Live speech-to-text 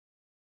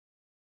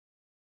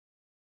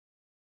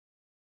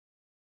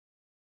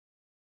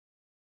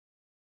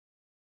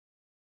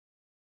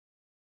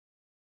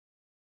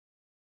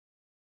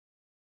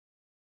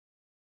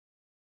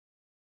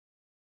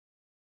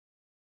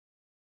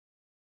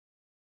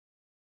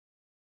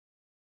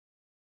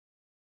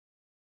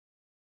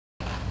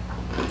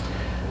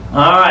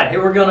All right,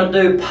 here we're going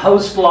to do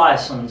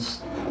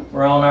post-license.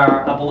 We're on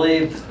our, I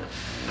believe,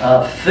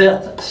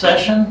 fifth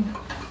session.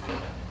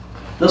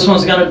 This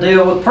one's going to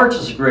deal with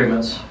purchase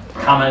agreements,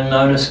 commonly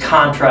known as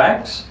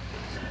contracts.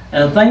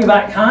 And the thing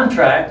about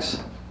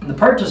contracts, the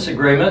purchase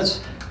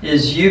agreements,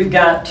 is you've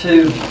got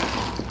to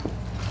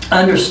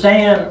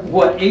understand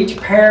what each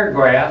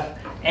paragraph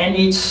and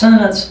each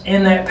sentence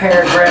in that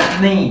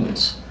paragraph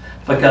means.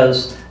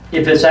 Because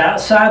if it's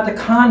outside the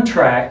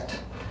contract,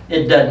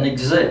 it doesn't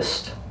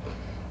exist.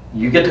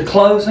 You get to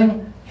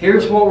closing,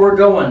 here's what we're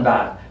going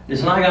by.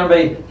 It's not going to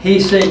be he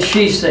said,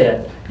 she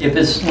said. If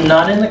it's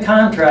not in the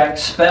contract,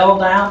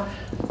 spelled out,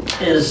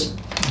 as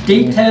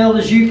detailed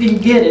as you can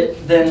get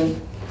it,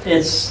 then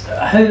it's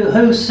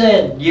who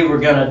said you were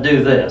going to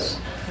do this?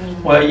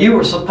 Well, you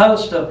were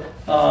supposed to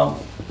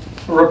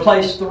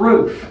replace the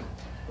roof.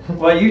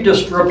 Well, you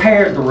just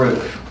repaired the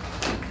roof.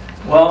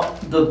 Well,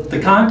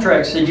 the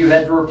contract said you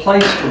had to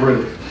replace the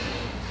roof.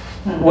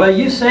 Well,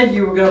 you said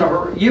you were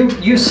going to,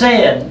 you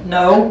said,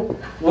 no,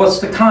 what's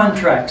the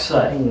contract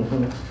say?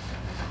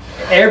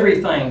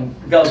 Everything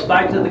goes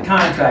back to the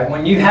contract.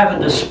 When you have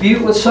a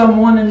dispute with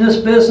someone in this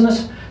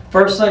business,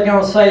 first thing they're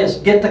going to say is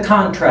get the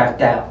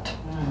contract out.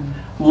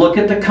 Look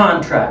at the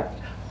contract.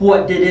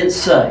 What did it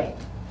say?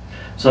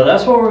 So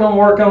that's what we're going to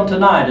work on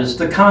tonight, is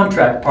the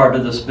contract part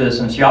of this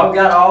business. Y'all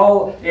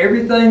got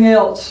everything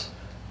else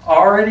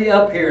already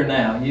up here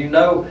now. You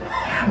know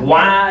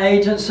why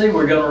agency,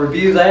 we're going to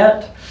review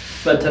that.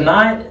 But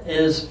tonight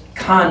is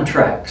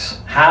contracts,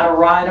 how to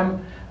write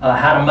them,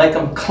 how to make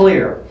them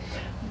clear.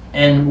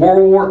 In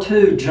World War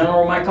II,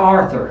 General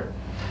MacArthur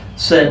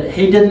said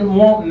he didn't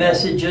want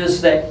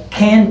messages that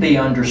can be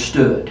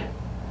understood.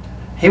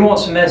 He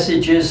wants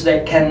messages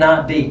that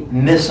cannot be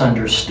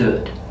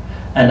misunderstood.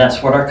 And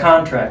that's what our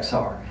contracts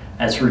are.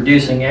 That's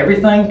reducing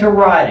everything to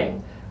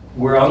writing.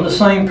 We're on the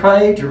same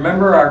page.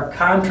 Remember our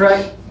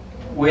contract,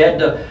 we had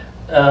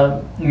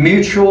the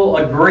mutual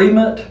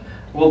agreement.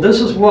 Well,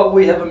 this is what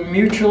we have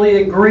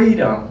mutually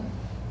agreed on.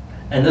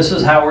 And this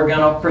is how we're going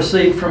to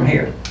proceed from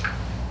here.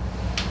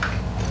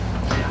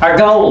 Our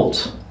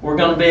goals, we're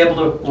going to be able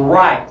to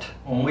write.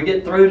 When we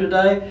get through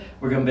today,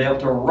 we're going to be able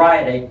to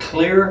write a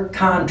clear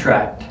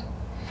contract.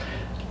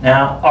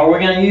 Now, are we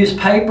going to use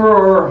paper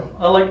or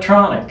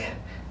electronic?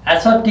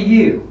 That's up to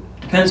you.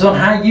 Depends on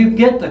how you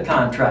get the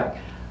contract.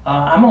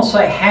 I'm going to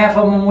say half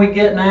of them we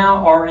get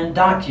now are in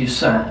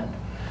DocuSign.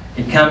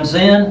 It comes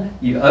in,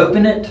 you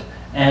open it,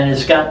 and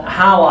it's got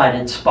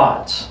highlighted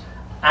spots.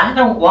 I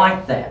don't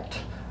like that,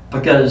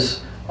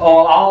 because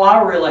all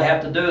I really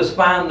have to do is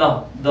find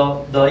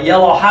the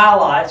yellow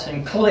highlights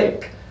and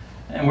click,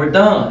 and we're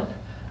done.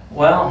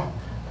 Well,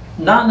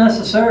 not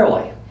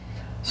necessarily.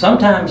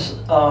 Sometimes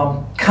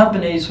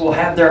companies will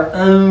have their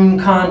own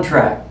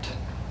contract,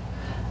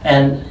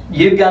 and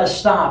you've got to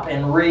stop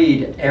and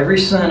read every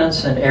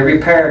sentence and every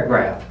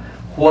paragraph.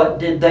 What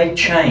did they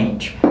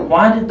change?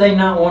 Why did they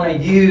not want to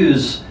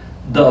use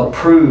the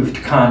approved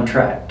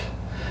contract?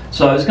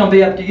 So it's going to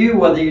be up to you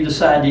whether you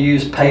decide to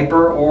use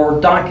paper or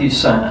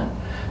DocuSign.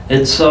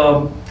 It's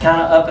kind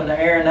of up in the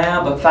air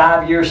now, but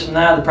 5 years from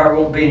now there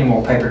probably won't be any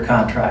more paper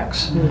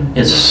contracts.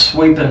 It's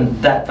sweeping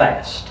that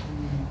fast.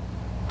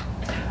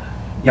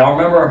 Y'all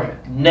remember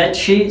net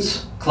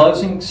sheets,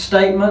 closing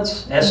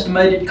statements,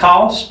 estimated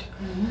cost?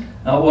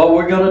 Well,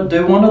 we're going to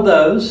do one of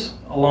those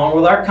along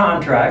with our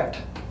contract,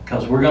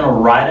 because we're going to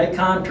write a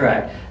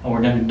contract, and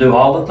we're going to do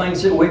all the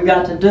things that we've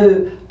got to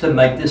do to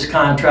make this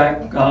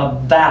contract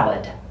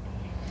valid.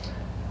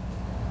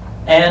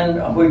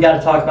 And we've got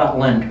to talk about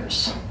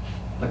lenders,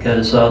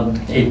 because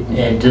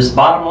just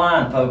bottom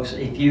line, folks,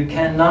 if you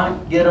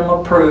cannot get them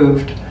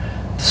approved,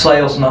 the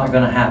sale's not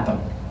going to happen.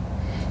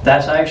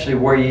 That's actually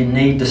where you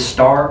need to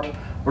start.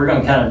 We're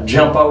going to kind of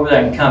jump over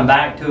that and come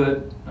back to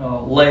it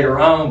later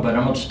on, but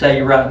I'm going to tell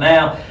you right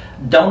now,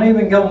 don't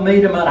even go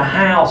meet them at a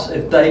house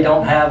if they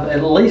don't have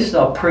at least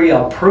a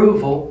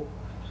pre-approval,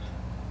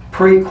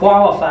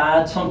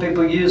 pre-qualified. Some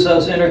people use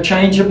those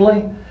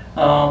interchangeably.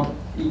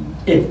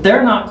 If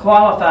they're not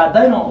qualified,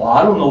 they don't, well,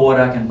 I don't know what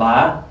I can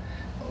buy.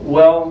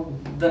 Well,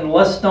 then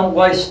let's don't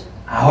waste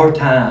our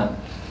time,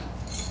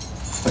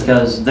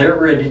 because they're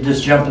ready to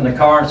just jump in the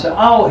car and say,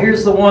 oh,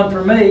 here's the one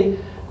for me.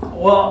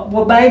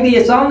 Well, baby,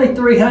 it's only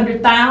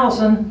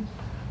 $300,000.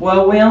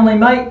 Well, we only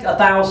make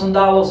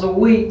 $1,000 a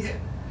week.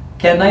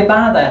 Can they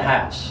buy that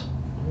house?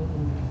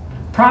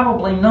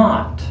 Probably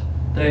not.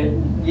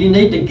 You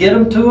need to get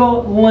them to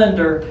a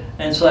lender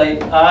and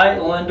say, all right,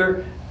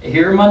 lender,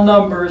 here are my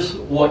numbers.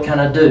 What can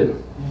I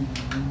do?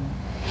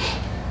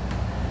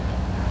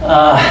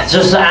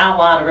 Just the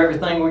outline of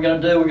everything we're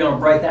going to do. We're going to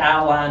break the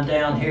outline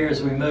down here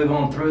as we move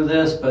on through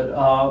this,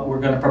 but we're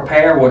going to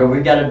prepare. What do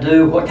we got to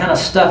do? What kind of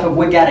stuff have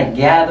we got to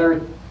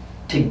gather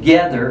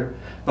together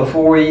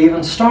before we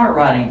even start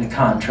writing the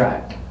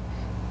contract?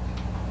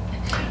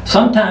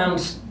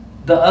 Sometimes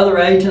the other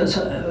agents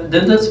in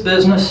this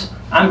business,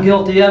 I'm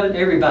guilty of it,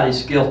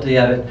 everybody's guilty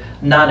of it,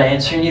 not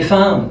answering your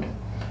phone.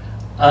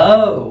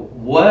 Oh,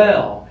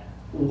 well,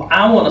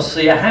 I want to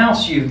see a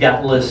house you've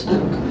got listed.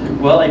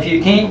 Well, if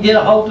you can't get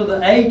a hold of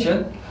the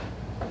agent,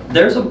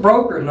 There's a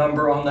broker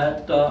number on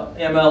that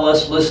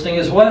MLS listing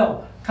as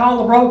well. Call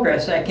the broker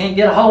and say, I can't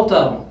get a hold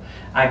of them.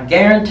 I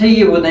guarantee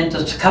you within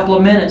just a couple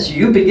of minutes,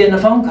 you'll be getting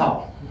a phone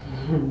call.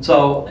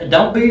 So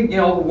don't be,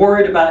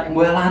 worried about,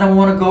 well, I don't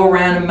want to go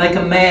around and make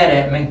them mad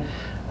at me.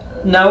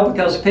 No,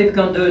 because people are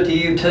going to do it to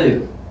you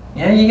too.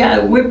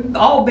 We're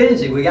all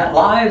busy. We got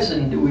lives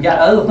and we got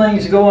other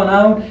things going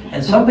on.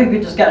 And some people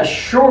just got a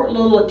short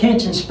little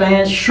attention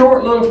span,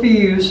 short little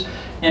fuse.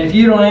 And if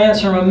you don't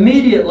answer them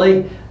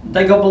immediately,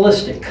 they go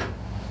ballistic.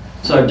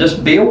 So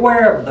just be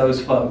aware of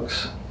those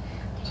folks.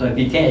 So if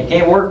you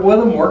can't work with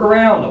them, work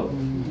around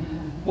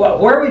them. Well,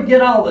 where we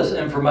get all this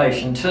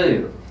information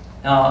too?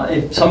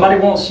 If somebody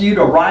wants you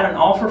to write an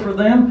offer for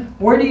them,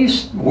 where do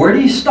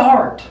you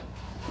start?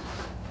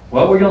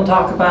 Well, we're going to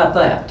talk about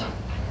that.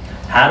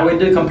 How do we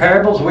do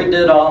comparables? We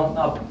did,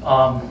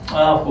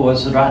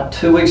 was it right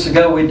 2 weeks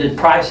ago, we did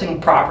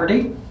pricing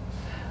property.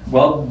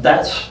 Well,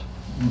 that's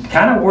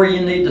kind of where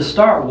you need to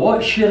start.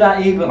 What should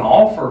I even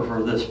offer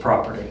for this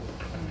property?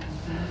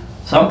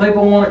 Some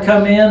people want to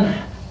come in.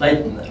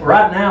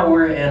 Right now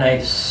we're in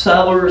a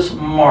seller's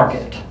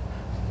market.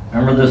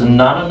 Remember, there's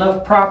not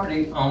enough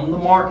property on the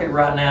market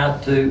right now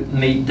to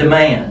meet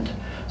demand.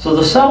 So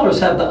the sellers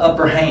have the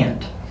upper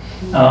hand.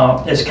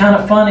 It's kind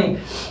of funny.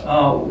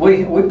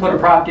 We put a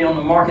property on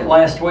the market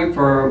last week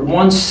for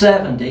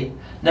 $170.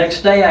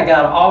 Next day I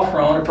got an offer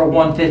on it for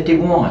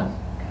 $151.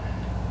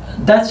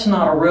 That's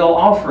not a real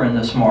offer in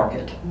this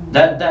market.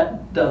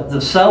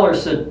 The seller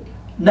said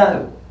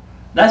no.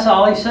 That's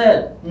all he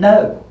said,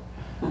 no.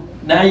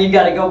 Now you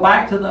got to go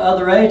back to the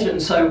other agent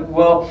and say,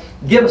 well,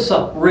 give us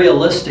a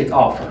realistic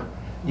offer.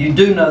 You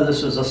do know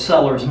this is a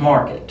seller's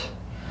market.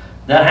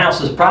 That house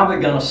is probably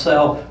going to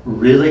sell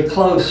really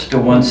close to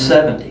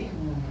 170.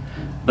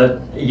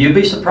 But you'd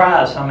be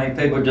surprised how many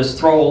people just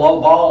throw a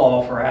low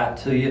ball offer out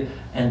to you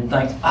and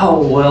think,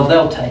 oh, well,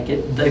 they'll take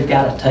it. They've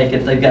got to take it.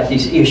 They've got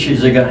these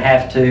issues they're going to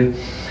have to.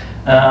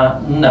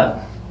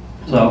 No.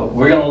 So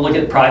we're going to look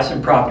at price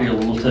and property a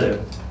little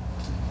too.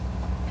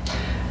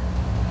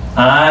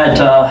 All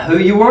right, who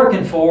you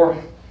working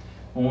for?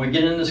 When we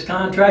get in this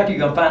contract, you're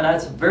going to find out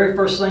it's the very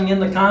first thing in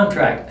the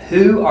contract.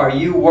 Who are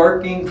you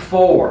working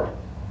for?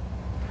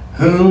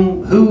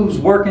 Who's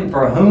working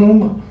for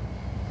whom?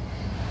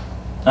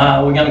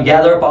 We're going to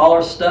gather up all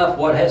our stuff,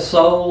 what has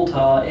sold,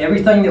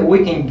 everything that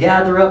we can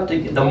gather up.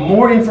 The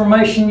more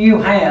information you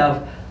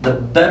have, the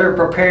better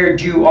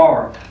prepared you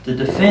are to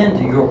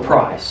defend your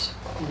price.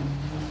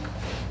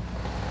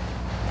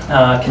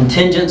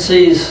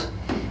 Contingencies,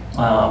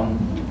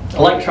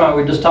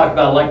 we just talked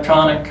about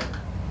electronic.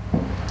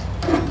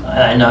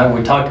 I know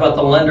we talked about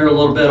the lender a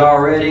little bit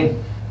already,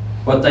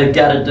 what they've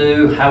got to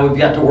do, how we've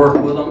got to work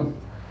with them.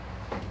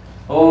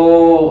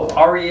 Oh,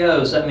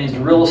 REOs, that means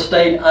real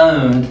estate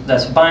owned,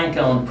 that's bank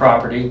owned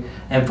property,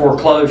 and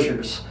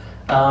foreclosures.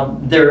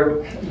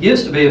 There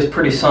used to be, it was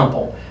pretty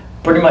simple.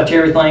 Pretty much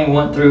everything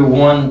went through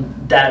one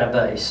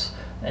database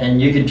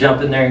and you could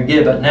jump in there and get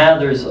it. But now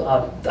there's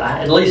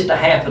at least a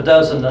half a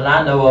dozen that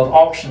I know of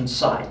auction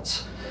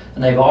sites,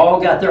 and they've all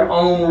got their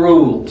own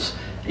rules.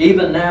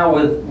 Even now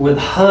with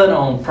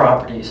HUD-owned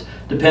properties,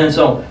 depends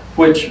on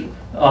which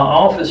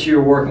office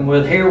you're working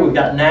with. Here we've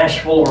got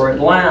Nashville or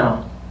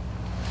Atlanta.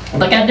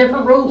 They got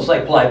different rules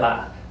they play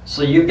by.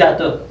 So you've got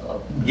to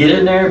get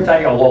in there and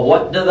figure out, well,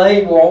 what do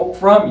they want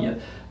from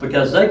you?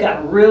 Because they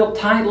got real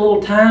tight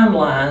little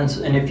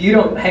timelines, and if you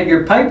don't have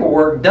your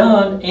paperwork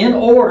done in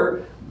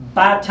order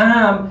by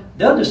time,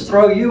 they'll just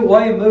throw you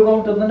away and move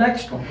on to the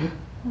next one.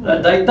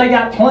 They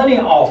got plenty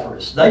of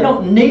offers. They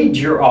don't need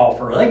your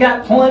offer. They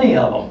got plenty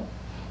of them.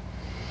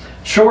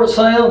 Short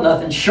sale,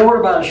 nothing short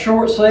about a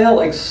short sale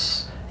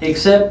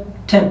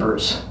except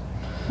tempers.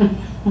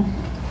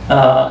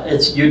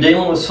 You're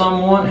dealing with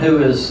someone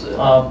who is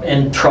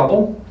in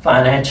trouble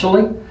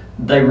financially.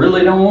 They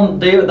really don't want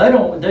to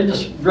deal. They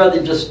just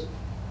rather just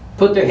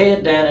put their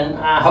head down and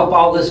I hope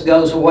all this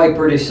goes away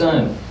pretty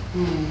soon.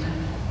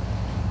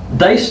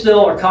 They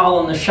still are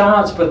calling the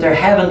shots, but they're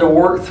having to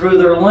work through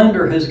their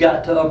lender who's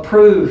got to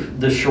approve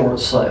the short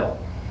sale.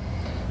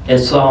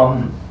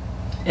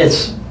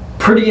 It's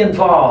pretty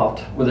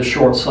involved with a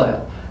short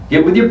sale.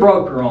 Get with your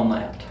broker on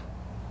that.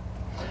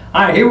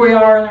 All right, here we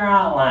are in our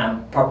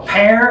outline.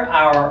 Prepare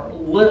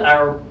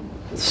our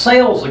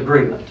sales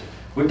agreement.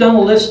 We've done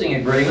a listing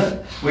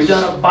agreement. We've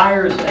done a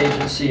buyer's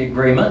agency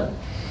agreement.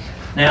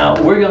 Now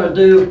we're going to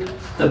do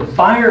the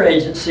buyer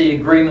agency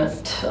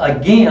agreement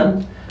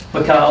again,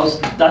 because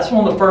that's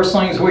one of the first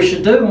things we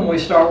should do when we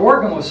start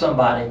working with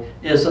somebody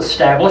is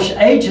establish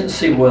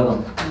agency with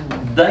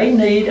them. They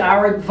need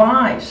our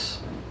advice.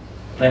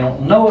 They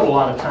don't know it a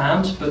lot of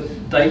times, but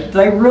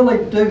they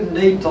really do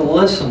need to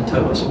listen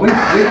to us.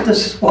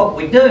 This is what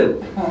we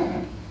do.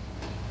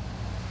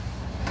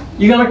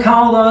 You're going to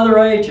call the other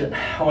agent.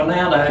 Well,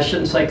 nowadays I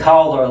shouldn't say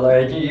call the other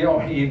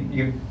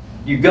agent.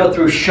 You go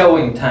through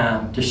showing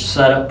time to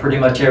set up pretty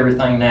much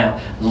everything now.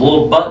 There's a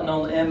little button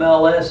on the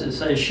MLS that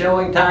says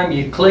showing time.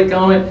 You click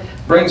on it,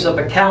 brings up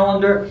a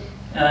calendar,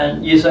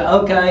 and you say,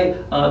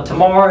 okay,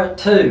 tomorrow at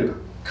 2.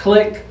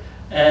 Click.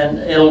 and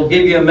it'll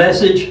give you a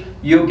message.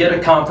 You'll get a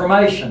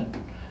confirmation.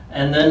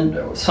 And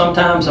then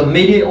sometimes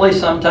immediately,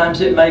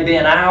 sometimes it may be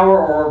an hour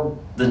or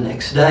the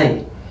next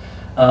day.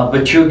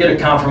 But you'll get a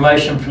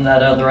confirmation from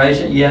that other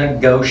agent. Yeah,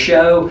 go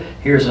show.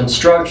 Here's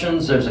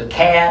instructions. There's a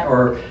cat,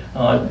 or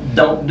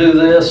don't do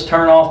this.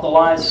 Turn off the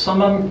lights.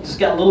 Some of them just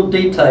got little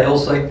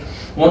details they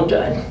want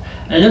to.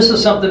 And this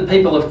is something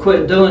people have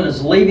quit doing,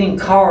 is leaving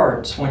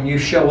cards when you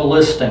show a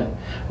listing.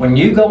 When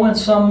you go in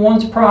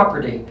someone's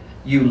property,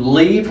 you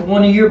leave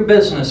one of your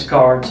business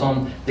cards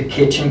on the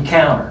kitchen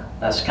counter.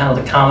 That's kind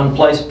of the common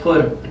place to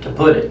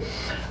put it.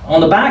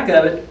 On the back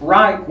of it,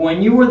 write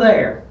when you were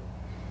there.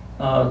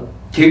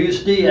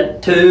 Tuesday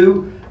at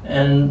 2,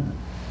 and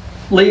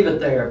leave it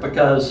there,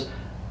 because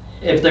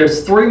if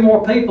there's 3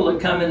 more people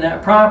that come in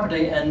that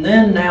property and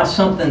then now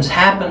something's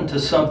happened to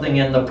something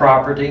in the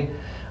property,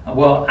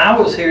 well, I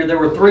was here, there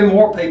were 3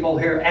 more people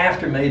here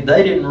after me,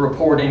 they didn't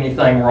report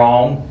anything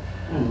wrong.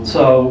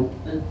 So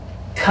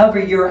cover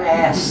your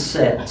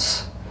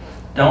assets.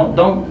 Don't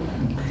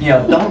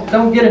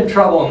get in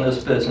trouble in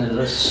this business.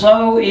 It's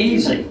so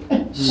easy,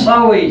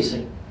 so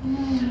easy.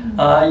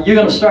 You're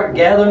going to start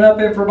gathering up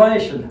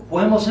information.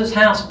 When was this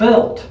house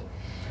built?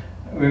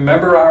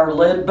 Remember our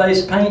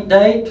lead-based paint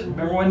date?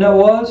 Remember when that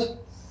was?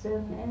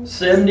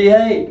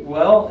 78.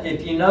 Well,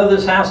 if you know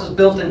this house is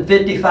built in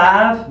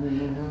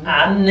 55,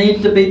 I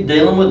need to be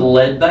dealing with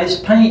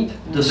lead-based paint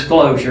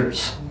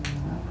disclosures.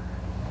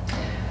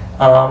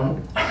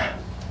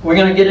 We're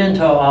going to get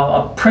into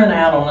a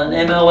printout on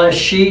an MLS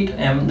sheet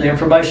and the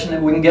information that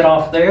we can get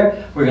off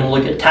there. We're going to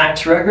look at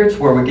tax records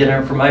where we get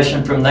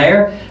information from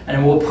there,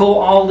 and we'll pull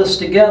all this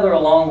together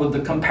along with the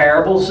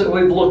comparables that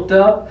we've looked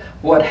up,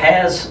 what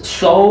has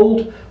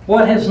sold,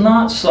 what has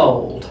not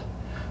sold.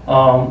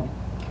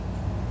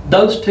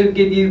 Those two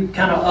give you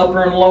kind of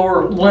upper and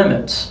lower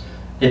limits.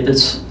 If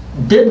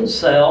it didn't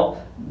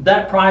sell,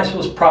 that price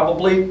was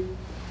probably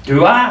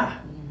too high.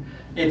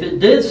 If it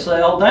did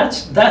sell,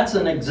 that's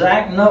an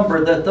exact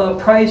number that the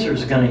appraiser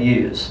is going to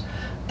use.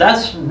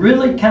 That's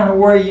really kind of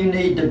where you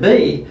need to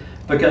be,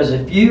 because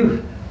if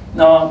you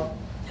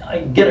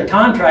get a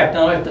contract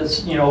on it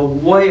that's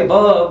way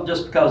above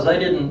just because they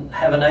didn't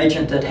have an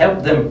agent that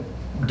helped them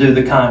do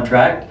the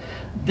contract,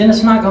 then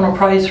it's not going to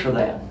appraise for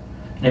that.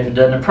 And if it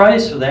doesn't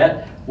appraise for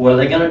that, what are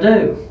they going to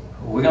do?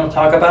 We're going to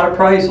talk about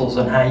appraisals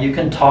and how you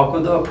can talk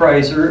with the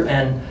appraiser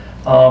and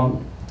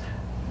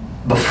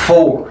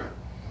before.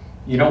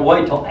 You don't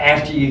wait till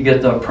after you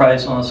get the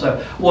appraisal and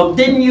say, well,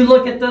 didn't you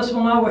look at this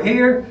one over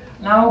here?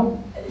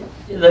 No,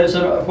 there's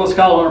what's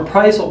called an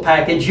appraisal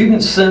package. You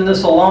can send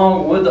this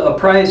along with the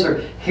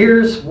appraiser.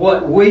 Here's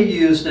what we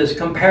used as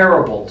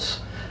comparables.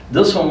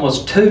 This one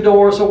was 2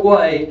 doors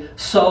away,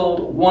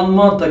 sold 1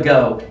 month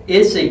ago.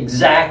 It's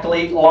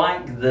exactly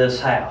like this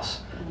house.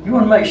 You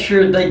want to make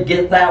sure they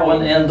get that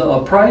one in the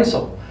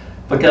appraisal,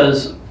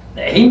 because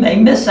he may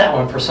miss that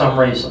one for some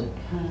reason.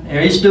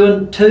 He's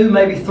doing 2,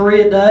 maybe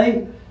 3 a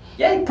day.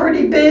 Yeah,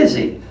 pretty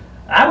busy.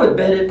 I would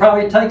bet it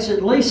probably takes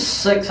at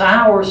least 6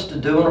 hours to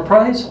do an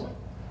appraisal.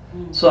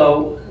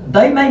 So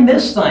they may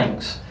miss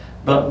things,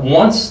 but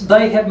once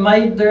they have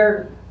made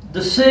their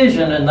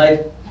decision and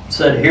they've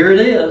said, here it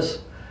is,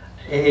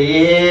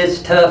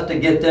 it's tough to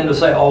get them to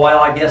say, oh, well,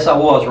 I guess I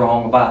was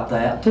wrong about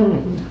that.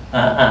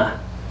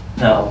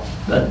 No,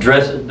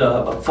 address it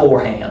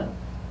beforehand.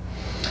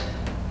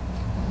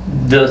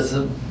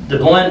 The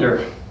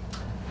lender,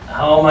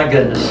 oh my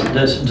goodness,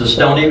 just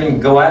don't even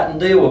go out and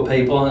deal with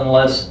people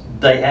unless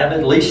they have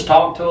at least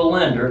talked to a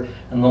lender,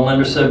 and the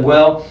lender said,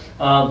 well,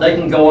 they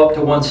can go up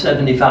to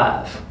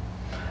 175.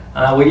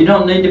 Well, you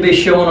don't need to be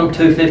showing them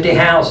 250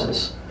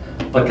 houses,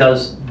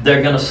 because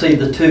they're going to see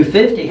the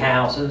 250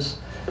 houses,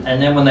 and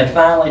then when they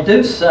finally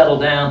do settle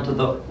down to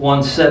the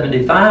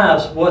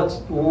 175s,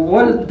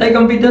 what are they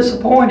going to be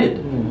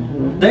disappointed?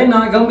 They're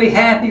not going to be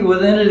happy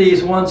with any of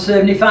these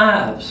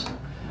 175s.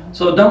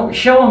 So don't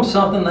show them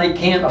something they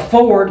can't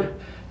afford.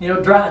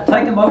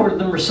 Take them over to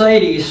the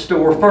Mercedes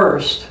store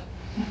first,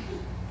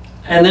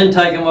 and then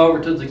take them over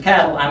to the to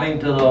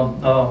the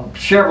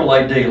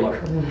Chevrolet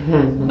dealer.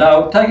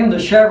 No, take them to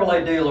the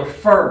Chevrolet dealer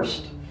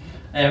first.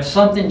 And if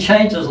something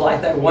changes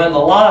like that, win the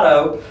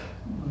lotto,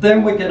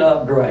 then we can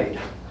upgrade.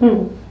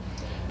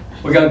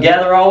 We're going to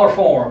gather all our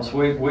forms.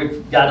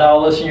 We've got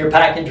all this in your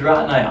package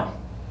right now.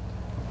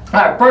 All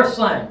right, first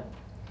thing.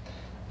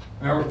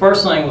 Remember,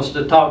 first thing was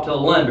to talk to a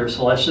lender.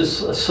 So let's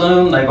just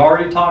assume they've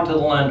already talked to the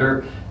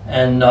lender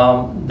and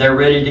they're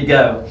ready to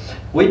go.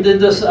 We did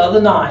this the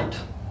other night.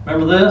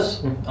 Remember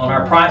this? On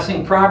our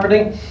pricing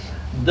property.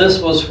 This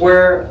was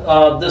where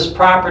this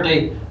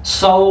property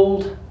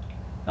sold.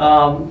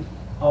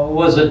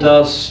 Was it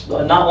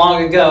not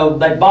long ago?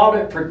 They bought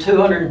it for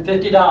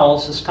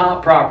 $250, this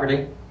top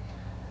property.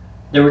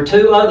 There were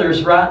 2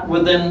 others right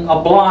within a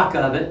block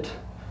of it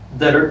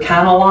that are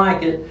kind of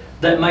like it,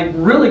 that make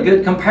really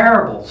good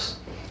comparables.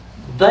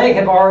 They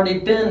have already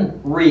been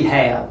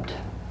rehabbed.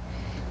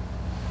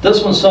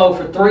 This one sold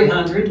for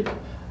 $300,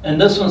 and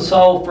this one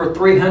sold for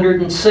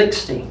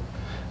 $360.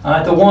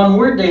 The one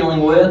we're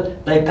dealing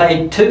with, they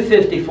paid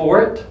 $250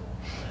 for it,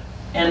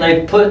 and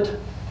they put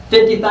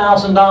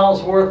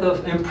 $50,000 worth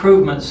of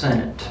improvements in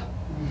it.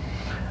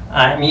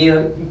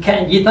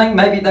 You think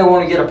maybe they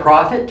want to get a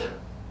profit?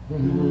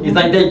 You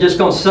think they're just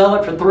going to sell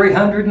it for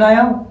 $300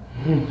 now?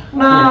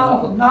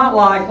 No, not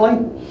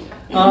likely.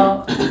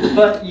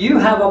 But you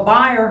have a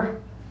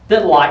buyer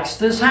that likes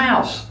this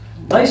house.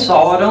 They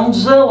saw it on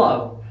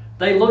Zillow.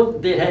 They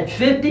had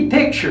 50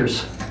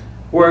 pictures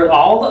where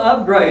all the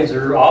upgrades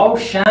are all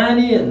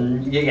shiny,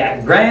 and you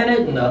got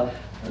granite, and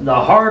the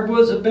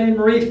hardwoods have been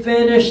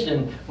refinished,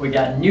 and we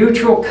got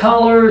neutral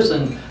colors,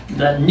 and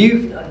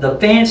the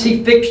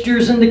fancy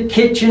fixtures in the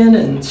kitchen,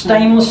 and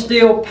stainless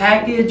steel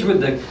package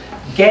with the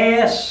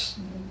gas,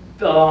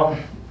 gas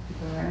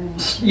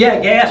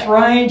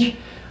range.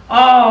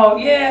 Oh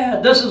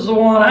yeah, this is the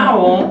one I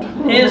want.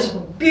 It's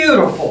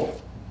beautiful.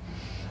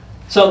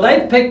 So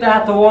they picked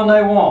out the one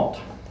they want.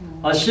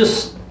 Let's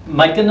just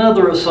make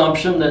another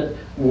assumption that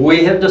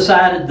we have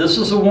decided this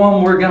is the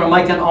one we're going to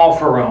make an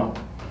offer on.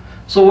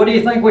 So what do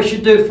you think we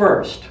should do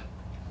first?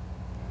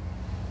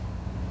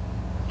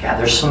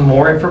 Gather some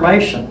more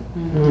information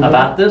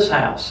about this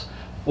house.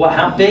 Well,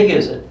 how big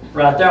is it?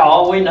 Right there,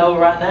 all we know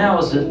right now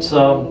is it's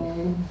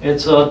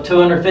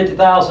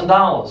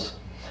 $250,000.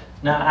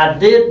 Now, I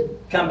did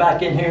come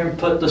back in here and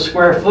put the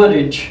square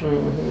footage.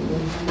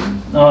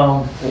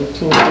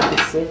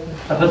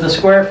 I put the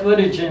square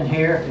footage in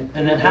here,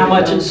 and then how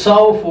much it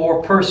sold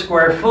for per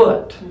square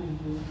foot.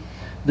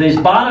 These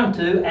bottom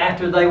two,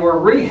 after they were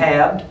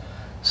rehabbed,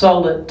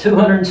 sold at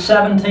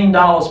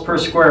 $217 per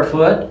square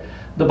foot.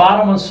 The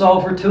bottom one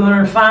sold for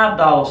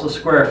 $205 a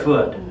square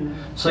foot.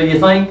 So you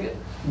think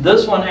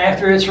this one,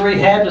 after it's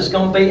rehabbed, is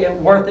going to be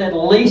worth at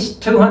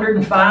least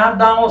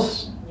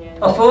 $205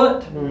 a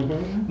foot?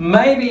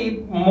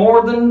 Maybe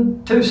more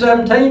than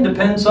 $217,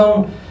 depends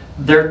on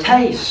their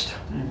taste.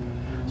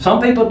 Some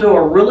people do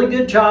a really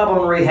good job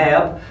on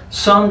rehab.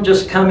 Some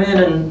just come in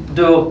and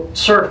do a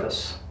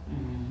surface.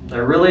 They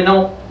really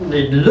don't,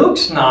 it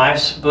looks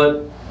nice,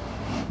 but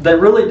they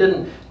really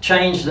didn't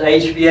change the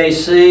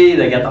HVAC.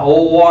 They got the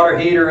old water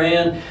heater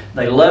in.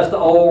 They left the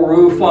old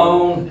roof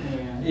on.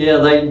 Yeah,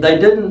 they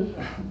didn't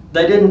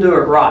do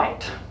it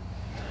right.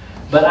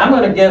 But I'm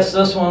going to guess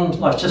this one,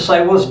 let's just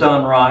say, was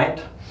done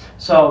right.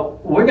 So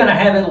we're going to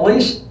have at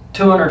least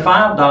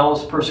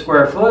 $205 per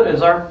square foot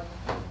as our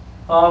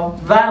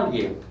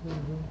value.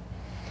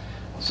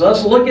 So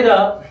let's look it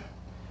up.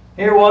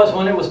 Here was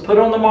when it was put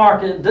on the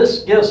market.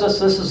 This gives us,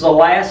 this is the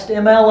last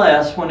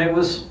MLS when it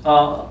was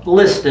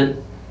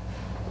listed,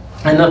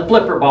 and the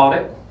flipper bought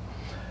it.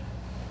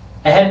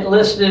 I had it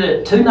listed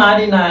at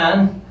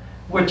 $299,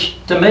 which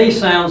to me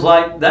sounds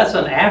like that's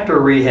an after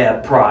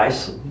rehab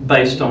price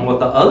based on what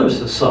the others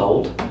have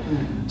sold.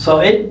 So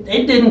it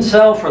didn't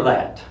sell for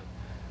that.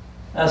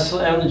 I'm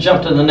going to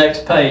jump to the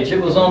next page.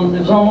 It was only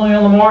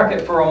on the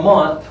market for a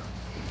month,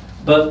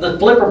 but the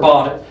flipper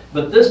bought it.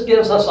 But this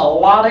gives us a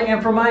lot of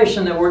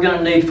information that we're going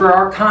to need for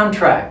our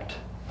contract.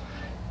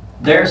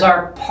 There's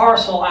our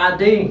parcel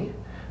ID.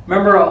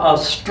 Remember, a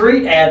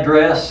street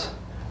address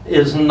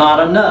is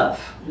not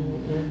enough.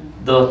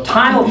 The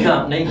title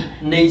company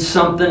needs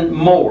something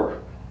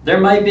more. There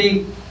may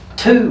be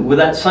two with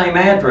that same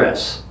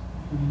address.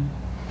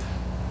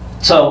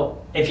 So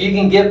if you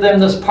can give them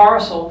this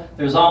parcel,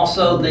 there's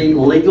also the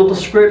legal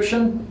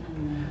description.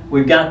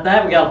 We've got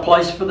that. We got a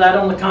place for that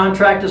on the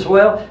contract as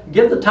well.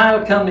 Give the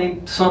title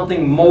company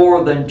something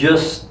more than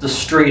just the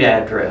street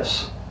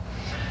address.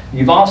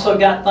 You've also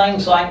got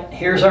things like,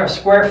 here's our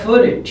square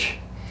footage.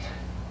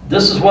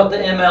 This is what the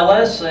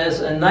MLS says,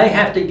 and they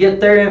have to get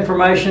their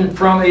information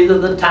from either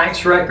the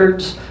tax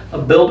records, a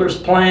builder's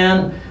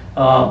plan.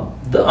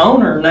 The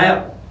owner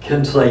now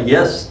can say,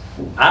 yes,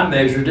 I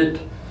measured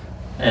it,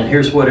 and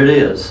here's what it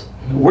is.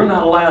 We're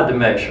not allowed to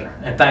measure.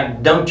 In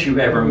fact, don't you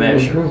ever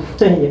measure.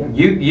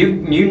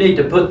 You need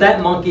to put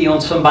that monkey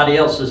on somebody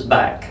else's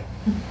back.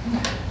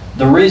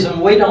 The reason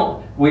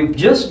we've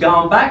just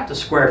gone back to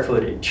square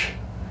footage.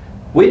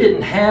 We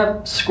didn't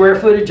have square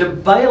footage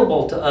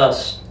available to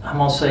us, I'm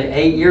going to say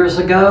 8 years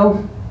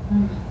ago.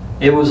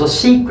 It was a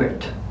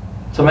secret.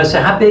 Somebody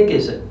said, how big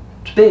is it?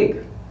 It's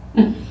big.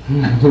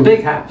 It's a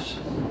big house.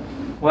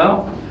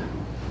 Well,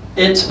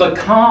 it's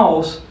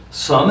because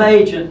some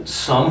agent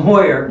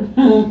somewhere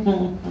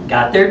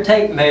got their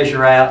tape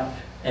measure out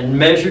and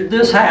measured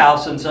this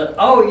house and said,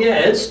 oh yeah,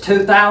 it's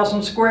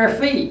 2,000 square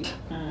feet.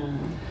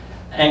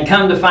 And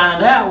come to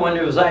find out, when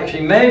it was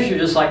actually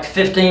measured, it's like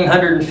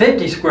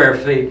 1,550 square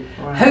feet.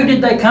 Wow. Who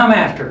did they come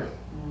after?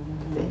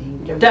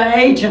 The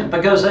agent,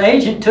 because the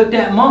agent took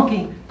that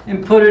monkey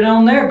and put it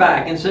on their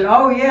back and said,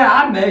 oh yeah,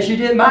 I measured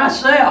it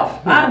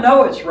myself. I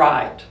know it's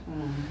right.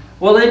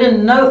 Well, they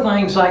didn't know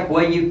things like,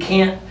 well, you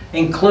can't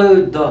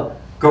include the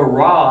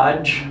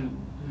garage,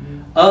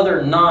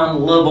 other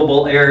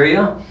non-livable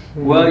area.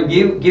 Well,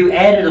 you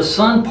added a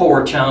sun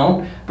porch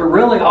on, but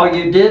really all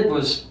you did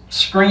was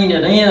screen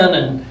it in,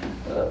 and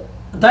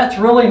that's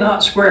really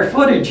not square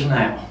footage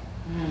now.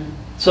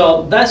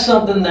 So that's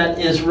something that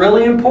is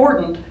really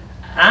important.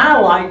 I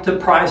like to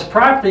price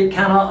property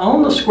kind of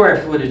on the square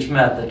footage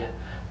method,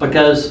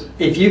 because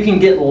if you can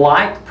get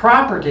like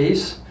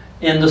properties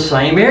in the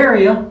same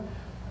area,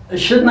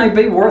 shouldn't they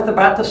be worth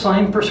about the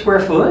same per square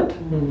foot?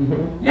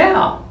 Mm-hmm.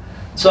 Yeah.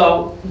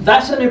 So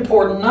that's an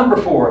important number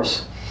for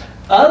us.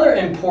 Other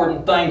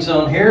important things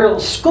on here,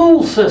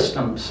 school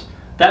systems.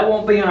 That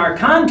won't be in our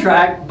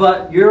contract,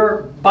 but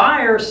your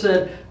buyer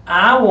said,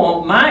 I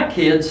want my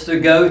kids to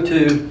go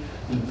to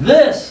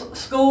this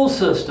school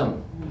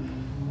system.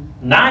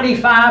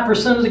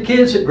 95% of the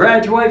kids that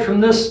graduate from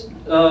this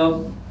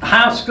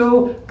high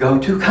school go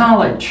to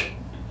college.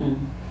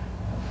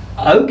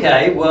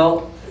 Okay,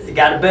 well, it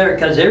got it better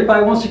because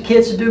everybody wants the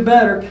kids to do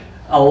better.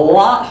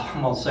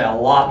 I'm going to say a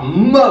lot,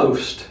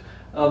 most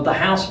of the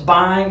house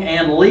buying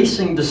and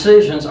leasing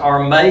decisions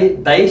are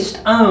made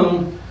based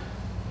on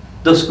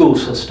the school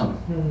system.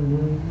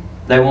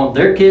 They want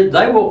their kids,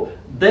 they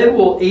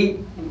will eat,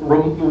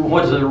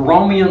 what is it,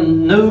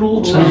 Roman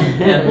noodles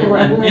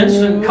and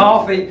instant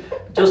coffee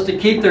just to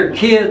keep their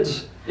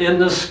kids in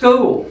the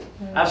school.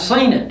 I've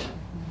seen it.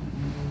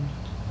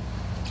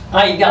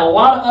 You got a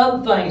lot of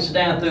other things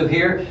down through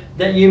here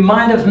that you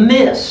might have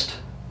missed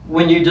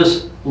when you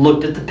just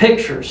looked at the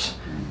pictures.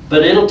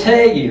 But it'll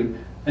tell you,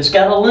 it's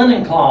got a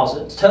linen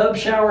closet, tub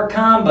shower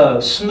combo,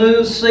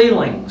 smooth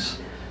ceilings.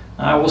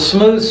 Well,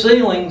 smooth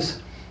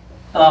ceilings,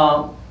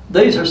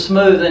 these are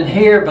smooth in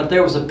here, but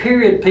there was a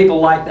period people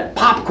liked that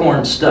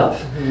popcorn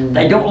stuff.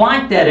 They don't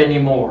like that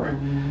anymore.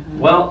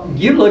 Well,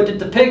 you looked at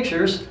the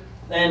pictures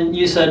and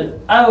you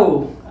said,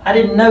 oh, I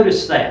didn't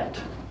notice that.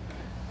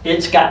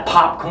 It's got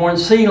popcorn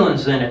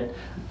ceilings in it.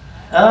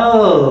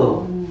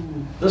 Oh,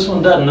 this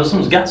one doesn't. This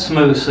one's got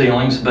smooth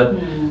ceilings, but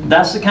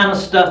that's the kind of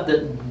stuff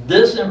that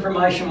this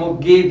information will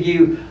give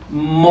you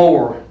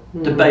more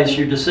to base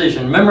your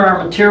decision. Remember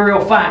our material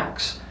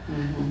facts.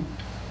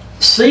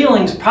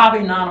 Ceiling's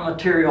probably not a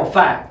material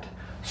fact.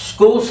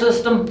 School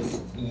system,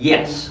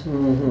 yes,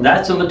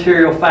 that's a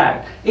material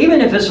fact.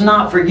 Even if it's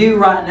not for you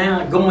right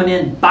now going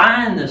in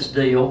buying this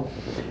deal,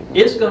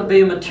 it's going to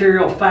be a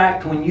material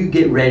fact when you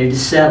get ready to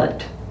sell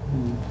it.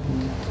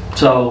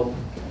 So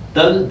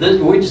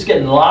we're just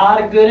getting a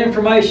lot of good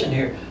information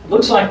here.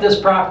 Looks like this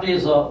property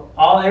is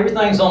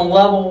everything's on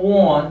level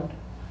 1.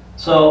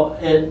 So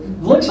it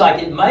looks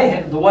like it may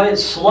have, the way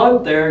it's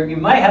sloped there, you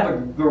may have a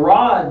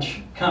garage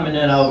coming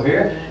in over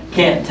here.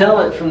 Can't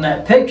tell it from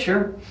that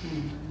picture,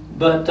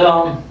 but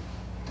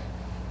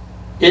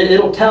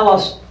it'll tell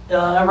us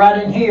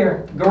right in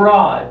here,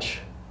 garage.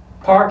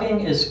 Parking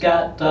has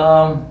got,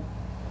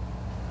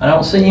 I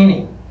don't see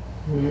any.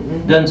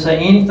 Doesn't say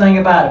anything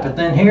about it. But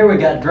then here we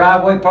got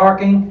driveway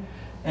parking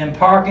and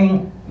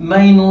parking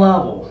main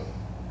level.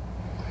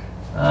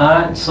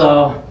 Alright,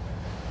 so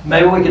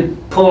maybe we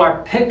could pull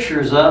our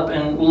pictures up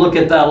and look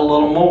at that a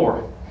little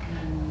more.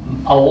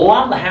 A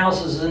lot of the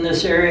houses in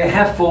this area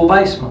have full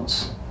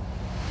basements.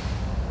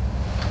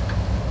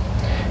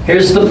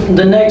 Here's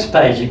the next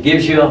page. It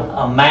gives you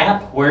a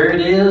map where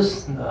it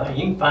is. You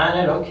can find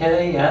it.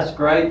 Okay, that's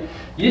great.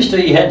 Used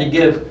to you had to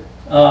give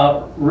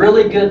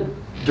really good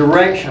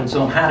directions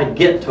on how to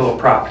get to a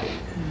property.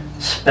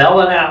 Spell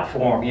it out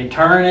for them. You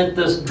turn at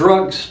this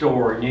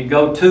drugstore and you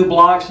go 2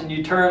 blocks and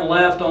you turn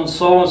left on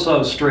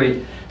so-and-so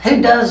street. Who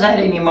does that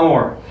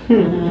anymore?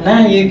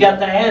 Now you got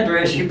the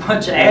address, you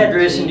punch the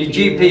address in your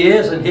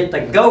GPS and hit the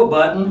go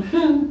button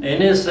and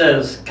it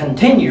says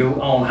continue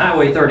on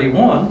Highway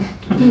 31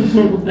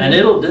 and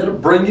it'll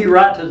bring you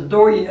right to the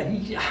door.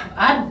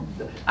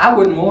 I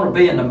wouldn't want to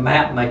be in the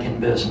map making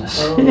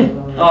business.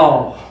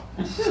 Oh,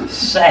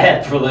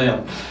 sad for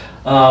them.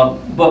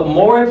 But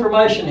more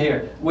information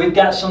here. We've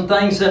got some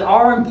things that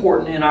are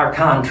important in our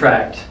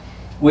contract.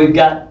 We've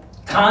got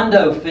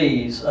condo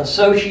fees,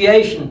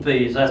 association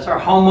fees. That's our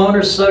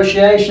homeowners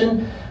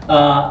association.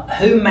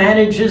 Who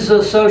manages the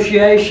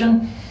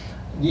association?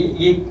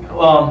 The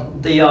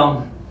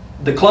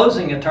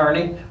closing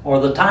attorney or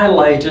the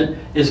title agent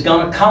is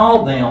going to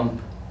call them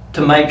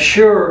to make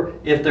sure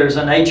if there's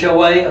an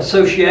HOA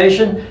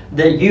association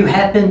that you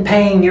have been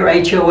paying your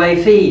HOA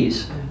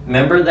fees.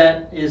 Remember,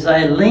 that is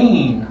a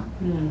lien.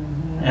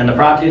 And the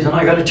properties are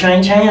not going to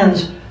change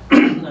hands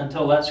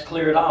until that's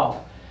cleared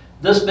off.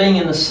 This being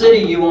in the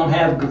city, you won't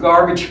have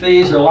garbage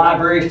fees or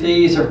library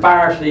fees or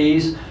fire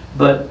fees,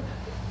 but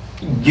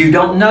you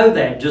don't know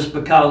that just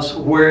because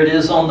where it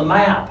is on the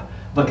map.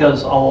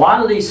 Because a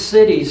lot of these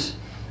cities,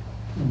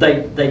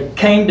 they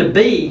came to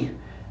be,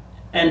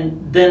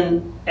 and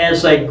then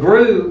as they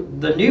grew,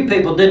 the new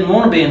people didn't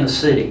want to be in the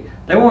city.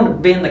 They wanted to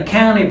be in the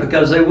county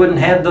because they wouldn't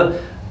have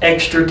the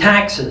extra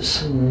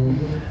taxes.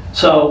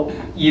 So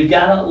you've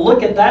got to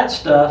look at that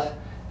stuff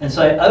and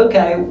say,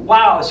 okay,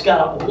 wow, it's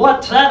got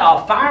what's that,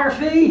 a fire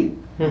fee?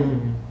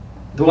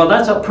 Well,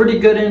 that's a pretty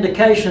good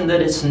indication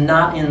that it's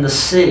not in the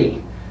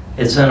city.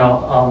 It's in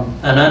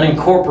an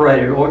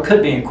unincorporated, or it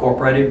could be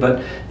incorporated,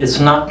 but it's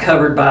not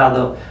covered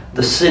by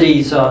the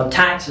city's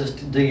taxes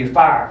to do your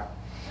fire.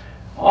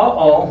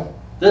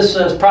 This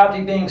says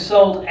property being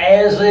sold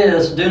as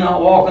is, do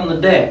not walk on the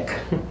deck.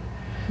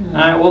 All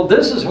right, well,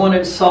 this is when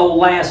it sold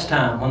last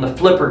time, when the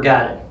flipper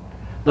got it.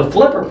 The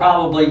flipper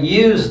probably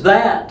used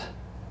that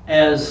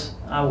as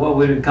what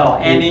we would call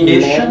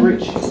ammunition.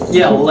 Leverage.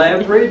 Yeah,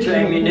 leverage,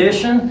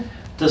 ammunition.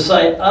 to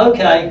say,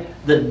 okay,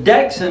 the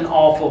deck's in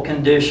awful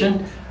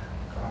condition.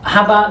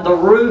 How about the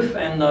roof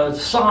and the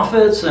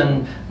soffits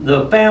and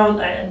the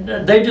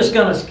they're just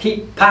going to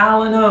keep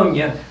piling on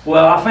you.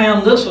 Well, I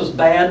found this was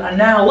bad, and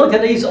now look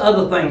at these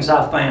other things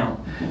I found.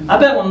 I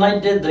bet when they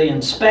did the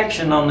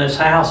inspection on this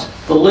house,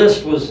 the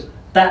list was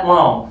that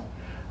long.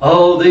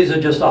 Oh, these are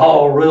just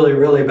all really,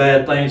 really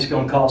bad things. It's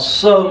going to cost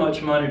so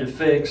much money to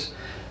fix.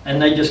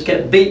 And they just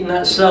kept beating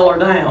that seller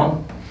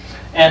down.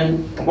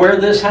 And where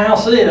this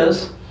house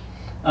is,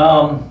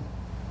 let's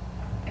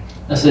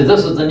see,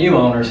 this is the new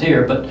owners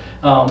here, but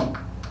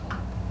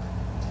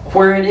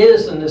where it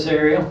is in this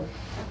area,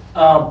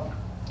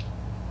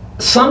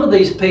 some of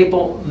these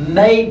people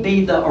may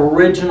be the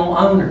original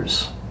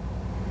owners.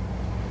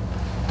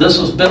 This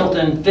was built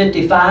in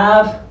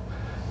 '55.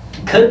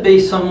 Could be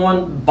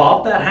someone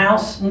bought that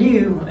house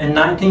new in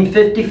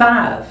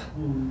 1955.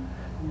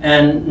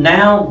 And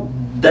now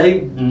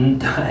they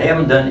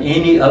haven't done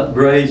any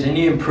upgrades,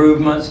 any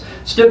improvements.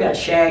 Still got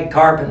shag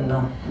carpet in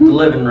the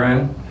living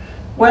room.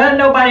 Well,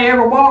 nobody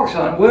ever walks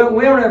on it. We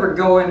don't ever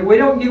go in. We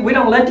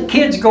don't let the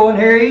kids go in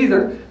here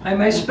either. They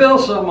may spill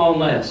something on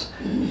this.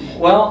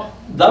 Well,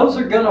 those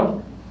are going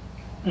to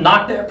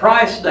knock that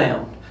price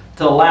down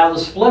to allow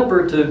this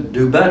flipper to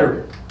do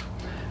better.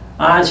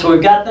 All right, so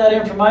we've got that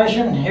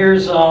information.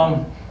 Here's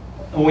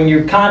when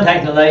you're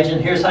contacting an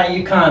agent. Here's how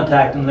you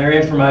contact them. Their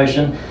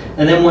information,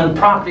 and then when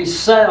properties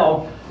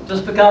sell,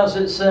 just because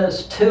it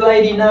says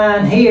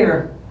 289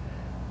 here,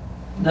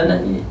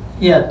 then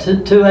yeah,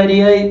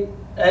 288.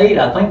 8,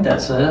 I think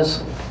that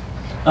says.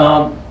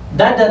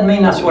 That doesn't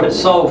mean that's what it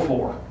sold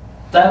for.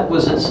 That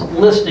was its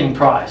listing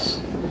price.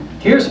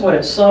 Here's what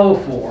it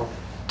sold for,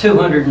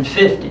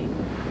 $250.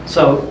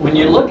 So when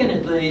you're looking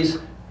at these,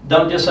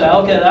 don't just say,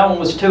 okay, that one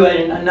was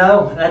 $289.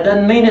 No, that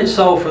doesn't mean it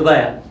sold for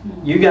that.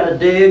 You got to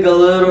dig a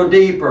little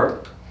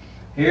deeper.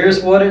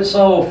 Here's what it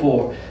sold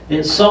for.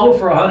 It sold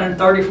for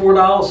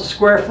 $134 a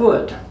square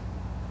foot.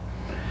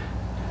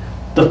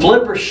 The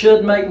flipper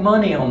should make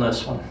money on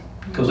this one,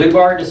 because we've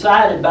already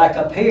decided back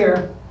up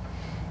here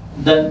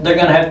that they're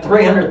going to have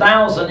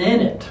 $300,000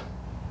 in it.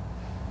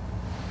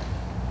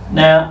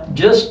 Now,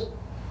 just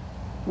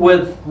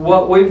with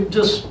what we've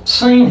just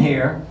seen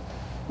here,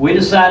 we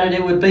decided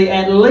it would be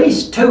at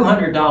least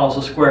 $200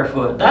 a square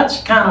foot.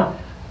 That's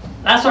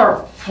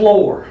our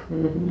floor.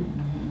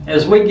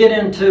 As we get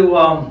into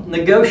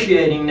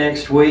negotiating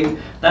next week,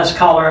 that's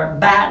called our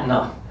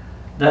BATNA.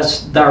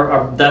 That's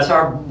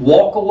our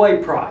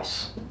walk-away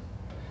price.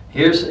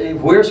 Here's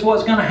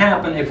what's going to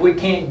happen if we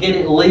can't get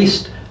at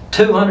least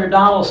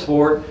 $200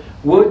 for it.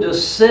 We'll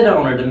just sit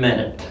on it a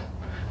minute,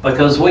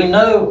 because we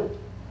know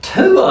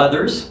 2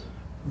 others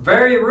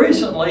very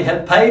recently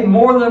have paid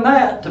more than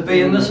that to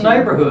be in this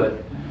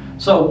neighborhood.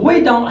 So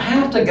we don't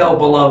have to go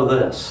below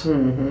this.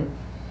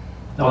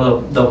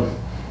 Or the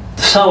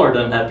seller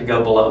doesn't have to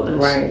go below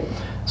this. Right.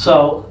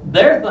 So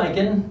they're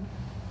thinking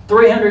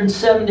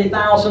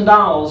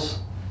 $370,000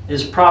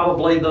 is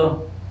probably the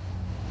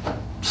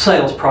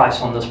sales price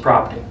on this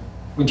property.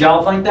 Would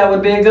y'all think that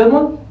would be a good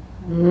one?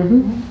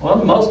 Well,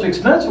 the most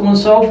expensive one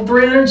sold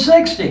for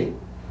 $360.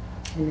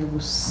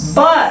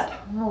 But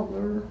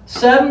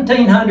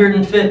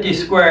 1,750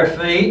 square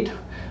feet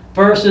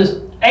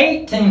versus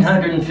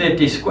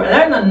 1,850 square.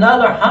 That's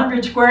another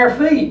 100 square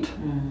feet.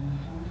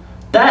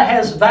 That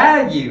has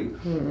value.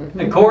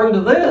 According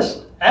to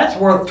this, that's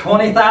worth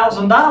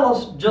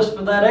 $20,000 just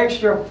for that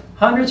extra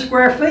 100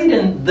 square feet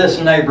in this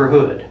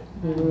neighborhood.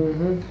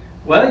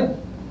 Well,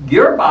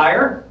 your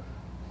buyer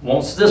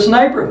wants this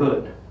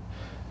neighborhood.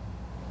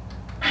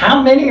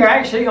 How many are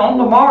actually on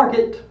the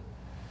market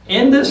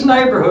in this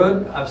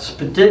neighborhood,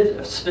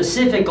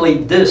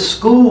 specifically this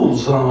school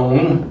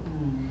zone,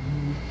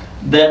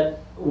 that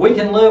we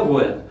can live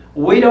with?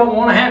 We don't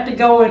want to have to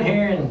go in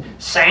here and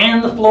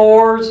sand the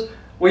floors.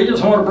 We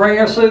just want to bring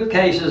our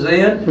suitcases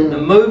in. The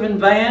moving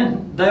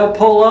van, they'll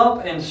pull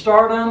up and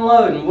start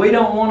unloading. We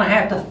don't want to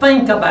have to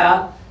think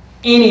about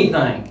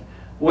anything.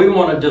 We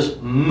want to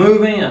just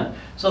move in.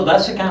 So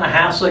that's the kind of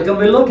house they're going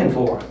to be looking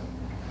for.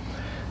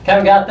 Okay,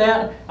 we got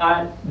that? All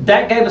right,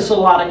 that gave us a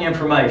lot of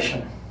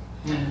information.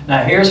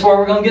 Now here's where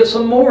we're going to get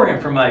some more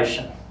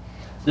information.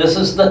 This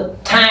is the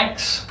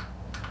tax.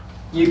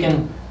 You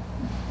can,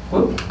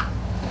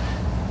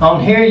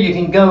 on here you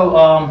can go,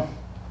 I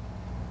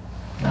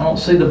don't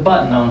see the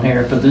button on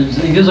here, but there's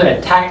usually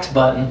a tax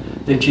button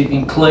that you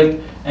can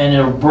click and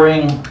it'll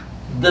bring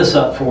this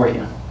up for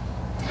you.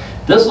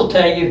 This will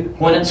tell you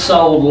when it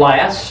sold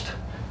last,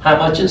 how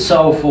much it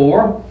sold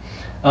for.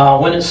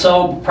 When it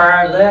sold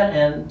prior to that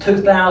in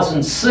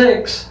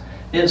 2006,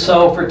 it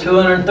sold for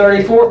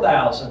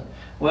 $234,000.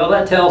 Well,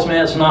 that tells me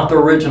it's not the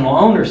original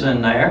owners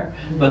in there,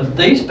 but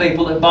these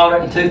people that bought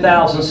it in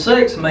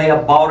 2006 may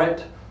have bought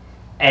it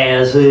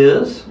as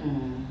is,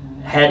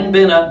 hadn't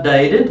been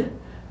updated.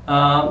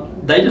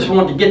 They just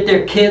wanted to get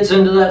their kids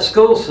into that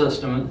school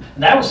system,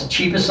 and that was the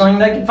cheapest thing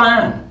they could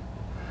find.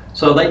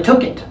 So they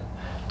took it.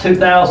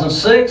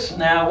 2006,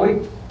 now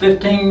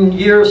 15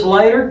 years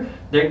later,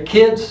 their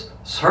kids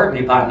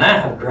certainly by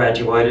now have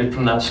graduated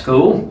from that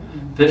school.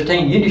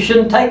 15, you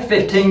shouldn't take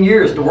 15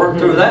 years to work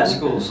through that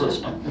school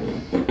system.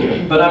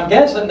 But I'm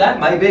guessing that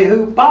may be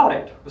who bought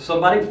it,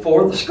 somebody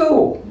for the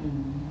school.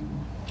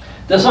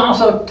 This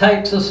also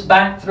takes us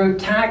back through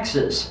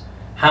taxes.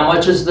 How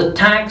much is the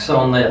tax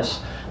on this?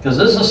 Because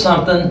this is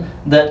something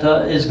that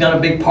is going to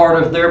be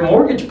part of their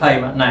mortgage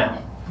payment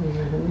now.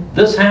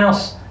 This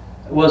house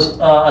was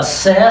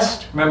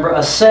assessed. Remember,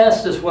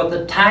 assessed is what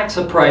the tax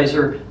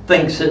appraiser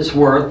thinks it's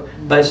worth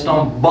based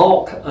on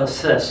bulk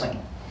assessing.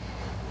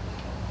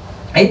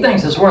 He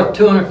thinks it's worth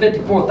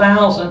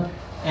 $254,000,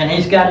 and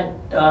he's got it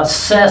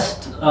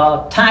assessed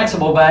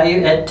taxable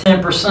value at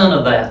 10%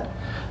 of that.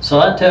 So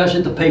that tells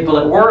you the people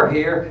that were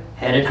here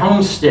had it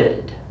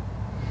homesteaded.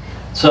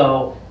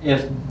 So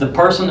if the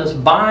person that's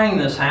buying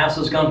this house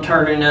is going to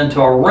turn it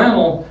into a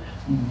rental,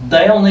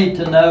 they'll need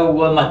to know,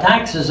 well, my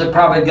taxes are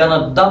probably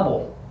going to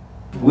double,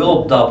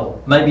 will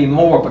double, maybe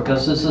more,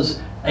 because this is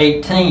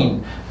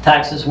 18.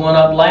 Taxes went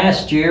up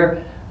last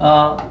year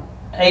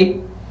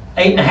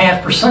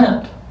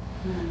 8.5%.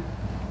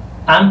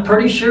 I'm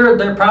pretty sure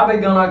they're probably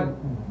going to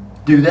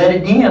do that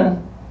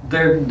again.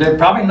 They're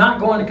probably not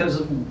going to,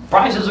 because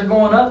prices are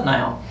going up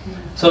now.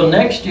 So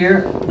next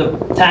year, the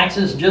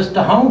taxes just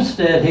to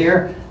homestead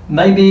here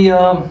maybe,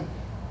 I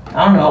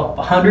don't know,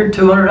 $100,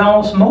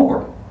 $200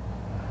 more.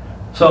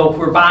 So if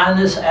we're buying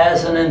this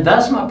as an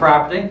investment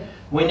property,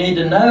 we need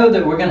to know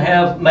that we're going to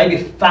have maybe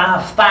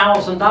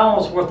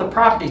 $5,000 worth of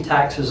property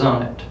taxes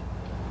on it.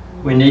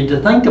 We need to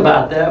think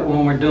about that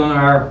when we're doing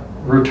our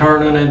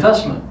return on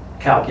investment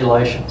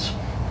calculations.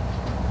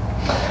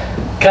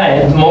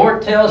 Okay, more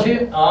tells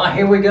you,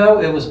 here we go,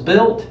 it was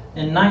built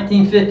in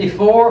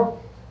 1954.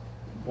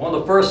 One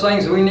of the first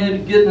things we need to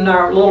get in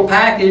our little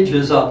package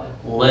is a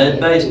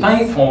lead-based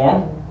paint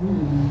form.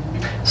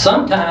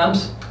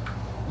 Sometimes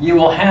you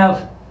will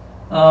have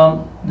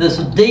this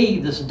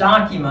deed, this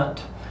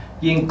document.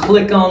 You can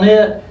click on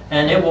it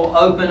and it will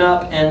open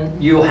up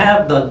and you'll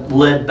have the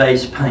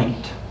lead-based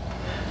paint.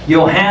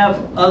 You'll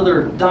have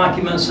other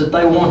documents that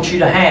they want you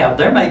to have.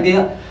 There may be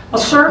a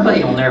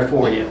survey on there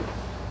for you.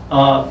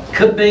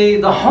 Could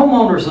be the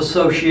Homeowners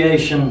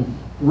Association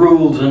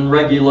rules and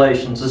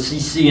regulations, the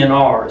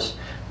CC&Rs.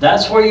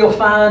 That's where you'll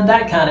find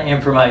that kind of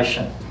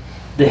information.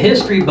 The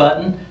history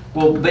button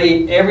will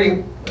be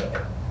the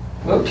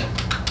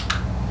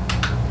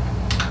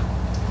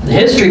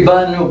history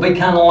button will be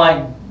kind of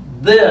like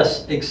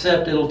this,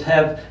 except it'll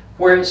have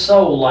where it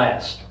sold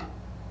last.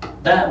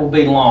 That will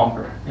be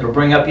longer. It'll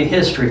bring up your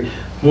history.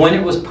 When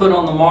it was put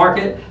on the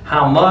market,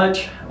 how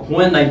much,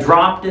 when they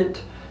dropped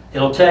it.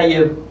 It'll tell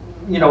you,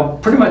 you know,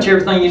 pretty much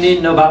everything you need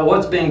to know about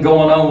what's been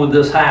going on with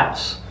this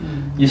house.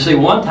 You see,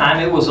 one time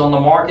it was on the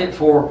market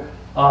for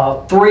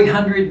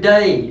 300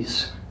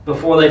 days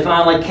before they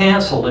finally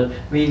canceled it.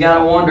 I mean, you got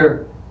to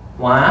wonder,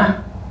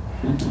 why?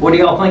 What do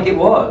y'all think it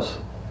was?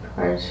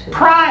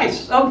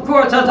 Price! Of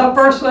course, that's the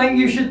first thing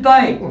you should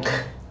think.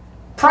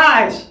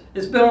 Price!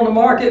 It's been on the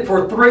market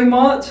for 3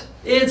 months.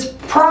 It's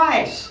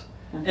price!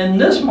 In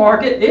this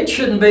market, it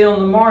shouldn't be on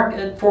the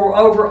market for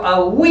over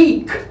a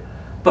week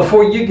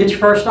before you get your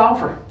first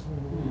offer.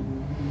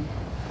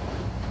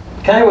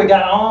 Okay, we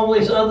got all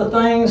these other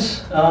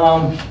things.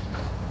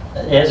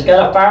 It's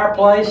got a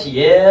fireplace,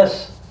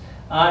 yes.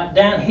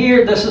 Down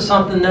here, this is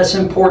something that's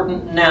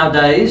important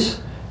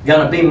nowadays.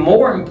 Going to be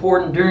more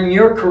important during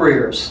your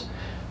careers.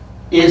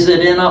 Is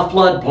it in a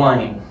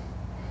floodplain?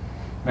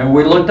 And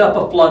we looked up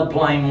a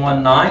floodplain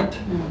one night,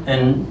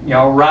 and you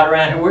know, right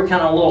around here, we're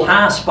kind of a little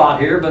high spot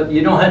here, but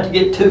you don't have to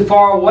get too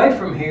far away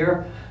from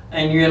here,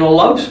 and you're in a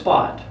low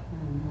spot.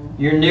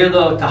 You're near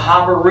the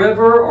Cahaba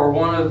River or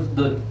one of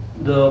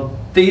the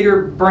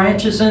feeder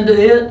branches into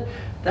it.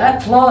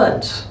 That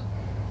floods.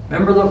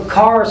 Remember the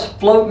cars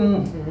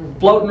floating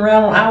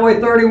around on Highway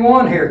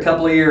 31 here a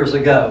couple of years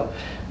ago.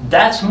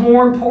 That's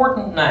more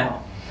important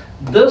now.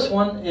 This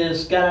one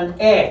is got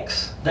an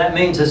X. That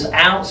means it's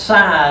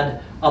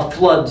outside a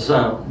flood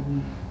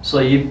zone. So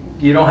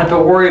you don't have to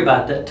worry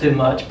about that too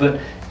much. But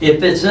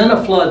if it's in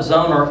a flood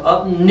zone or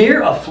up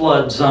near a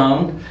flood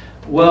zone,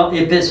 well,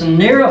 if it's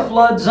near a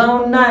flood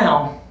zone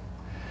now,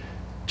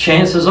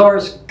 chances are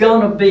it's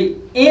going to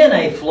be in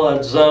a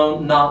flood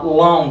zone not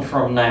long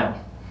from now.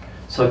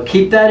 So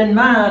keep that in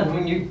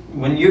mind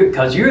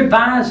because you're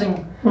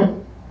advising.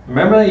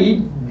 Remember,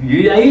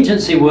 you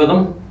agency with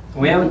them.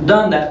 We haven't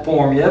done that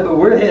form yet, but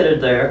we're headed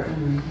there.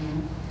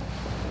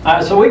 All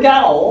right, so we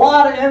got a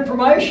lot of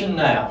information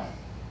now.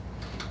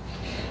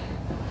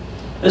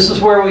 This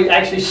is where we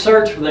actually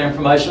search for the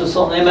information.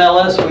 So on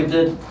MLS we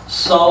did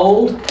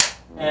sold,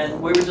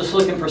 and we were just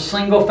looking for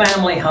single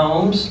family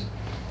homes,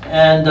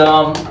 and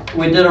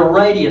we did a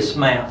radius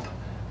map.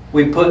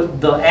 We put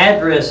the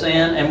address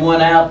in and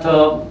went out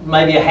to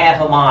maybe a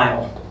half a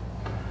mile.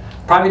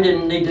 Probably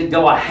didn't need to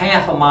go a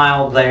half a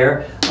mile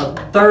there. A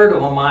third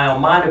of a mile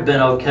might have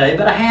been okay,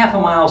 but a half a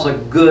mile is a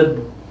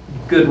good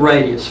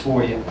radius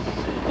for you.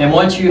 And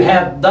once you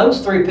have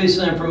those 3 pieces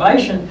of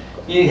information,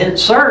 you hit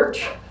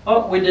search.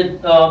 Oh, we did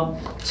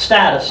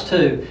status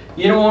too.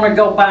 You don't want to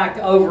go back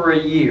over a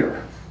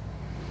year.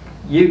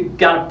 you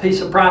got a piece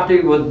of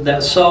property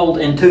that sold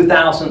in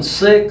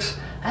 2006,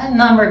 that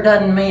number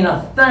doesn't mean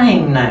a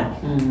thing now.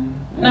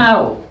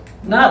 No,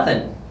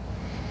 nothing.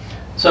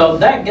 So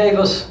that gave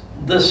us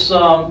this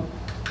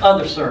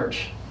other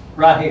search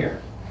right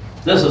here.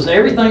 This is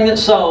everything that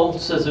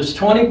sold. Says there's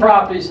 20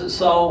 properties that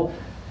sold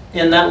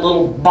in that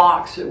little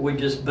box that we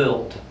just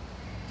built.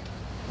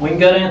 We can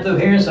go down through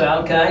here and say,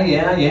 okay,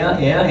 yeah,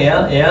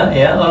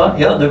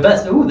 the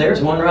best. Ooh,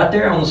 there's one right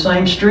there on the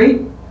same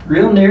street,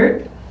 real near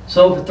it.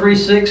 Sold for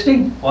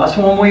 $360. Well, that's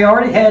one we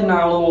already had in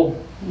our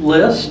little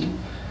list.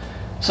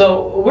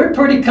 So we're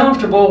pretty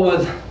comfortable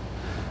with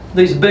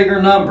these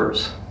bigger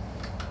numbers.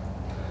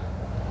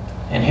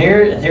 And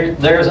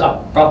there's,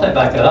 I brought that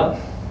back up.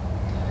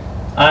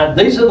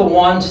 These are the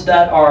ones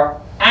that are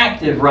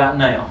active right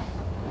now.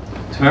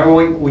 So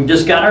remember, we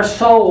just got our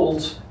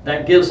solds.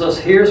 That gives us,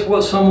 here's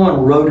what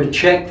someone wrote a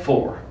check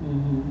for.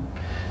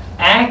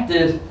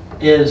 Active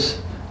is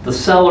the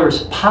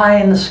seller's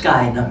pie in the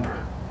sky number.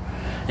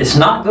 It's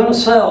not going to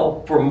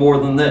sell for more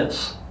than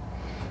this.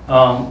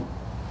 And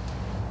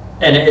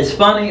it's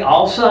funny,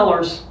 all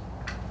sellers,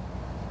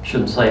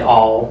 shouldn't say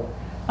all,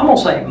 I'm going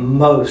to say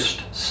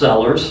most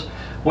sellers,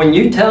 when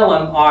you tell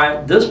them, all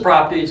right, this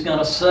property is going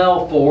to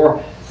sell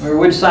for,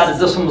 we decided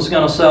this one was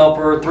going to sell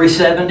for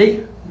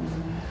 $370.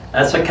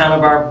 That's a kind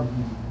of our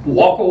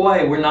walk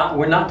away. We're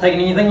not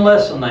taking anything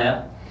less than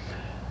that.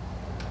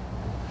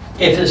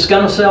 If it's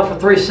going to sell for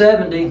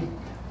 $370,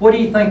 what do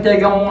you think they're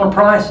going to want to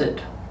price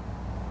it?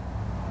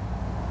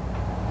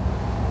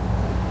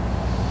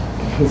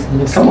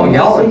 Come on,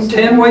 y'all are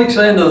 10 weeks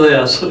into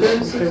this.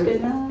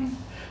 $369.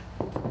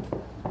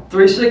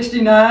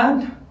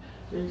 $369?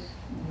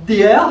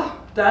 Yeah,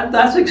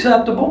 that's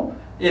acceptable.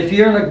 If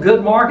you're in a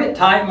good market,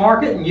 tight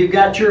market, and you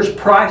got yours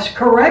priced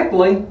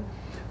correctly,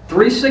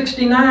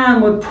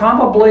 $369 would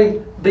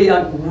probably be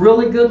a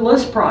really good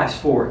list price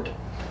for it.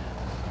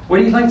 What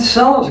do you think the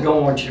seller's going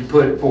to want you to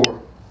put it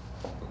for?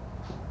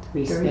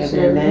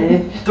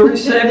 $379.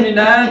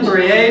 $379,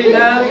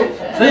 $389.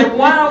 Then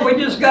why don't we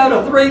just go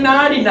to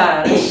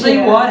 $399 and see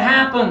what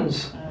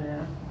happens?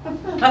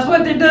 That's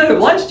what they do.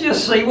 Let's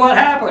just see what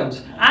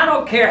happens. I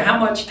don't care how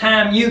much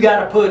time you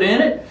got to put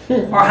in it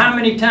or how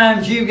many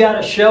times you got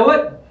to show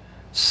it.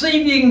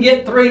 See if you can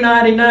get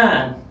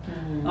 $399.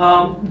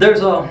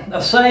 There's a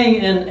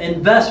saying in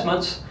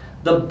investments,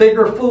 the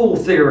bigger fool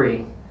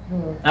theory.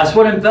 That's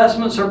what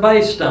investments are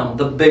based on,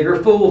 the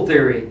bigger fool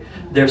theory.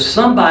 There's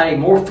somebody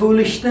more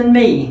foolish than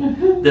me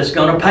that's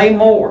going to pay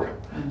more.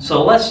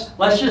 So let's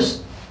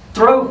just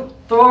throw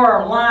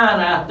our line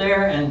out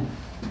there and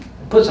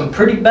put some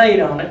pretty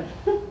bait on it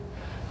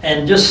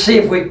and just see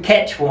if we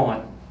catch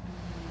one.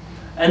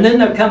 And then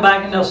they'll come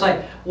back and they'll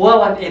say,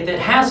 well, if it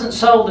hasn't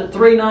sold at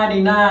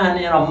 $399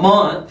 in a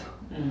month,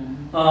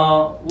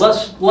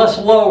 let's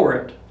lower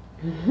it.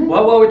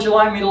 Well, what would you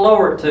like me to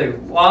lower it to?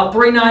 Well,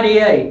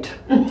 $398.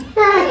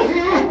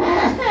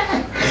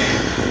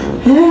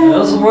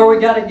 This is where we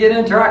got to get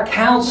into our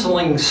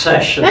counseling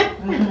session.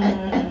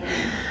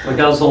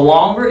 Because the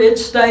longer it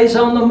stays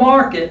on the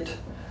market,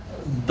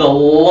 the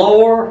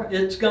lower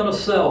it's going to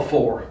sell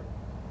for.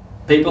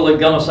 People are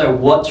going to say,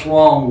 what's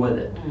wrong with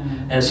it?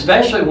 And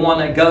especially one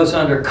that goes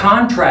under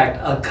contract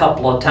a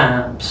couple of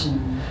times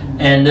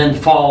and then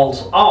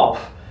falls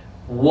off.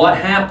 What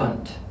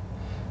happened?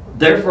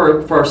 Their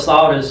first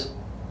thought is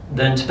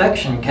the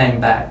inspection came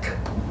back.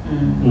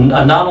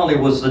 Not only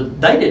was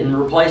they didn't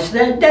replace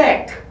that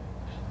deck.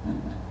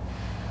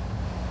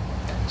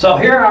 So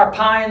here are our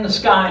pie in the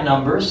sky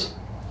numbers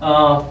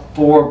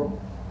for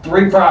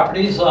 3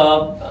 properties.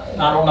 I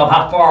don't know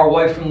how far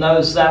away from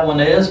those that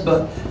one is,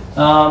 but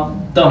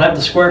don't have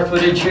the square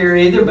footage here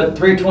either, but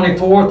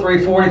 324,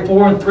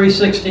 344, and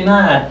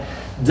 369.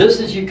 This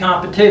is your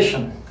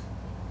competition.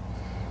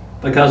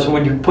 Because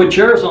when you put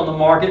yours on the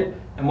market,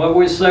 and what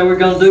we say we're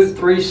going to do,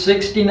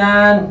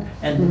 369,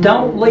 and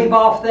don't leave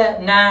off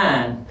that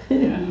 9.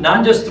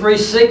 Not just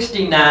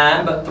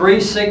 369, but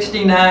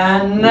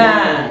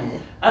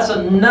 369.9. That's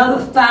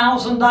another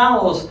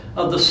 $1,000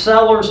 of the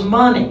seller's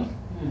money.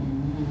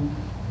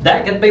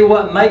 That could be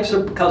what makes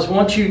it, because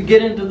once you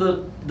get into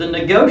the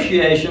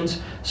negotiations,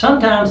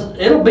 sometimes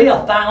it'll be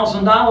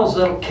 $1,000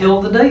 that'll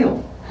kill the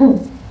deal.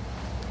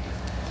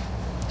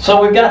 So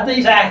we've got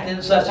these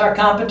actives, that's our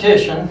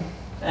competition.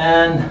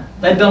 And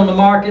they've been on the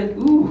market,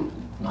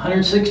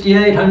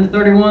 168,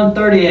 131,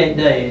 38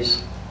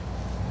 days.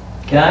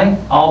 Okay,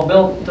 all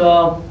built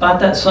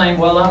about that same,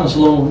 well, that was a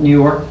little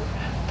newer.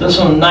 This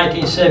one,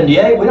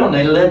 1978, we don't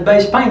need a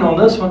lead-based paint on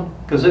this one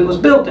because it was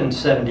built in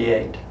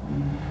 78.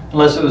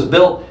 Unless it was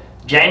built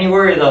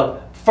January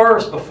the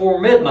 1st before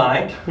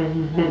midnight.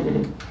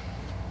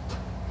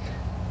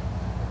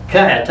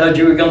 Okay, I told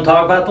you we were going to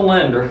talk about the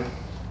lender.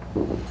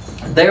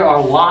 There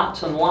are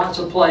lots and lots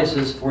of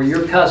places for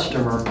your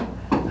customer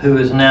who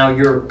is now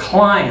your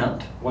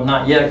client. Well,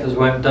 not yet because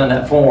we haven't done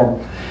that form.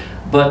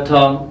 But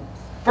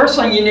first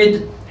thing you need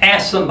to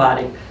ask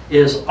somebody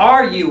is,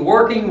 are you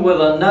working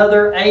with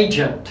another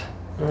agent?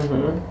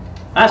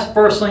 That's the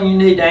first thing you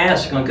need to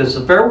ask them, because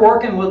if they're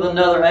working with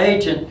another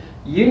agent,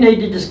 you need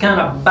to just kind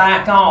of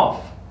back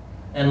off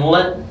and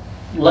let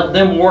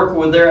them work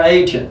with their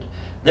agent.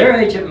 Their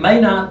agent may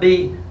not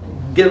be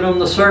giving them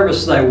the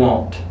service they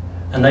want,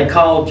 and they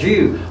called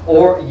you,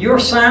 or your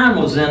sign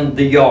was in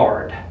the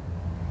yard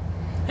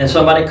and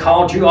somebody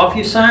called you off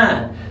your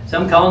sign. So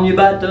I'm calling you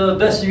about the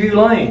Vestview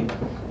Lane.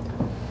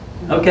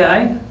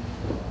 Okay,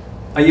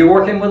 are you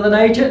working with an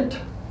agent?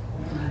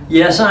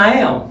 Yes, I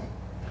am.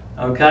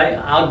 Okay,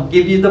 I'll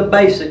give you the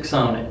basics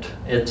on it.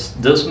 It's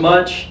this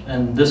much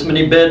and this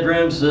many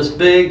bedrooms, this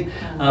big,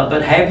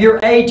 but have your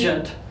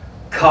agent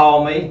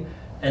call me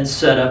and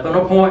set up an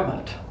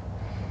appointment.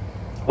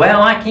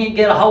 Well, I can't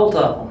get a hold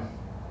of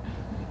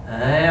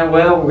them.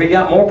 Well, we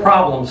got more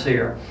problems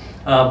here.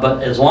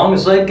 But as long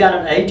as they've got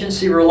an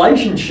agency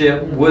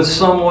relationship with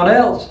someone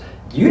else,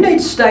 you need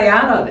to stay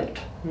out of it.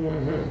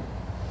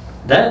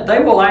 That they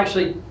will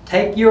actually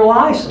take your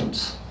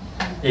license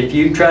if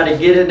you try to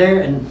get in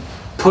there and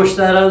push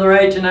that other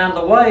agent out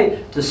of the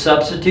way to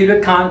substitute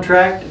a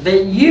contract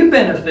that you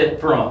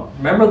benefit from.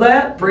 Remember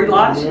that?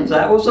 Pre-license?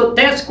 That was a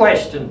test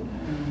question.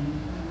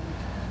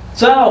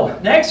 So,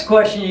 next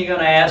question you're going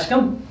to ask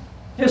them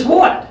is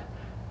what?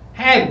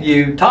 Have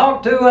you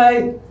talked to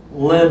a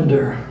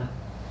lender?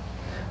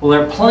 Well,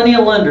 there are plenty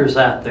of lenders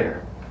out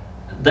there.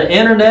 The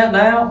internet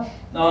now,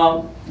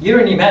 you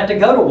don't even have to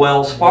go to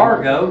Wells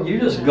Fargo.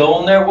 You just go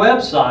on their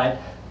website,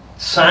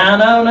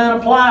 sign on and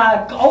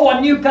apply. Oh,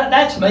 a new cut,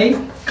 that's me.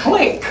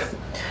 Click.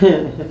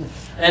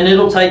 And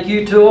it'll take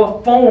you to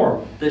a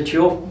form that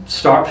you'll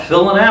start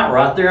filling out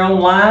right there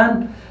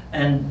online.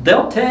 And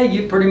they'll tell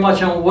you pretty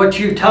much on what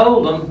you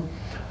told them,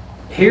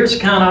 here's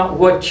kind of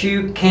what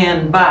you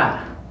can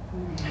buy.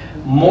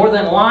 More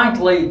than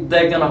likely,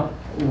 they're going to,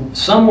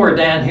 somewhere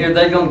down here,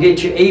 they're going to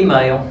get your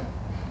email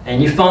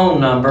and your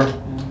phone number,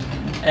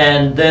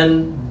 and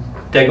then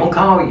they're going to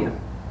call you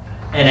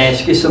and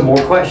ask you some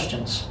more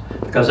questions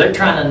because they're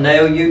trying to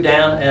nail you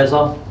down as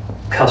a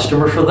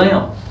customer for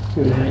them.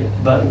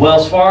 But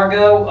Wells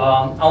Fargo,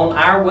 on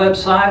our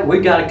website,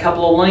 we've got a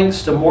couple of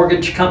links to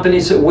mortgage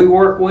companies that we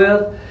work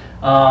with.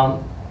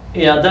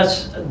 Yeah,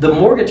 that's the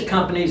mortgage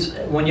companies.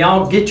 When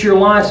y'all get your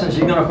license,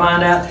 you're going to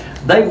find out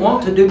they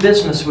want to do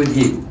business with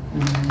you.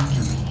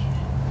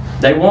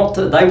 They want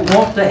to.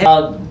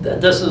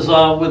 This is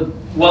with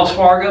Wells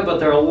Fargo, but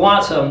there are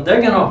lots of them.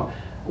 They're going to.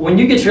 When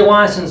you get your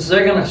license,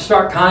 they're going to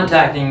start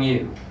contacting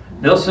you.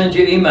 They'll send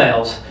you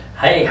emails.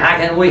 Hey, how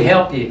can we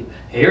help you?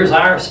 Here's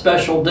our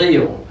special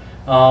deal.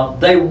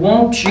 They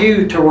want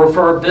you to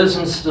refer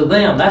business to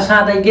them. That's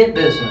how they get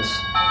business.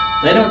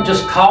 They don't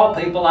just call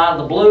people out of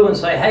the blue and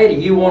say, hey, do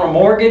you want a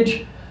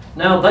mortgage?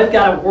 No, they've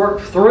got to work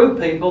through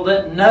people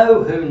that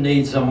know who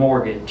needs a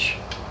mortgage.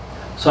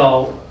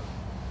 So,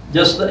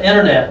 just the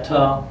internet.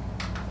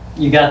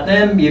 You got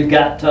them, you've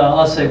got,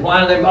 let's see,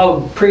 why are they,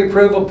 oh,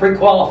 pre-approval,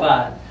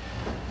 pre-qualified.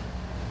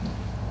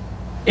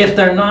 If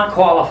they're not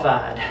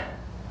qualified,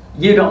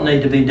 you don't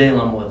need to be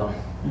dealing with them.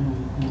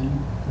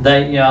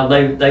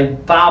 They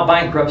filed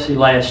bankruptcy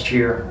last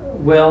year.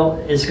 Well,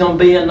 it's going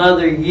to be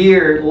another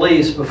year at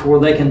least before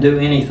they can do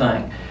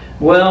anything.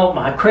 Well,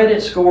 my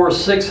credit score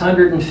is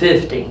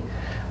 650.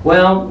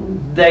 Well,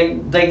 they're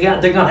going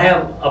to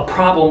have a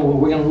problem.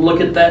 We're going to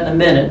look at that in a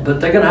minute, but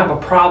they're going to have a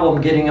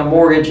problem getting a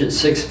mortgage at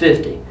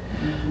 650.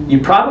 You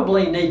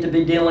probably need to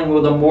be dealing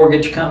with a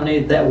mortgage company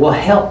that will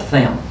help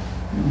them.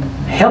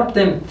 Help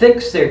them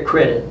fix their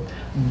credit.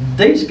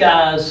 These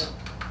guys,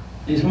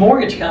 these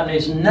mortgage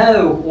companies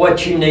know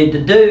what you need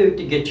to do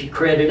to get your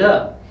credit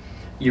up.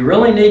 You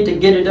really need to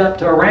get it up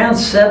to around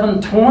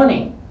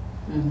 720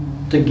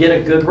 to get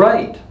a good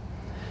rate.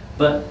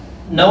 But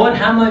knowing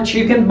how much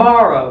you can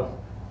borrow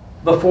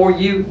before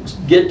you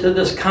get to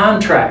this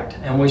contract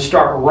and we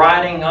start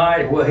writing, all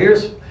right, well,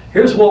 here's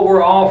what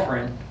we're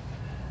offering.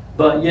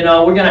 But, you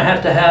know, we're going to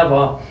have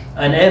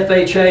an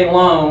FHA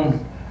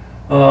loan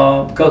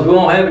because we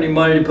won't have any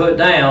money to put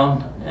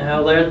down. You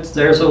know,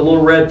 there's a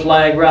little red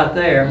flag right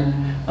there.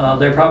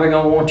 They're probably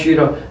going to want you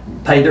to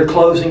pay their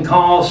closing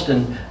cost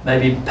and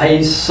maybe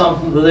pay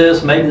something to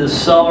this. Maybe the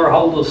seller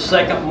hold a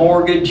second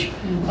mortgage.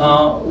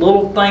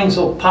 Little things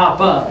will pop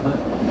up. But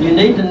you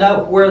need to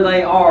know where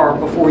they are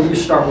before you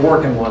start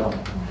working with them.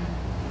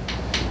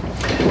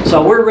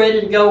 So we're ready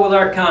to go with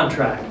our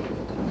contract.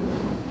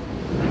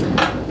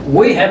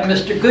 We have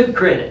Mr. Good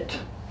Credit.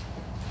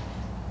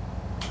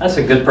 That's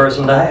a good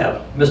person to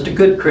have, Mr.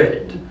 Good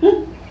Credit.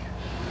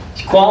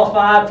 He's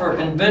qualified for a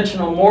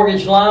conventional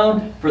mortgage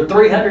loan for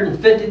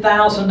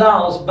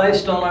 $350,000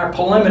 based on our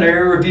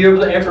preliminary review of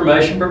the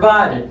information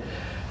provided.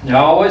 They're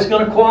always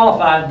going to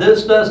qualify.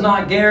 This does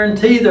not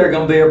guarantee they're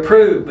going to be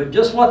approved, but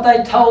just what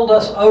they told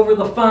us over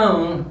the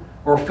phone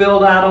or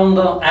filled out on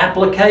the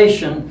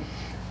application,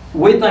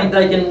 we think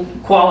they can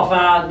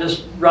qualify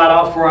just right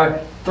off for a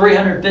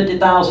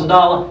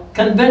 $350,000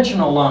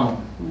 conventional loan.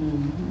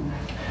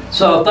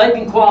 So if they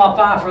can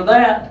qualify for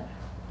that,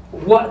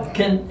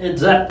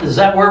 is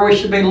that where we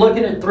should be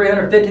looking at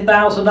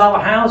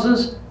 $350,000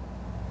 houses?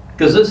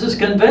 Because this is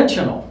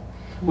conventional.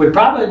 We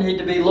probably need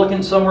to be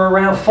looking somewhere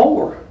around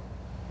 4.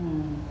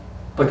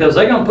 Because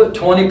they're going to put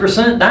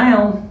 20%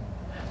 down.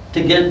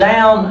 to get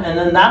down, and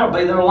then that'll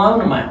be their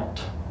loan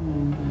amount.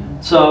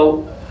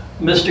 So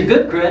Mr.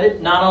 Good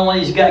Credit, not only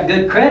he's got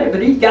good credit,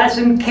 but he's got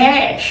some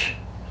cash.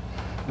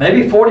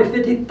 Maybe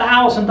 $40,000,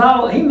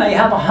 $50,000. He may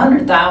have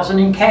 $100,000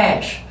 in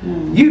cash.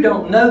 You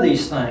don't know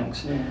these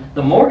things.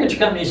 The mortgage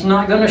company's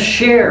not going to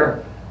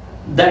share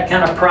that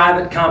kind of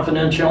private,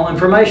 confidential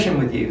information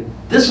with you.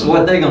 This is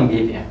what they're going to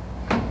give you.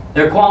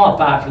 They're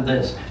qualified for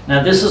this.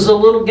 Now, this is a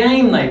little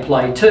game they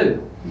play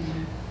too.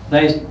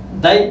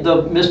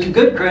 Mr.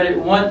 Good Credit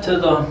went to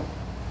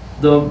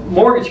the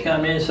mortgage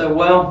company and said,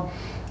 well,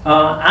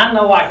 I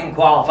know I can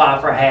qualify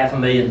for a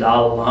 $500,000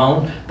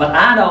 loan, but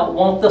I don't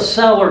want the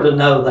seller to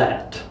know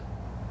that.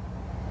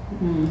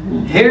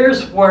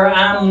 Here's where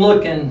I'm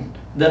looking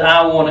that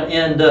I want to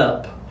end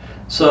up.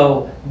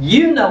 So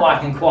you know I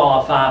can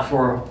qualify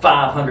for a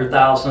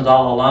 $500,000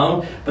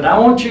 loan, but I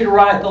want you to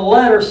write the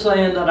letter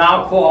saying that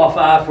I'll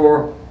qualify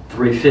for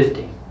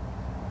 $350,000.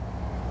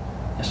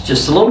 It's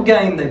just a little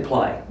game they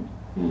play.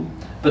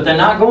 But they're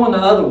not going the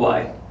other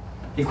way.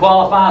 He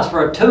qualifies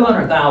for a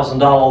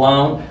 $200,000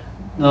 loan.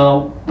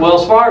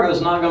 Wells Fargo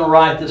is not going to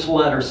write this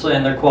letter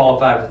saying they're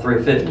qualified for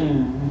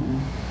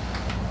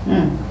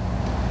 $350,000.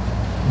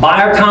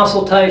 Buyer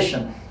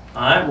consultation.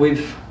 All right,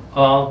 we've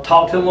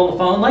talked to them on the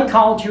phone. They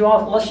called you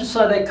off. Let's just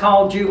say they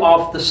called you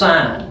off the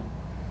sign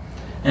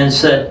and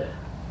said,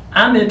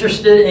 "I'm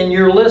interested in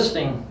your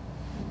listing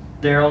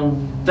there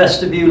on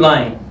Vestiview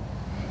Lane.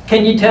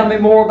 Can you tell me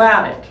more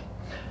about it?"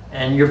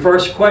 And your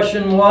first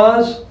question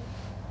was,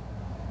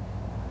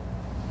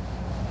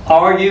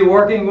 "Are you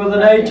working with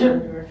an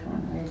agent?"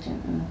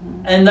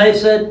 And they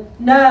said,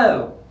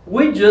 "No,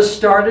 we just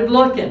started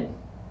looking."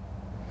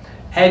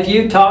 "Have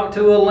you talked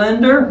to a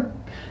lender?"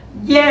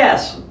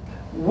 "Yes,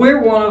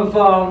 we're one of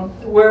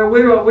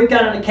we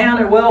got an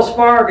account at Wells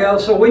Fargo,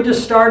 so we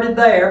just started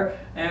there."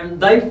 And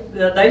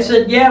they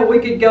said, "Yeah, we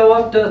could go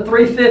up to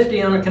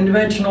 $350,000 on a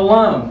conventional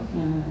loan."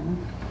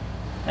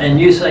 And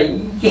you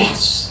say,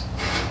 "Yes,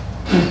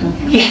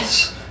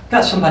 yes,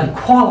 got somebody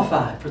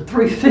qualified for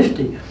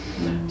 $350,000.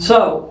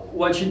 So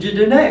what should you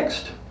do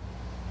next?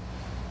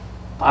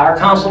 Our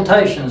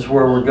consultation is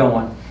where we're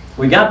going.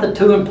 We got the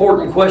two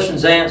important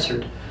questions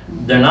answered.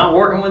 They're not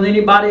working with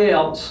anybody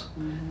else,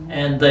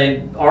 and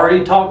they've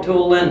already talked to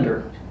a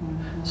lender.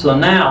 So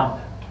now,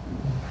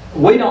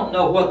 we don't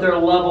know what their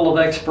level of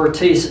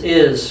expertise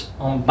is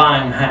on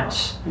buying a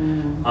house.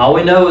 All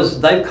we know is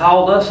they've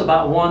called us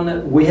about one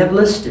that we have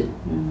listed.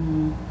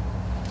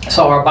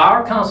 So our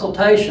buyer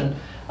consultation,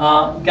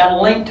 got a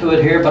link to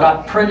it here, but I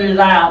printed it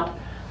out.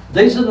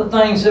 These are the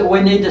things that we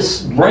need to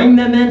bring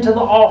them into the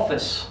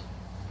office.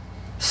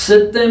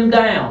 Sit them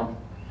down.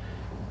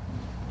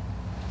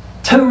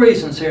 Two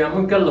reasons here. I'm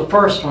going to go to the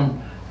first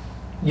one.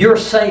 Your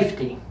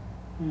safety.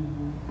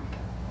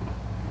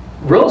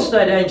 Real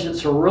estate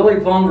agents are really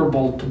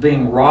vulnerable to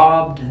being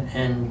robbed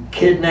and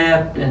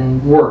kidnapped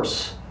and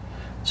worse.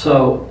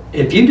 So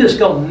if you just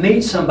go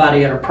meet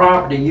somebody at a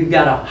property, you've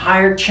got a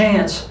higher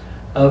chance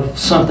of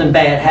something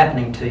bad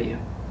happening to you.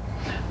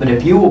 But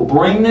if you will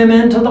bring them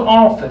into the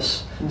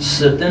office,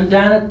 sit them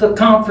down at the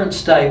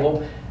conference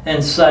table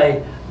and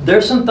say,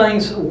 "There's some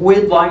things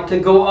we'd like to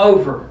go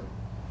over."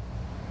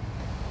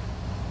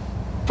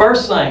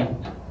 First thing,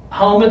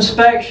 home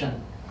inspection.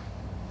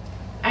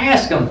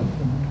 Ask them,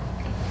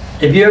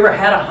 "Have you ever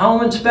had a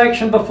home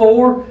inspection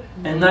before?"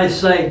 And they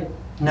say,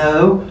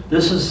 "No,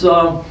 this is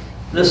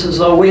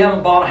we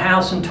haven't bought a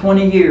house in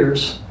 20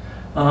 years,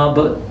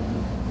 but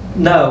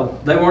no,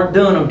 they weren't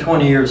doing them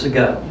 20 years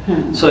ago."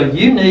 So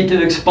you need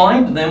to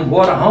explain to them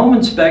what a home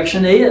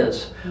inspection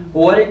is,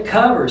 what it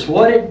covers,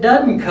 what it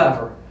doesn't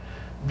cover.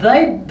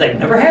 They've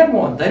never had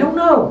one. They don't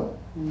know.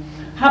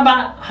 How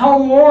about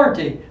home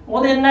warranty?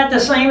 Well, isn't that the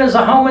same as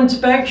a home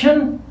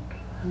inspection?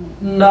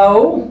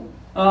 No.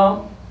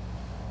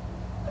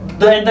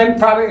 They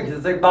probably,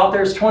 if they bought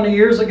theirs 20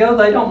 years ago,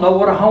 they don't know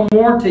what a home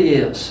warranty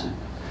is.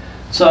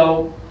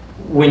 So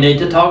we need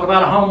to talk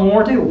about a home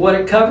warranty, what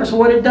it covers,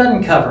 what it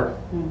doesn't cover.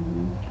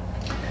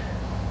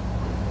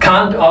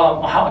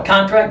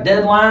 Contract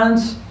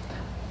deadlines.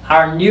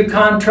 Our new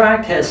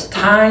contract has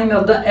time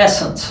of the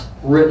essence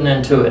written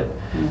into it.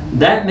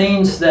 That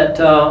means that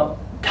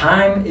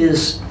time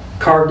is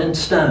carved in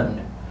stone.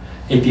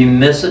 If you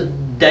miss a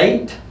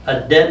date,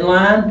 a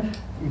deadline,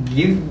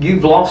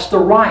 you've lost the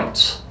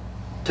rights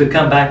to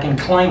come back and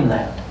claim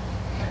that.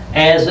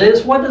 As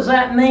is, what does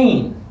that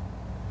mean?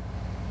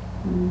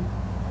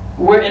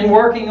 We're in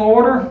working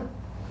order.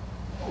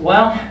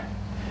 Well,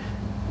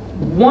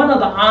 one of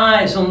the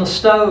eyes on the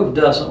stove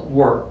doesn't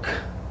work.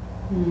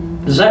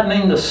 Does that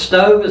mean the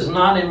stove is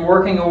not in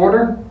working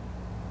order?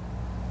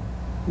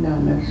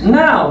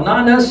 No,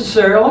 not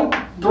necessarily.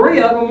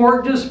 3 of them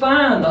work just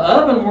fine. The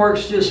oven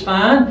works just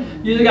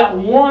fine. You just got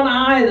one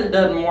eye that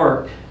doesn't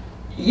work.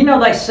 You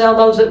know they sell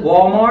those at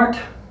Walmart?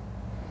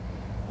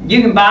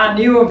 You can buy a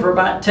new one for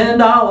about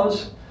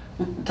 $10.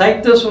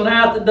 Take this one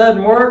out that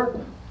doesn't work,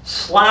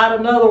 slide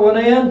another one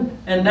in,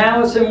 and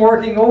now it's in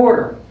working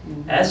order.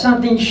 That's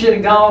something you should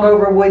have gone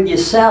over with your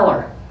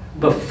seller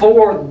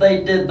before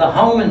they did the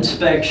home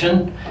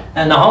inspection,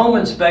 and the home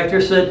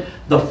inspector said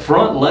the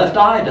front left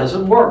eye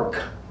doesn't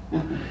work.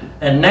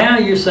 And now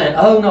you're saying,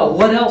 oh no,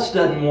 what else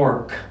doesn't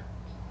work?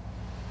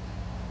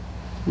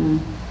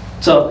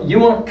 So you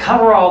want to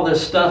cover all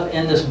this stuff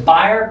in this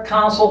buyer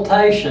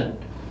consultation.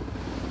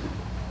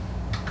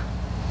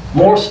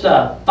 More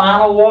stuff.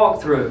 Final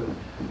walkthrough.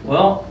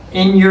 Well,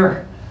 in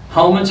your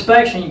home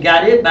inspection, you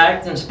got it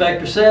back. The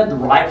inspector said the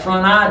right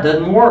front eye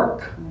doesn't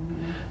work.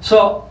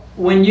 So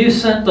when you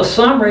sent the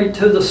summary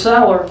to the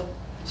seller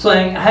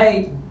saying,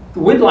 hey,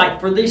 we'd like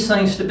for these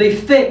things to be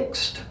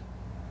fixed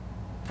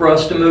for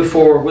us to move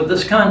forward with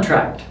this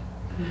contract.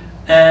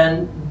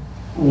 And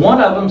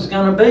one of them is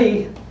going to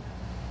be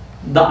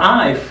the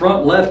eye,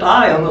 front left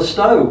eye on the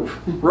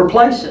stove.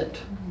 Replace it.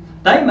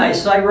 They may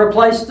say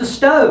replace the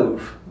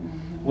stove.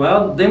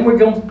 Well, then we're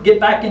going to get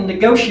back in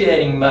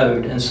negotiating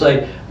mode and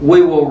say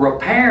we will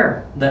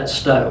repair that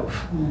stove.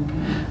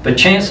 But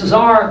chances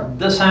are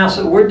this house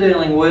that we're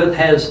dealing with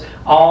has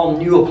all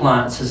new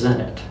appliances in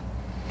it.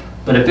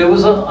 But if it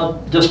was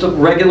just a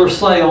regular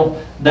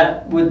sale,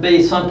 that would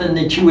be something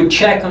that you would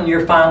check on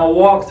your final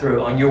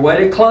walkthrough. On your way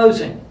to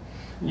closing,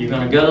 you're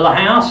going to go to the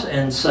house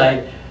and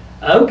say,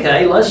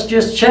 okay, let's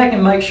just check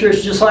and make sure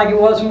it's just like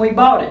it was when we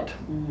bought it.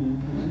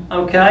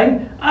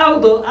 Okay?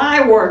 Oh, the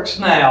eye works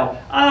now.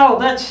 Oh,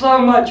 that's so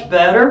much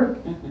better.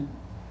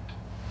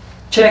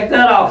 Check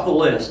that off the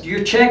list.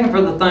 You're checking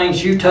for the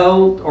things you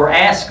told or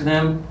asked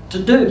them to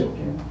do.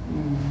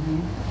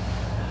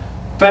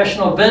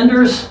 Professional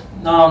vendors,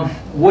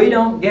 we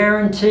don't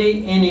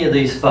guarantee any of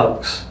these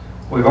folks.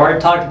 We've already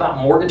talked about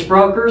mortgage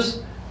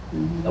brokers.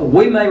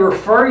 We may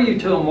refer you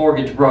to a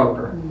mortgage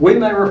broker. We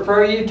may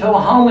refer you to a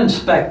home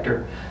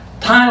inspector,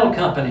 title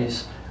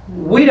companies.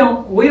 We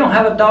don't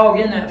have a dog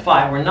in that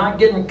fight. We're not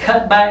getting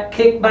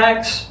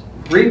kickbacks,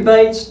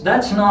 rebates.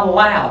 That's not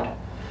allowed.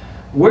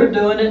 We're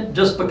doing it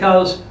just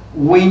because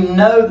we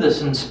know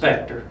this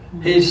inspector.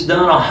 He's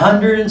done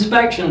 100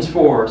 inspections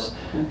for us.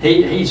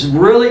 He's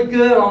really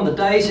good on the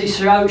days he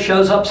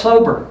shows up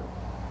sober.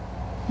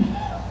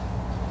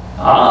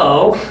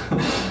 Uh-oh.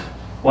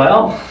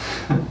 Well,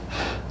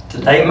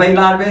 today may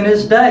not have been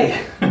his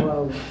day.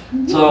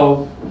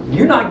 So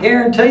you're not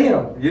guaranteeing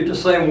them. You're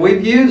just saying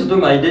we've used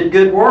them. They did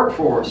good work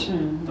for us.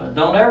 But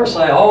don't ever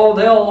say, oh,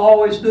 they'll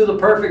always do the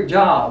perfect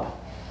job.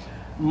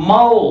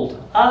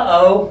 Mold.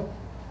 Uh-oh.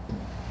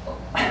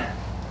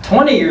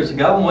 20 years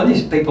ago, when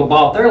these people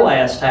bought their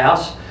last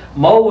house,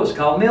 mold was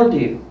called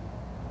mildew.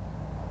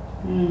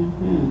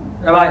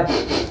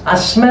 I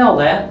smell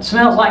that. It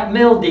smells like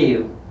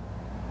mildew.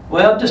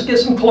 Well, just get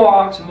some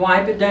Clorox and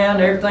wipe it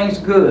down. Everything's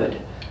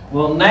good.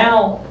 Well,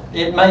 now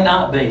it may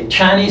not be.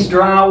 Chinese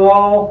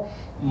drywall,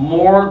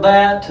 more of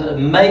that.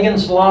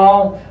 Megan's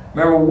Law.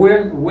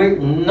 Remember,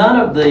 none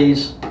of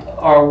these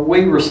are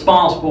we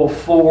responsible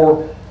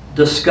for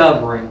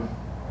discovering.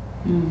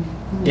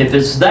 If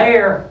it's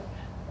there,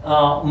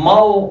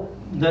 mold,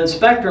 the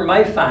inspector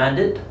may find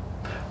it.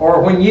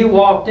 Or when you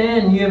walked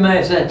in, you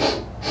may say,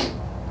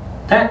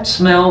 that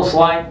smells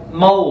like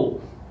mold.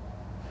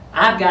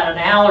 I've got an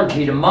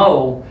allergy to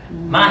mold.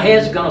 My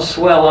head's going to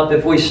swell up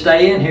if we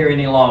stay in here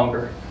any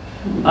longer.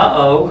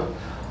 Uh-oh.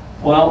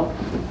 Well,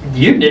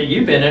 you've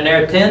been in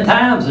there 10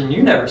 times and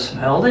you never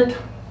smelled it.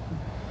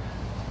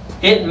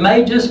 It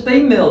may just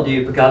be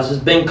mildew because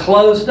it's been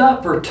closed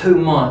up for 2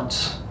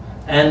 months.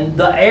 And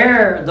the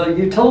air, the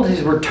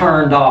utilities were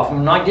turned off.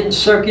 I'm not getting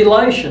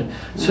circulation.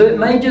 So it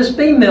may just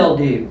be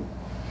mildew.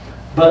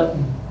 But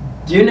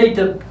you need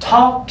to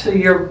talk to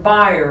your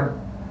buyer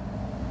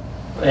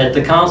at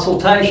the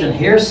consultation.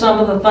 Here's some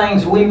of the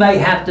things we may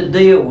have to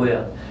deal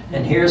with,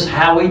 and here's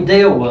how we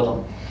deal with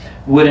them.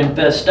 Wood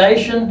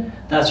infestation,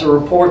 that's a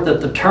report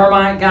that the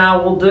termite guy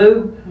will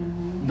do.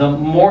 The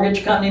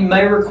mortgage company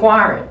may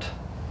require it.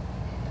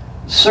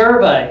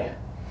 Survey,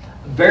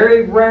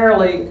 very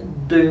rarely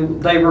do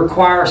they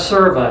require a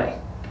survey.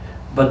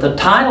 But the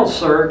title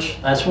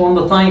search, that's one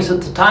of the things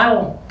that the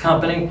title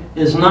company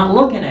is not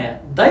looking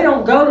at. They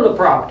don't go to the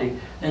property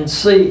and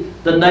see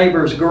the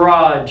neighbor's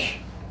garage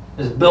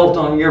is built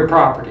on your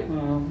property.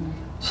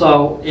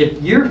 So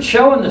if you're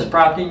showing this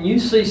property and you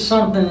see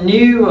something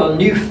new, a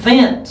new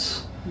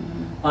fence,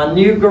 a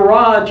new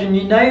garage in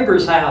your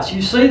neighbor's house,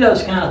 you see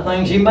those kind of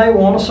things, you may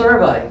want a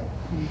survey.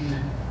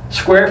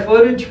 Square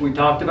footage, we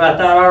talked about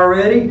that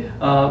already.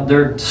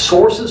 There are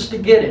sources to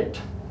get it.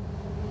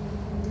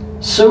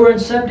 Sewer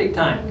and septic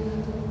tank.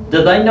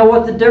 Do they know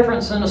what the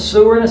difference in a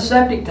sewer and a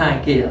septic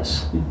tank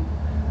is?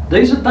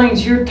 These are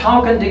things you're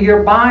talking to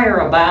your buyer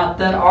about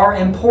that are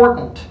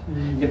important.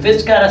 If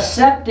it's got a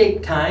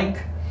septic tank,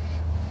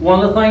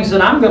 one of the things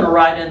that I'm going to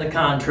write in the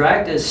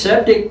contract is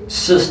septic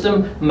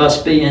system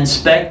must be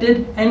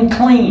inspected and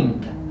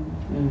cleaned.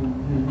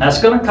 That's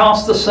going to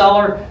cost the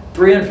seller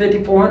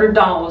 $350,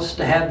 $400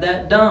 to have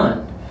that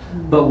done.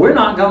 But we're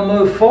not going to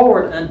move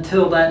forward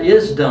until that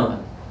is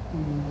done.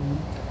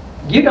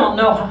 You don't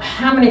know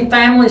how many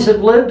families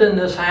have lived in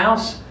this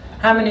house,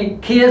 how many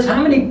kids,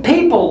 how many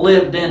people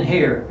lived in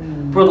here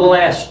for the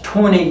last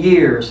 20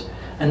 years.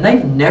 And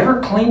they've never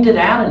cleaned it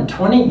out in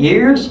 20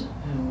 years?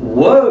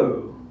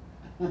 whoa,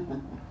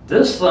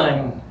 this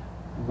thing,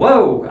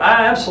 whoa,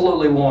 I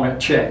absolutely want it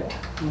checked.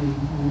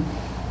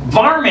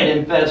 Varmint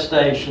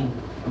infestation.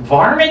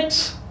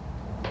 Varmints?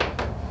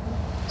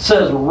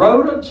 Says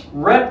rodents,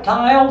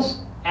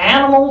 reptiles,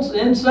 animals,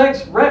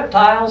 insects,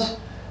 reptiles.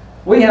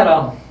 We had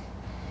a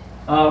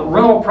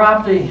rental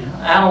property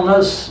out on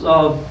this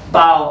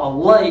by a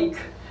lake,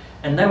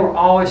 and they were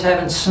always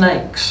having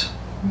snakes.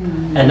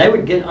 And they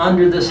would get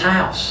under this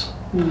house.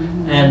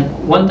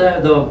 And one day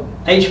the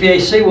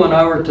HVAC went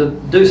over to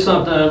do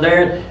something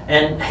there,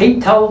 and he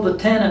told the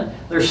tenant,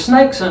 there's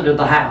snakes under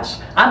the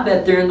house. I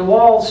bet they're in the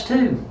walls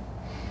too.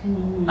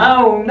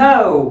 Oh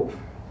no!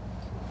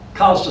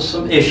 Caused us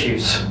some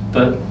issues.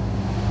 But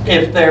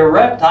if they're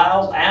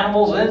reptiles,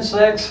 animals,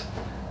 insects,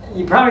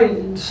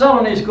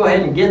 someone needs to go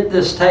ahead and get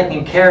this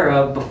taken care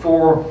of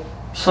before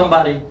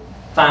somebody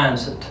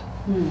finds it.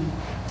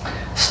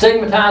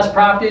 Stigmatized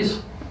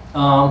properties.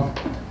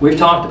 We've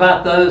talked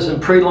about those in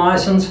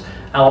pre-license.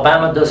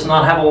 Alabama does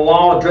not have a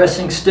law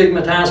addressing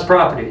stigmatized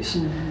properties.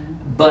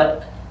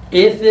 But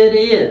if it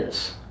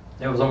is,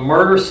 there was a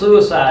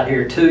murder-suicide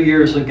here 2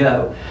 years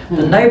ago,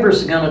 the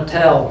neighbors are going to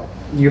tell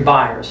your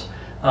buyers.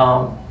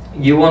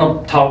 You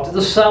want to talk to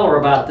the seller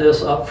about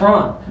this up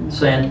front,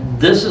 saying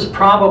this is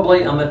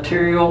probably a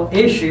material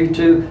issue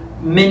to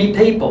many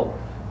people.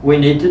 We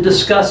need to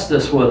discuss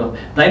this with them.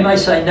 They may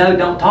say, no,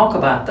 don't talk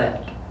about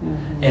that.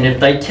 And if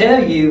they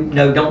tell you,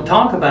 no, don't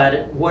talk about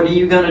it, what are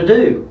you going to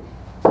do?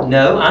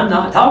 No, I'm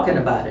not talking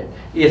about it.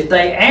 If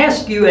they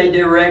ask you a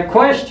direct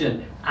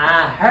question,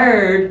 I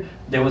heard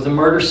there was a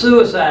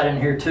murder-suicide in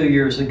here 2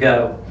 years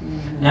ago.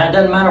 Now, it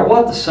doesn't matter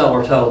what the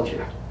seller told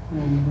you.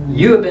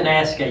 You have been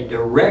asked a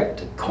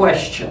direct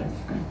question.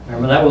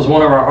 Remember, that was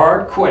one of our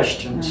hard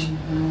questions.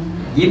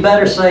 You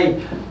better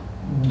say,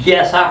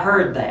 yes, I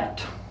heard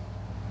that.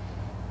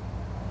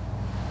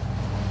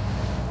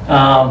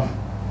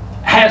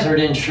 Hazard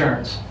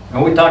insurance.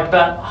 And we talked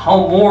about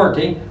home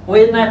warranty. Well,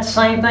 isn't that the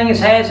same thing as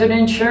hazard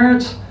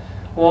insurance?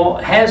 Well,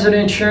 hazard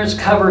insurance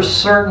covers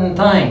certain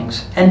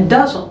things and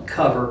doesn't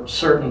cover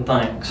certain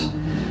things.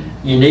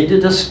 You need to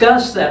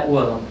discuss that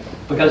with them,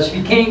 because if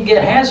you can't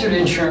get hazard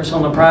insurance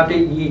on the property,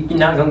 you're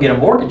not going to get a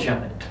mortgage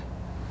on it.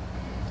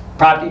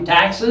 Property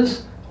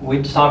taxes,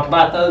 we talked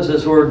about those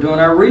as we were doing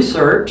our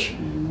research.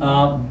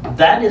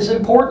 That is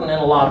important in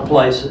a lot of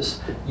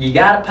places. You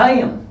got to pay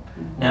them.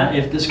 Now,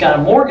 if it's got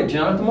a mortgage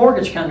on it, the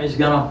mortgage company is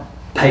going to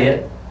pay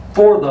it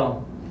for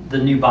the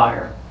new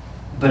buyer.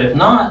 But if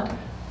not,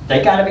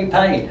 they got to be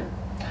paid.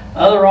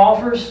 Other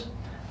offers,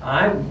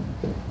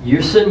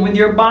 you're sitting with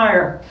your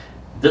buyer.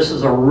 This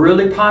is a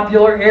really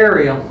popular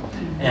area,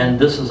 and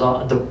this is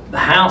the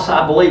house,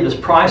 I believe, is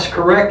priced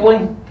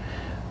correctly.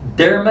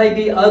 There may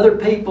be other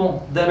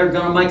people that are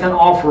going to make an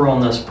offer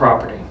on this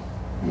property.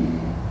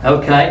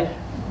 Okay?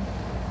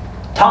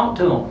 Talk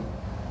to them.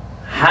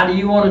 How do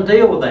you want to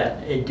deal with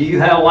that? Do you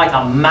have like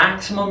a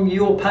maximum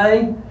you'll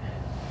pay?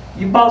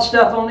 You bought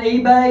stuff on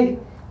eBay,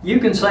 you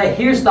can say,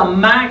 here's the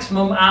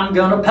maximum I'm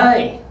going to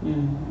pay.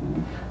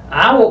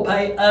 I will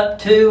pay up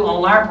to,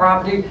 on our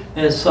property,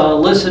 it's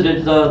listed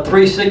at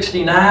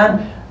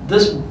 $369.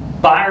 This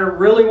buyer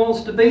really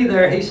wants to be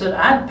there. He said,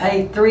 I'd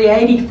pay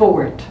 $380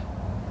 for it.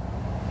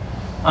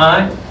 All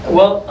right.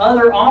 Well,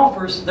 other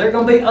offers, there are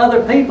going to be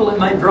other people that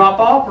may drop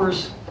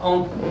offers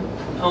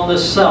on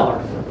this seller.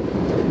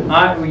 All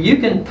right. Well, you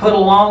can put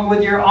along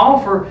with your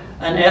offer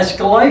an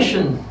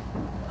escalation,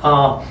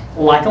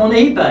 like on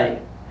eBay.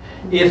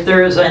 If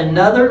there is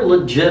another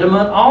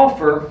legitimate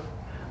offer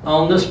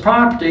on this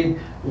property,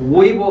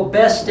 we will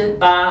best it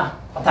by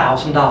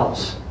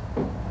 $1,000.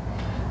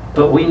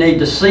 But we need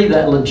to see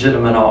that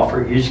legitimate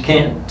offer. You just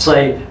can't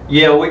say,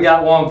 yeah, we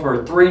got one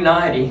for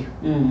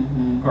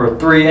 $390 or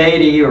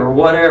 $380 or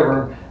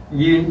whatever.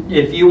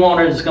 If you want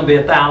it, it's going to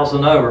be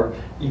 $1,000 over.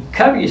 You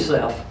cover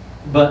yourself,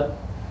 but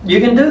you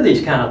can do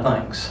these kind of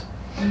things.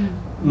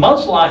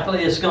 Most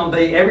likely it's going to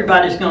be,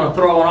 everybody's going to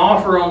throw an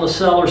offer on the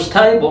seller's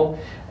table,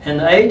 and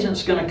the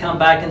agent's going to come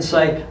back and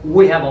say,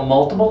 we have a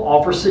multiple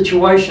offer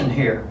situation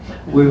here.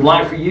 We would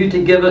like for you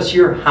to give us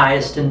your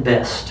highest and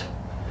best.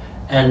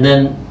 And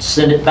then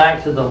send it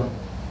back to the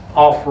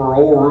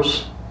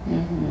offerors.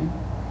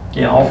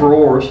 Yeah,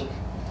 offerors.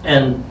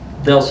 And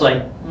they'll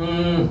say,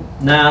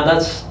 nah,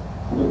 that's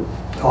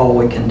all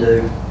we can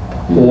do.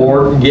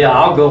 Or, yeah,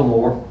 I'll go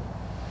more.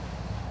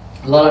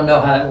 Let them know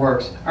how it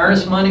works.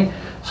 Earnest money,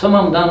 some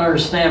of them don't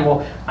understand.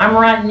 Well, I'm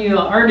writing you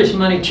an earnest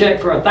money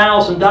check for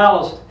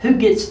 $1,000. Who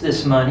gets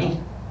this money?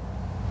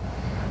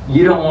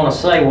 You don't want to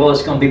say, well,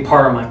 it's going to be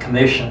part of my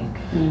commission.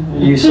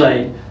 You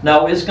say,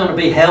 no, it's going to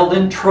be held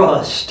in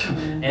trust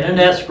in an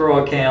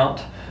escrow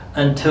account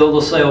until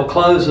the sale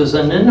closes,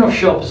 and then it'll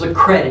show up as a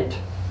credit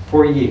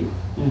for you.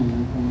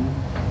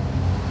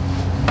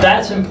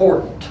 That's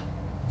important.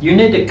 You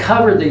need to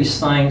cover these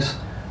things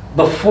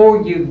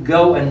before you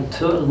go and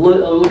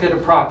look at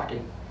a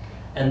property.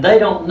 And they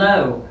don't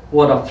know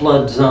what a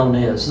flood zone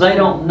is. They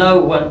don't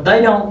know what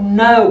they don't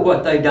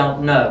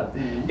know.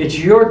 It's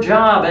your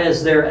job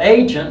as their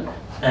agent,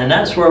 and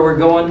that's where we're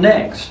going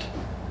next.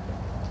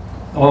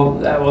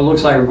 well, it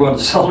looks like we're going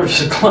to seller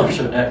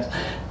disclosure next.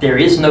 There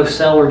is no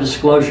seller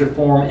disclosure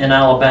form in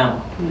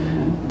Alabama.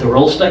 The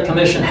Real Estate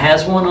Commission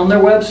has one on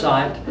their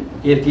website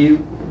if you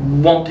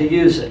want to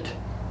use it.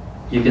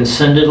 You can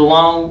send it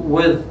along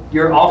with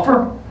your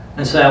offer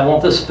and say, I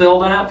want this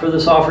filled out for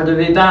this offer to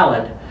be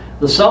valid.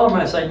 The seller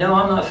may say, no,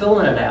 I'm not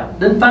filling it out.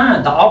 Then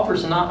fine, the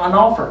offer's not an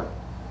offer.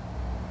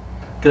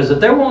 Because if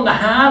they're wanting to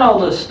hide all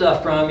this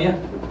stuff from you,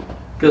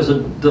 because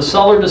the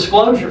seller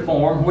disclosure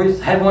form, we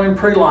had one in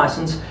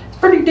pre-license, it's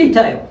pretty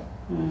detailed.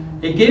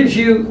 It gives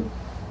you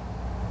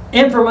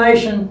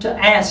information to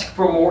ask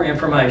for more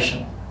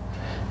information.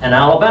 And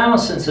Alabama,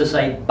 since it's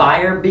a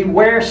buyer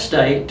beware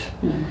state,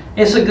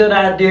 it's a good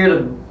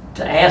idea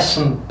to ask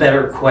some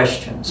better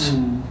questions.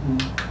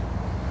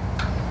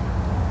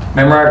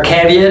 Remember our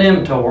caveat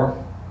emptor,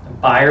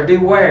 buyer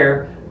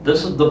beware.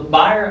 This is the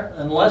buyer,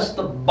 unless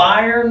the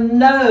buyer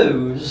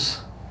knows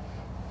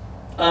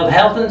of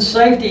health and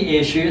safety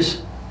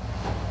issues,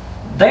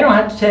 they don't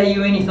have to tell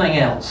you anything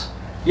else.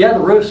 Yeah, the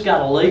roof's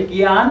got a leak.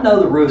 Yeah, I know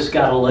the roof's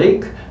got a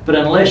leak, but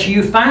unless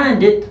you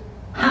find it,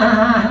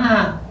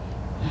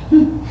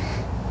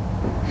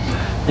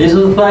 these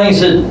are the things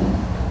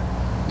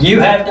that you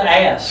have to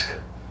ask.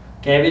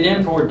 Caveat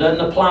emptor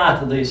doesn't apply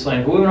to these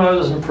things. We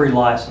know this in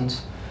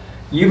pre-license.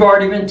 You've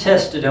already been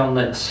tested on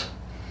this.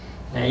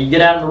 Now you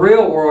get out in the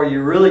real world,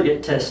 you really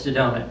get tested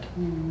on it.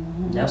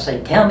 They'll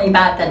say, tell me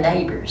about the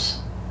neighbors.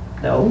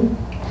 No,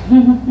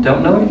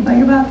 don't know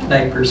anything about the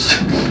neighbors.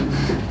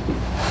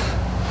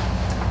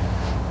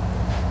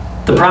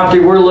 The property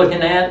we're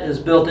looking at is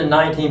built in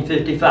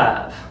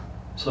 1955.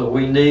 So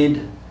we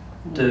need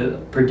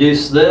to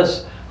produce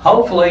this.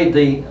 Hopefully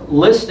the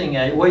listing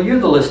agent, well, you're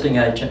the listing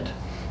agent.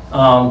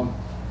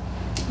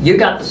 You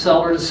got the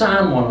seller to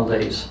sign one of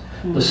these.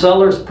 The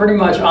seller's pretty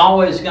much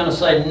always going to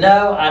say,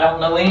 no, I don't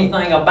know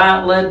anything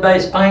about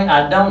lead-based paint.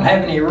 I don't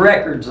have any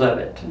records of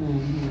it.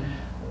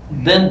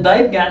 Then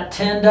they've got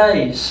 10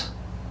 days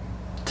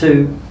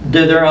to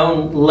do their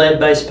own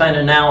lead-based paint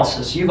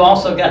analysis. You've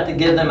also got to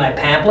give them a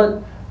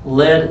pamphlet,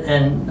 lead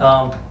and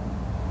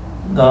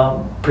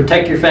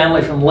protect your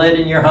family from lead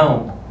in your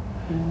home.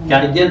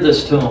 Got to give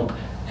this to them.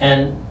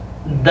 And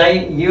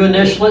you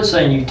initially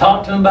say, and you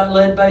talk to them about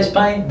lead-based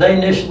paint, they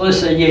initially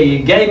say, yeah,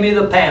 you gave me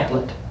the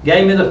pamphlet.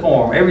 Gave me the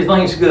form.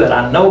 Everything's good.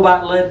 I know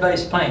about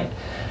lead-based paint.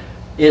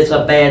 It's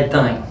a bad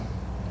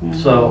thing.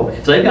 So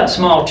if they've got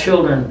small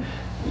children,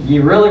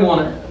 you really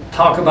want to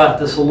talk about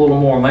this a little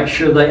more. Make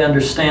sure they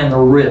understand the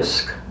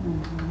risk.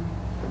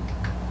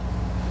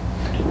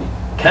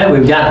 Okay,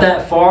 we've got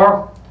that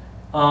far.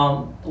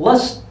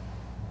 Let's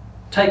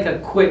take a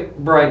quick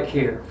break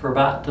here for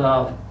about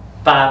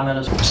 5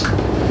 minutes.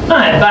 All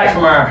right, back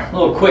from our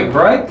little quick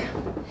break.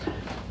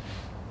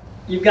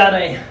 You've got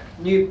a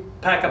new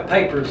pack of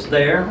papers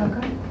there.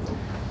 Okay.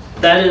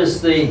 That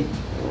is the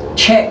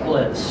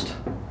checklist.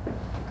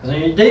 Because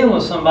when you're dealing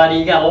with somebody,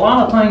 you got a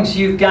lot of things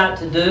you've got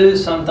to do.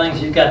 Some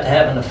things you've got to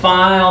have in the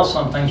file.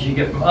 Some things you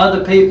get from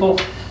other people.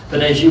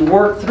 But as you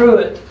work through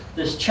it,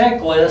 this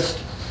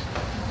checklist,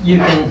 you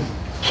can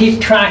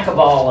keep track of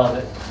all of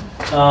it.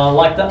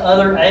 Like the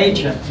other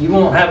agent. You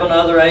won't have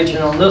another agent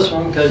on this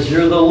one because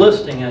you're the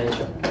listing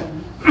agent.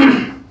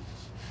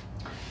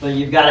 But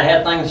you've got to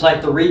have things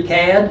like the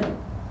RECAD.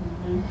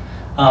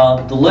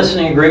 The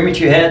listing agreement,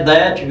 you had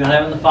that. You're going to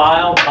have in the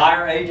file.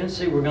 Buyer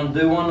agency, we're going to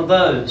do one of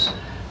those.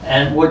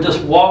 And we'll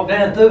just walk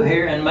down through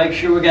here and make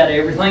sure we got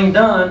everything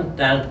done.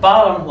 Down at the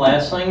bottom,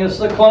 last thing is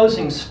the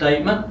closing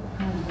statement.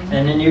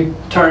 And then you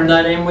turn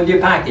that in with your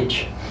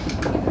package.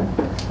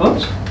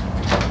 Oops.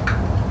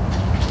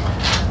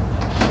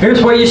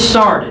 Here's where you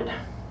started.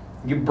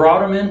 You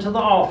brought them into the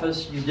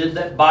office. You did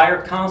that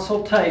buyer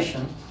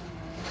consultation.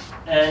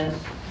 And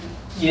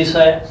you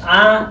say,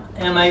 I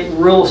am a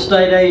real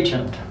estate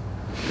agent.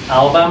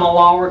 Alabama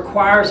law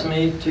requires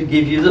me to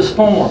give you this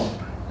form.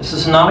 This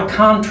is not a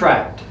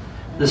contract.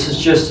 This is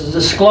just a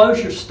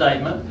disclosure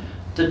statement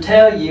to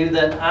tell you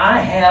that I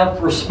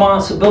have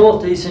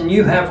responsibilities and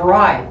you have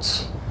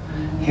rights.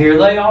 Here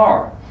they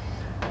are.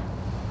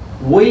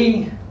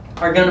 We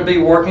are going to be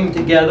working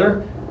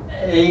together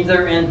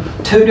either in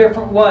two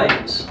different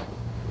ways.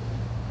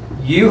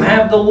 You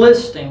have the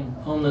listing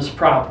on this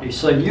property,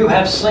 so you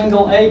have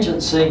single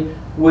agency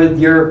with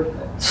your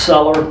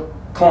seller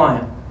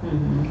client.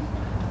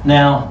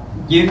 Now,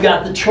 you've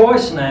got the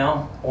choice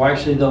now, or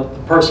actually the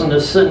person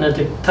that's sitting at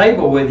the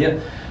table with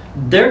you,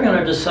 they're going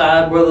to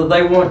decide whether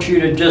they want you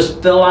to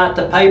just fill out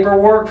the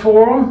paperwork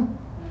for them.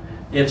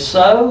 If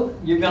so,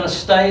 you're going to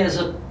stay as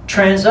a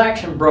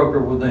transaction broker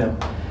with them.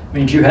 It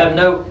means you have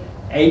no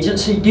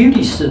agency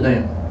duties to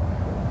them.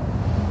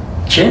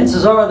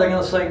 Chances are they're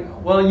going to say,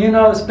 well, you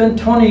know, it's been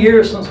 20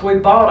 years since we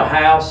bought a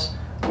house.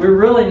 We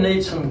really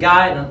need some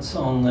guidance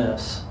on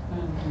this.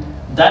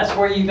 That's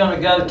where you're going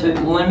to go to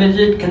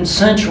limited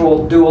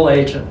consensual dual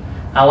agent.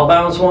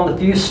 Alabama's one of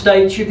the few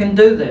states you can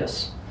do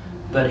this.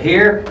 But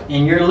here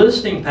in your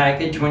listing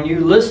package, when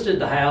you listed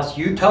the house,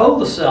 you told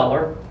the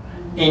seller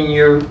in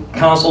your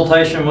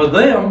consultation with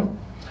them,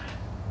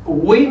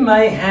 we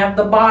may have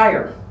the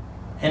buyer.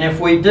 And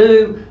if we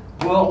do,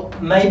 well,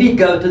 maybe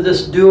go to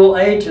this dual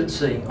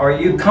agency. Are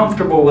you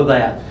comfortable with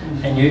that?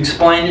 And you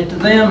explain it to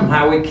them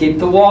how we keep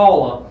the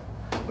wall up.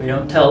 We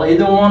don't tell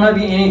either one of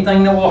you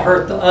anything that will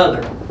hurt the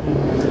other.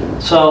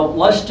 So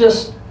let's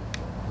just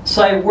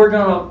say we're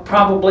going to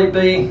probably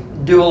be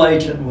dual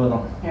agent with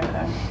them.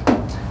 Okay.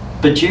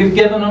 But you've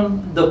given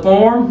them the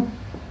form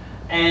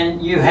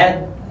and you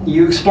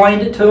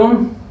explained it to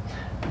them.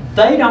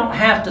 They don't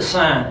have to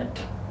sign it.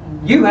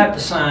 You have to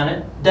sign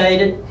it,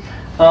 date it.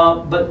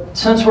 But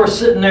since we're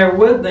sitting there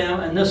with them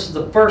and this is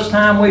the first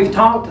time we've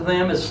talked to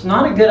them, it's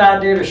not a good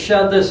idea to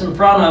shove this in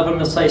front of them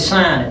and say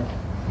sign it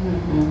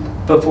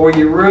before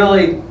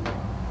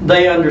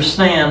they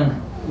understand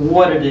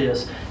what it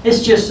is.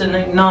 It's just an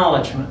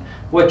acknowledgement.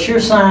 What you're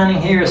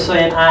signing here is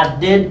saying, I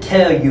did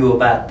tell you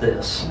about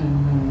this.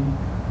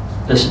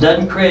 This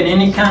doesn't create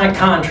any kind of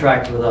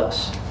contract with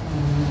us.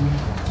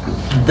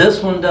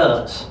 This one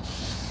does.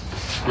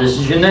 This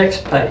is your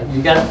next page.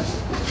 You got,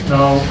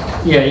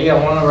 yeah, you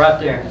got one right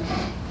there.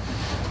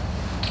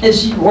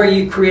 This is where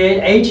you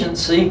create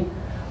agency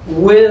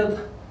with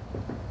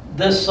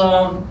this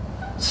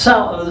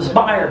this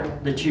buyer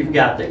that you've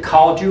got that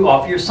called you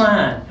off your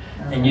sign.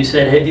 And you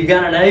said, have you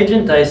got an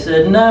agent? They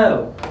said,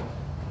 no.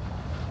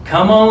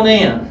 Come on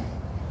in.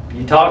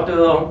 You talk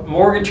to a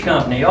mortgage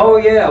company. Oh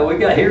yeah,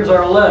 here's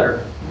our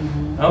letter.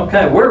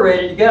 Okay, we're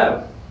ready to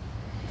go.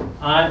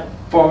 All right.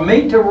 For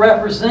me to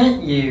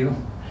represent you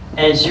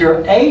as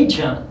your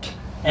agent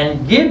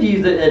and give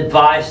you the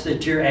advice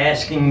that you're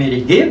asking me to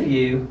give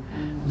you,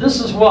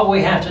 this is what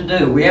we have to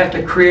do. We have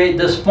to create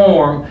this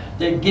form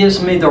that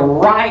gives me the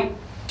right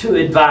to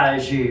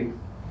advise you.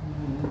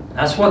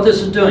 That's what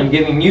this is doing,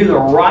 giving you the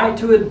right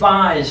to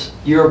advise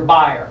your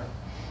buyer.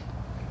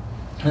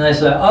 And they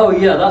say, oh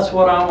yeah, that's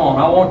what I want.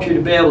 I want you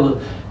to be able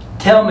to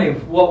tell me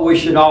what we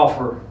should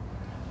offer.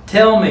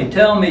 Tell me,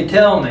 tell me,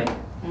 tell me.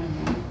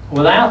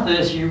 Without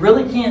this, you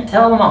really can't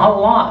tell them a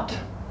whole lot.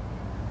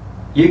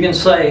 You can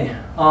say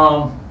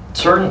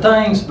certain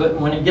things, but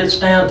when it gets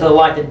down to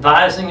like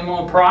advising them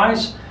on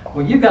price,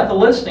 well, you got the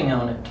listing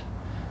on it.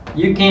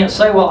 You can't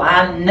say, well,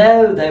 I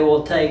know they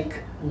will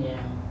take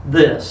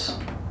this.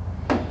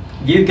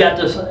 You've got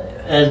this,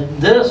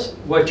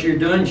 what you're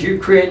doing is you're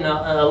creating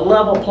a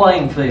level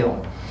playing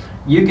field.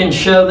 You can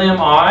show them,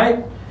 all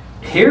right,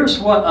 here's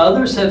what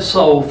others have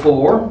sold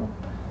for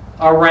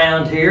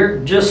around here,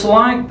 just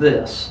like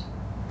this.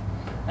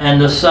 And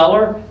the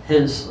seller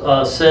has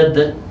said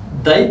that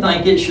they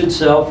think it should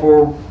sell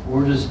for,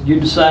 you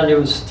decided it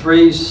was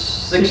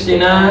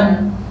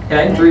 $369?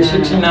 Okay,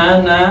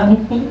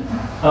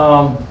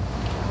 $369.9.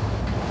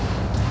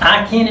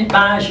 I can't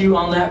advise you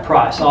on that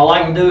price. All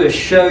I can do is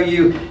show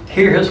you,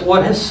 here's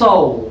what has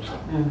sold.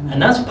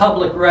 And that's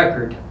public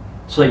record.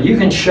 So you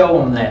can show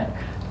them that.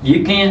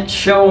 You can't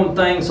show them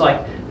things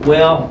like,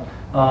 well,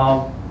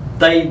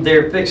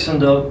 they're fixing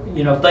to,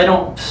 if they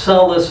don't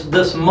sell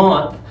this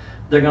month,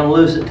 they're going to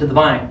lose it to the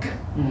bank.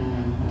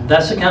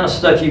 That's the kind of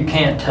stuff you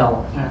can't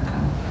tell them.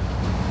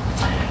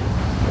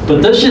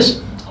 But this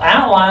just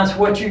outlines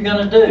what you're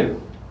going to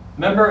do.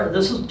 Remember,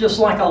 this is just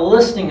like a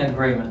listing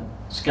agreement.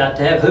 It's got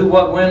to have who,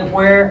 what, when,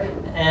 where,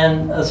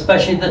 and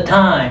especially the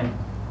time.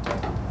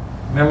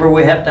 Remember,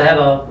 we have to have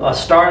a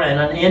start and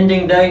an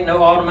ending date,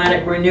 no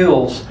automatic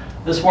renewals.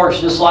 This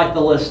works just like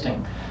the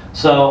listing.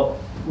 So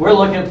we're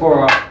looking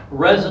for a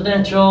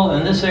residential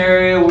in this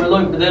area. We're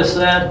looking for this,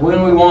 that,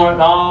 when we want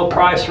it, all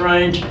price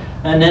range.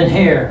 And then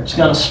here, it's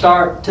going to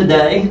start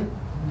today.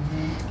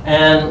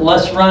 And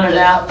let's run it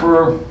out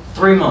for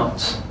 3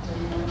 months.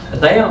 If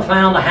they haven't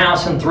found a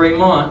house in 3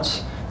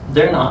 months,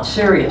 they're not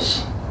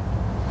serious.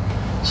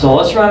 So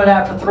let's run it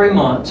out for 3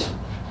 months.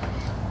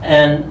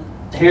 And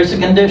here's the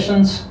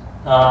conditions.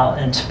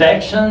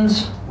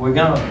 Inspections. We're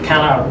going to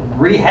kind of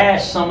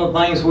rehash some of the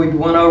things we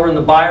went over in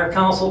the buyer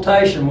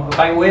consultation. In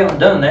fact, we haven't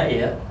done that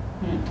yet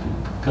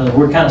because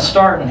we're kind of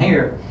starting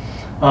here.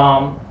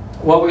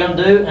 What we're going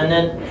to do, and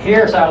then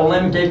here's our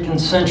limited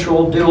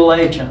consensual dual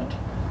agent.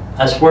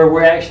 That's where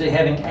we're actually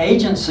having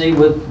agency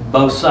with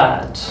both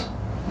sides.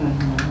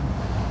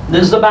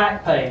 This is the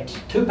back page.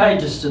 2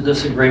 pages to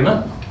this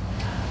agreement.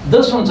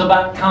 This one's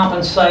about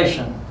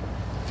compensation.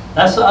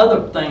 That's the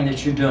other thing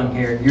that you're doing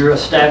here. You're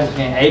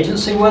establishing an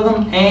agency with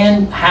them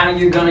and how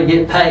you're going to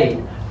get paid,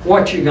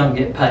 what you're going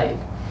to get paid.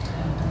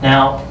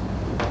 Now,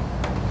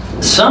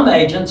 some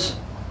agents,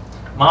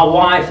 my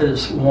wife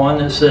is one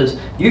that says,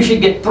 you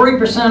should get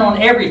 3% on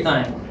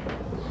everything.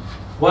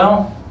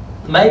 Well,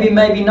 maybe,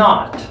 maybe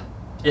not.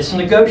 It's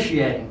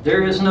negotiating.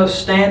 There is no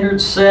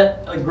standard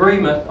set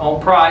agreement on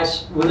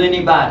price with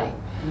anybody.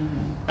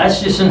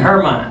 That's just in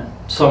her mind.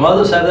 Some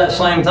others have that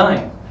same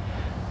thing.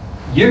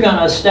 You're going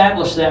to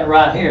establish that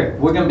right here.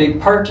 We're going to be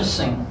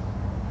purchasing.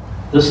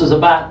 This is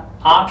about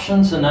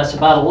options and that's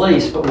about a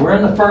lease, but we're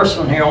in the first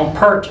one here on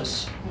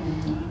purchase.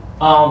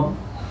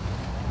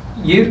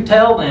 You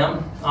tell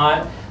them,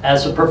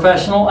 as a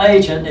professional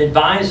agent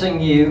advising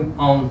you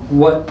on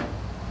what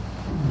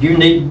you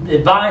need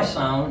advice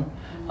on,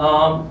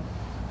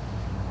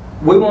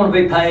 we want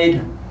to be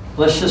paid,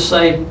 let's just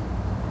say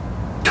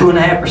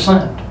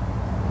 2.5%.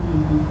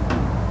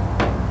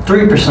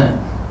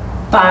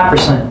 3%,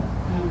 5%,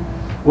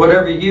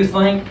 whatever you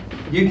think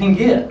you can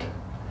get.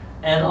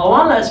 And a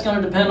lot of that's going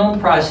to depend on the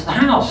price of the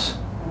house.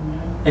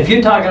 If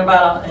you're talking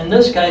about, in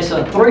this case,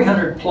 a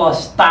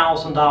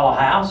 $300,000+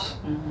 house,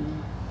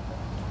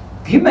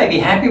 you may be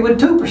happy with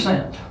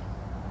 2%,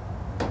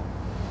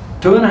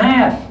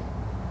 2.5%,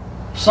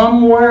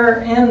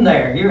 somewhere in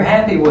there you're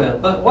happy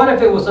with. But what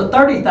if it was a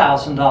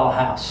 $30,000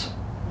 house?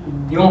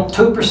 You want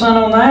 2%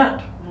 on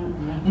that?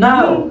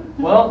 No.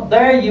 Well,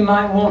 there you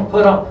might want to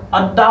put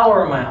a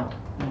dollar amount.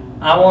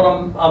 I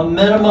want a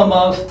minimum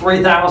of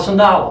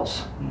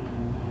 $3,000.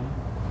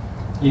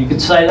 You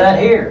could say that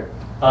here,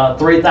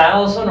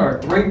 3,000 or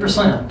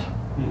 3%.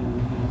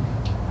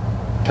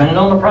 Depending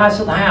on the price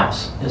of the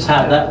house is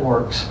how that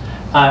works.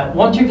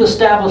 Once you've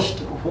established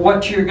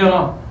what you're going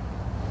to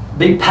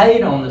be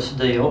paid on this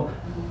deal,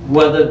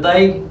 whether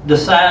they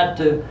decide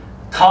to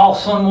call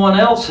someone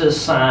else's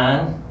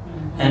sign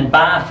and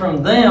buy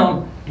from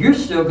them, you're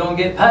still going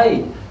to get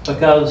paid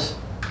because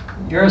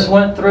yours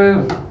went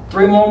through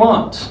 3 more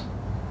months.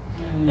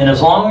 And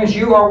as long as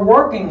you are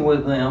working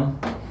with them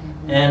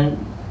and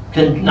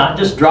can not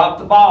just drop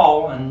the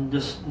ball and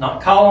just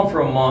not call them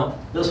for a month,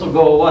 this will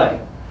go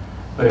away.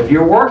 But if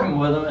you're working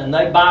with them and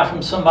they buy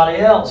from somebody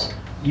else,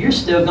 you're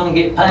still going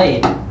to get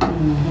paid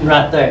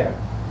right there.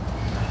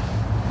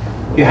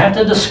 You have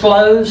to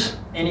disclose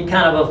any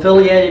kind of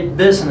affiliated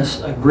business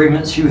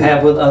agreements you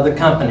have with other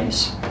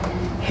companies.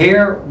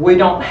 Here, we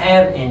don't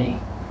have any.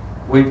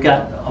 We've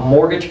got a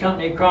mortgage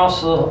company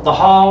across the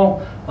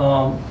hall.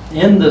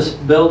 In this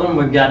building,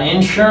 we've got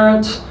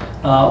insurance,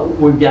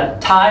 we've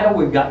got title,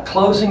 we've got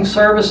closing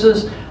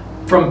services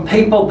from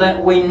people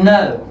that we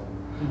know.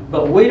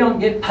 But we don't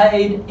get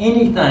paid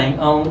anything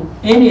on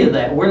any of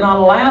that. We're not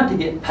allowed to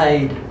get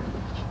paid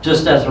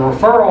just as a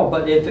referral,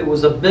 but if it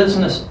was a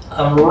business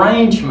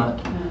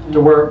arrangement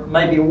to where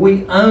maybe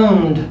we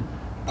owned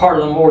part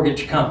of the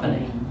mortgage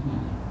company,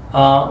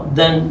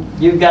 then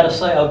you've got to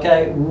say,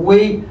 okay,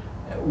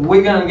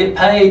 we're going to get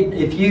paid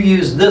if you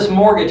use this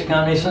mortgage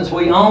company, since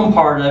we own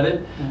part of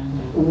it.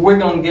 We're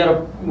going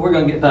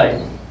to get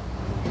paid.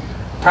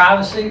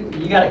 Privacy,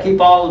 you got to keep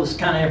all of this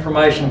kind of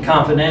information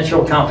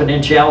confidential.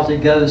 Confidentiality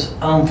goes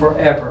on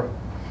forever.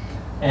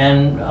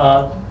 And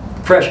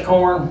fresh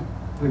corn,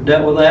 we've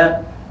dealt with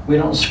that. We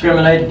don't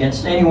discriminate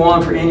against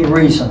anyone for any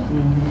reason.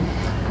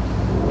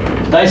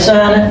 They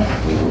sign it,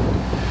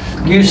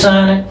 you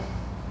sign it,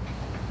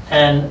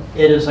 and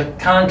it is a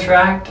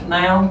contract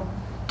now,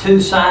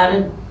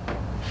 two-sided,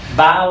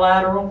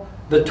 bilateral,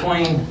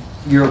 between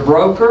your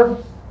broker,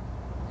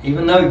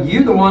 even though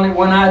you're the one that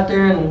went out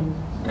there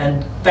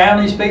and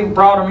found these people,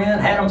 brought them in,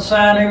 had them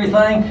sign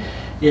everything,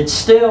 it's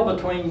still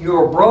between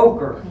your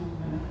broker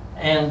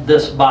and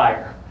this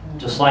buyer.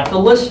 Just like the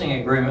listing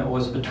agreement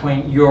was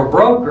between your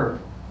broker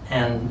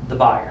and the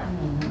buyer.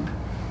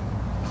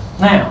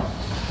 Now,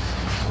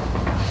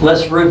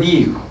 let's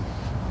review.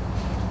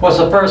 What's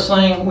the first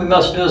thing we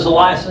must do as a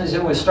licensee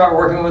when we start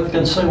working with the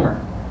consumer?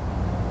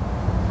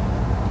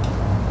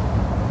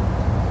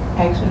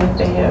 Ask them if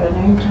they have an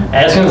agent.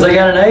 Ask them if they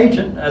got an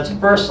agent. That's the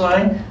first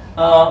thing.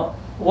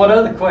 What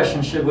other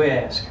questions should we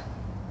ask?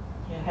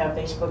 Yeah, have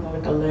they spoken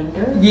with the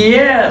lender?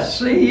 Yes.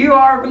 See, you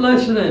are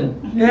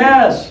listening.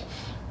 Yes.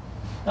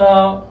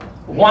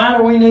 Why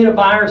do we need a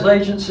buyer's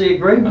agency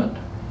agreement?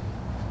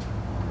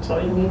 So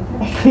you get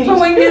paid. So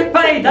we can get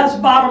paid. That's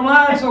the bottom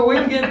line. So we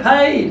can get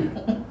paid.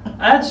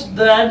 I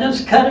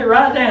just cut it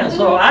right down.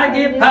 So I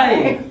get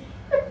paid.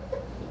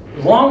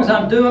 As long as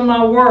I'm doing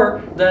my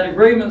work, that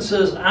agreement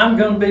says I'm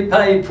going to be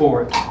paid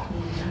for it.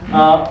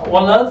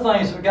 One of the other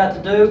things we've got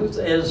to do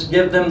is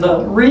give them the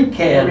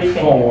RECAD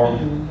form.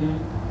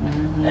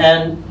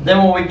 And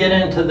then when we get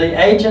into the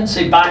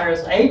agency,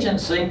 buyer's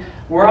agency,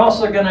 we're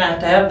also going to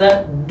have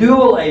that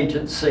dual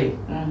agency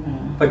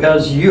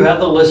because you have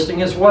the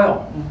listing as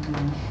well.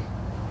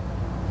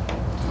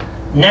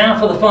 Now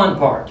for the fun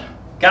part.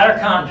 Got our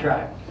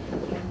contract.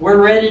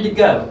 We're ready to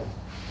go.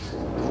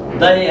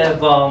 They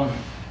have,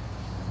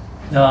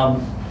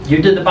 you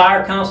did the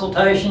buyer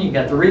consultation, you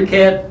got the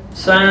RECAD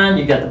signed,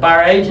 you got the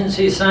buyer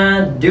agency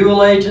signed,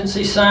 dual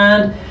agency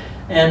signed,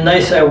 and they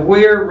say,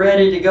 we're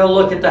ready to go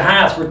look at the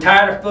house. We're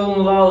tired of fooling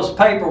with all this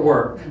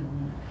paperwork.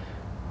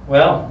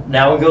 Well,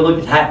 now we go look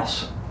at the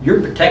house. You're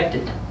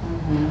protected.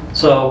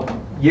 So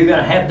you're going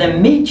to have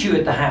them meet you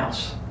at the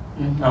house.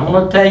 I'm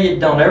going to tell you,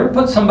 don't ever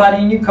put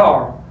somebody in your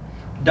car.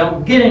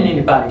 Don't get in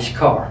anybody's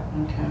car.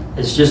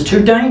 It's just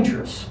too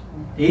dangerous.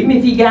 Even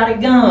if you got a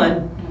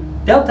gun,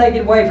 they'll take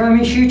it away from you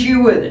and shoot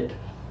you with it.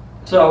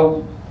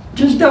 So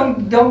just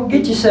don't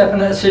get yourself in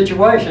that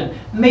situation.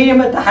 Meet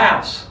them at the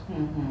house.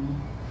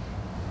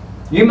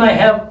 You may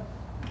have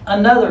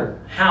another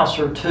house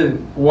or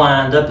two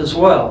lined up as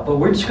well, but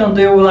we're just going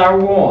to deal with our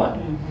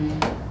one.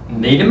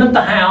 Meet them at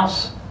the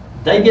house.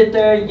 They get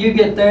there, you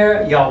get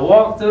there, y'all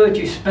walk through it,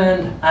 you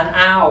spend an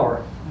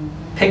hour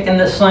picking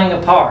this thing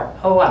apart.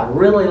 Oh, I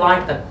really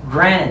like the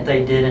granite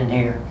they did in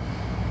here.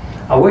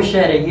 I wish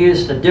they had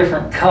used a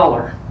different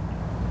color.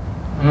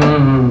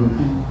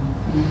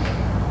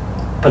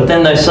 But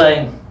then they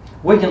say,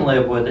 we can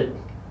live with it.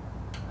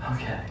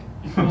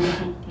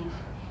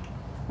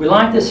 We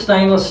like this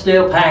stainless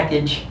steel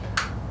package.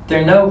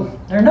 There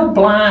are no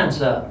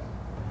blinds up.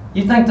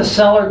 You think the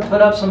seller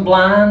put up some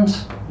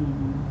blinds?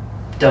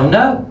 Don't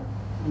know.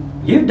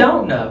 You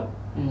don't know.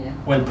 Yeah.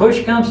 When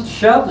push comes to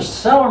shove, the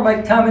seller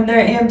may come in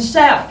there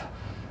himself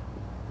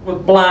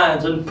with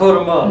blinds and put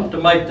them up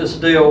to make this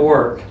deal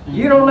work.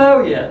 You don't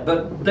know yet,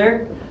 but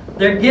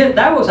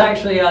that was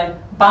actually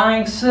a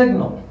buying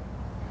signal.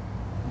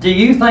 Do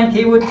you think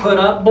he would put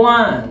up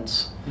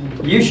blinds?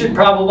 You should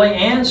probably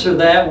answer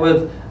that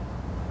with,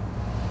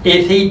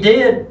 if he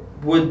did,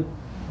 would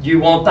you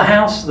want the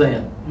house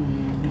then?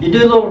 You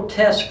do a little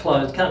test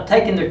close, kind of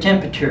taking their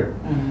temperature.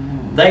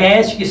 They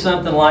ask you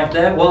something like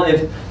that. Well,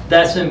 if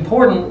that's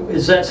important,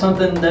 is that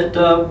something that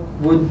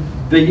would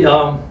be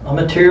a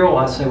material?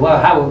 I say, well,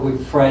 how would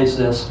we phrase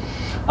this?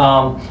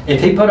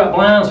 If he put up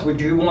blinds, would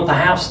you want the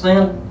house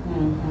then?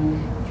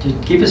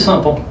 Just keep it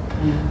simple.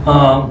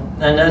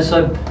 And that's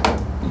a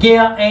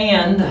yeah,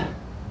 and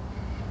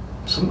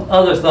some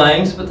other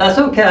things, but that's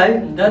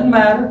okay. Doesn't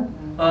matter.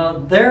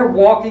 They're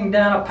walking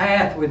down a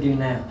path with you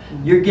now.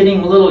 You're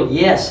getting little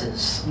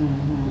yeses.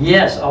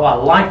 Yes, oh, I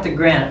like the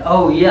granite.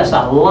 Oh, yes,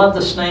 I love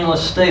the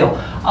stainless steel.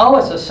 Oh,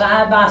 it's a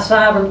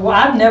side-by-side with, well,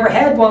 I've never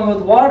had one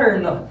with water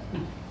in the...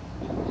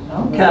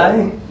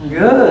 Okay,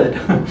 good.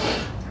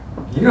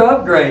 You're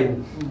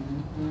upgrading.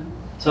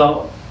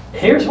 So,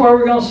 here's where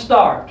we're going to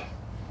start.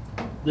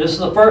 This is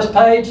the first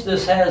page.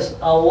 This has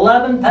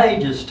 11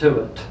 pages to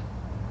it.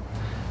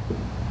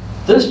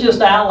 This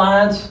just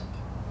outlines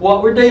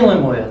what we're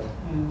dealing with.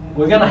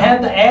 We're going to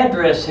have the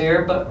address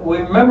here, but we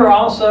remember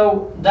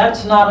also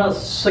that's not a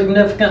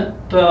significant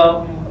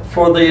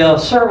for the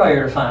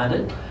surveyor to find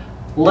it.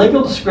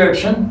 Legal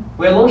description,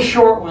 we had a little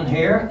short one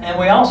here, and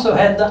we also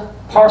had the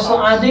parcel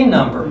ID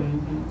number.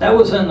 That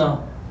was in the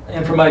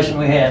information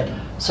we had.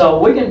 So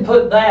we can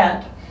put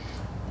that.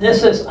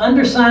 This is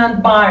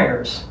undersigned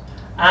buyers.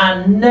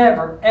 I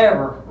never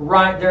ever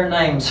write their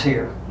names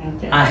here.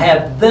 Okay. I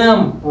have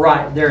them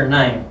write their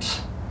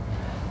names.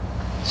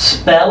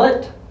 Spell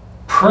it,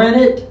 print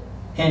it,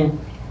 and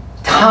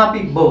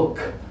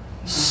copybook.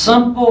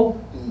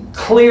 Simple,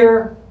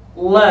 clear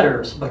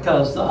letters,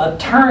 because the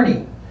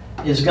attorney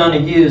is going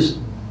to use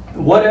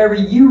whatever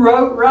you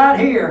wrote right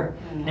here.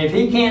 And if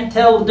he can't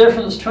tell the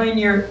difference between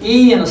your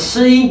E and a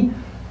C,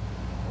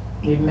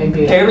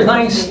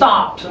 everything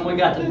stops and we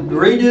got to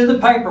redo the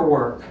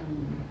paperwork.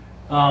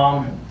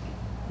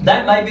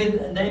 That may be,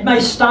 they may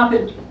stop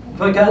it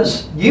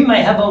because you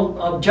may have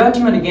a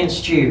judgment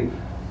against you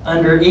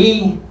under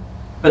E,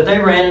 but they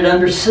ran it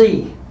under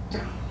C.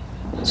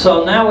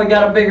 So now we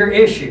got a bigger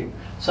issue.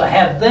 So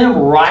have them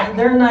write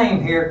their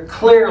name here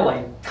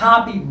clearly.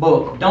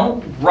 Copybook.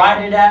 Don't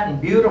write it out in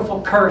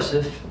beautiful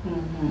cursive.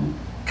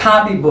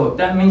 Copybook.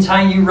 That means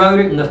how you wrote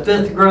it in the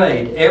 5th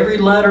grade. Every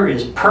letter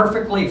is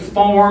perfectly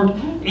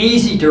formed,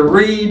 easy to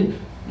read.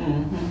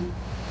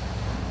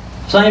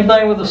 Same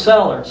thing with the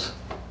sellers.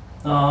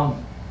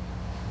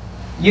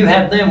 You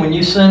have them, when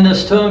you send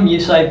this to them, you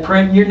say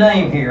print your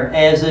name here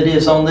as it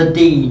is on the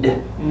deed.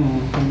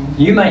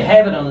 You may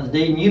have it on the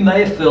deed, and you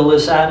may fill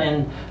this out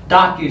in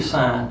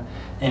DocuSign.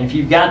 And if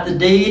you've got the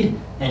deed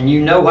and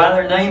you know why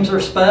their names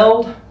are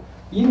spelled,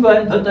 you can go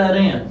ahead and put that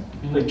in.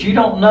 But you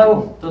don't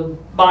know the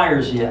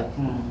buyers yet.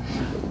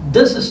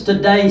 This is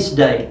today's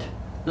date.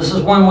 This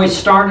is when we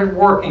started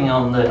working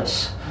on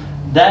this.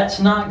 That's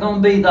not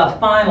going to be the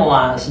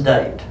finalized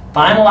date.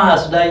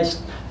 Finalized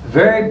date's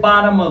very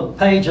bottom of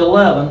page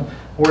 11,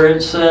 where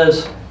it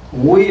says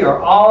we are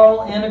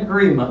all in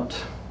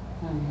agreement.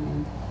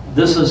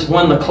 This is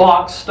when the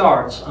clock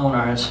starts on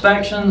our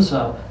inspections,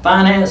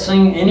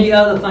 financing, any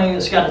other thing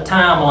that's got a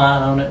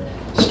timeline on it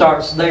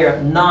starts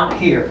there, not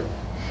here.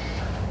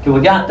 Okay,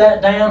 we got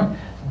that down.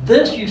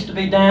 This used to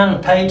be down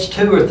on page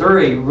 2 or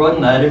 3.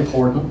 Wasn't that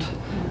important?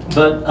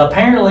 But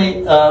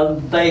apparently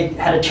they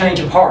had a change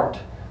of heart.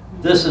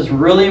 This is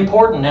really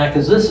important now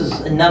because this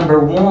is number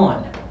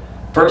 1.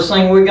 First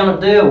thing we're going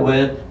to deal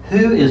with,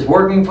 who is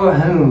working for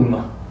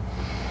whom?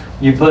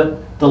 You put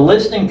the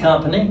listing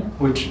company,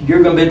 which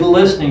you're going to be the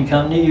listing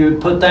company, you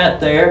would put that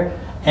there,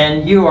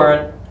 and you are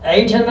an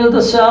agent of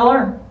the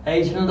seller,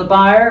 agent of the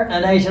buyer,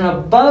 an agent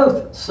of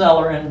both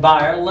seller and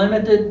buyer,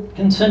 limited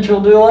consensual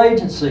dual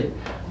agency,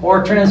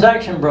 or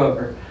transaction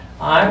broker.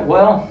 All right,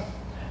 well,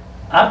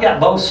 I've got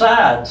both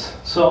sides,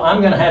 so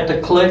I'm going to have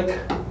to click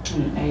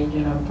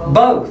Agent of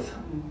both.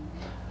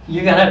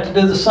 You're going to have to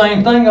do the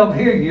same thing over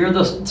here. You're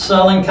the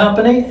selling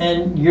company,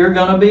 and you're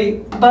going to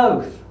be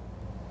both.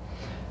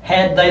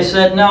 Had they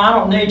said, no, I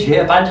don't need your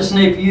help, I just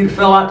need for you to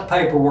fill out the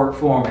paperwork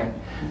for me,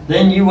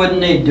 then you wouldn't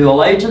need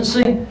dual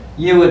agency.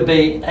 You would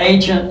be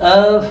agent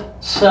of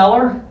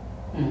seller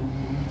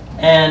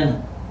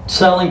and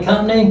selling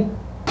company,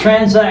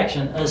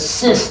 transaction,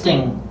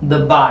 assisting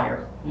the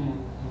buyer.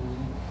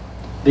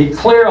 Be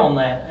clear on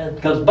that,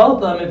 because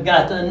both of them have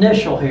got the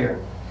initial here.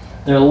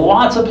 There are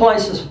lots of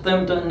places for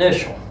them to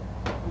initial.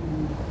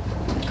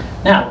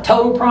 Now,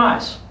 total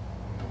price.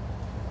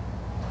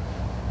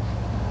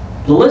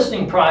 The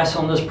listing price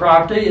on this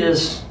property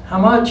is how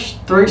much?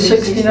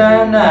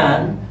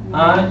 $369.9.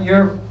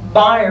 Your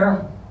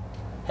buyer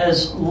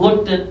has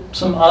looked at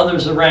some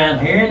others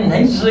around here, and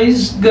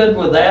he's good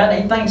with that.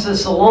 He thinks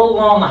it's a little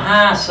on the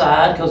high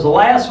side because the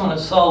last one that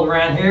sold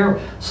around here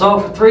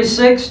sold for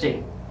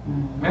 $360.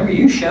 Remember,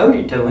 you showed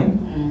it to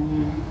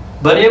him,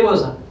 but it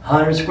was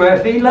 100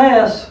 square feet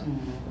less.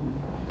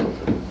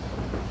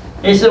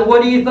 He said,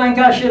 "What do you think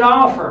I should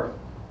offer?"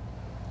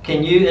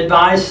 Can you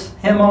advise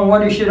him on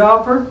what he should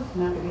offer?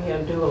 Not if you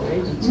have dual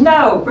agency.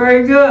 No,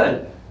 very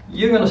good.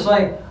 You're going to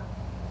say,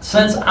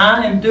 since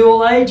I am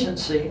dual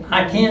agency,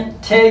 I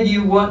can't tell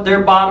you what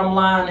their bottom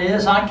line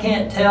is. I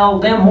can't tell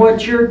them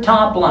what your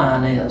top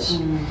line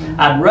is.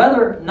 I'd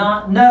rather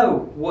not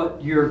know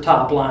what your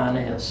top line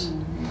is.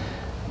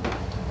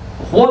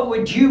 What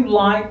would you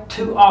like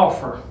to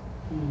offer?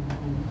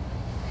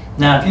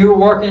 Now, if you're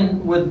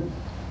working with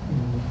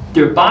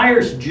your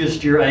buyer's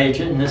just your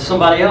agent and it's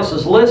somebody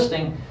else's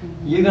listing,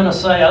 you're going to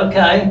say,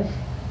 okay,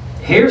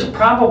 here's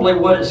probably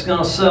what it's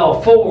going to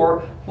sell for.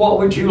 What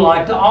would you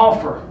like to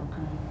offer?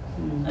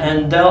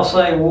 And they'll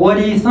say, what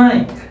do you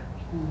think?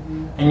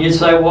 And you'd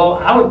say, well,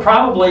 I would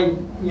probably,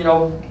 you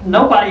know,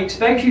 nobody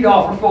expects you to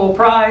offer full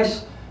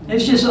price.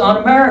 It's just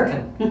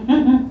un-American.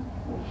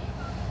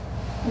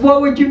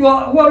 What would you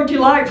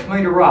like for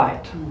me to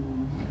write?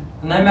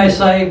 And they may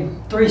say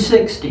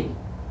 $360.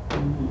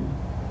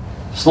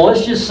 So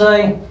let's just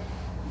say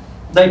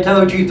they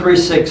told you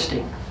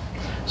 $360.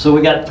 So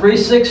we got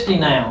 $360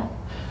 now.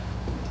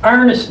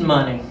 Earnest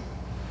money.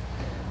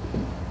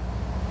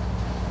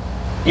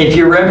 If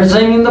you're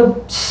representing the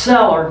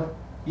seller,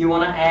 you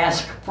want to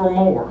ask for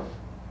more.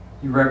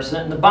 You're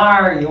representing the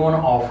buyer, you want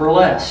to offer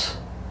less.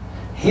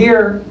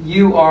 Here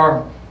you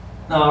are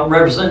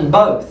representing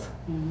both.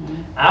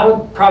 I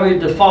would probably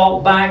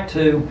default back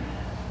to,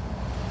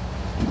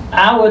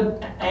 I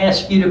would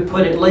ask you to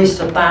put at least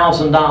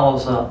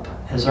 $1,000 up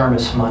as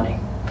earnest money.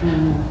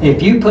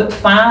 If you put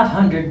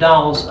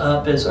 $500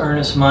 up as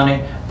earnest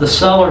money, the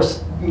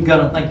seller's going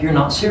to think you're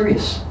not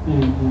serious.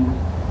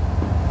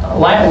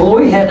 Well,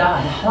 we had,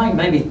 I think,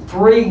 maybe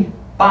 3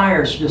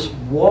 buyers just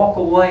walk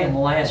away in the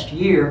last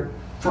year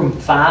from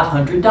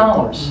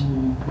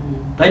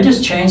 $500. They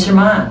just changed their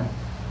mind.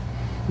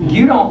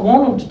 You don't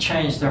want them to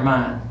change their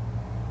mind.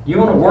 You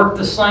want to work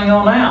this thing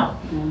on out.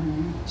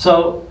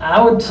 So I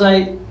would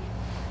say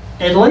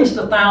at least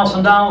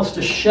 $1,000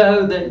 to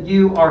show that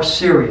you are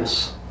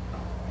serious.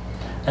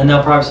 And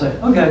they'll probably say,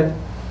 okay.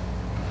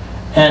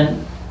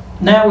 And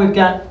now we've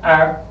got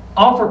our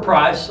offer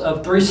price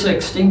of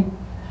 $360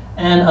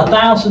 and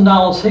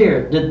 $1,000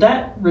 here. Did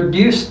that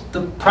reduce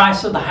the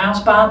price of the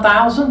house by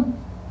 $1,000?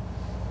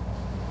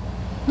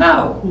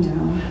 No.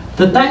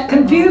 That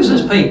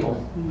confuses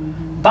people.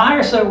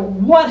 Buyers say,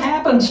 what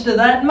happens to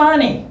that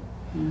money?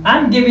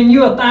 I'm giving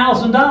you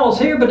 $1,000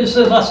 here, but it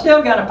says I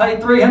still got to pay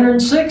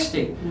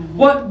 $360.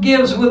 What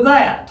gives with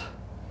that?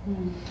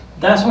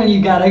 That's when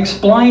you got to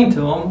explain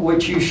to them,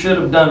 which you should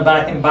have done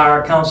back in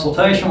buyer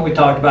consultation. We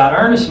talked about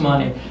earnest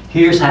money.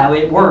 Here's how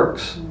it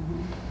works.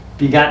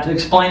 If you got to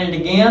explain it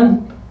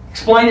again,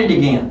 explain it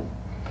again.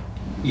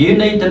 You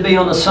need to be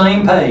on the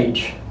same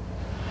page.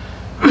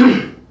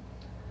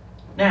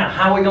 Now,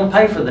 how are we going to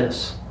pay for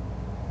this?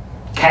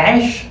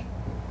 Cash?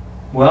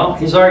 Well,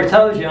 he's already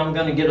told you I'm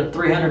going to get a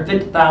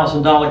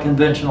 $350,000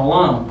 conventional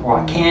loan, or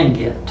I can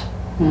get.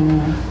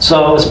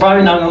 So it's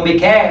probably not going to be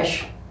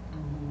cash.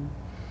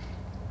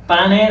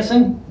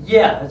 Financing?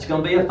 Yeah, it's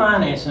going to be a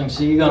financing.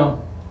 So you're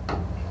going to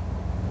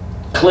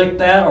click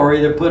that or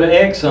either put an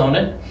X on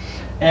it.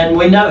 And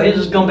we know his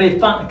is going to be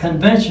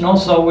conventional,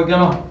 so we're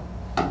going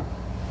to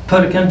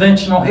put a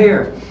conventional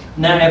here.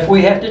 Now, if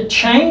we have to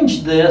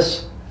change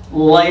this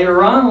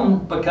later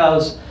on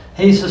because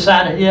he's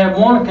decided he doesn't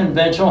want a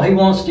conventional, he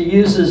wants to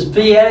use his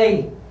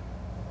VA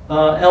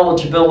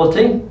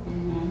eligibility,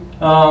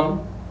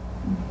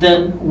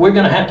 then we're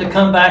going to have to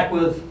come back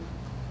with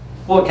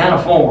what kind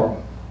of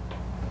form?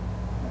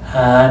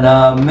 An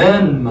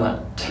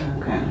amendment.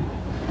 Okay.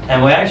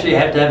 And we actually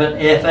have to have an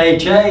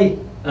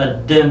FHA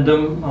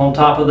addendum on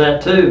top of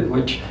that too,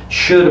 which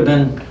should have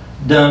been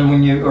done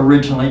when you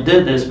originally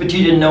did this, but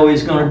you didn't know he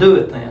was going to do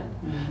it then.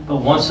 But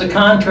once the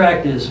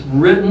contract is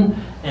written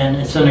and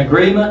it's an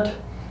agreement,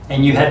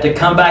 and you have to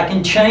come back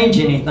and change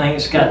anything,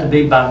 it's got to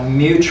be by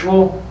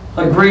mutual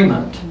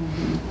agreement.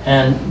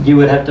 And you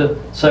would have to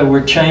say,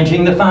 we're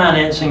changing the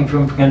financing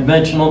from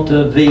conventional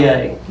to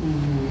VA.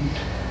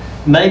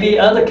 Maybe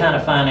other kind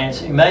of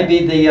financing.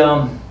 Maybe the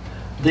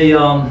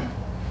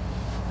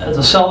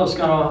seller's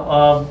going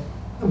to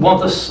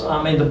want this.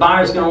 I mean, the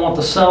buyer's going to want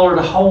the seller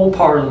to hold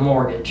part of the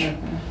mortgage.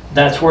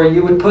 That's where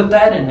you would put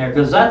that in there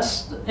because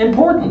that's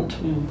important.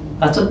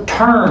 That's a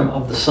term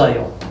of the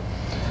sale.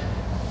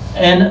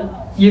 And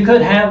you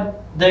could have,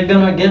 they're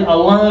going to get a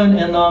loan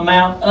in the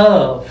amount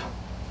of.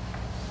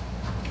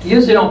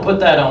 Usually don't put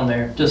that on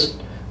there,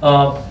 just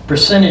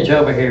percentage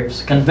over here. If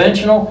it's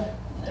conventional,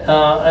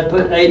 I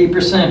put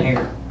 80%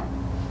 here.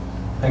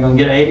 They're going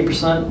to get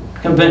 80%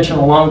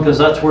 conventional loan because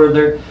that's where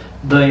the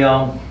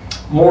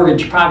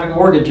private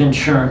mortgage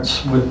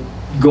insurance would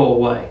go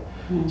away.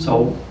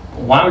 So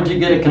why would you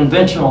get a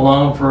conventional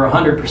loan for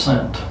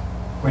 100%?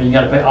 where you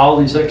got to pay all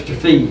these extra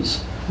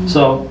fees.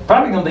 So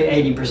probably going to be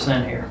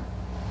 80% here.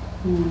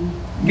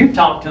 You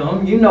talk to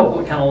them, you know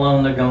what kind of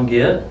loan they're going to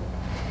get.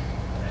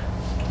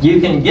 You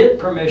can get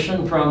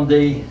permission from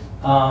the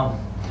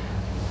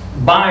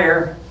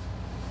buyer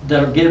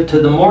that'll give to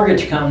the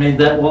mortgage company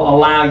that will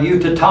allow you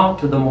to talk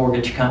to the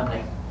mortgage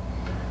company.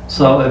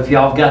 So if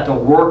y'all got to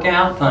work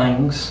out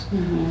things,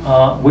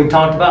 we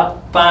talked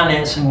about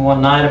financing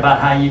one night, about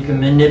how you can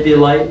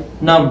manipulate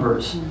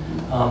numbers,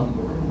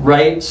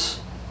 rates,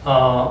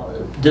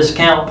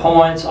 discount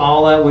points,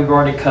 all that we've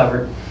already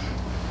covered.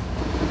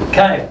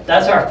 Okay,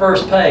 that's our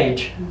first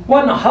page.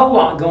 Wasn't a whole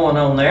lot going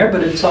on there,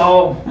 but it's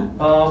all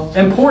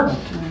important.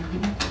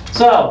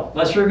 So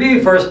let's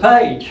review first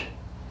page.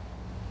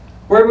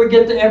 Where do we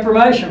get the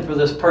information for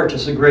this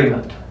purchase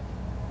agreement?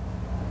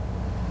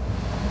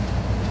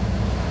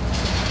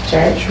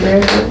 Tax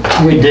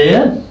record. We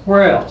did.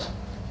 Where else?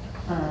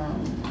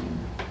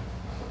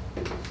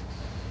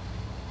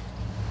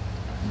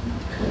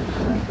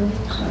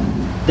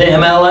 The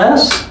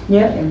MLS.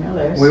 Yeah,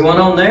 MLS. We went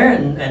on there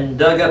and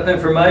dug up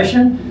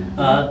information.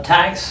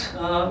 Tax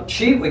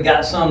sheet, we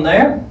got some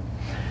there.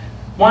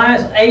 Why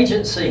is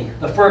agency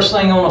the first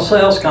thing on a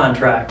sales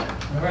contract?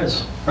 There it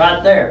is,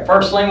 right there.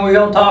 First thing we're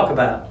going to talk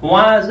about.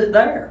 Why is it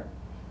there?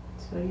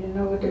 So you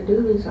know what the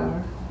duties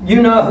are.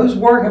 You know who's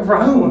working for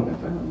whom.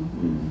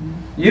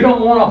 You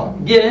don't want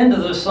to get into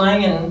this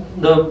thing and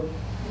the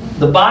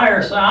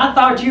buyer say, I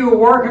thought you were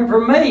working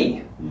for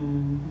me.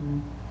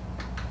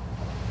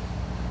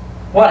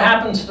 What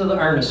happens to the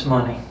earnest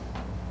money?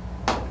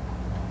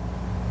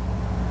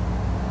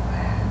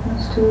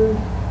 Let's do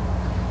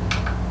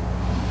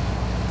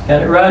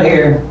Got it right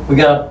here. We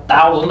got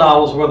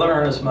 $1,000 worth of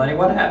earnest money.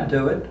 What happened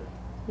to it?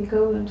 it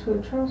goes into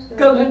a trust.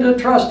 Goes into a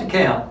trust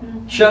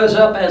account. Shows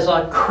up as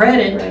a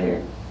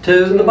credit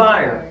to the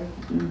buyer.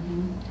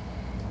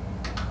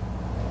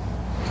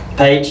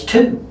 Page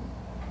 2.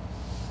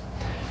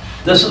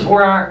 This is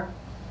where our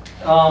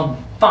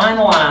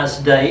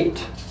finalized date,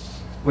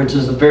 which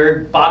is the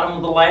very bottom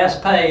of the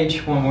last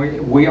page,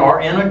 when we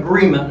are in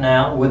agreement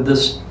now with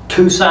this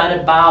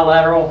two-sided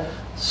bilateral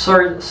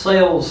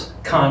sales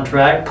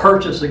contract,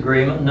 purchase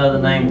agreement, another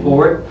name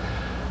for it.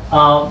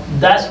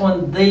 That's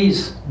when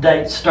these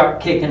dates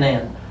start kicking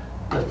in.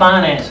 The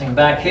financing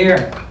back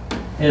here,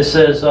 it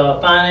says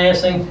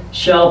financing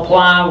shall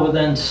apply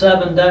within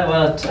 7 days.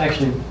 Well, that's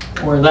actually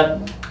where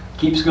that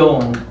keeps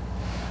going.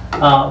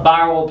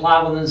 Buyer will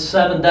apply within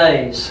 7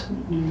 days.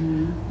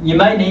 You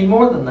may need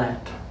more than that.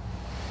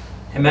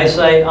 It may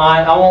say,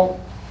 I want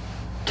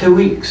 2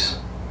 weeks,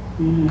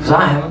 because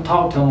I haven't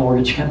talked to a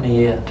mortgage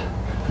company yet.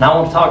 And I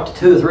want to talk to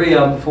 2 or 3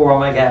 of them before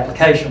I make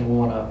application with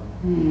one of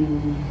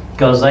them.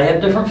 Because they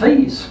have different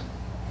fees.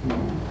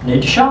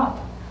 Need to shop.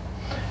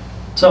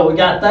 So we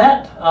got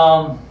that.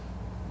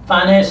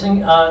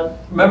 Financing,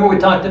 remember we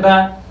talked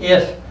about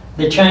if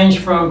they change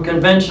from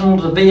conventional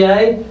to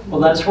VA?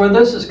 Well, that's where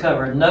this is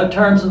covered. No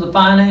terms of the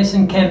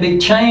financing can be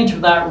changed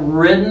without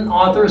written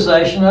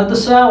authorization of the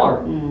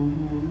seller.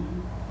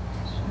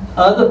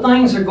 Other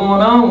things are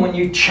going on when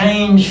you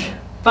change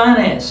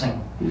financing.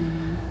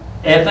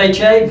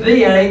 FHA,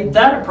 VA,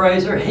 that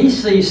appraiser, he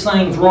sees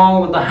things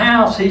wrong with the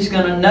house, he's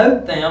going to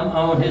note them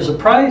on his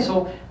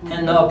appraisal,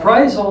 and the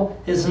appraisal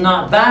is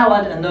not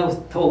valid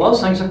until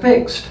those things are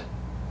fixed.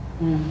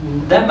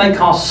 That may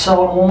cost the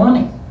seller more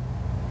money.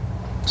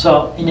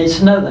 So he needs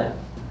to know that.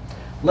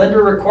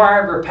 Lender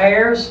required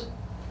repairs.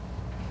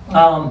 We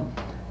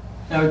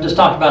just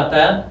talked about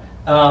that.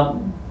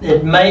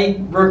 It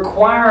may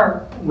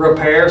require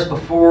repairs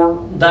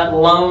before that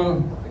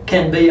loan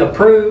can be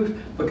approved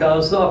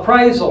because the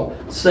appraisal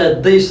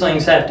said these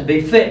things have to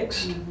be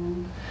fixed.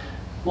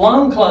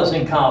 Loan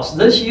closing costs.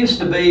 This used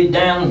to be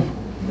down,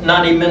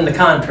 not even in the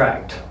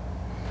contract.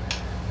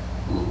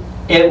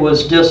 It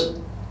was just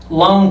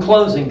loan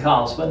closing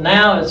costs, but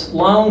now it's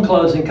loan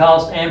closing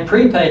costs and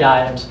prepaid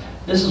items.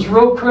 This is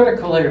real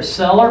critical here.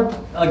 Seller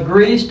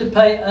agrees to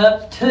pay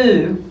up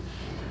to,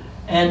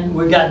 and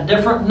we've got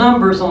different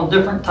numbers on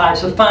different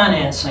types of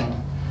financing.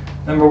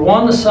 Number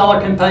 1, the seller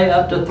can pay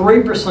up to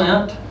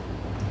 3%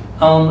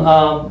 on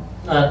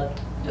a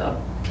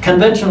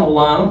conventional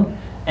loan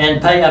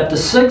and pay up to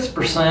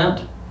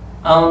 6%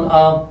 on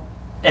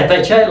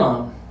FHA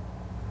loan,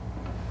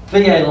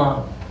 VA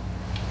loan.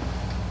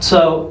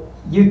 So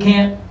you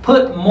can't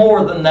put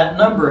more than that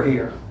number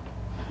here.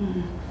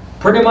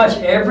 Pretty much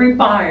every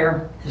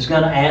buyer is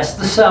going to ask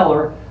the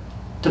seller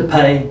to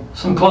pay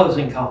some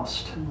closing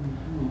costs,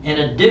 in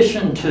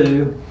addition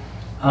to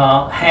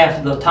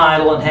half the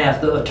title and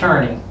half the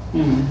attorney.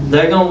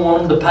 They're going to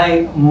want them to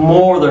pay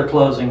more of their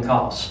closing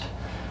cost.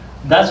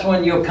 That's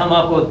when you'll come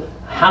up with,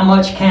 how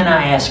much can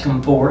I ask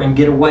them for and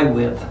get away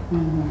with?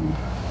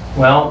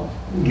 Well,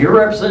 you're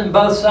representing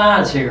both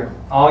sides here.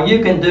 All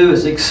you can do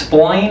is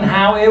explain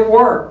how it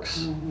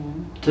works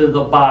to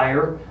the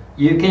buyer.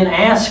 You can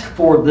ask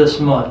for this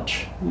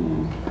much.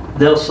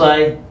 They'll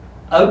say,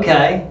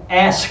 okay,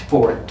 ask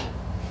for it.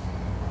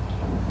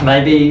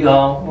 Maybe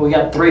we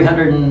got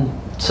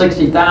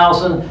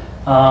 $360,000.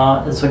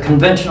 It's a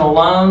conventional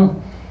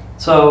loan,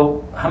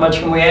 so how much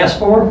can we ask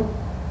for?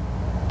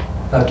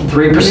 Up to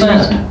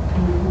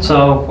 3%.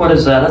 So what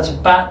is that? That's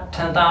about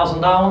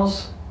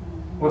 $10,000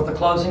 worth of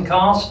closing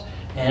costs.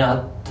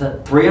 And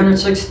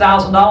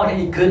 $360,000,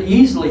 he could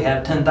easily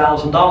have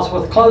 $10,000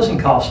 worth of closing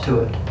costs to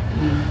it.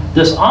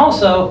 This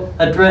also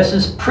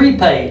addresses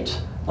prepaids.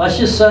 Let's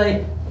just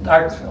say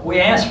we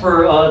asked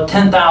for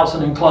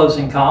 $10,000 in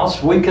closing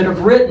costs. We could have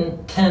written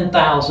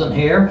 $10,000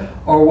 here,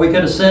 or we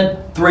could have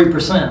said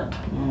 3%.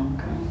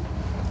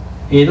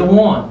 Either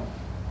one.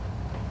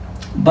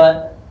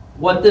 But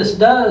what this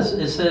does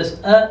is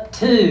says up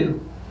to,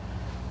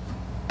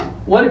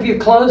 what if your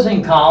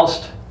closing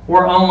costs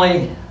were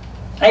only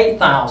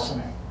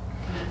 $8,000?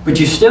 But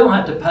you still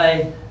have to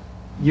pay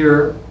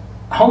your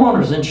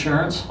homeowner's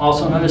insurance,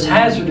 also known as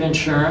hazard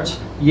insurance,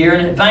 a year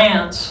in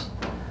advance.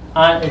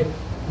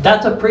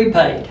 That's a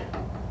prepaid.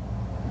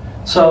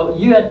 So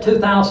you had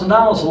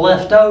 $2,000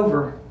 left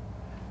over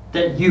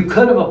that you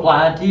could have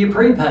applied to your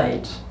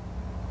prepaids.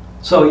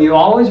 So you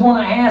always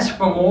want to ask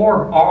for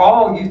more, or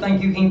all you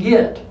think you can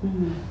get.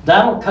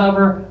 That'll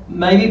cover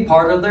maybe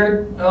part of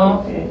their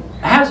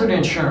hazard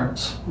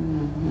insurance.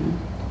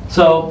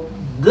 So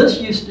this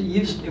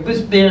it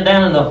was being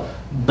down in the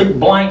big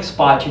blank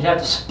spot. You'd have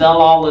to spell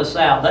all this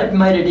out. They've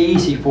made it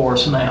easy for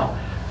us now.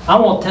 I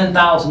want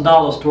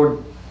 $10,000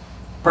 toward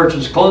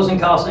purchase closing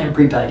costs and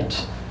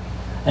prepaids,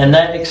 and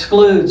that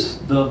excludes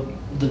the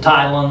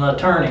title and the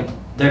attorney.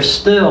 There's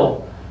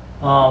still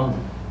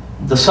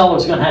the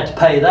seller's going to have to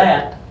pay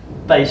that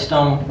based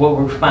on what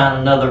we'll find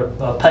another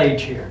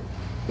page here.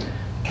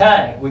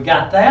 Okay, we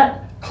got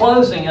that.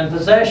 Closing and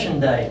possession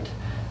date.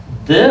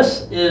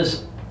 This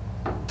is,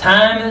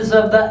 time is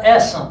of the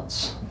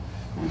essence.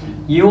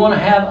 You want to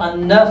have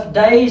enough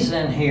days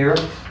in here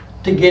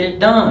to get it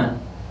done.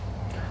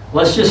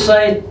 Let's just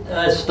say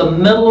it's the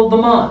middle of the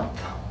month.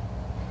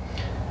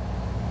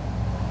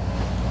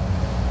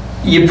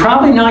 You're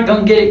probably not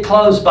going to get it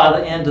closed by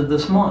the end of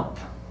this month,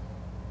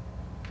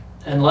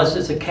 unless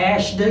it's a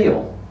cash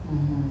deal.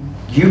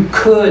 You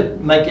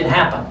could make it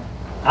happen.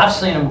 I've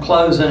seen them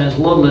close in as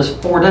little as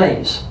 4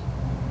 days.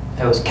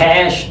 It was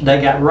cash,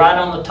 they got right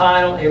on the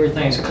title,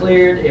 everything's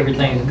cleared,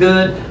 everything's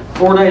good.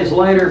 4 days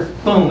later,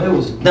 boom, it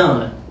was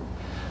done.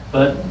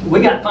 But we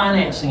got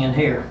financing in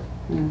here.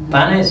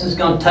 Financing is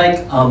going to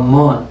take a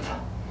month.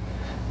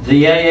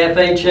 VA,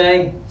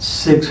 FHA,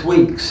 6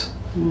 weeks.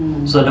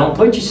 So don't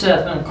put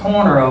yourself in a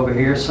corner over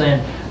here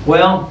saying,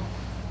 well,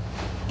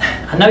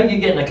 I know you're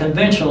getting a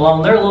conventional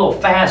loan. They're a little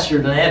faster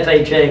than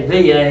FHA,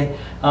 VA,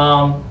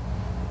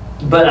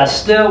 but I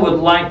still would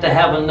like to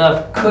have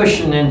enough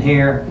cushion in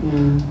here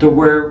to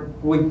where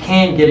we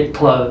can get it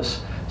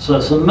closed. So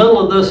it's the middle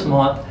of this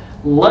month.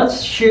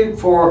 Let's shoot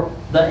for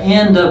the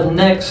end of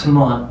next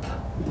month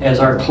as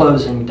our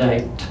closing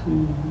date.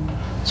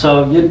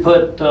 So you'd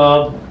put,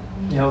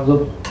 you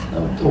know,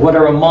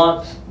 whatever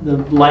month, the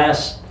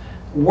last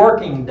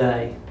working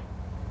day,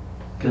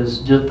 because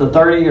just the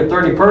 30th or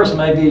 31st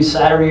may be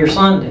Saturday or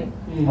Sunday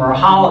or a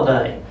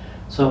holiday.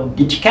 So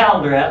get your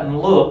calendar out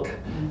and look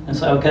and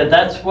say, okay,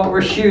 that's what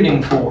we're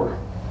shooting for.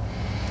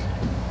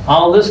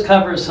 All this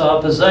covers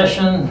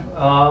possession.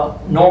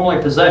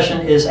 Normally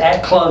possession is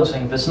at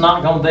closing. If it's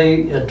not going to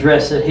be,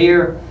 address it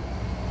here.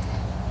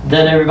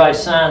 Then everybody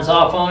signs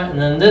off on it,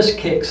 and then this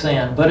kicks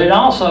in. But it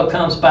also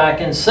comes back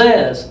and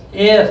says,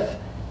 if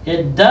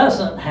it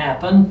doesn't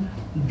happen,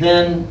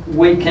 then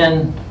we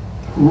can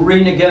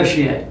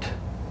renegotiate.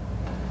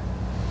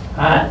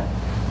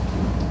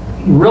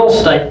 Real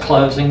estate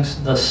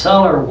closings, the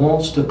seller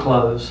wants to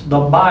close, the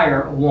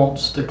buyer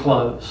wants to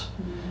close.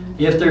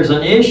 If there's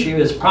an issue,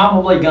 it's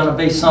probably going to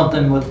be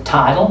something with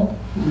title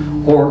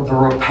or the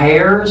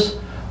repairs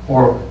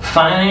or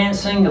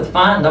financing.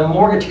 The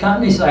mortgage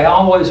companies, they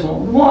always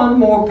want one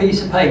more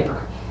piece of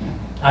paper.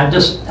 I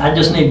just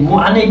need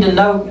more. I need to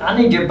know, I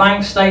need your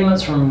bank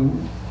statements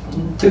from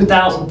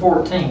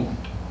 2014.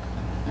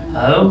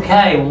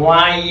 Okay,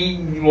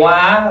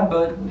 why?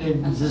 But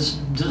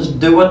just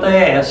do what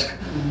they ask.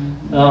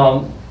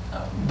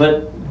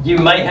 But you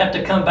may have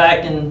to come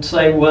back and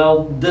say,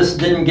 well, this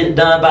didn't get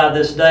done by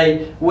this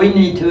day. We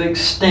need to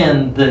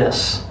extend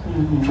this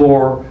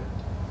for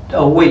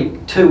a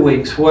week, 2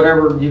 weeks,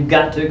 whatever you've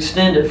got to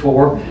extend it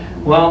for.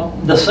 Well,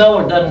 the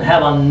seller doesn't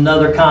have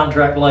another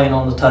contract laying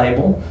on the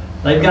table.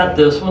 They've got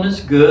this one,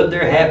 it's good,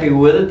 they're happy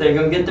with it, they're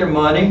going to get their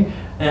money,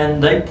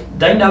 and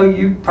they know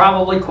you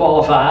probably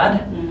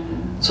qualified.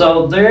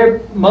 So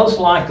they're most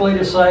likely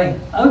to say,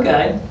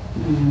 okay,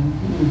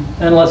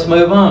 and let's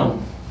move on.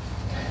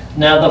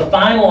 Now the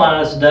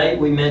finalized date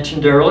we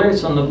mentioned earlier,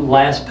 it's on the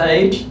last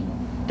page,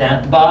 down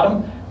at the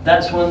bottom.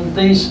 That's when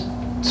these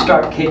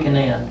start kicking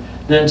in.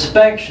 The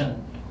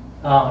inspection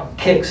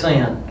kicks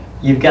in.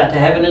 You've got to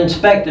have it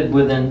inspected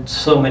within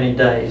so many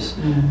days.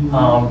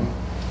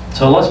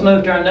 So let's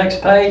move to our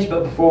next page,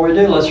 but before we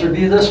do, let's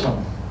review this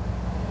one.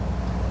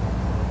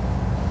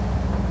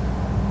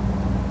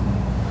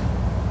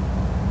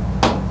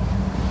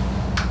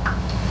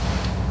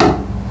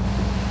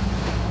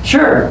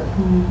 Sure,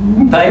 you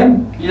can pay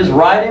him. You just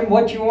write him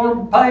what you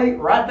want to pay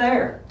right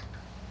there.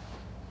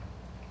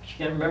 You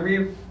can remember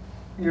your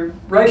your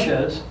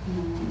ratios.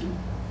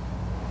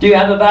 Do you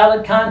have a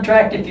valid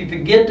contract if you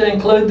forget to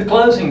include the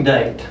closing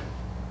date?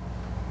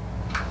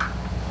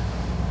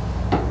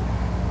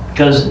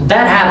 Because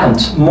that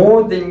happens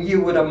more than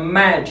you would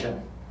imagine.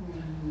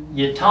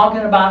 You're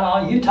talking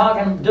about, you're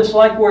talking just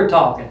like we're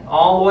talking,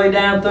 all the way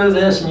down through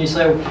this, and you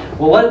say,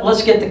 well,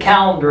 let's get the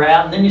calendar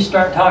out, and then you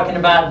start talking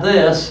about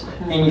this,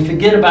 and you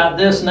forget about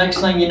this. Next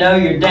thing you know,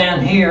 you're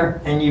down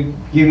here, and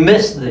you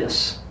miss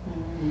this.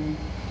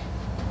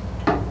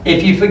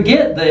 If you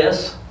forget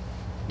this,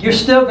 you're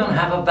still going to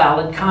have a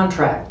valid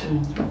contract,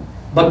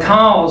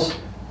 because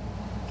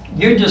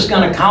you're just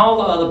going to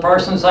call the other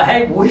person and say,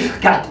 hey, we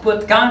forgot to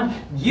put the contract.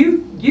 You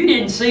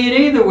didn't see it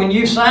either when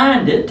you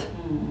signed it.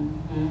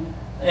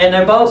 And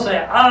they both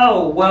say,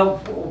 oh, well,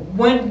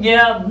 when,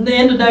 yeah, the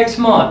end of next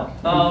month.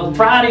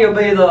 Friday will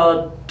be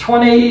the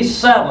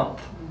 27th.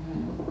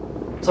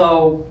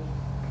 So,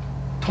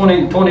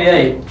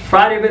 28th.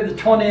 Friday will be the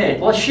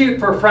 28th. Let's shoot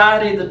for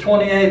Friday the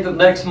 28th of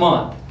next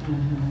month.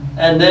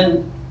 And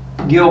then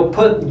you'll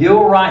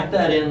write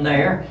that in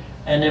there,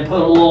 and then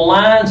put a little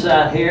lines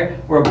out here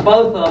where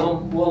both of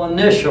them will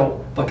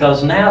initial,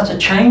 because now it's a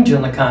change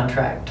in the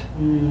contract.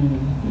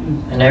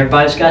 And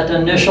everybody's got to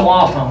initial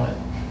off on it.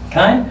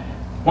 Okay?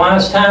 Why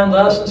is time of the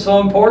essence so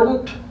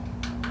important?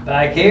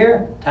 Back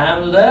here,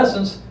 time of the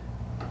essence.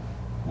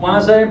 Why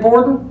is that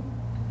important?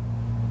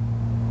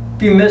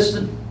 If you miss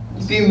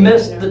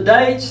the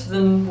dates,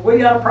 then we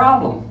got a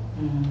problem.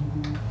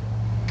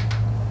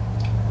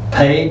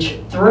 Page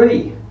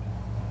 3.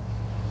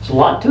 There's a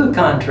lot to a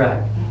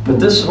contract, but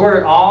this is where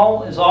it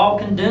all is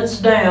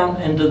condensed down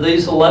into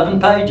these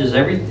 11 pages.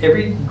 Every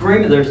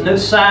agreement. There's no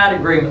side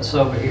agreements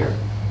over here.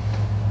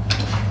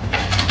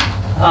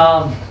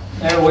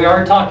 And we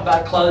already talked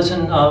about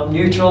closing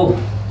mutual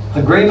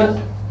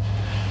agreement.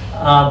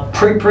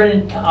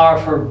 Pre-printed are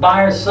for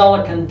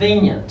buyer-seller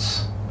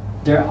convenience.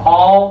 They're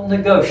all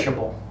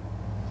negotiable.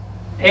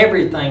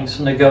 Everything's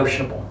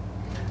negotiable.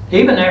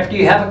 Even after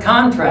you have a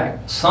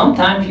contract,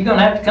 sometimes you're going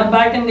to have to come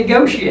back and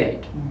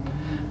negotiate,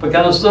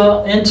 because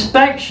the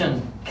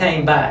inspection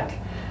came back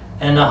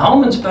and the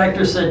home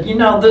inspector said, you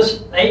know, this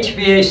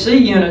HVAC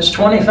unit's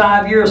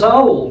 25 years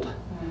old.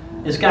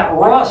 It's got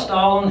rust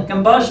all in the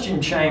combustion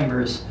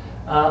chambers.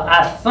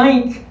 I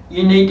think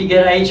you need to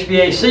get an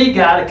HVAC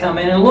guy to come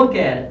in and look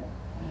at it.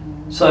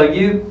 So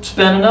you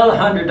spend another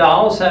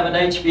 $100, have an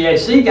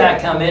HVAC guy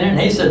come in, and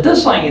he said,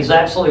 this thing is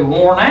absolutely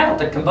worn out.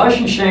 The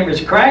combustion chamber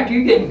is cracked.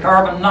 You're getting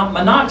carbon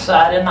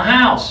monoxide in the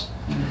house.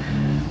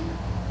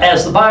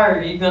 As the buyer,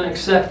 are you going to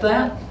accept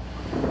that?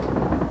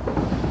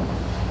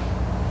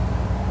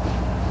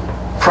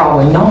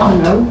 Probably not.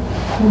 No.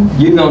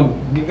 You're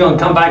going to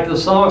come back to the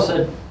seller and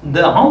say,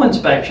 the home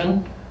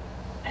inspection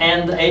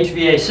and the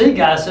HVAC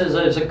guy says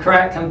there's a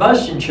cracked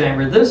combustion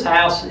chamber. This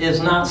house is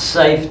not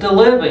safe to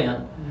live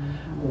in.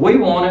 We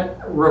want it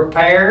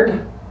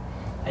repaired.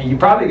 And you're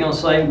probably going to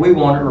say, we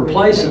want it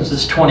replaced since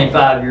it's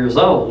 25 years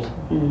old.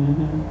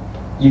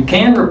 You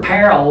can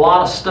repair a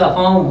lot of stuff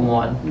on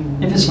one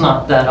if it's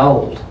not that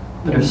old.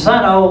 But if it's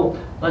that old,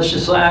 let's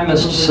just say,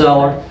 Mr.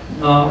 Seller,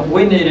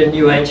 we need a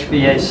new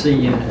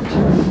HVAC unit.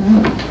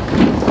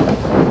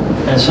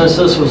 And since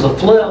this was a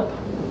flip,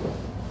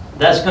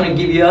 that's going to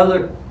give you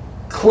other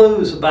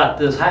clues about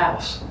this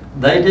house.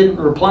 They didn't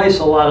replace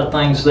a lot of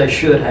things they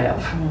should have.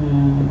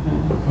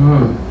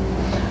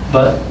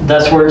 But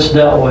that's where it's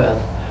dealt with.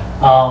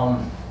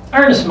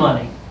 Earnest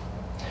money.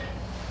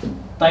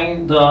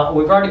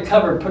 We've already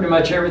covered pretty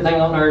much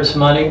everything on earnest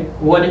money.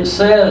 What it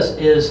says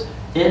is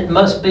it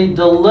must be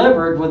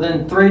delivered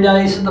within 3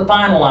 days of the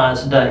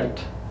finalized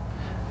date.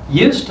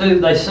 Used to,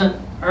 they sent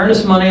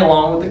earnest money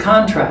along with the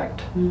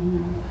contract.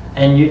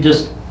 And you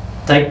just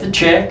take the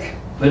check,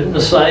 put it in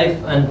the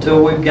safe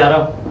until we've got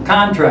a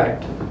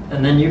contract,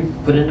 and then you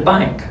put it in the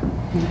bank.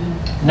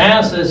 Now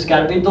it says it's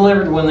got to be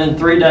delivered within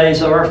 3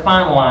 days of our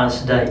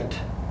finalized date.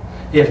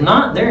 If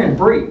not, they're in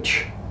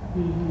breach.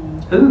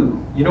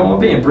 Ooh, you don't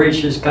want to be in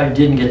breach just because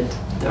you didn't get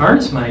the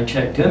earnest money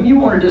check to them. You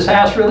wanted this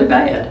house really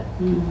bad.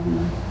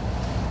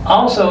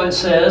 Also, it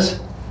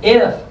says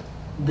if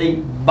the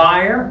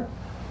buyer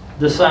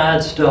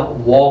decides to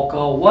walk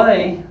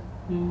away,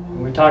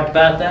 we talked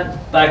about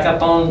that back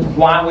up on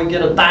why we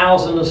get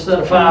 1,000 instead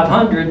of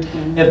 500.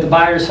 If the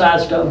buyer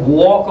decides to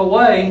walk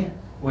away,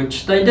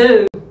 which they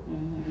do,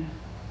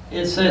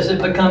 it says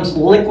it becomes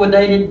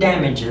liquidated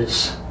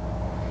damages.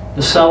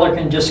 The seller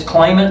can just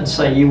claim it and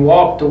say, you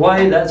walked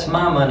away, that's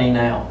my money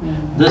now.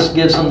 This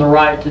gives them the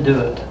right to do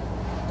it.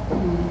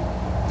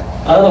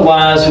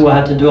 Otherwise, we'll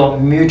have to do a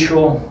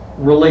mutual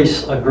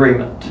release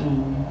agreement.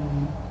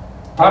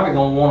 Probably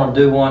going to want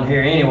to do one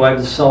here anyway,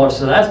 but the seller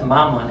said, that's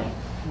my money.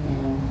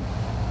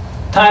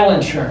 Title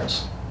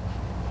insurance.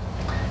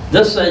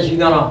 This says you're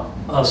going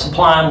to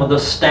supply them with a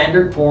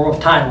standard form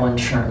of title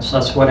insurance.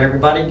 That's what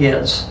everybody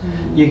gets.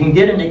 You can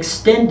get an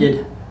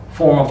extended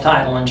form of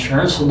title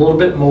insurance, a little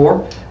bit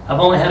more. I've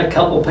only had a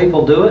couple of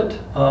people do it.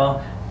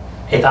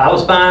 If I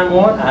was buying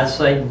one, I'd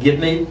say give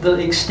me the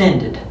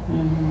extended.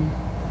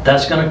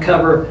 That's going to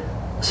cover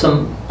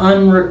some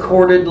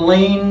unrecorded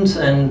liens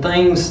and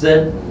things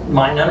that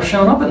might not have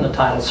shown up in the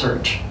title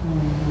search.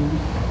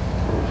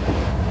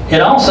 It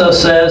also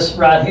says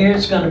right here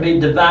it's going to be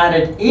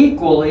divided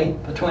equally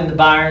between the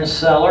buyer and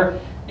seller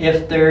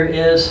if there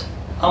is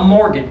a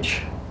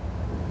mortgage.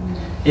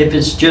 If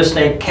it's just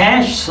a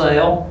cash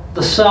sale,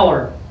 the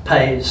seller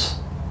pays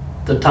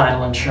the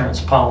title insurance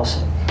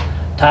policy.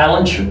 Title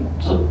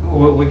insurance,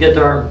 we get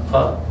our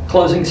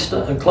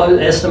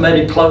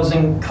estimated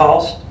closing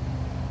cost.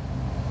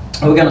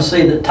 We're going to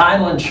see that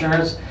title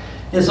insurance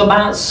is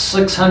about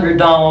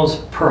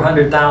 $600 per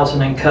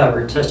 100,000 in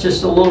coverage. That's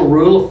just a little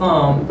rule of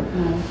thumb.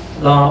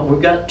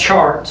 We've got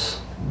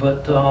charts,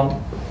 but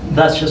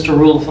that's just a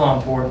rule of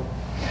thumb for it.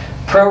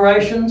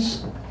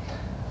 Prorations.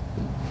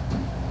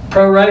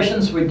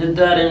 Prorations, we did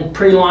that in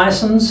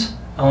pre-license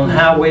on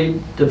how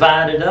we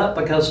divide it up,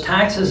 because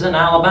taxes in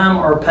Alabama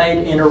are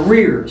paid in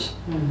arrears.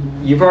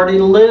 You've already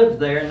lived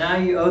there, now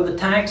you owe the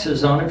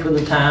taxes on it for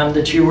the time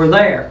that you were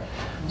there.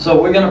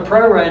 So we're going to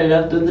prorate it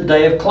up to the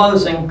day of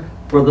closing,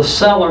 for the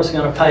seller's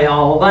going to pay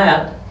all of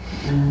that.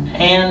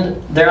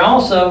 And they're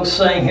also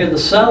saying here, the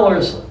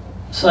seller's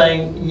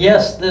saying,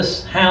 yes,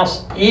 this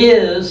house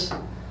is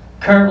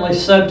currently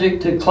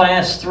subject to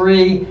Class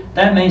 3.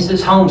 That means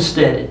it's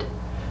homesteaded.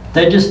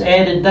 They just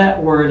added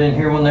that word in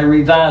here when they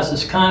revised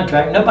this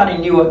contract. Nobody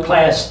knew what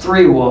Class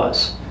 3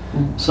 was.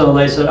 So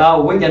they said,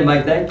 oh, we can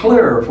make that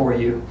clearer for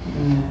you.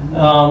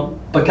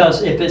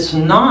 Because if it's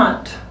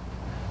not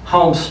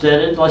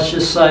homesteaded, let's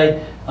just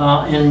say,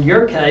 in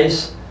your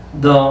case,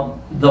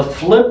 the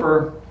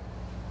flipper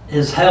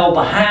has held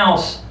the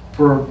house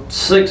for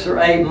 6 or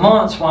 8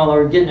 months while they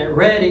were getting it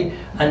ready,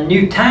 a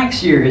new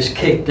tax year has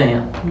kicked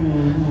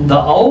in.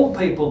 The old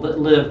people that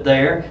lived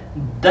there,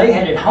 they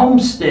had it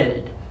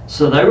homesteaded.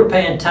 So they were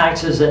paying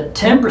taxes at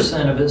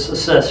 10% of its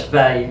assessed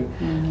value.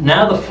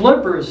 Now the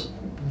flippers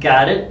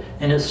got it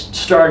and it's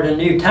started a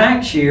new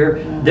tax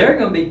year, they're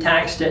going to be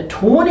taxed at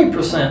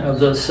 20% of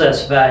the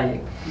assessed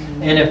value.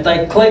 And if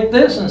they click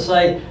this and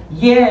say,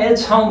 yeah,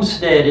 it's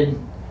homesteaded,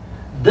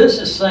 this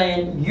is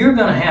saying you're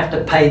going to have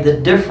to pay the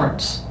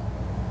difference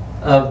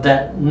of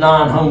that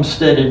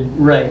non-homesteaded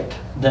rate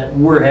that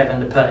we're having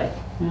to pay.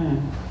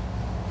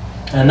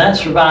 And that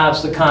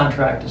survives the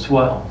contract as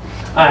well.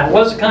 All right,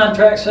 what does the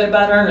contract say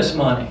about earnest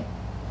money?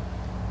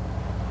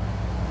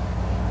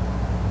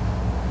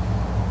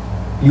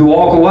 You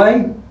walk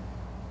away,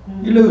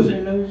 you lose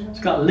it. It's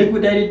got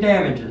liquidated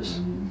damages.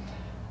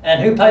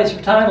 And who pays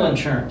for title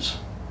insurance?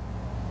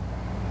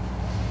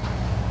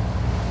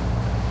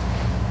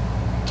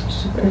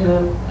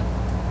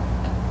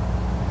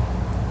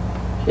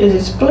 Is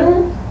it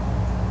split?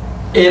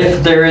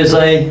 If there is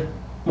a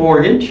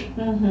mortgage,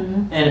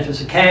 and if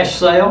it's a cash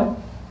sale,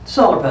 the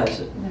seller pays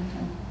it.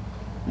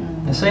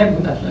 And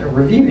Sam,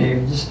 review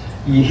here,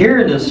 you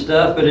hear this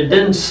stuff, but it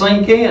didn't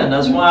sink in.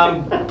 That's why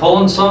I'm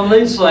pulling some of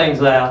these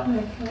things out.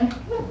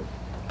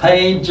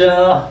 Page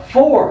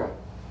 4.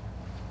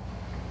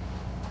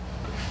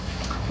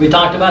 We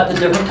talked about the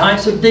different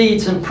types of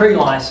deeds in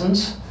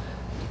pre-license.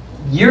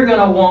 You're going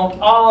to want,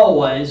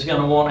 always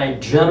going to want a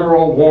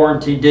general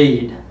warranty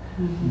deed.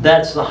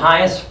 That's the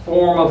highest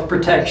form of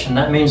protection.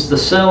 That means the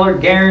seller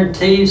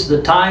guarantees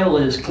the title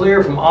is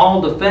clear from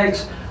all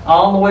defects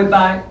all the way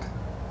back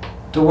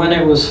to when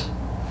it was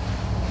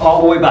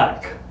all the way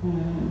back.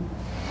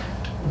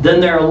 Then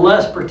there are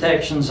less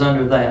protections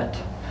under that.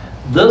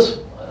 This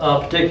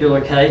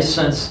particular case,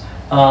 since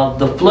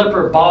the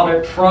flipper bought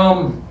it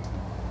from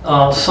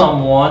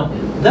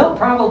someone, they'll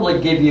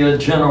probably give you a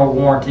general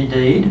warranty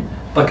deed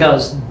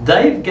because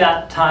they've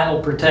got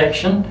title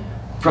protection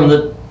from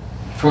the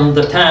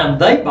time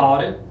they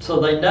bought it, so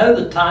they know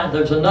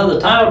there's another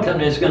title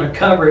company that's going to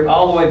cover it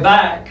all the way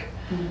back.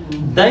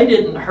 They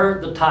didn't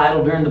hurt the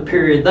title during the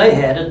period they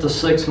had it, the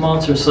 6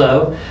 months or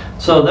so.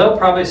 So they'll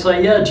probably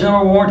say, yeah,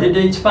 general warranty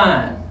deed's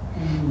fine.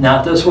 Now,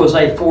 if this was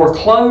a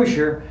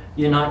foreclosure,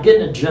 you're not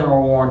getting a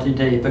general warranty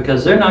deed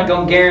because they're not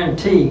going to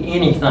guarantee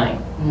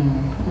anything.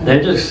 They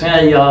just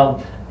say,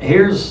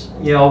 here's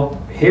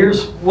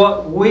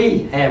what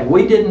we have.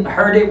 We didn't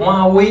hurt it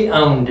while we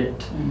owned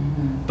it.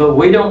 But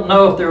we don't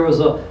know if there was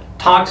a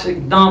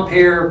toxic dump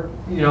here,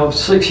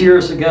 6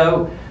 years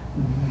ago.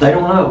 They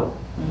don't know.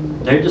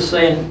 They're just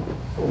saying,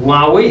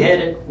 while we had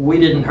it, we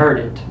didn't hurt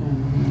it.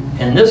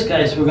 In this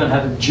case, we're going to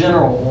have a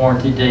general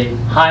warranty deed,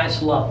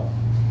 highest level.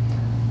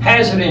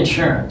 Hazard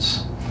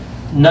insurance,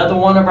 another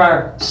one of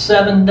our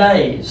 7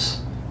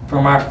 days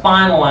from our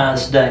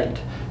finalized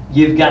date.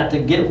 You've got to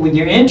get with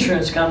your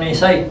insurance company and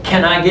say,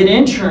 can I get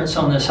insurance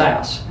on this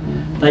house?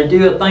 They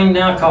do a thing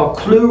now called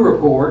Clue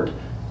Report.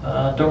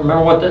 Don't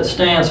remember what that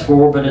stands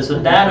for, but it's a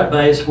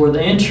database where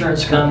the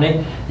insurance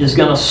company is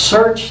going to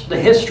search the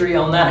history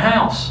on that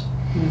house.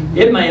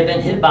 It may have been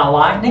hit by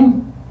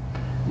lightning,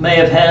 may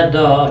have had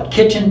a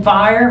kitchen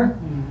fire,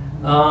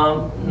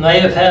 may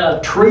have had a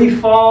tree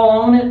fall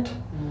on it,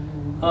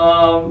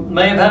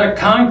 may have had a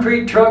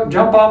concrete truck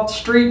jump off the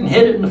street and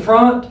hit it in the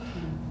front.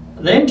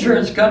 The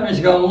insurance company is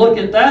going to look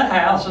at that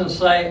house and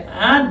say,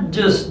 I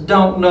just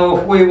don't know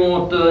if we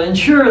want to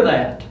insure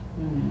that.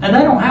 And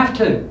they don't have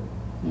to.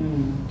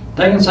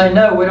 They can say,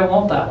 no, we don't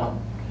want that one.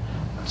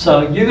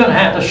 So you're going to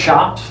have to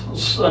shop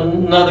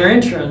another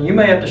insurance. You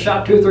may have to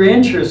shop 2 or 3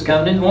 insurance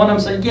companies. One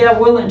of them say, yeah,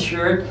 we'll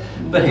insure it,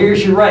 but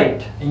here's your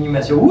rate. And you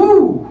may say,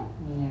 woo,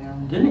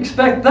 didn't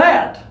expect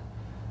that.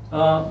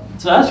 So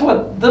that's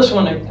what this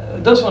one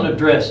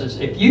addresses.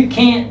 If you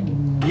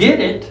can't get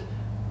it,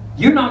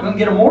 you're not going to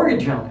get a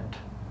mortgage on it.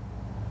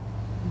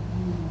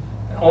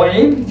 Or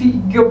if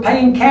you're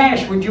paying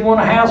cash, would you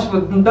want a house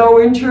with no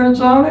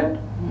insurance on it?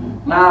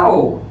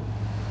 No.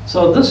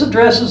 So this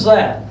addresses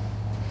that.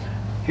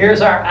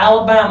 Here's our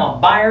Alabama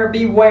buyer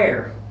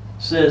beware.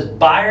 It says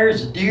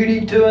buyer's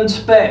duty to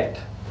inspect.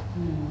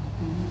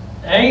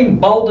 They even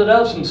bolded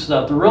up some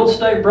stuff. The real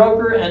estate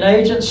broker and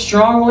agent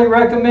strongly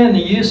recommend the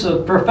use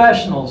of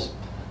professionals,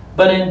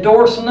 but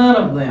endorse none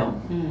of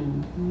them.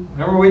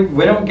 Remember,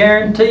 we don't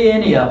guarantee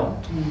any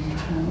of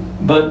them.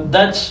 But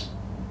that's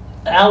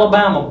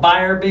Alabama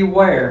buyer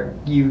beware.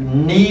 You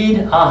need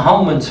a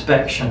home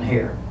inspection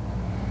here.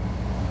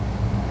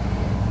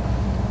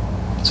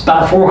 It's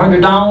about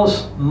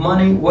 $400,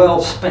 money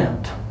well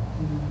spent.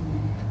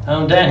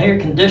 Down here,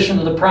 condition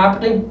of the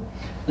property.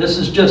 This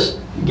is just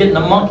getting the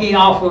monkey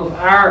off of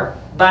our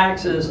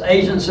backs as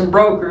agents and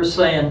brokers,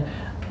 saying,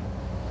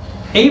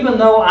 even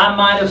though I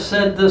might have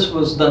said this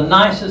was the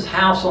nicest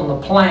house on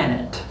the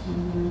planet,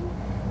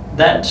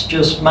 that's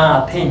just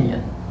my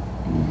opinion.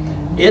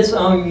 It's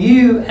on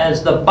you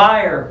as the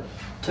buyer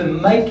to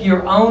make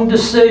your own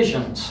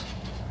decisions.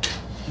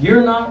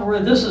 You're not,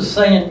 this is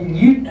saying,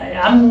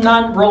 I'm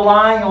not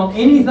relying on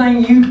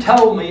anything you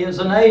told me as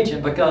an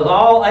agent, because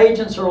all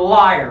agents are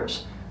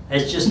liars.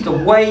 It's just the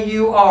way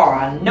you are.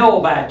 I know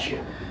about you.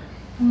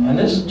 And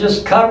this is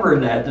just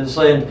covering that. They're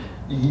saying,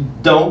 you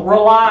don't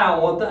rely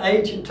on what the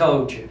agent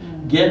told you.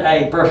 Get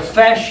a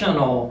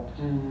professional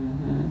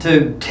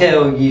to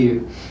tell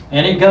you.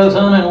 And it goes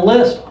on and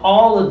lists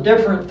all the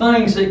different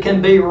things that can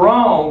be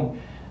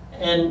wrong.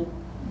 And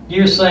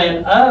you're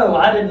saying, oh,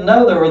 I didn't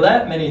know there were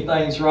that many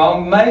things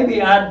wrong.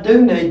 Maybe I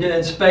do need to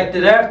inspect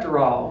it after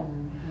all.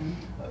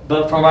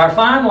 But from our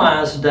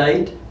finalized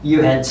date,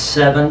 you had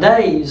 7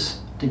 days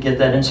to get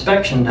that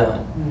inspection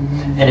done.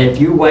 And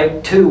if you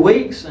wait 2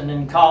 weeks and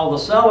then call the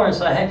seller and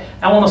say, hey,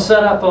 I want to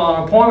set up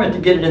an appointment to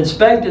get it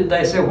inspected,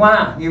 they say,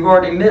 why? You've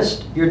already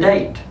missed your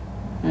date.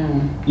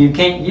 You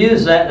can't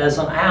use that as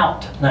an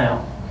out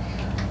now.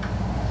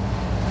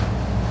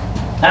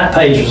 That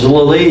page was a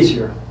little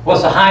easier.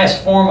 What's the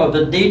highest form of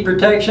the deed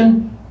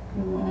protection?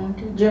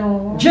 General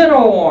warranty.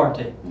 General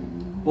warranty.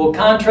 Will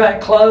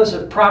contract close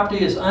if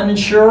property is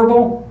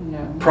uninsurable?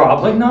 No.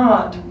 Probably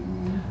not.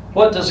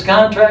 What does the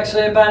contract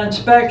say about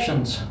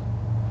inspections?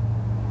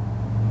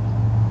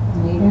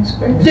 Need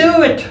inspection.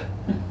 Do it!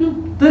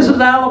 This is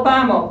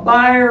Alabama.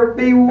 Buyer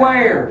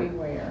beware.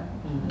 Beware.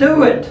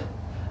 Do it.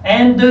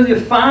 And do the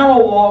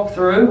final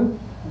walkthrough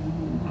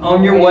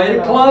on your way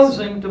to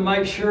closing to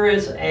make sure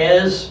it's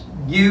as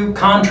you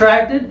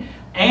contracted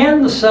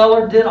and the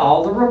seller did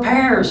all the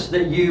repairs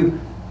that you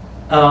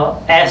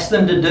asked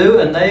them to do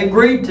and they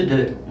agreed to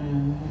do.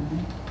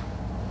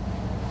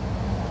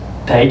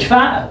 Page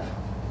 5.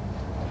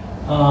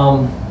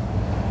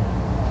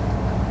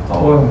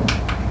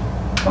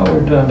 What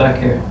we're doing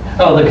back here?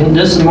 Oh,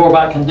 this is more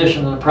about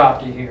condition of the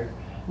property here.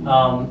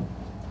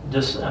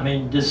 This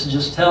is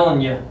just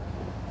telling you.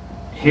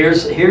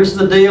 Here's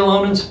the deal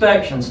on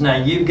inspections. Now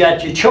you've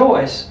got your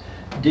choice.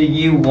 Do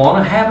you want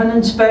to have an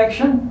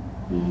inspection?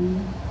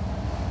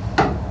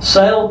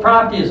 Sale of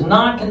property is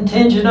not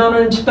contingent on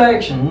an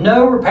inspection.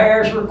 No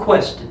repairs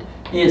requested.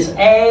 It's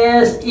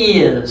as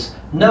is.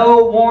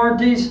 No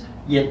warranties.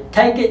 You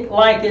take it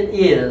like it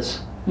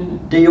is.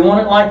 Do you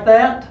want it like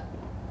that?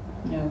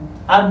 No.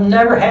 I've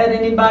never had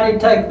anybody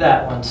take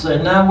that one.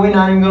 Say, no, we're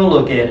not even going to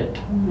look at it.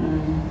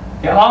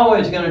 You're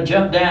always going to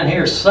jump down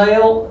here.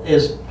 Sale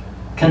is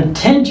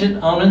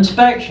contingent on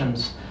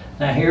inspections.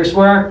 Now here's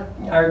where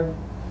our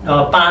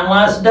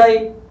finalized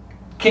date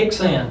kicks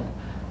in.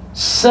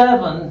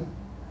 7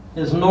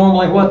 is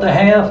normally what they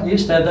have. You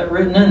used to have that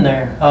written in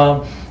there.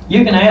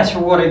 You can ask for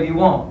whatever you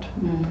want.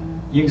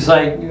 You can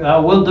say,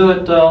 we'll do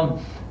it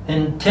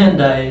in 10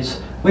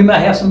 days. We may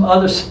have some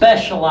other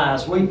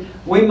specialized. We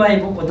may,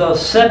 the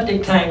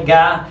septic tank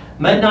guy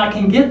may not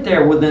can get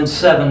there within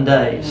 7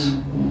 days.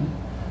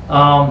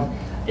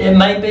 It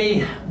may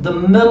be the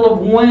middle of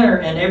winter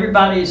and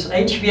everybody's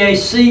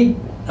HVAC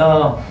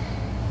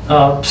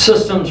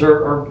systems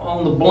are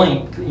on the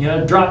blink. You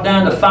know, dropped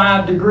down to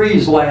 5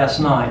 degrees last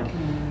night.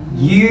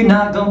 You're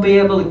not going to be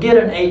able to get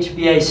an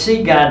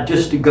HVAC guy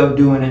just to go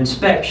do an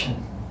inspection.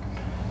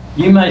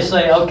 You may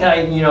say,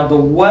 okay, you know, the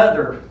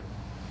weather,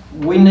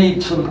 we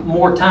need some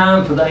more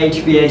time for the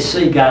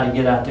HVAC guy to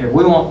get out there.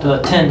 We want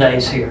 10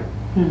 days here.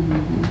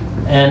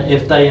 And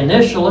if they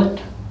initial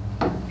it,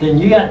 then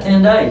you got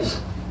 10 days.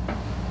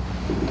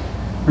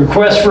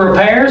 Request for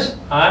repairs.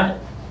 All right.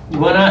 You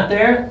went out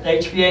there, the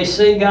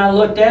HVAC guy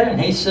looked at it and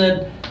he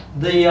said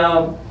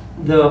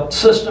the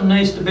system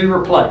needs to be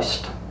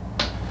replaced.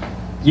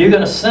 You're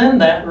going to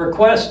send that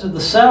request to the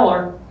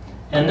seller,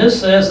 and this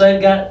says they've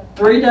got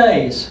 3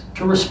 days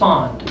to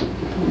respond.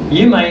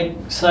 You may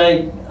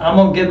say, I'm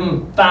gonna give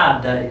them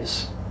 5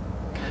 days.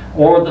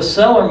 Or the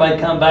seller may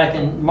come back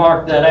and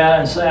mark that out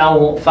and say, I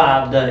want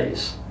 5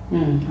 days.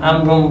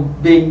 I'm gonna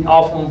be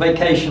off on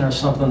vacation or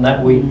something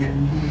that week.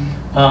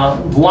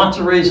 Lots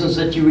of reasons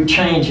that you would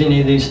change any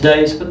of these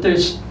days, but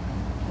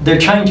they're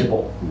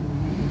changeable.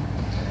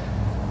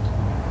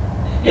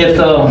 If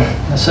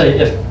let's say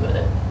if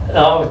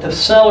the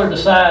seller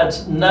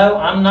decides, no,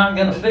 I'm not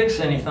going to fix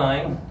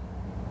anything,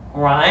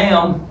 or I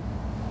am,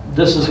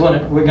 this is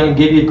when we're going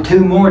to give you 2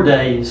 more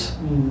days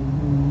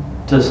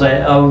to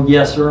say, oh,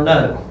 yes or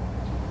no.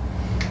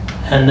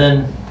 And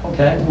then,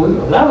 okay,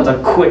 that was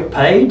a quick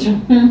page.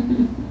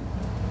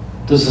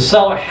 Does the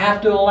seller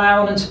have to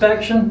allow an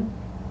inspection?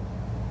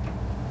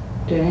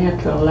 Do they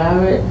have to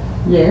allow it?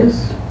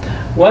 Yes.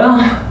 Well,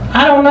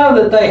 I don't know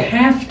that they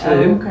have to.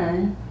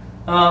 Okay.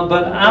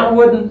 But I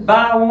wouldn't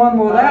buy one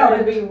without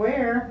it.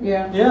 Beware.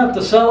 Yeah. Yeah, if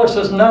the seller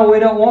says, no, we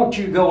don't want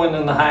you going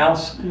in the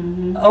house.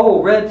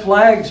 Oh, red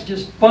flags,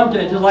 just bunch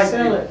of, just like,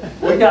 Sell it.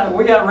 we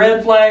got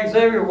red flags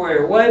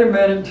everywhere. Wait a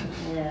minute.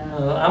 Yeah.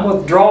 I'm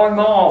withdrawing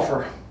my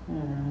offer.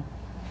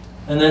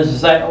 And then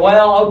say,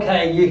 well,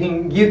 okay,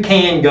 you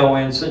can go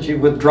in since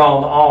you've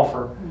withdrawn the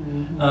offer.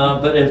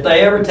 But if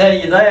they ever tell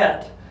you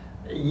that,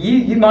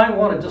 you might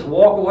want to just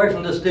walk away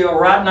from this deal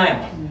right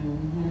now.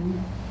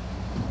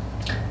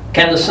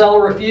 Can the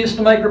seller refuse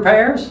to make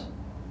repairs?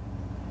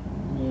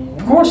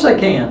 Of course they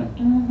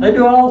can. They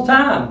do it all the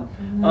time.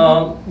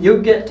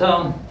 You'll get,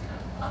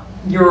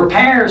 your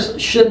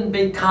repairs shouldn't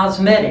be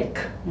cosmetic.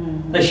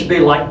 They should be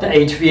like the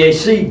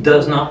HVAC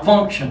does not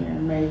function.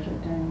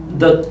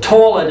 The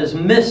toilet is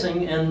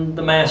missing in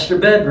the master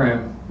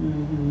bedroom.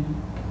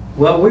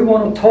 Well, we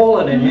want a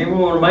toilet in here. We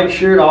want to make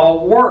sure it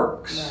all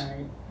works.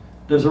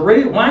 There's a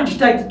reason. Why did you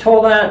take the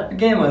toilet out to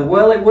begin with?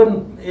 Well, it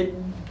wouldn't.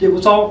 It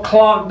was all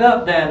clogged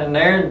up down in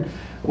there, and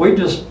we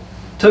just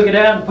took it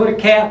out and put a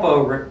cap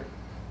over it.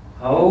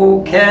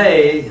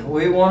 Okay,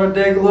 we want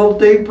to dig a little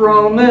deeper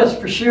on this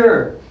for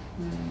sure.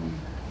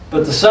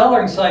 But the seller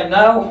can say,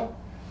 no,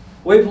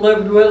 we've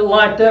lived with it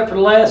like that for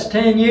the last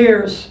 10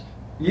 years.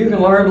 You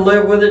can learn to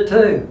live with it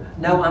too.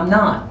 No, I'm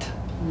not.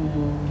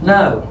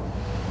 No.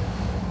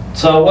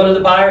 So what are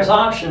the buyer's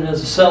option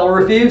as the seller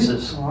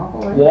refuses? Walk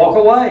away. Walk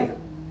away.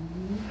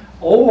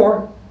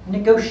 Or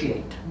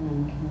negotiate.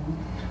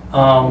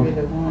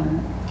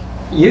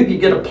 You could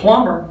get a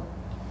plumber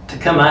to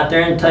come out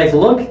there and take a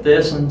look at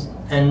this,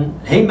 and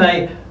he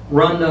may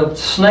run the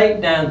snake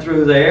down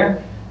through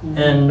there,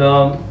 and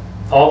all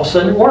of a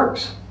sudden it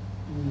works.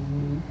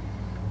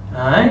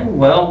 All right,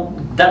 well,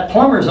 that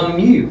plumber's on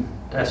you.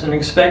 That's an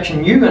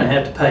inspection you're going to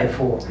have to pay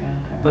for.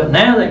 But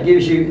now that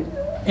gives you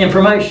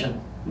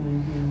information.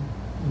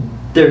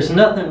 There's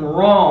nothing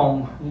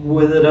wrong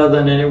with it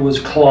other than it was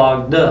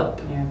clogged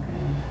up.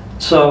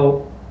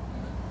 So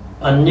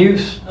a new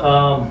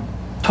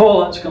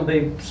toilet's going to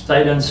be,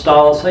 say,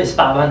 installed, say it's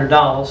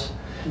 $500.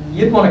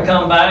 You'd want to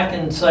come back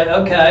and say,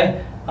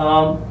 okay,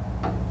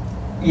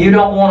 you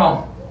don't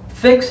want to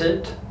fix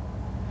it.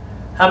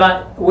 How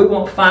about we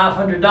want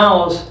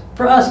 $500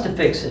 for us to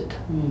fix it?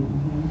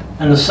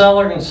 And the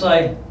seller can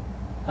say,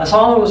 that's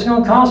all it was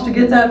going to cost to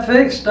get that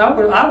fixed? I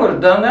would have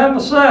done that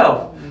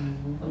myself.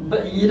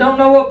 But you don't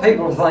know what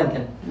people are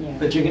thinking.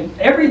 But you can,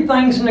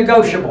 everything's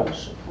negotiable.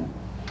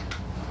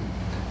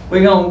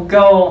 We're going to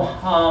go,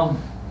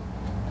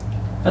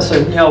 let's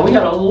see, we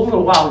got a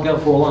little while to go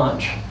for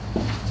lunch.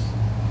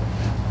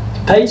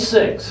 Page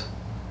 6.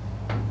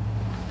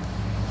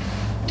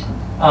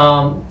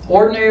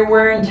 Ordinary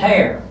wear and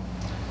tear.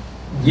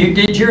 You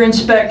did your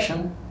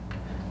inspection,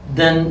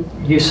 then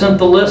you sent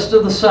the list to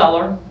the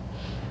seller,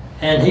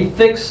 and he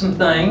fixed some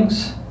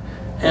things,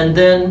 and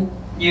then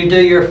you do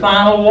your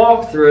final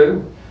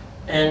walkthrough,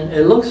 and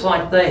it looks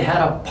like they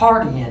had a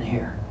party in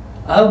here.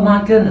 Oh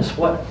my goodness,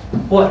 what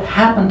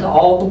happened to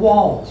all the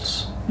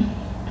walls?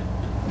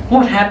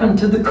 What happened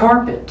to the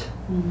carpet?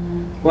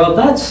 Well,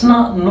 that's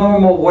not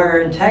normal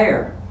wear and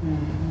tear.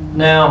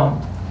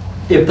 Now,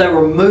 if they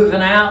were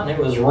moving out and it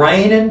was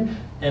raining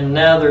and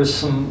now there's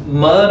some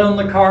mud on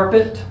the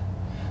carpet,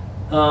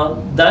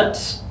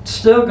 that's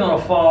still going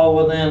to fall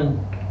within,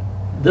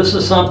 this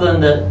is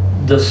something that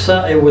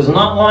it was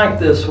not like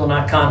this when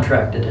I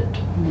contracted it.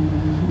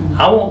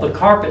 I want the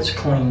carpets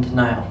cleaned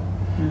now.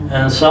 And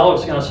the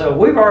seller's going to say,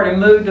 we've already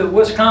moved to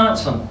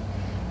Wisconsin.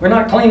 We're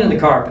not cleaning the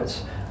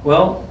carpets.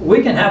 Well,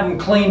 we can have them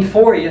cleaned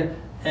for you,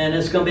 and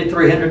it's going to be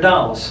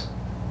 $300.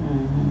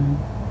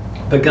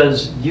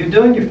 Because you're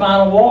doing your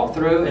final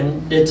walkthrough,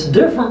 and it's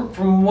different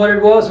from what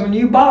it was when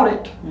you bought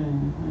it.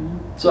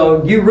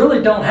 So you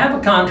really don't have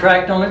a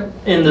contract on it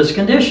in this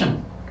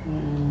condition.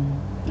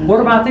 What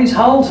about these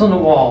holes in the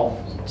wall?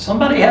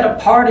 Somebody had a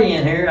party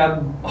in here,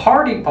 a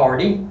Hardy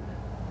party.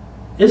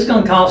 It's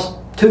going to cost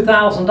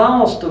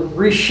 $2,000 to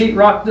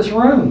re-sheetrock this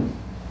room.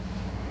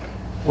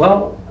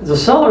 Well, the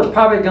seller's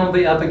probably going to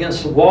be up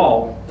against the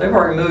wall. They've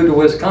already moved to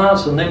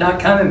Wisconsin. They're not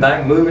coming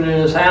back, moving in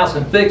his house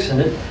and fixing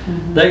it.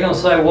 They're going to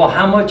say, well,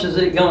 how much is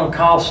it going to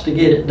cost to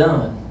get it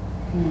done?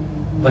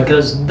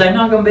 Because they're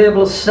not going to be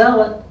able to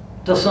sell it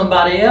to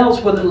somebody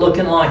else with it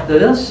looking like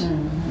this.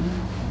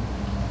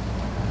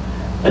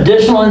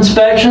 Additional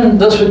inspection,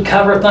 this would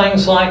cover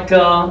things like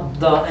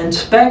the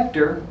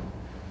inspector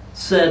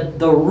said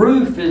the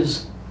roof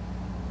is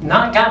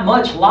not got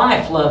much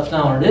life left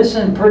on it. It's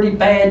in pretty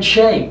bad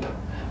shape.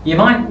 You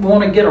might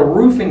want to get a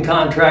roofing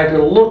contractor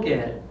to look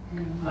at it.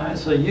 All right,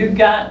 so you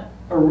got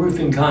a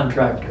roofing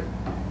contractor.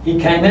 He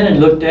came in and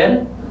looked at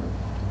it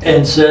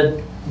and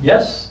said,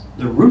 yes,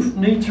 the roof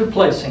needs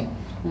replacing.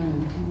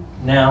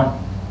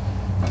 Now,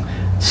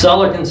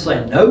 seller can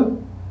say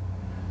no,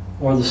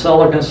 or the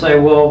seller can say,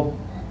 well,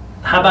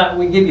 how about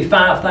we give you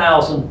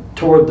 $5,000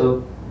 toward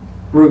the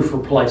roof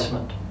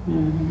replacement?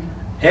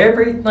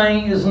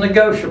 Everything is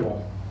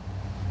negotiable.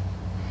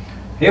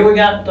 Here we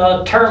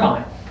got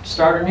termite.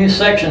 Start a new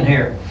section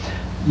here.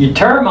 Your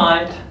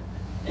termite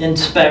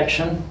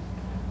inspection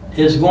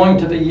is going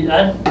to be,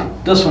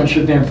 this one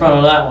should be in front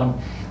of that one.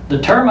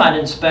 The termite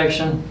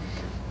inspection,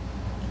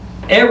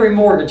 every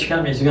mortgage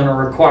company is going to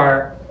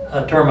require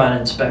a termite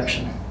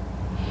inspection.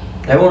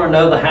 They want to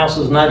know the house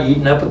is not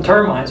eaten up with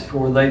termites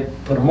before they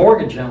put a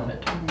mortgage on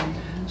it.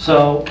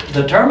 So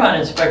the termite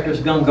inspector is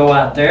going to go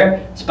out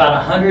there. It's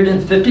about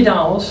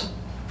 $150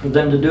 for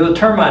them to do a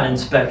termite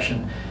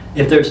inspection.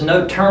 If there's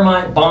no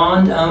termite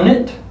bond on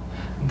it,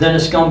 then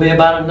it's going to be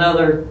about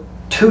another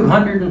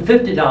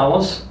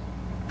 $250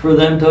 for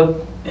them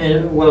to,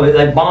 well,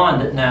 they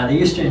bond it now. They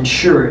used to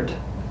insure it.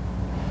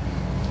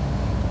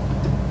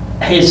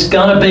 It's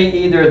going to be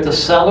either at the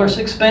seller's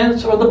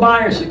expense or the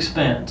buyer's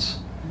expense.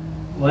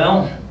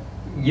 Well,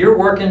 you're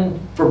working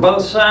for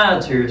both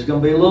sides here. It's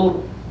going to be a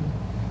little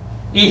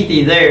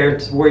iffy there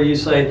where you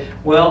say,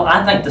 well,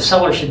 I think the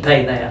seller should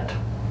pay that.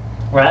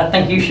 Or I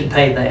think you should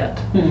pay that.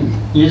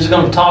 You're just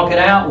going to talk it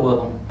out with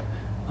them.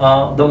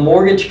 The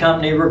mortgage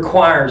company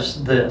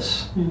requires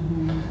this.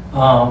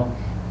 You're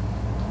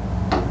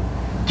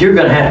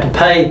going to have to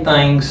pay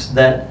things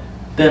that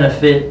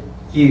benefit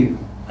you.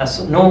 That's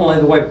normally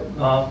the way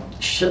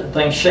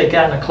things shake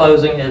out in a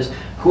closing is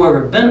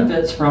whoever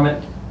benefits from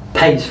it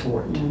pays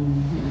for it.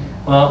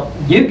 Well,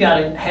 you've got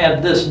to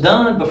have this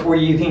done before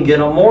you can get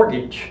a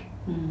mortgage.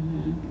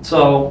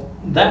 So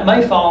that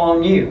may fall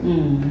on you.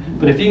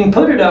 But if you can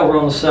put it over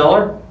on the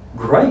seller,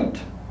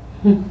 great.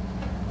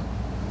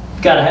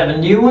 Got to have a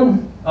new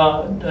one.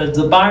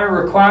 The buyer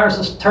requires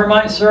a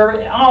termite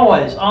survey.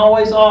 Always,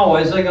 always,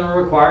 always they're going to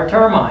require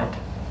termite.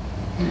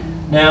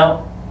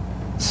 Now,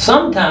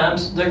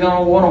 sometimes they're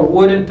going to want a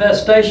wood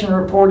infestation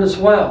report as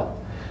well.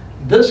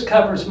 This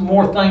covers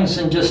more things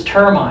than just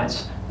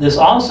termites. This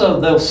also,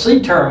 they'll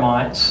see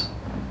termites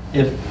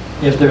if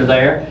they're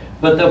there,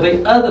 but there'll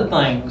be other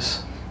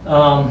things.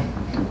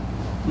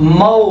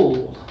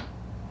 Mold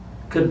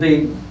could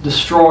be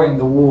destroying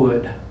the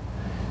wood.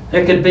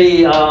 There could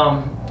be,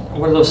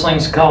 what are those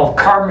things called?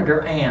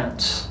 Carpenter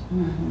ants.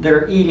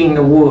 They're eating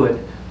the wood.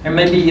 There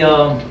may be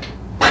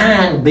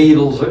pine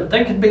beetles.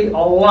 There could be a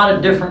lot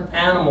of different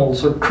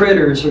animals or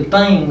critters or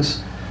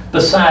things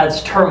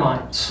besides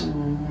termites.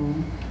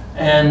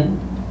 And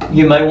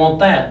you may want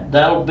that.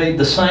 That'll be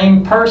the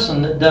same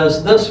person that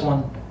does this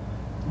one.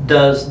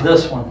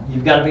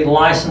 You've got to be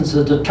licensed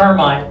as a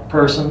termite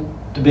person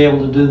to be able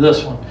to do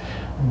this one.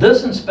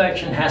 This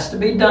inspection has to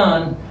be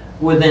done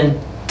within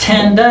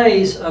 10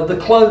 days of the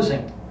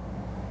closing.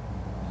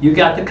 You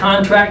got the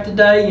contract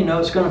today, you know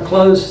it's going to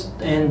close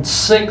in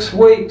 6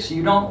 weeks.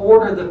 You don't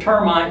order the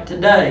termite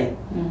today,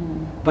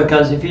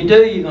 because if you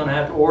do, you're going to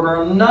have to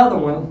order another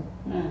one,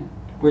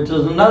 which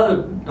is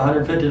another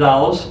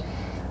 $150.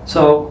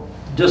 So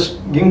just,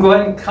 you can go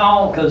ahead and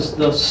call, because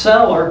the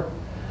seller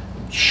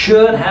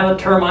should have a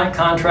termite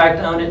contract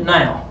on it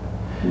now.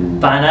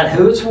 Find out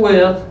who it's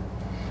with,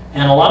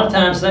 and a lot of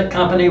times that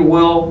company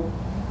will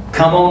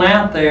come on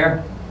out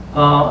there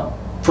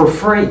for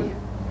free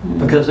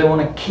because they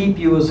want to keep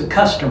you as a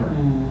customer.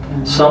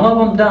 Some of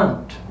them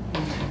don't.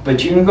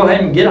 But you can go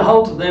ahead and get a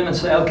hold of them and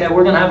say, okay,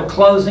 we're going to have a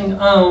closing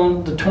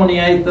on the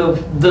 28th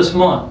of this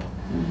month.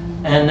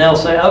 And they'll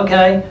say,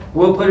 okay,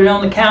 we'll put it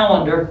on the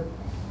calendar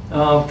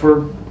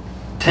for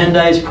 10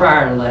 days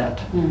prior to that.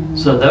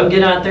 So they'll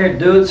get out there,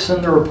 do it,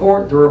 send the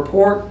report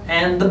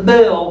and the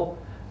bill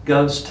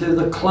goes to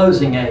the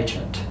closing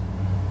agent.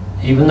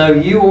 Even though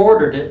you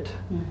ordered it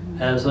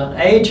as an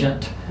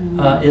agent,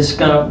 it's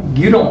gonna,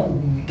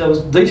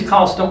 these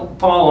costs don't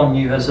fall on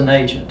you as an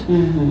agent.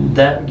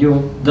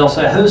 They'll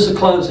say, who's the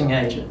closing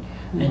agent?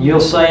 And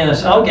you'll say,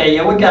 okay,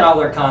 yeah, we got all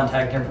their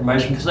contact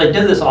information, because they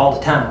do this all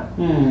the time.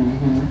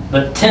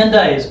 But 10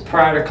 days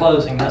prior to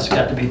closing, that's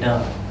got to be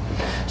done.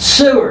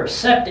 Sewer,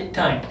 septic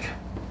tank.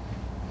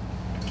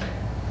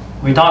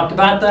 We talked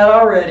about that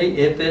already.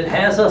 If it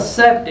has a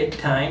septic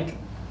tank,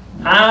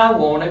 I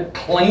want it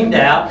cleaned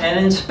out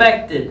and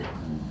inspected.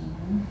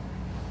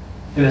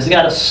 If it's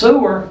got a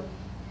sewer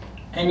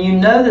and you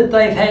know that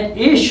they've had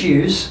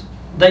issues,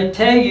 they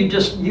tell you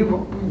just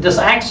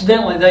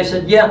accidentally, they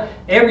said, yeah,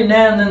 every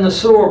now and then the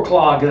sewer will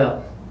clog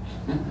up.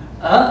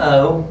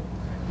 Uh-oh.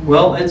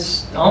 Well,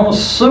 it's on a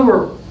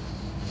sewer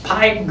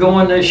pipe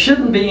going, there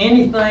shouldn't be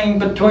anything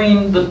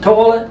between the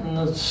toilet and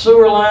the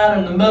sewer line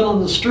in the middle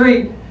of the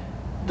street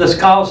that's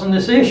causing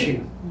this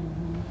issue.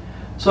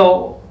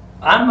 So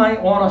I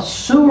might want a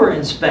sewer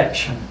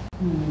inspection.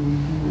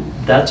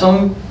 That's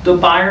on the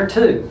buyer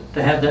too,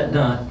 to have that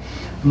done.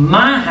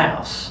 My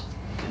house,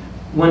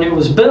 when it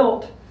was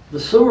built, the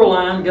sewer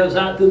line goes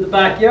out through the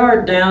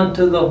backyard down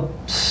to the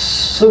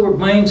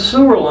main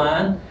sewer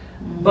line,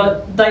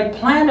 but they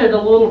planted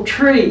a little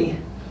tree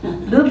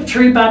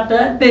about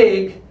that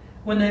big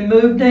when they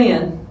moved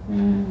in,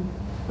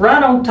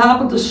 right on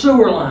top of the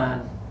sewer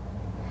line.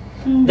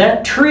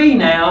 That tree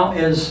now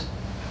is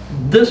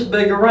this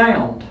big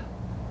around.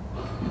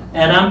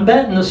 And I'm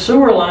betting the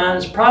sewer line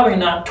is probably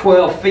not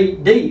 12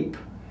 feet deep.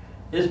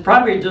 It's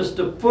probably just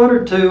a foot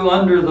or two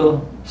under the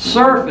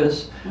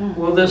surface.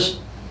 Well, this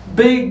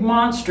big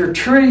monster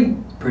tree,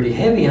 pretty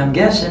heavy I'm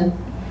guessing,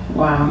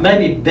 Wow.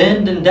 maybe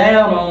bending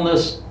down on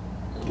this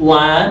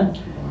line,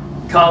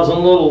 causing a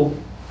little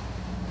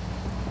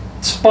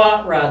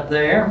spot right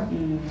there.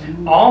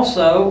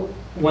 Also,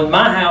 when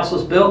my house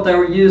was built, they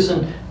were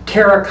using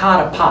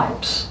terracotta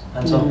pipes.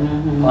 That's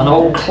an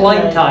old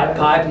clay type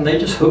pipe, and they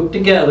just hooked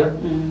together.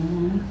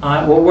 All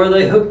right, well, where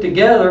they hooked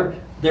together,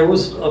 there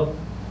was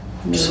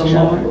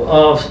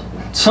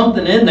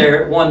something in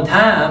there at one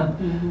time,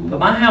 but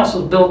my house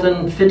was built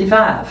in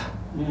 '55.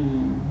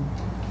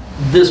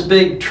 This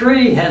big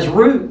tree has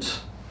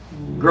roots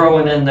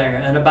growing in there,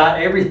 and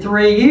about every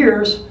 3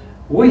 years,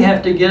 we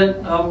have to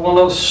get one of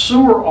those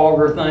sewer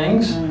auger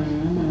things,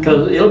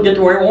 because it'll get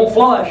to where it won't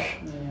flush.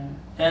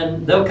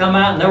 And they'll come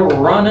out and they'll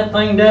run that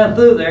thing down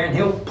through there, and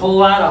he'll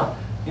pull out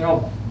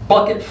a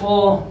bucket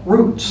full of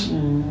roots.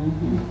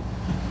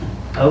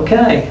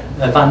 Okay,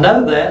 if I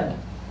know that,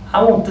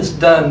 I want this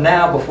done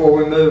now before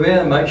we move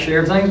in. Make sure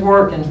everything's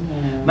working.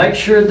 Make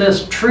sure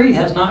this tree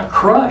has not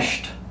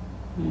crushed.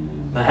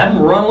 I have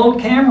them run a little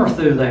camera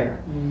through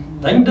there.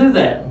 They can do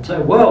that and say,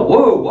 well,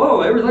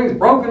 whoa, everything's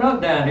broken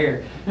up down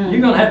here.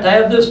 You're going to have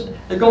this.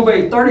 It's going to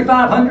be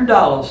 $3,500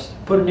 to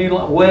put a new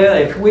line. Well,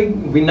 if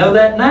we know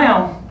that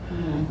now,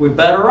 we're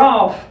better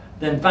off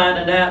than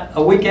finding out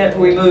a week after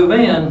we move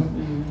in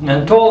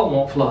and the toilet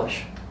won't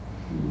flush.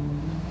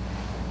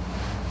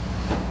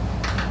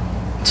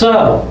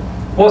 So,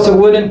 what's a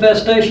wood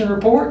infestation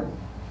report?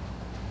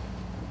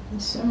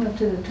 It's similar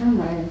to the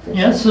termite infestation.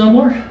 Yeah,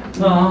 similar.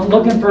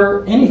 Looking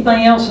for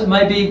anything else that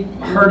may be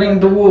hurting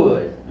the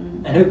wood.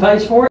 And who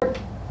pays for it?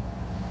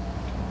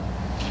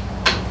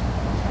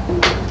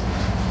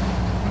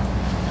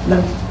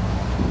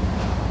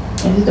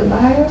 Is it the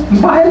buyer?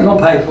 The buyer's going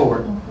to pay for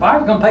it. The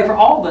buyer's going to pay for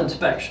all the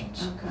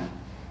inspections. Okay.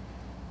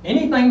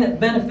 Anything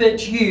that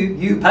benefits you,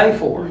 you pay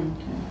for.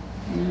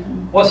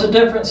 What's the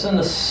difference in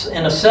a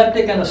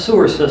septic and a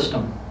sewer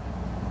system?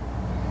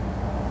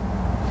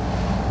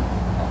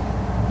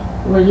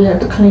 Well, you have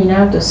to clean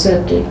out the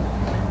septic.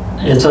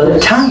 It's a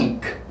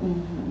tank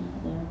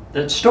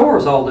that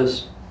stores all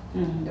this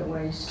The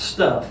waste.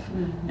 stuff.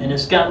 And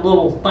it's got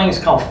little things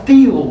called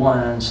field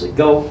lines that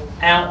go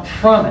out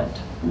from it.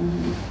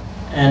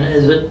 And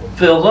as it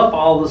fills up,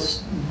 all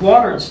this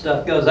water and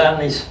stuff goes out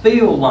in these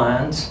field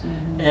lines,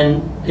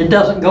 and it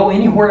doesn't go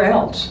anywhere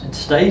else. It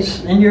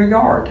stays in your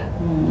yard.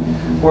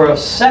 Where a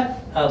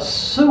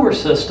sewer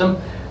system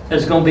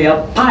is going to be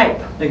a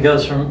pipe that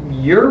goes from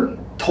your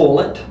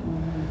toilet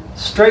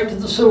straight to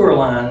the sewer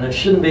line. There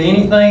shouldn't be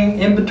anything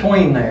in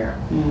between there.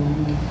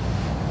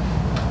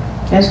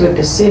 That's with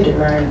the city,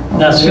 right?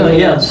 That's really,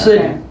 yeah, the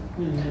city. Okay.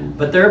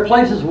 But there are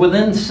places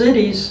within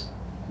cities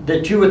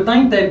that you would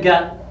think they've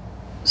got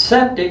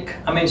sewer.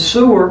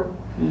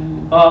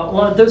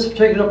 This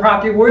particular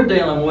property we're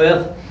dealing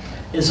with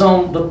is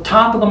on the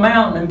top of the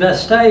mountain in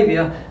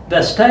Vestavia.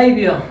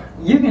 Vestavia,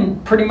 you can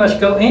pretty much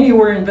go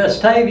anywhere in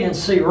Vestavia and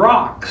see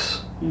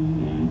rocks.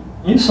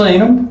 You've seen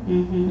them.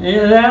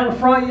 Out in the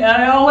front,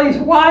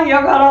 why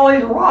y'all got all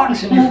these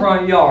rocks in your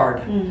front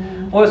yard?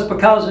 Well, it's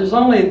because there's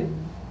only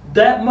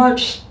that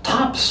much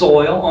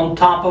topsoil on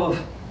top of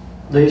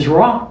these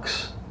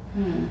rocks.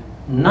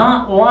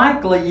 Not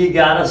likely you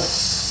got a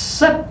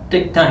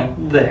septic tank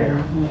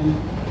there.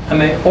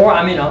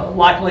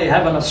 Likely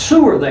having a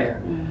sewer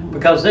there,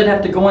 because they'd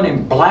have to go in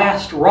and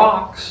blast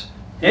rocks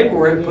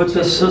everywhere to put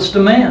this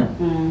system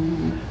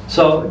in.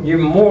 So you're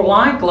more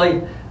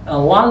likely, a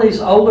lot of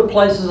these older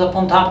places up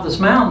on top of this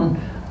mountain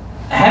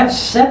have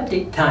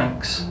septic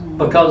tanks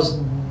because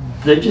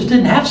they just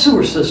didn't have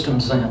sewer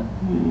systems then.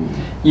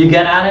 You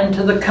get out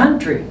into the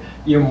country,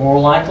 you're more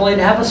likely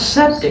to have a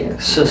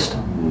septic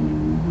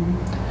system.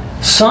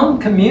 Some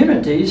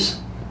communities,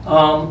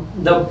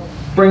 they'll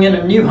bring in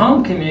a new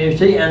home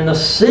community and the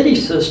city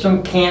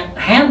system can't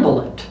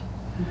handle it.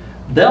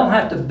 They'll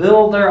have to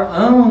build their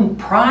own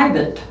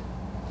private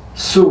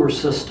sewer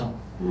system.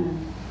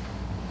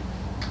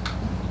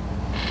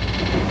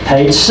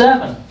 Page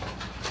 7.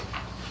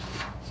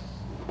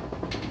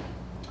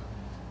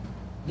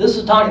 This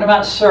is talking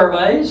about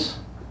surveys.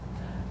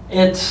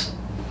 I'm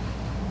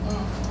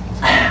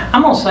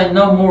going to say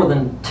no more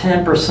than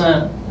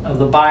 10% of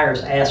the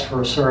buyers ask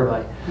for a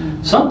survey.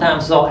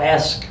 Sometimes they'll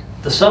ask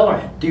the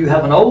seller, do you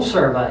have an old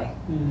survey?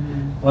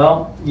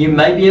 Well, you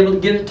may be able to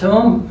give it to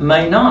them,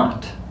 may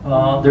not.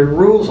 There are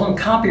rules on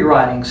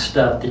copywriting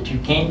stuff that you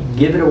can't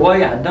give it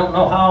away. I don't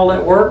know how all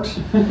that works.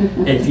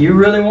 If you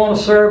really want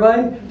a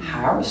survey,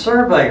 hire a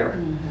surveyor.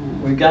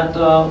 We've got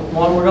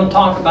one we're going to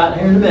talk about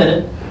here in a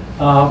minute.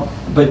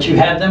 But you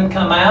have them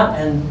come out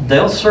and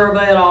they'll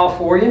survey it all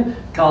for you.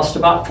 Costs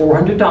about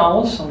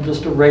 $400 on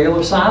just a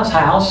regular size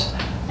house.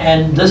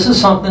 And this is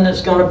something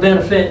that's going to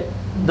benefit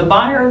the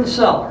buyer or the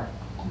seller?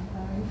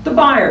 The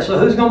buyer. So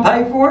who's going to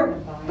pay for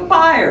it? The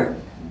buyer.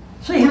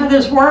 See how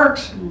this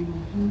works?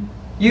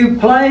 You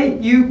play,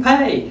 you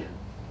pay.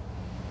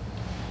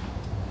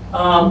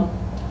 And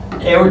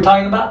we're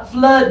talking about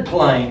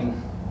floodplain.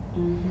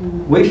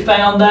 We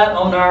found that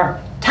on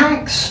our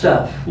tax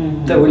stuff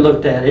that we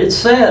looked at. It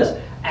says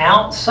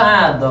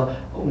outside the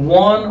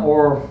 1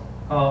 or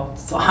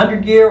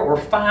 100-year or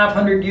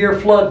 500-year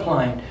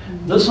floodplain.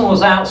 This one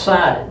was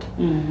outside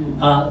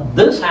it.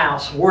 This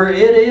house, where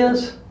it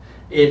is,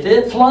 if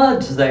it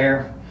floods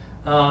there,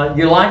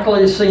 you're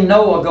likely to see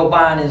Noah go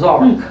by in his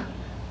ark.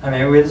 I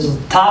mean, it's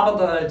the top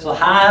of it's the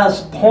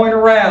highest point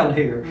around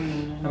here.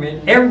 I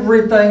mean,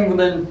 everything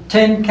within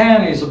 10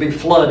 counties will be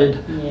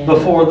flooded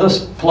before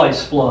this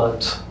place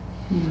floods.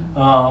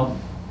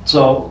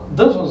 So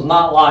this one's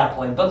not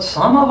likely, but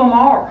some of them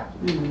are.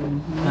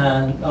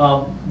 And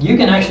you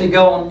can actually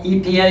go on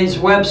EPA's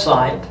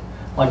website,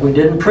 like we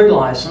did in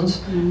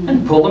pre-license,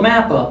 and pull the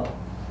map up.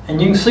 And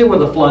you can see where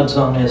the flood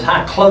zone is,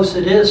 how close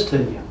it is to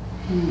you.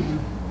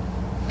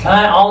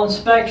 Okay, all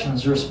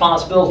inspections are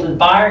responsibility of the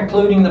buyer,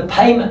 including the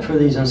payment for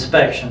these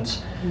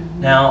inspections.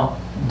 Now,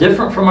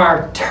 different from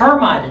our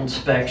termite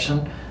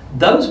inspection,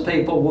 those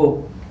people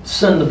will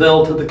send the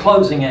bill to the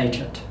closing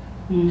agent,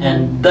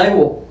 and they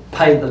will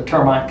pay the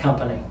termite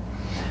company.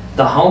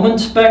 The home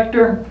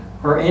inspector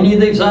or any of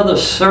these other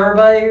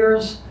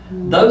surveyors,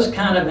 those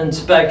kind of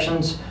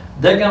inspections,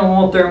 they're going to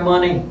want their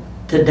money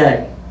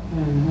today.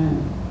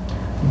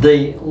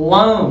 The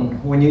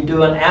loan, when you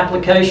do an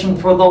application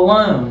for the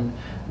loan,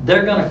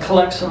 they're going to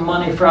collect some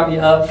money from you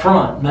up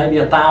front, maybe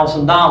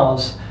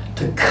 $1,000,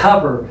 to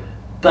cover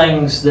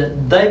things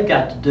that they've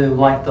got to do,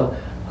 like the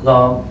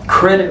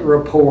credit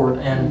report,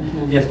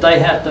 and if they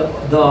have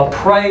the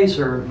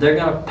appraiser, they're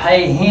going to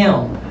pay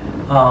him.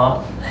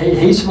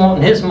 He's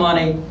wanting his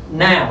money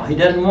now. He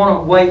doesn't want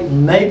to wait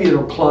and maybe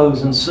it'll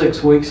close in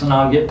 6 weeks and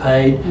I'll get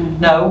paid.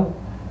 No,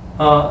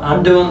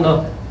 I'm doing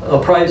the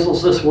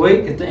appraisals this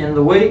week. At the end of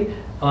the week,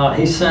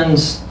 he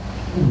sends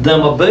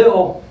them a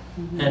bill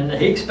and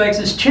he expects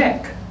his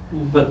check.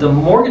 But the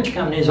mortgage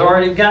company's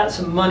already got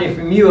some money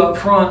from you up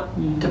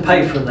front to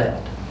pay for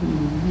that.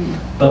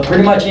 But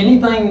pretty much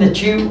anything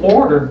that you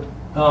ordered,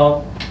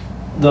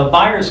 the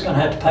buyer's going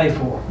to have to pay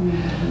for.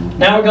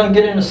 Now we're going to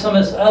get into some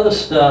of this other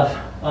stuff.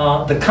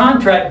 The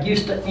contract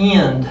used to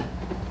end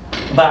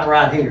about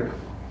right here.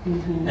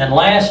 And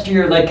last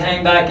year they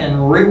came back and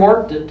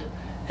reworked it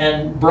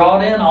and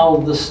brought in all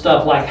of this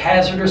stuff like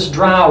hazardous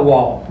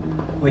drywall.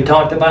 We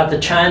talked about the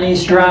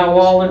Chinese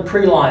drywall and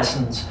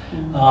pre-license.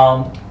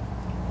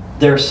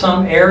 There are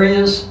some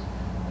areas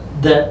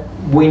that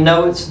we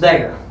know it's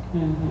there.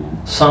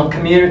 Some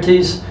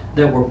communities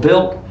that were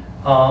built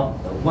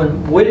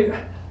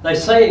they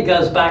say it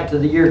goes back to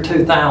the year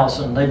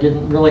 2000. They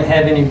didn't really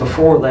have any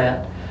before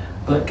that.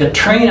 But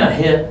Katrina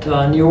hit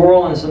New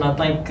Orleans in I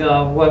think,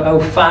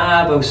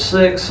 05,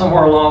 06,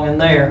 somewhere along in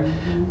there.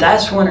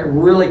 That's when it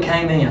really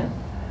came in.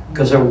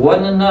 Because there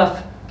wasn't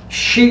enough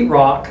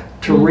sheetrock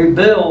to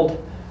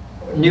rebuild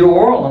New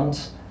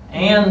Orleans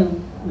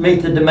and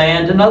meet the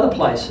demand in other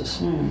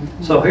places.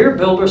 So here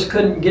builders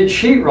couldn't get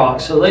sheetrock,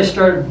 so they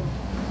started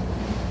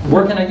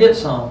working to get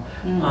some.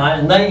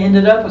 And they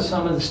ended up with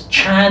some of this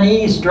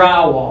Chinese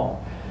drywall.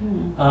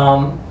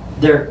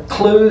 There are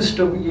clues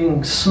to, you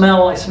can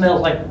smell, it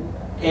smells like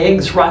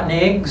eggs, rotten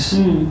eggs.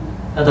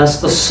 That's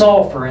the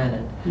sulfur in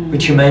it,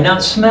 but you may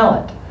not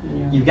smell it.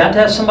 You've got to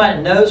have somebody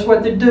that knows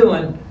what they're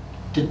doing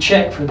to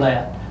check for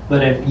that.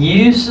 But if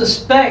you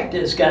suspect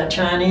it's got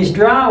Chinese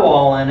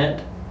drywall in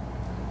it,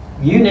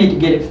 you need to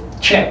get it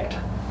checked.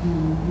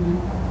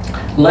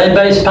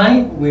 Lead-based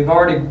paint, we've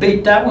already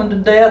beat that one to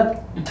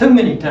death too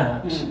many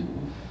times.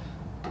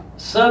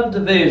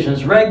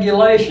 Subdivisions,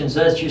 regulations,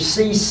 that's your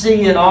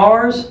CC and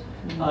Rs.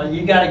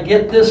 You got to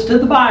get this to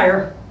the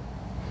buyer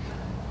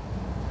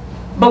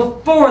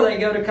before they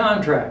go to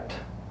contract.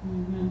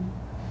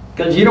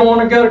 Because you don't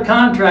want to go to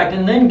contract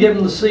and then give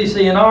them the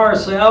CC and R and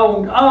say,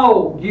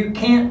 oh, you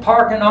can't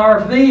park an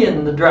RV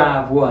in the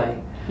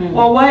driveway.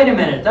 Well, wait a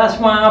minute, that's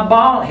why I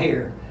bought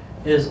here.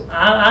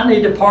 I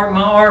need to park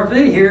my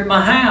RV here at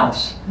my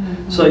house.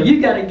 So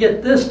you got to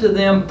get this to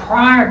them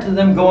prior to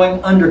them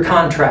going under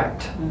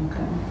contract.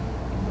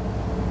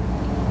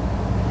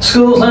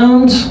 School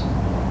zones,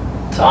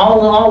 so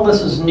all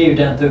this is new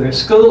down through here.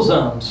 School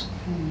zones.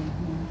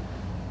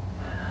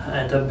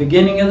 At the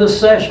beginning of the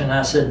session,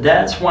 I said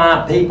that's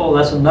why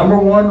that's the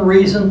 #1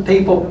 reason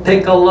people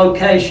pick a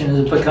location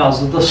is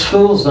because of the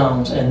school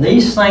zones. And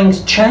these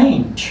things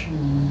change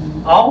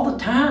all the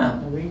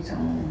time.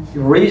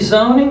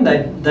 Rezoning,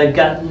 they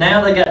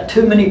got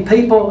too many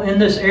people in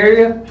this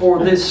area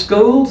for these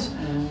schools.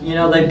 You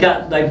know,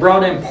 they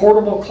brought in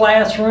portable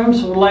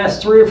classrooms for the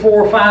last 3 or 4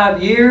 or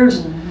 5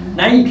 years.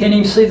 Now you can't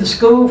even see the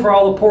school for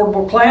all the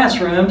portable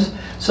classrooms,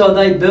 so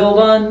they build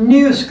a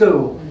new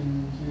school.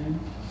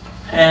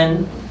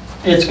 And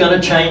it's going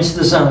to change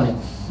the zoning.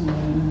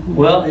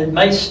 Well, it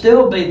may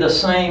still be the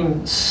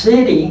same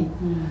city,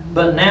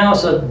 but now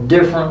it's a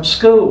different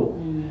school.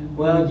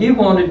 Well, you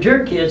wanted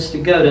your kids to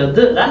go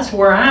to that's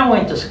where I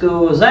went to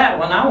school, was that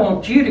one. I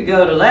want you to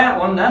go to that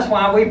one. That's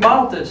why we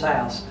bought this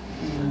house.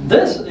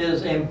 This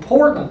is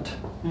important.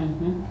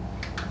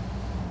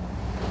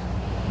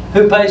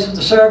 Who pays for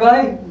the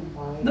survey?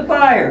 The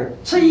buyer.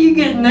 See, you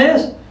getting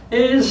this?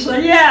 Is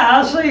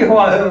yeah, I see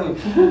why.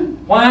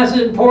 Why is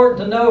it important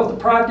to know if the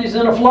property's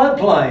in a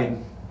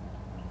floodplain?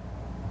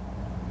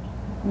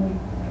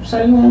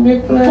 So you won't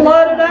get flooded?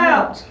 Flooded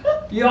out.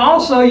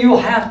 You'll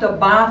have to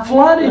buy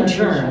flood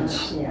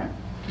insurance. Yeah.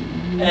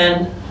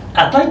 And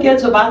I think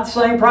it's about the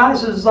same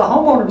price as the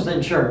homeowner's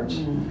insurance.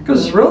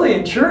 Because it's really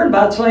insured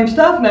about the same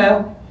stuff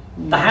now.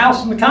 The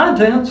house and the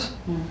contents.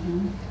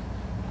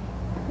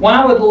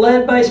 Why would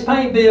lead-based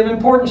paint be of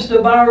importance to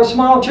a buyer with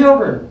small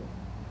children?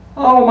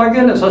 Oh my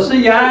goodness, I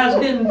see your eyes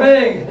getting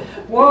big.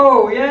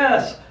 Whoa,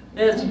 yes.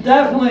 It's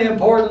definitely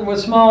important with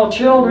small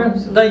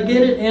children. They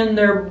get it in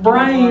their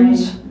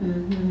brains,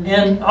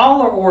 in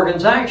all their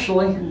organs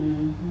actually,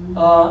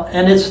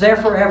 and it's there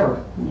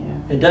forever.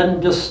 It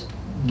doesn't just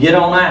get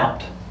on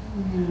out.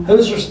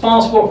 Who's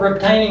responsible for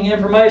obtaining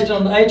information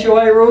on the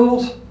HOA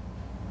rules?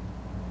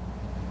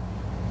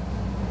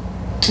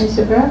 Is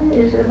it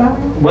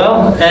right?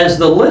 Well, as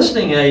the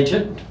listing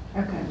agent,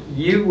 Okay.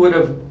 you would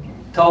have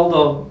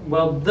told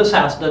well, this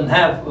house doesn't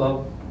have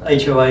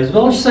HOAs.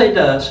 Well, let's say it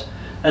does.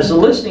 As a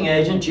listing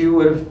agent, you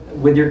would have,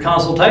 with your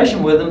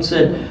consultation with them,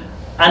 said,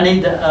 I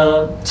need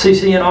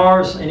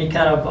CC&Rs, any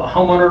kind of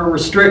homeowner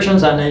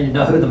restrictions. I need to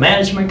know who the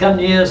management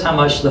company is, how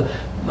much the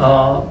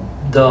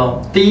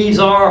fees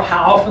are,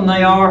 how often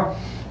they are.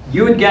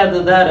 You would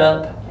gather that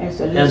up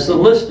as the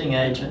listing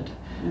agent.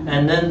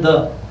 And then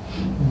the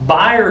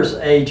buyer's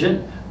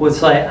agent would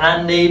say,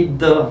 I need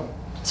the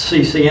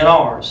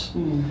CC&Rs.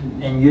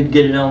 And you'd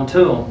get it on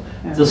to them.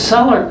 The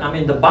seller, I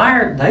mean the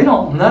buyer, they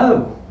don't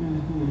know.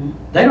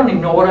 They don't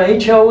even know what a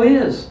HO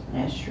is.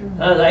 That's true.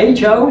 The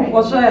HO,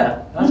 what's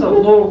that? That's a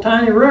little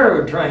tiny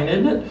railroad train,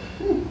 isn't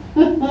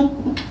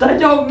it? They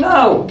don't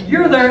know.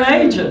 You're their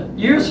agent.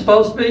 You're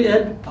supposed to be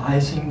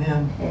advising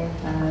them.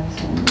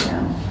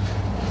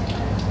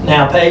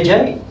 Now, page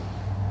 8.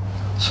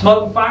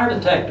 Smoke and fire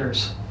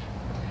detectors.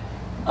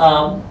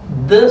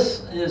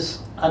 This is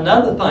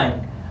another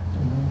thing.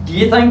 Do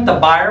you think the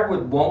buyer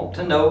would want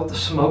to know if the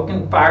smoke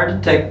and fire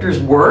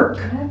detectors work?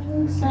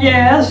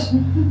 Yes.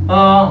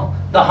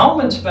 The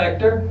home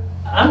inspector,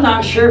 I'm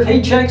not sure if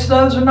he checks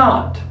those or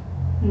not.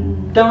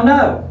 Don't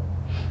know.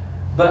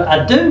 But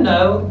I do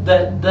know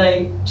that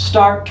they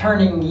start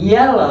turning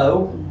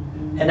yellow,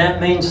 and that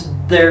means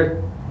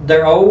they're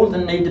old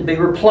and need to be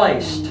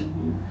replaced.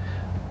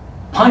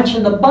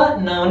 Punching the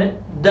button on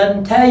it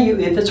doesn't tell you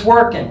if it's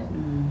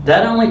working.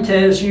 That only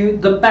tells you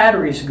the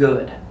battery's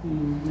good.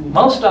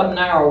 Most of them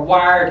now are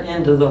wired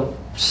into the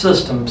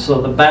system,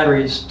 so the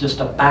battery's just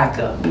a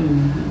backup.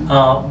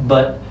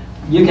 But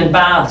you can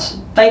buy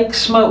fake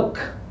smoke,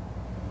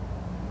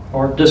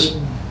 or just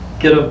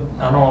get a,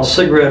 I don't know, a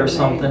cigarette or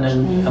something,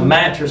 and a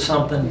match or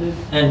something,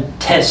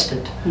 and test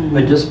it.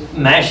 But just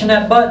mashing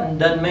that button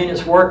doesn't mean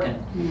it's working.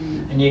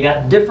 And you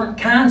got different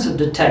kinds of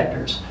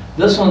detectors.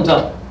 This one's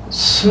a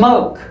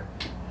smoke.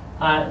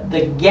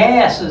 The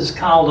gas is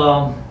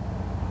called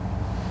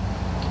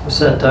what's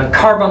that?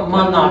 Carbon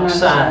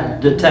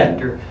monoxide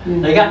detector.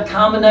 They got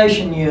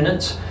combination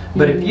units,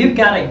 but if you've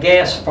got a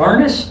gas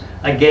furnace,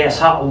 a gas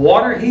hot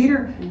water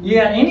heater, you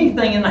got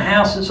anything in the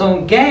house that's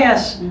on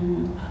gas,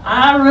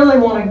 I really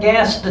want a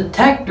gas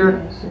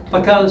detector,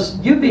 because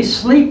you'd be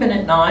sleeping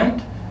at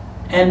night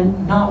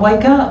and not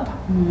wake up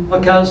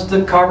because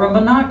the carbon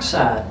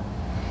monoxide.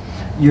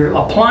 Your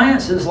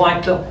appliances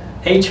like the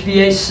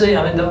HVAC,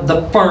 I mean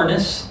the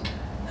furnace,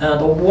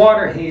 the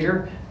water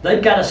heater,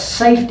 they've got a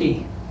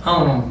safety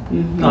on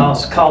them.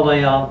 It's called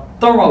a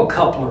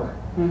thermocoupler.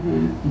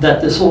 That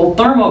this little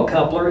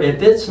thermocoupler,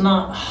 if it's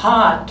not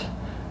hot,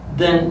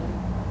 then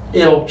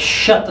it'll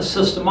shut the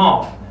system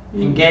off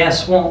and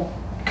gas won't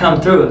come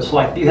through. It's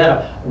like if you had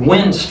a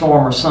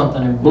windstorm or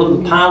something and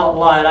blew the pilot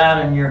light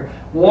out in your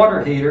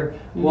water heater.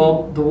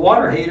 Well, the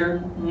water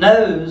heater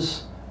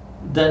knows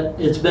that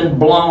it's been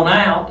blown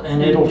out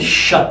and it'll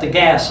shut the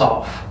gas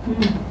off.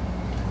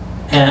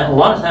 And a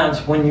lot of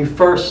times when you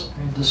first,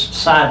 just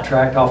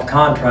sidetracked off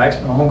contracts,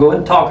 but I'm going to go ahead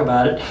and talk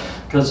about it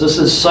because this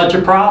is such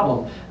a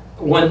problem.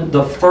 When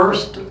the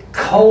first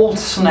cold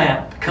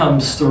snap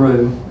comes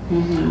through,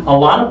 a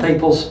lot of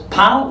people's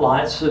pilot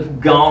lights have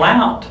gone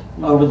out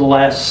over the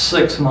last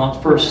 6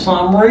 months for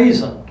some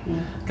reason.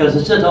 Because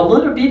it's just a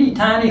little bitty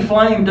tiny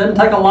flame, doesn't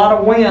take a lot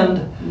of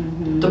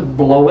wind to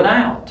blow it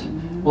out.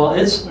 Well,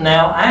 it's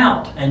now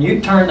out, and you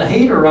turn the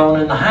heater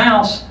on in the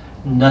house,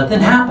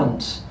 nothing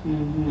happens.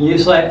 You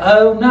say,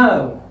 oh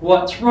no,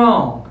 what's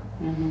wrong?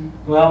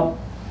 Well,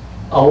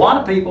 a lot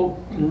of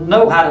people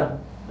know how to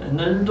And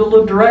there's the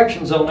little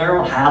directions on there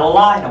on how to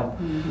light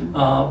them.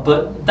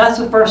 But that's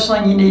the first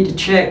thing you need to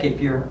check if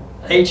your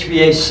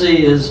HVAC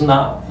is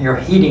not, your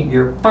heating,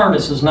 your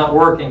furnace is not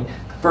working.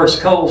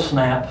 First cold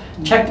snap,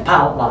 check the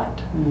pilot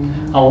light.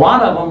 A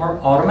lot of them are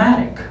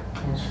automatic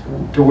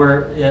to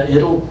where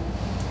it'll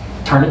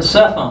turn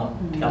itself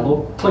on. It's got a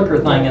little clicker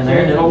thing in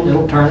there and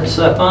it'll turn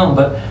itself on,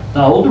 but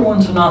the older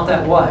ones are not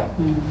that way.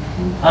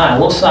 All right, a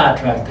little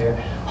sidetrack there.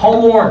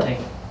 Home warranty.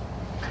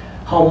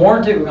 Home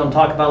warranty we're going to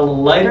talk about a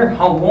little later.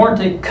 Home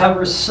warranty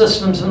covers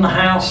systems in the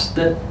house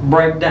that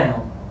break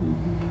down.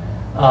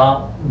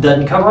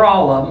 Doesn't cover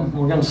all of them.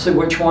 We're going to see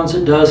which ones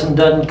it does and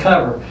doesn't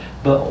cover.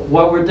 But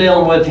what we're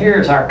dealing with here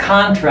is our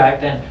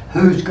contract and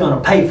who's going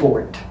to pay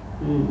for it.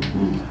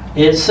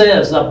 It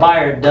says the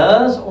buyer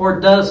does or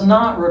does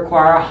not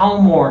require a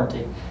home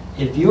warranty.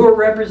 If you are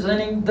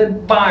representing the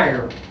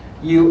buyer,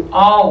 you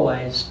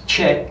always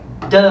check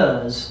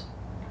does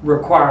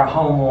require a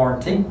home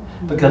warranty,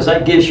 because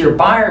that gives your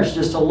buyers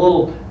just a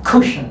little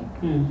cushion,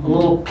 a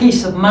little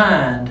peace of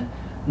mind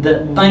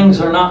that things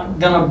are not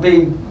going to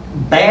be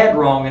bad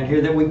wrong in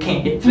here that we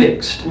can't get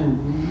fixed.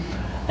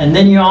 And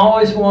then you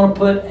always want to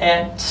put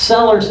at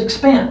seller's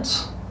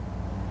expense.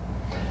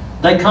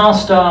 They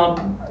cost,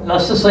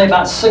 let's just say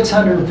about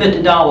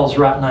 $650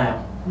 right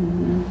now.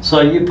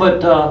 So you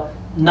put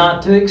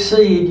not to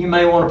exceed, you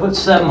may want to put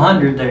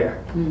 $700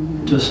 there,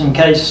 just in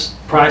case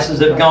prices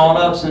have gone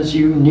up since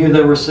you knew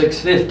they were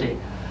 $650.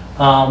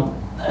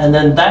 And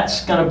then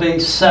that's going to be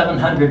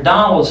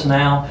 $700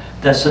 now.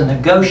 That's a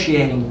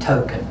negotiating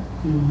token.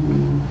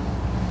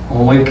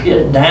 When we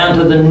get down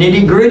to the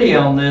nitty gritty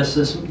on this,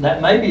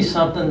 that may be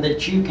something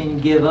that you can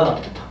give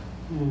up.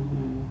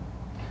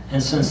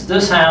 And since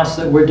this house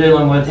that we're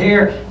dealing with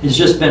here has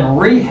just been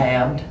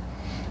rehabbed,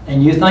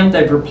 and you think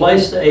they've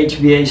replaced the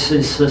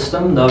HVAC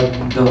system,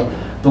 the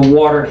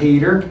water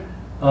heater,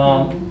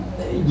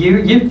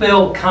 you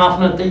feel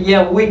confident that,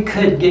 yeah, we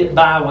could get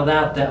by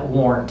without that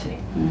warranty.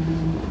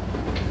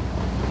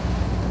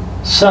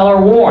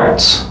 Seller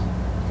warrants.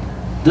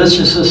 This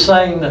is just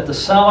saying that the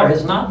seller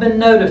has not been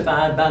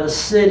notified by the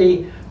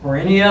city or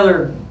any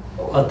other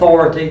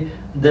authority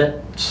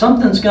that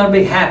something's going to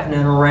be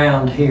happening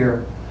around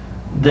here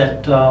that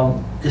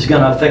is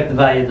going to affect the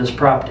value of this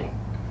property.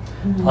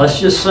 Let's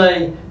just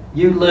say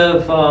you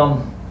live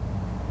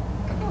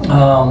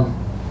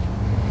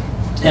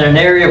in an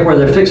area where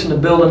they're fixing to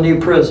build a new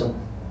prison.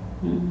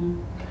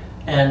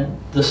 And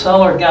the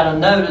seller got a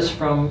notice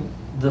from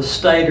the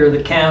state or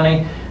the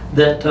county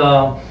that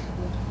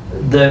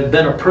they've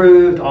been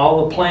approved,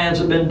 all the plans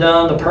have been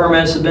done, the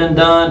permits have been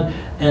done,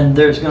 and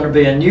there's going to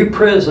be a new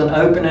prison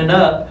opening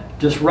up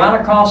just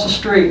right across the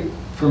street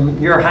from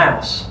your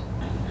house.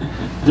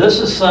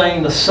 This is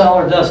saying the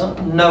seller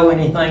doesn't know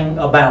anything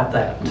about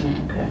that.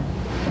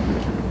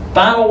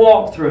 Final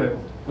walkthrough.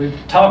 We've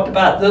talked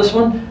about this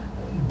one.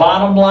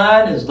 Bottom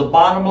line is the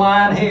bottom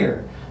line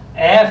here.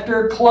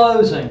 After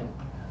closing,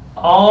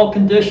 all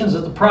conditions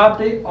of the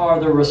property are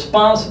the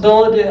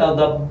responsibility of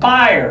the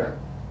buyer,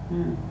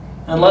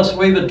 unless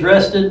we've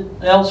addressed it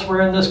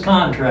elsewhere in this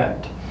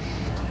contract.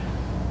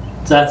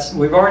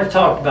 We've already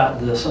talked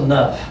about this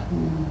enough.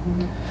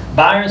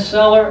 Buyer and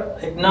seller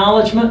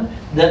acknowledgement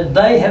that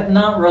they have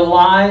not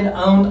relied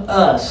on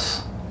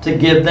us to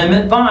give them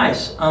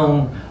advice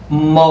on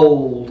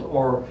mold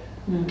or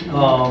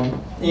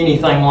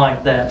anything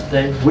like that.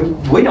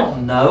 We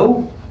don't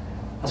know.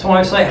 That's why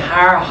I say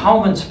hire a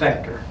home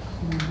inspector.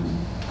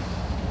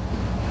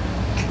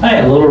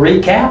 Hey, a little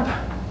recap.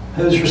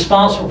 Who's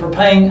responsible for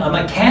paying a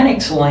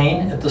mechanic's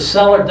lien if the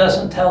seller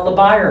doesn't tell the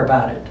buyer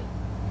about it?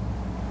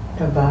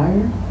 The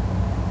buyer?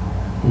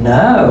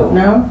 No.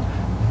 No?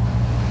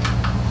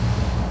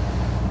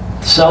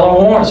 The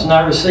seller warrants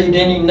not received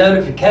any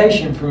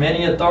notification from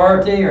any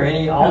authority or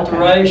any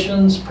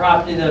alterations,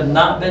 property that have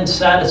not been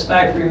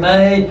satisfactorily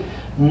made,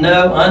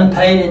 no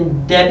unpaid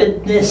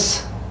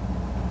indebtedness.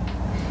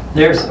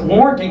 There's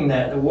warranting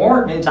that. The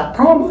warrant means I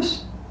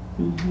promise.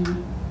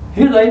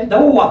 Here I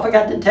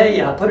forgot to tell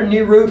you, I put a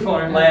new roof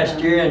on it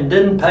last year and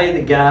didn't pay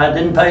the guy,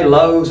 didn't pay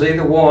Lowe's,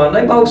 either one.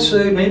 They both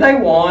sued me, they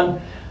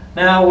won.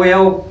 Now we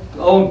owe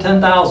them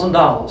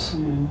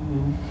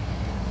 $10,000.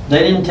 They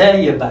didn't tell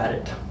you about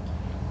it.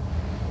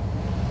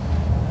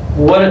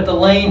 What if the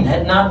lien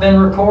had not been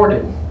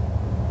recorded?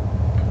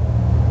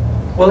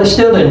 Well, they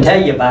still didn't tell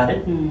you about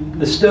it.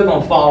 It's still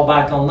going to fall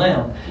back on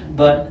them.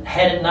 But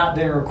had it not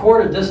been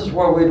recorded, this is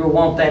where we would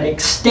want that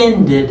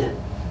extended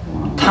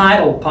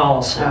title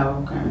policy.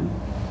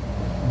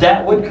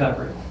 That would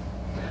cover it.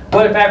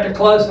 What if after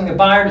closing the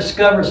buyer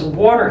discovers the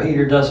water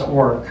heater doesn't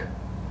work?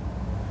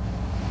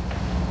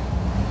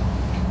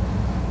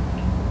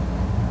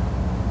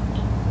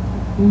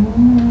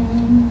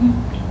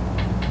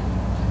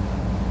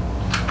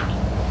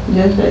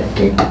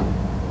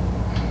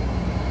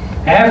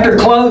 After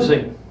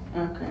closing,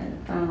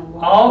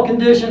 all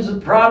conditions of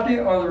the property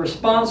are the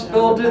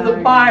responsibility of the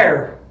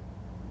buyer.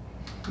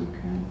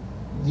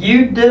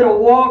 You did a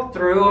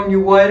walkthrough on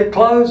your way to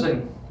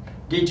closing.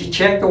 Did you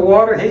check the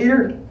water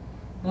heater?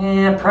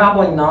 Yeah,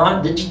 probably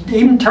not. Did you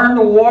even turn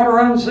the water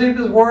on to see if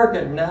it's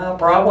working? No,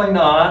 probably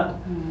not.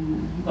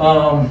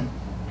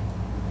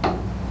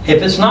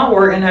 If it's not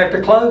working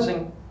after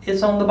closing,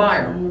 it's on the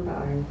buyer. On the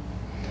buyer.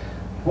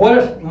 What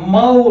if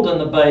mold in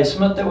the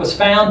basement that was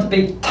found to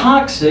be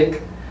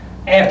toxic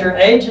after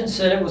agents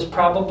said it was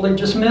probably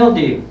just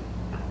mildew?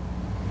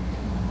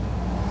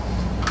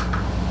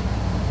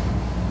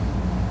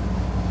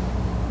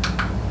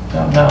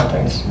 No, I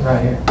think it's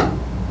right here.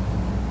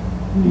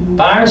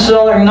 Buyer and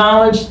seller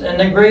acknowledged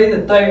and agree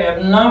that they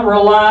have not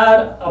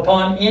relied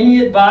upon any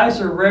advice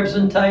or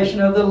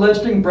representation of the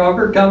listing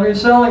broker, company,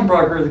 selling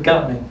broker of the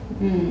company.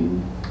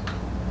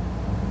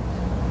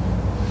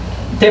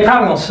 They're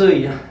probably going to sue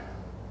you.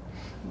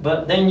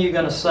 But then you're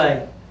going to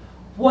say,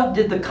 what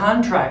did the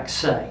contract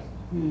say?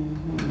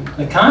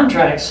 The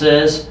contract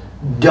says,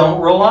 don't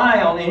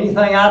rely on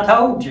anything I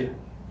told you.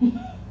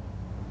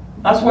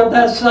 That's what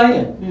that's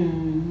saying.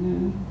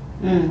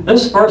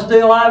 This is the first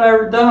deal I've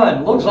ever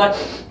done. Looks like,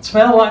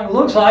 smells like,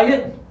 looks like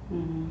it.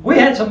 We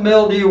had some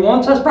mildew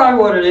once. That's probably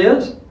what it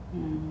is.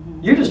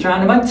 You're just trying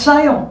to make the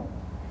sale,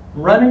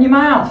 running your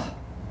mouth.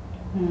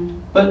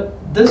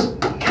 But this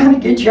kind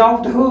of gets you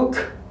off the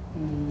hook.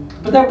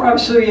 But they'll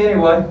probably sue you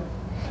anyway.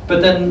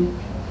 But then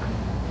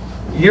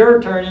your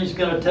attorney's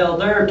going to tell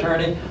their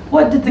attorney,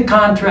 what did the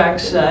contract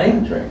say?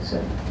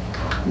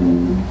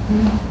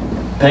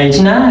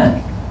 Page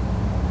 9.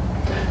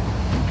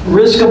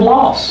 Risk of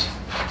loss.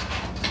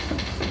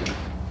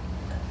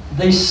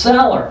 The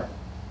seller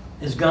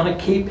is going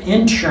to keep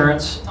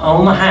insurance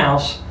on the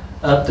house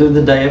up through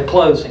the day of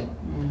closing.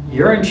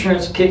 Your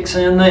insurance kicks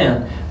in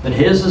then, but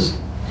his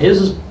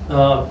is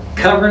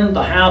covering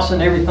the house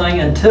and everything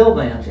until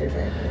then.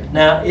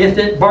 Now, if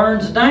it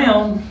burns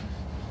down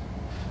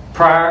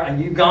prior, and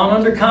you've gone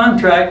under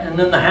contract, and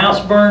then the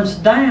house burns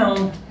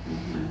down,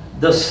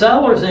 the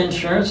seller's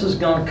insurance is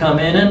going to come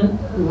in and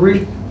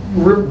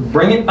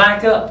bring it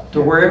back up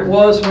to where it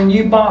was when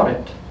you bought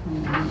it.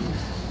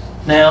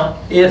 Now,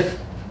 if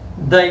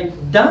they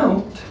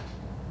don't,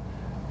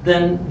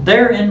 then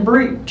they're in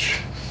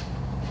breach.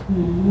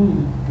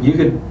 You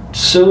could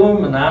sue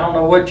them, and I don't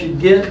know what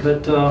you'd get,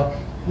 but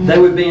they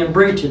would be in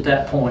breach at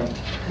that point.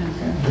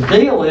 The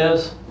deal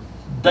is,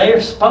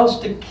 they're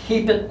supposed to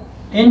keep it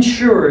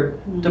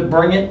insured to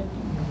bring it,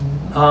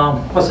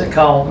 what's it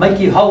called, make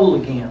you whole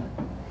again.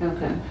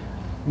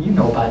 You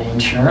know about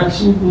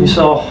insurance. You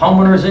saw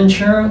homeowners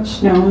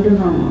insurance? No, I do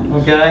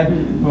not. Okay.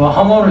 Well,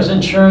 homeowners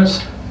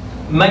insurance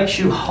makes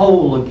you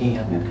whole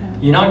again.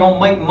 You're not going to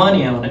make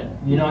money on it.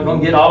 You're not going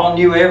to get all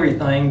new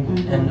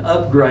everything and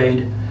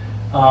upgrade.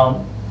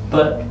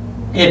 But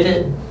if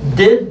it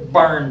did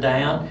burn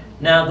down,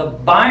 now the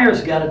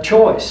buyer's got a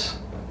choice.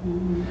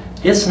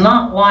 It's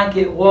not like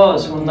it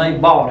was when they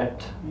bought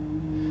it.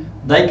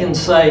 They can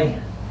say,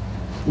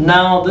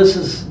 no, this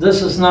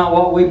is not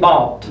what we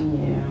bought.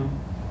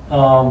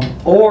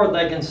 Or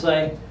they can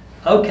say,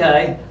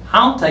 okay,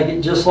 I'll take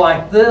it just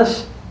like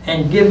this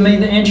and give me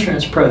the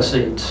insurance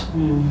proceeds.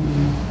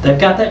 They've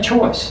got that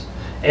choice.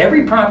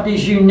 Every property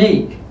is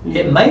unique.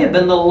 It may have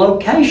been the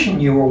location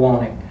you were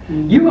wanting.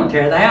 You're going to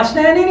tear the house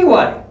down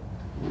anyway.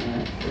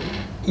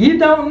 You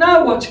don't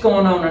know what's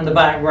going on in the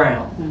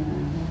background.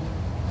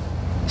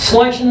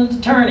 Selection of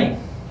attorney.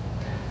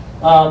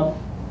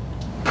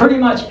 Pretty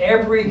much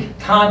every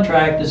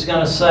contract is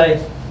going to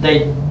say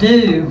they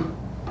do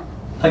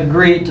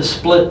agree to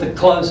split the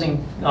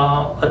closing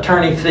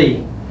attorney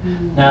fee.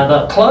 Now,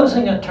 the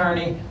closing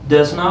attorney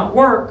does not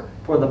work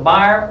for the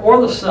buyer or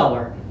the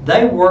seller.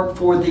 They work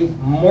for the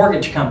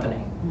mortgage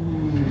company.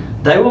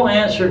 They will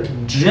answer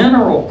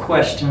general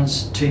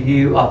questions to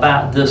you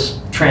about this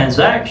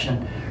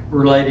transaction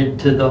related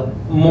to the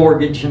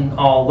mortgage and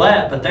all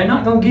that, but they're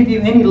not going to give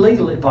you any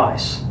legal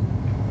advice.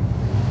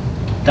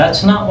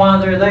 That's not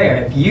why they're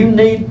there. If you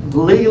need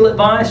legal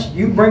advice,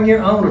 you bring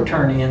your own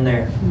attorney in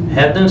there.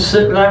 Have them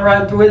sit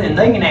right through it, and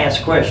they can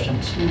ask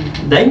questions.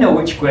 They know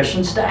which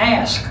questions to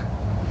ask.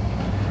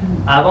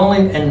 I've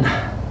only, and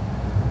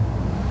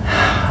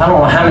I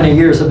don't know how many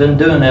years I've been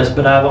doing this,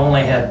 but I've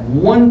only had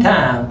one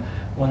time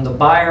when the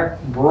buyer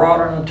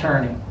brought an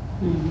attorney.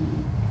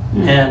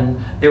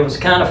 And it was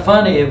kind of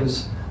funny.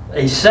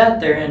 He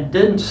sat there and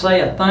didn't say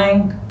a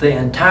thing the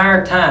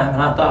entire time.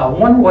 And I thought, I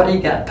wonder what he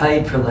got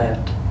paid for that.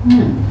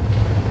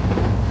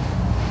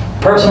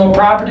 Personal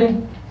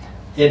property.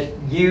 If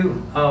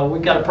you,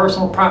 we've got a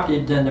personal property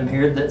addendum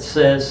here that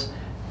says,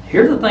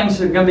 here are the things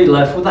that are going to be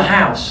left with the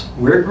house.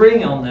 We're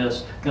agreeing on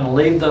this. Going to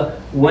leave the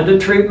window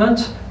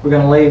treatments. We're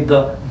going to leave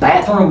the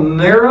bathroom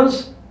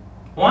mirrors.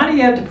 Why do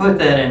you have to put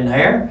that in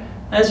there?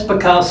 That's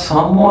because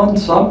someone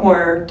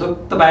somewhere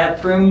took the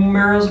bathroom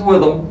mirrors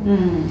with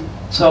them.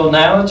 So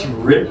now it's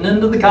written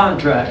into the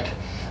contract.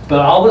 But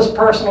all this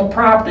personal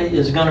property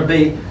is going to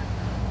be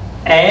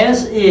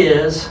as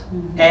is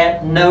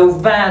at no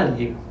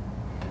value.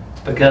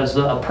 Because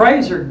the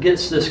appraiser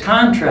gets this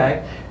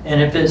contract,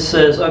 and if it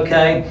says,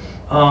 okay,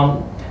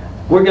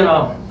 we're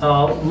going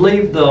to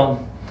leave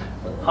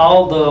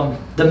all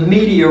the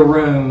media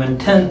room and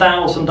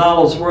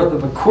 $10,000 worth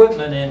of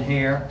equipment in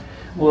here,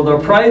 well, the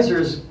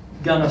appraiser's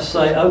gonna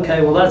say,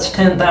 okay, well, that's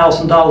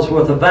 $10,000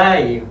 worth of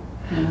value,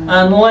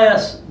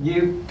 unless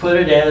you put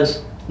it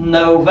as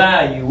no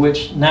value,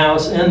 which now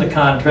is in the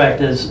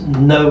contract as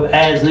no,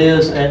 as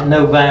is at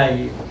no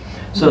value.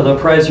 So the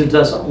appraiser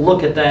doesn't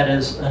look at that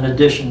as an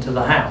addition to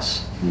the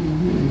house.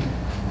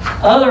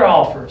 Other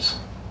offers.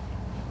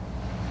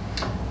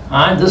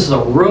 All right, this is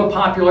a real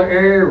popular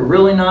area,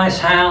 really nice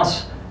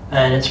house,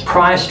 and it's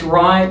priced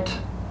right.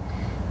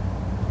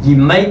 You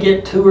may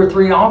get 2 or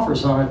 3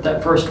 offers on it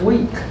that first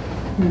week.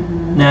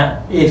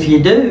 Now, if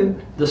you do,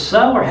 the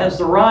seller has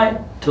the right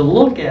to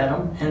look at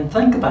them and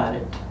think about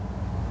it.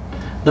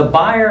 The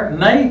buyer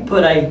may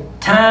put a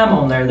time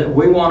on there that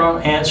we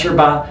want to answer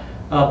by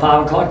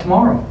 5 o'clock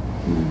tomorrow.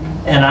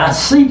 And I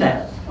see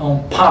that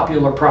on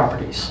popular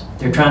properties.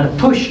 They're trying to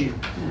push you.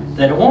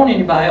 They don't want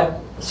anybody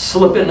else to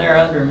slip in there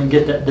under them and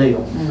get that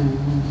deal.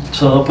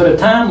 So they'll put a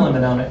time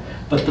limit on it.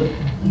 But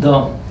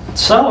the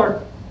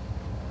seller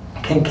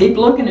can keep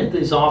looking at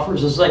these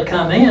offers as they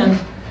come in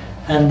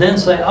and then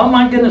say, oh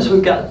my goodness,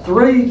 we've got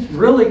 3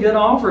 really good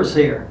offers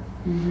here.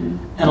 And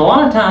a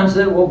lot of times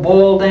it will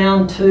boil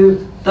down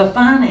to the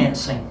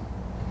financing.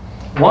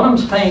 One of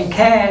them's paying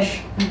cash,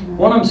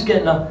 one of them's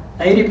getting a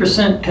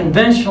 80%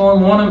 conventional,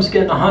 and one of them's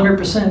getting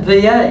 100%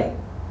 VA.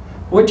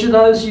 Which of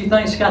those do you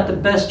think's got the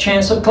best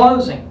chance of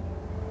closing?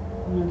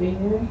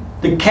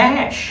 The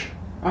cash.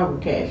 Oh,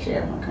 cash,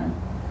 yeah, okay.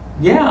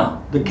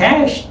 Yeah, the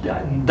cash,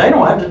 they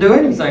don't have to do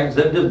anything.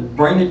 They just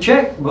bring the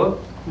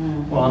checkbook.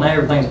 Well, now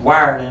everything's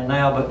wired in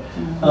now, but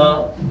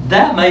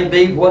that may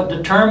be what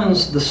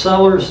determines the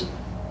seller's.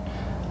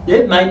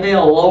 It may be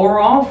a lower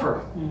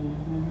offer,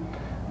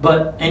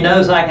 but he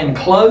knows I can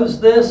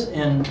close this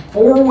in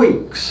 4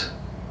 weeks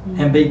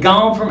and be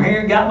gone from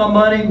here, got my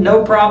money,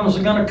 no problems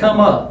are going to come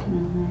up.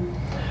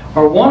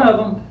 Or one of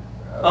them,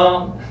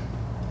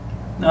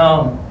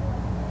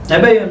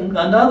 there may be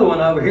another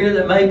one over here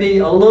that may be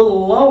a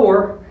little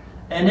lower,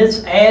 and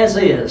it's as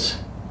is.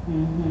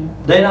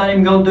 They're not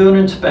even going to do an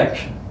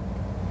inspection.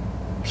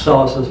 So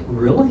I says,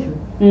 really?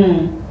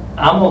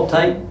 I'm going to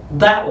take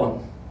that one.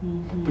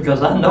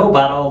 Because I know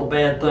about all the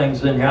bad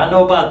things in here. I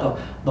know about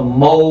the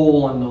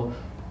mold and the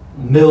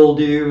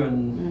mildew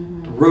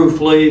and the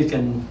roof leak,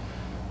 and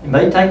you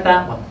may take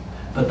that one.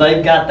 But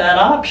they've got that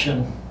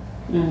option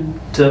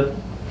to,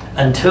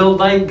 until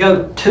they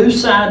go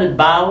 2-sided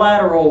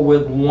bilateral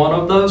with one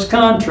of those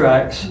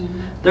contracts,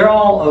 they're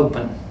all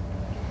open.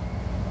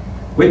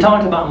 We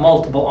talked about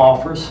multiple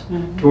offers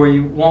to where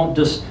you won't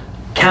just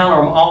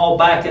counter them all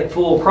back at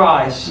full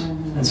price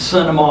and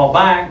send them all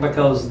back,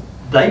 because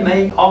they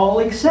may all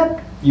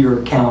accept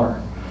your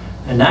counter.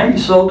 And now you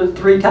sold it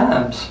 3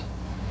 times.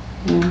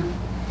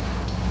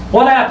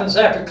 What happens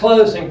after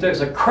closing if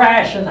there's a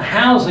crash in the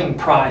housing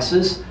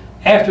prices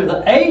after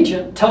the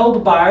agent told the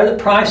buyer that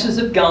prices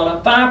have gone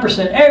up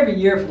 5% every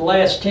year for the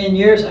last 10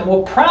 years and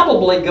will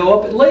probably go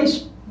up at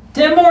least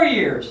 10 more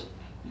years?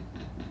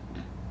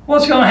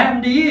 What's going to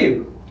happen to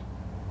you?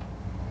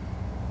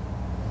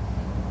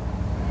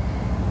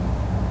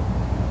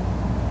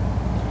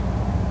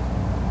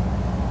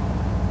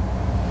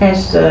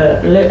 As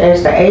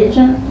the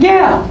agent?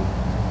 Yeah.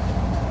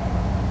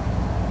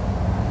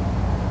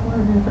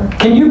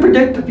 Can you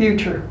predict the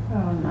future?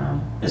 Oh, no.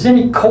 Is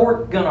any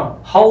court going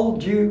to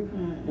hold you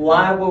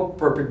liable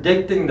for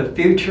predicting the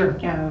future?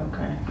 Oh,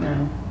 okay,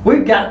 no.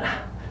 We've got,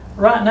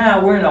 right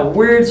now we're in a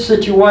weird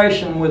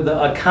situation with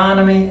the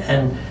economy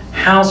and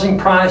housing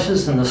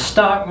prices and the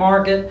stock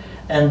market,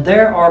 and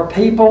there are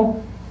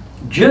people,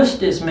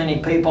 just as many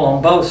people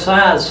on both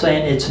sides,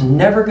 saying it's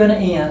never going to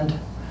end.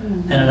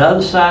 And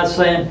another side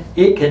saying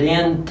it could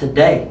end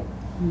today.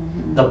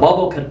 The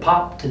bubble could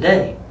pop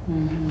today.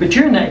 But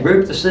you're in that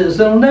group that says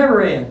it'll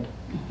never end.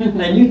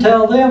 And you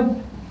tell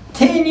them,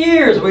 10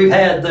 years we've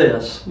had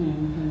this.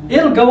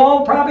 It'll go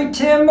on probably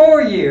 10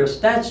 more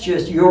years. That's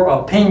just your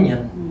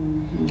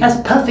opinion.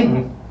 That's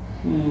puffing.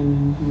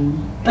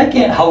 They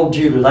can't hold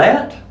you to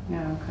that.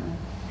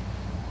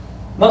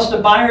 Must a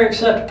buyer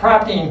accept a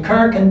property in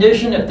current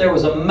condition if there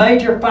was a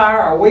major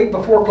fire a week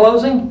before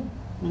closing?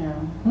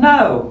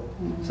 No.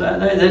 So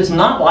it's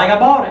not like I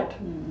bought it.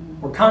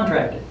 We're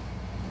contracted.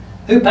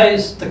 Who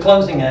pays the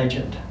closing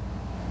agent?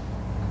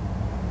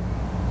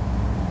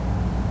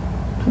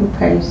 Who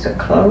pays the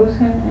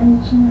closing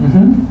agent?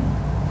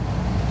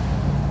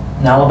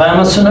 In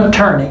Alabama, it's an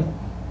attorney.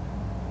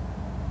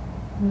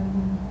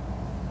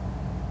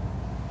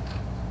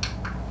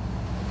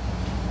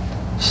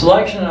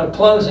 Selection of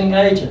closing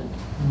agent.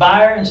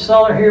 Buyer and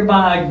seller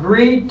hereby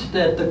agreed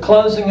that the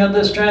closing of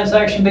this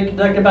transaction be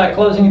conducted by a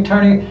closing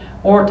attorney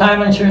or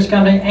title insurance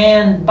company,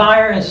 and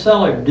buyer and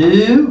seller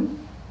do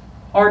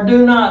or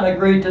do not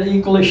agree to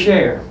equally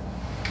share.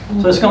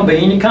 So it's going to be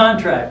any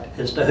contract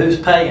as to who's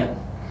paying.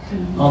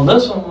 On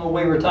this one, when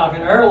we were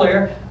talking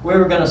earlier, we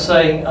were going to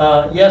say,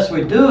 yes,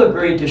 we do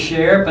agree to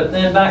share, but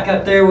then back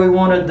up there we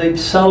wanted the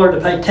seller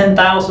to pay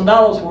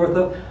 $10,000 worth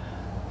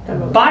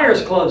of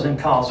buyer's closing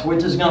costs,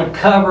 which is going to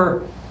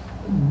cover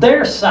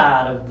their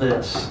side of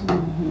this.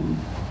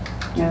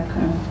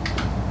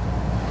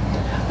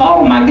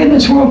 Oh my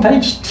goodness, we're on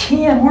page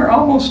 10. We're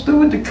almost through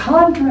with the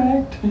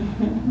contract.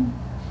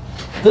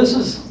 This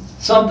is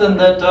something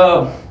that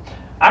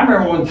I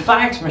remember when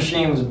fax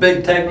machine was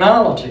big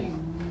technology.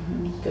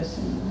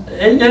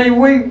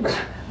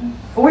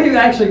 We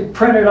actually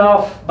printed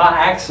off by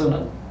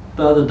accident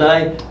the other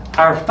day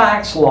our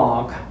fax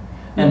log.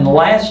 And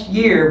last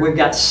year we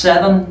got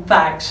 7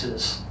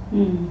 faxes.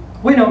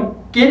 We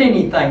don't get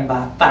anything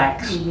by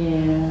fax.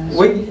 Yes.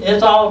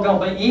 It's all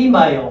going to be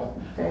email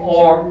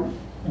or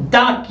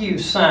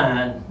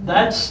DocuSign.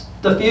 That's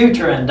the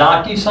future. And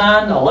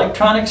DocuSign,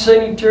 electronic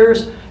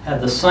signatures, have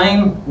the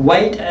same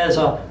weight as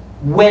a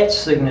wet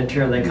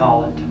signature, they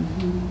call it.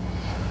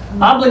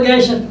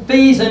 Obligation,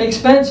 fees, and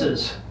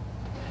expenses.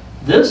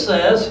 This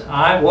says,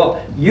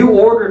 well, you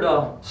ordered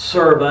a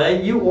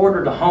survey, you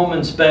ordered a home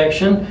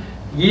inspection,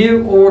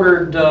 you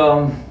ordered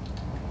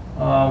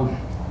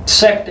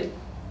septic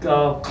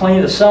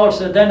clean. The seller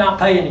said they're not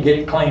paying to get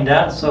it cleaned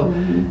out, so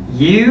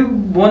you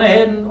went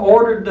ahead and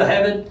ordered to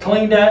have it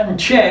cleaned out and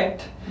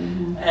checked,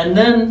 and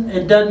then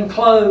it doesn't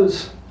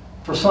close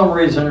for some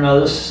reason or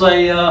another.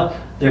 Say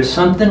there's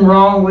something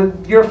wrong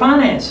with your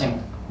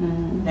financing,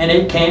 and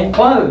it can't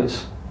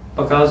close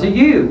because of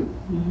you.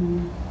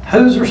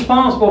 Who's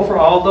responsible for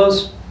all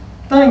those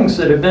things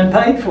that have been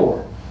paid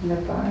for? The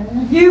buyer?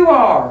 You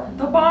are,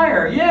 the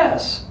buyer,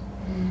 yes.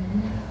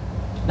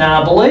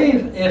 Now I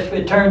believe if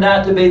it turned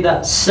out to be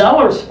the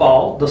seller's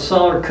fault, the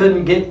seller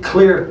couldn't get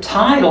clear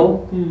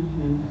title,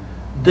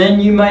 then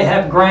you may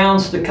have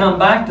grounds to come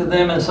back to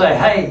them and say,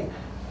 hey,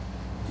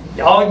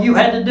 all you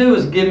had to do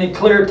is give me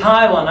clear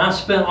title and I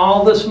spent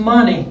all this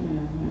money.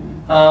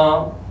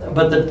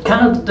 But the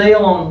kind of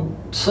deal on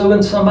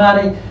suing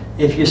somebody,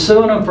 if you're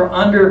suing them for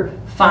under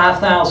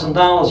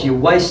 $5,000, you're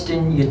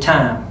wasting your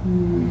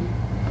time.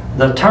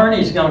 The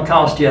attorney's going to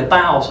cost you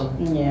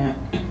 $1,000. Yeah.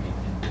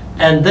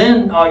 And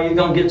then all you're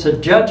going to get is a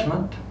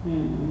judgment.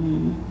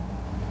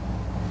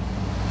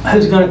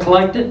 Who's going to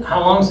collect it? How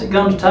long is it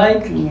going to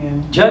take?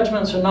 Yeah.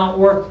 Judgments are not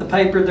worth the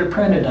paper they're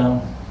printed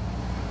on.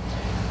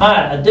 All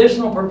right,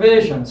 additional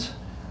provisions.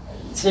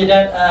 See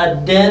that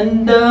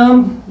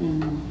addendum?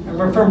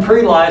 Remember from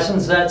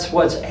pre-license, that's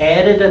what's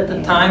added at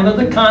the time of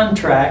the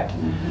contract.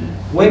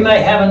 We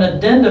may have an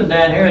addendum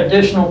down here,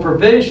 additional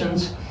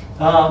provisions.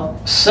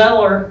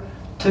 Seller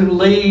to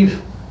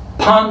leave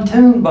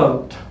pontoon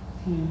boat.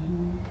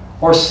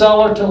 Or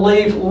seller to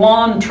leave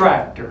lawn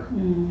tractor.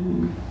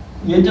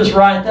 You just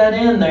write that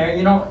in there.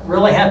 You don't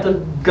really have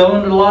to go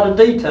into a lot of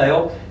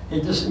detail.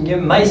 You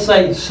may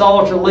say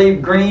seller to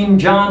leave green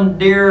John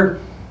Deere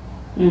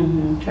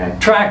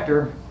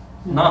tractor,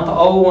 not the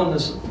old one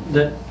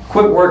that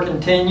quit working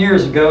 10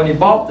 years ago and he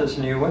bought this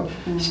new one.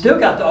 Still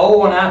got the old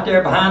one out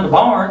there behind the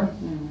barn.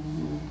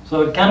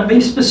 So it kind of be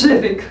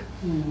specific.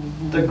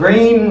 The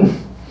green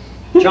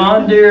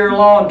John Deere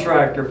lawn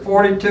tractor,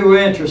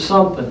 42-inch or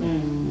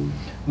something.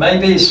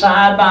 Maybe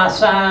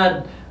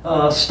side-by-side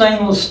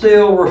stainless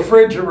steel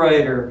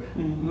refrigerator,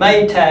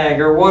 Maytag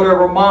or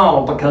whatever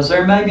model, because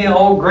there may be an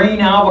old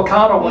green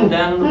avocado one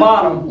down in the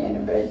bottom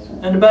in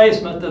the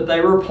basement that they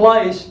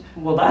replaced.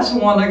 Well, that's the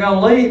one they're going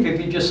to leave if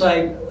you just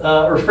say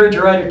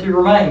refrigerator to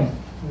remain.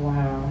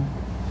 Wow.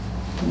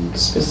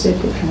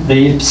 Specific.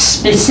 Be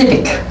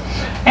specific.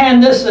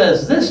 And this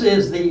says this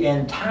is the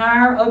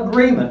entire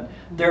agreement.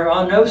 There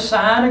are no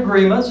side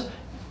agreements.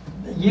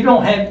 You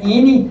don't have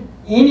any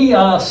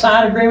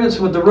side agreements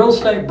with the real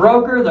estate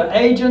broker, the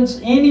agents,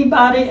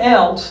 anybody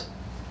else,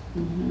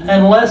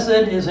 unless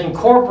it is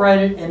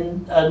incorporated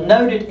and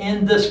noted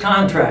in this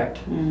contract.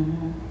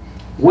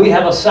 We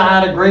have a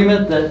side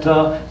agreement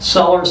that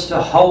sellers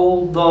to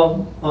hold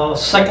the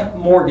second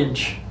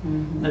mortgage,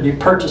 the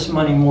purchase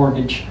money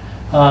mortgage.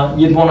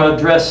 You'd want to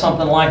address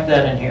something like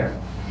that in here.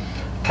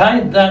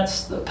 Okay,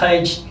 that's the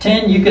page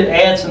 10. You could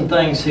add some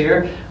things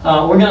here.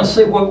 We're going to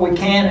see what we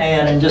can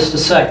add in just a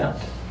second.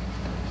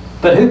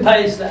 But who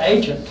pays the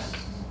agent?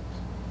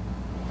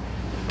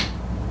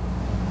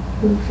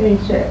 Who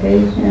pays the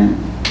agent?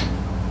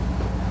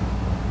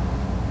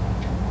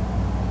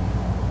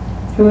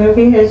 Whoever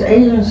he has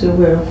agency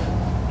with.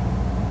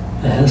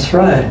 That's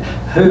right.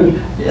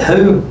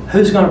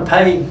 Who's going to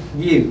pay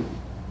you?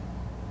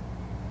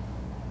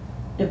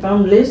 If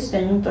I'm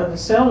listing for the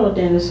seller,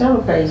 then the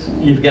seller pays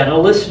me. You've got a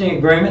listing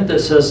agreement that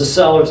says the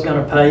seller's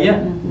going to pay you.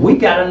 We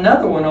got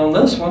another one on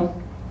this one.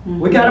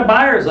 We got a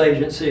buyer's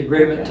agency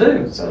agreement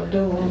too. So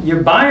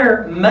your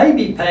buyer may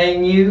be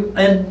paying you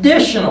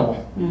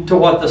additional to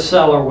what the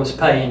seller was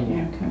paying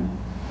you.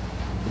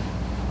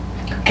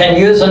 Can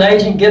you as an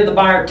agent give the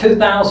buyer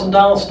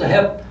 $2,000 to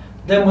help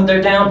them with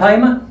their down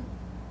payment?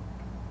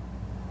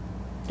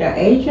 The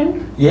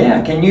agent?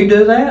 Yeah, can you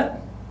do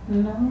that?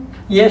 No.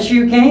 Yes,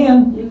 you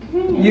can. You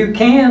can. You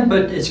can,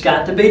 but it's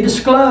got to be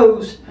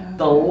disclosed.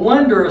 The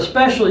lender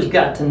especially has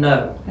got to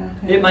know.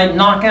 It may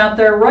knock out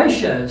their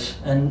ratios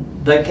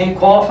and they can't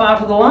qualify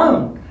for the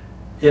loan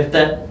if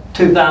that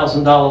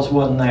 $2,000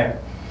 wasn't there.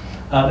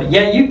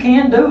 Yeah, you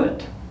can do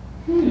it,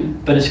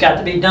 but it's got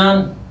to be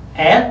done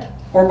at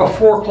or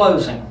before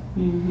closing.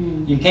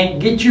 You can't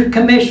get your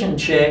commission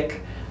check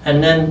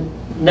and then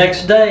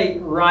next day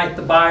write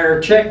the buyer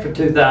a check for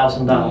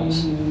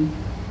 $2,000.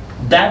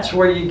 That's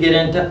where you get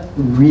into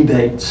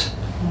rebates,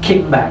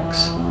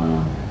 kickbacks.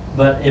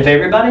 But if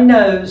everybody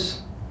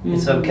knows,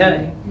 it's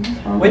okay.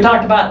 We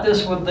talked about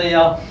this with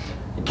the,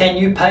 can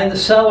you pay the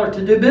seller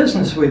to do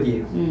business with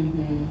you?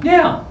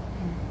 Yeah.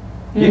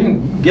 You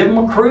can give them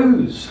a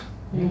cruise.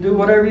 You can do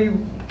whatever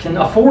you can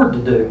afford to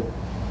do.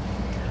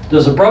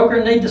 Does a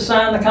broker need to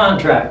sign the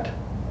contract?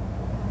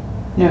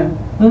 No.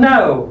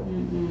 No.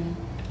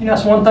 You know,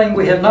 that's one thing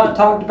we have not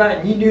talked about,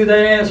 and you knew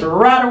that answer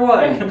right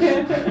away.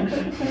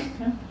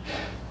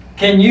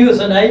 Can you as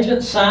an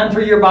agent sign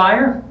for your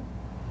buyer?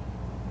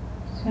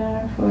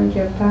 Sign for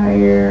your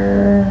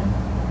buyer.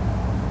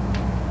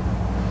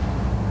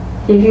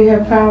 If you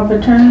have power of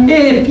attorney?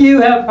 If you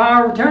have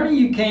power of attorney,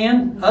 you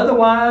can.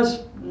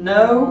 Otherwise,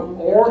 no,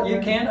 or you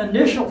can't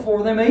initial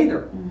for them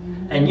either.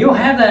 And you'll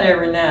have that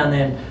every now and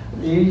then.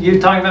 You're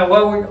talking about,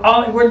 well,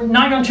 we're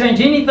not going to change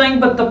anything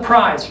but the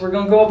price. We're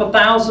going to go up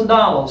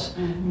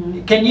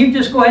 $1,000. Can you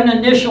just go ahead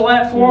and initial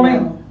that for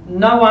me?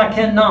 No, I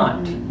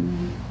cannot.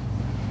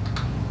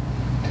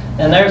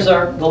 And there's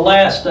the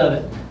last of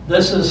it.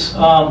 This is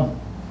our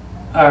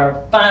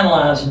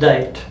finalized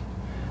date.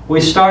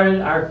 We started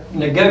our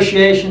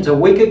negotiations a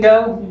week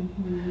ago.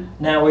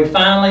 Now we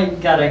finally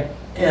got an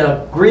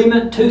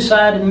agreement,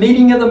 two-sided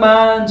meeting of the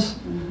minds,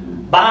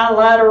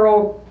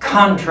 bilateral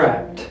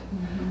contract.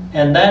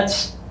 And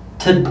that's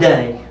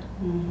today.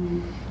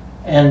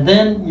 And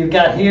then you've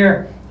got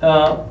here,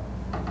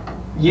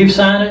 you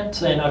sign it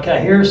saying,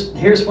 okay,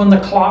 here's when the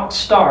clock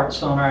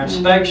starts on our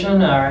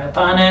inspection, our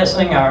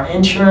financing, our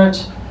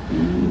insurance.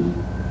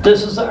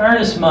 This is the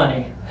earnest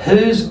money.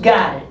 Who's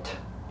got it?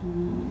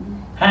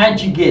 How'd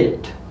you get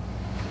it?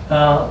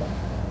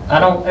 I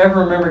don't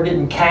ever remember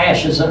getting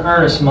cash as an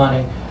earnest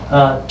money,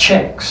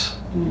 checks.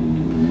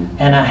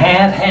 And I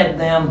have had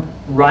them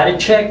write a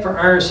check for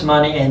earnest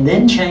money and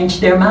then change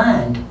their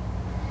mind.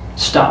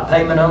 Stop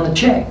payment on the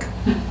check.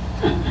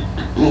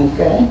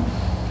 Okay.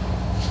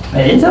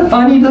 It's a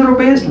funny little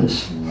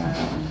business.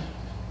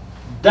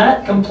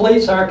 That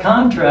completes our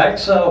contract.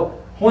 So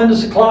when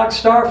does the clock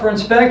start for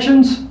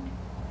inspections?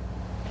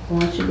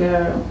 Once you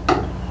go,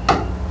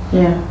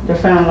 yeah, the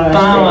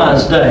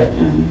finalized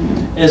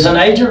day. Is an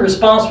agent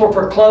responsible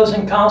for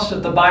closing costs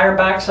if the buyer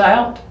backs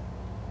out?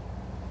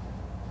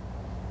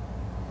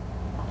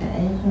 The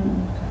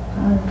agent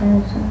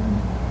backs out?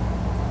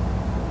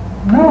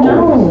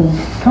 No.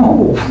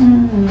 No.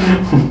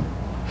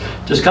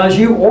 Just because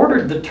you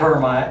ordered the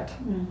termite,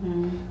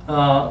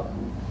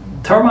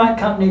 termite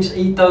companies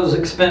eat those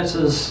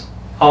expenses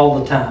all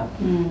the time.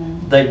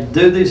 They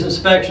do these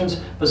inspections,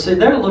 but see,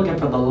 they're looking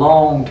for the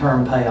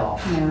long-term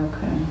payoff.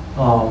 Okay.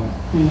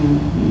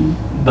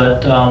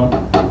 But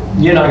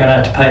you're not going to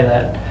have to pay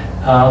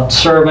that.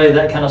 Survey,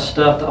 that kind of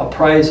stuff, the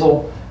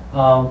appraisal,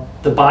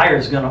 the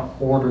buyer's going to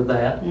order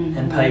that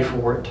and pay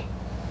for it.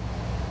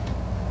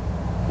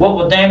 What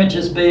will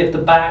damages be if the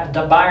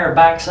buyer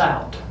backs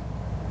out?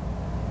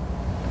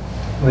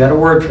 We had a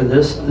word for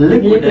this,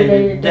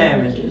 liquidated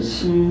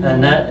damages.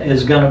 And that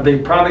is going to be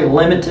probably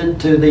limited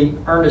to the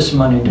earnest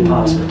money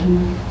deposit.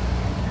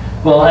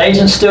 Will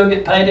agents still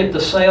get paid if the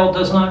sale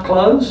does not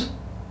close?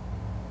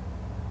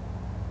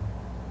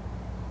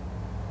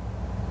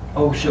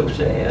 Oh, so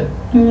sad.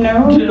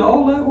 No. Did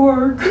all that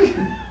work?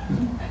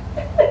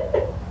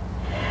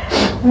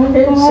 I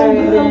didn't say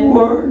that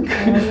work.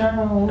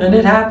 No. And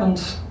it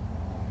happens.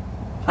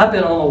 I've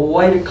been on the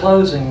way to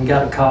closing and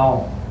got a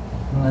call.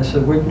 And they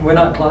said, we're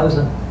not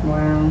closing.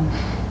 Wow.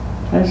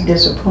 That's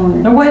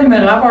disappointing. Now wait a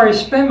minute, I've already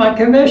spent my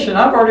commission.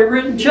 I've already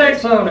written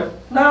checks on it.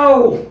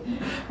 No,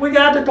 we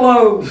got to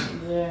close.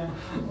 Yeah,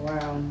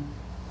 wow.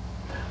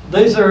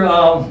 These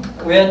are,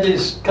 we had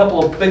these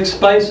couple of big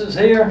spaces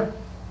here,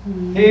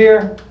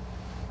 here,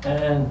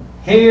 and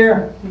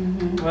here.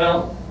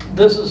 Well,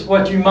 this is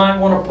what you might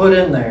want to put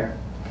in there.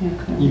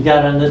 Okay. You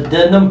got an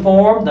addendum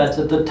form, that's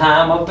at the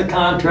time of the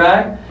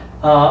contract.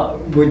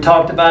 We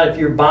talked about if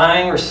you're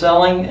buying or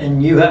selling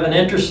and you have an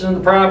interest in the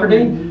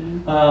property.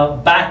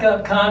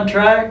 Backup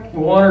contract,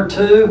 1 or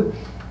 2.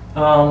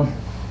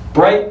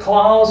 Break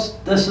clause,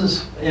 this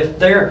is if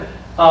they're,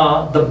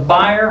 the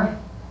buyer,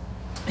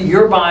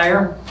 your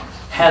buyer,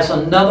 has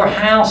another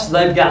house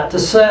they've got to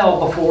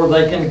sell before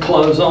they can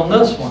close on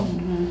this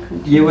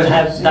one. You would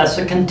have, that's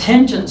a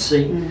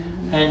contingency,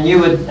 and you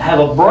would have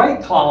a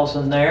break clause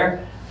in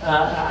there.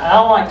 I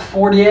like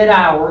 48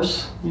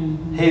 hours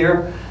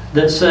here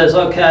that says,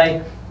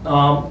 okay,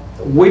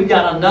 we've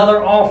got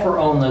another offer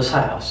on this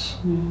house.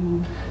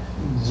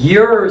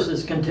 Yours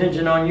is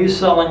contingent on you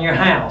selling your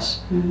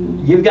house.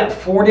 You've got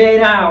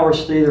 48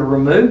 hours to either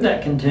remove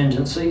that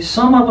contingency.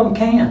 Some of them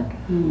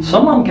can.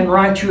 Some of them can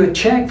write you a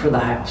check for the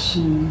house.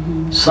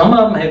 Some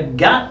of them have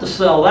got to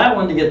sell that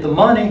one to get the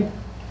money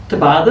to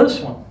buy this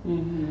one.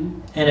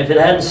 And if it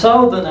hadn't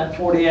sold, then that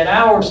 48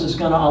 hours is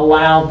going to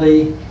allow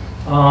the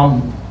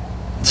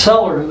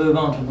seller to move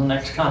on to the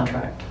next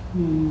contract.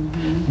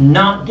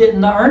 Not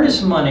getting the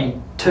earnest money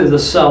to the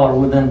seller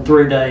within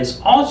 3 days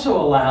also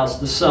allows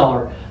the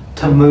seller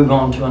to move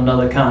on to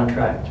another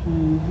contract.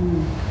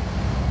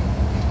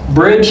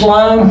 Bridge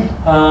loan,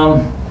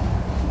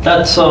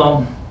 that's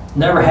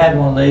never had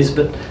one of these,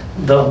 but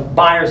the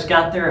buyer's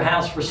got their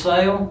house for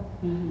sale,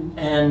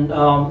 and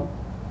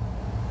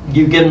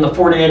you give them the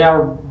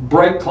 48-hour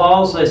break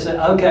clause. They say,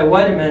 okay,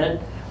 wait a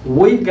minute,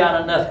 we've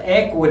got enough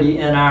equity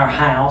in our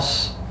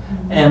house,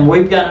 and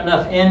we've got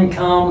enough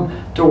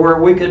income to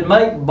where we could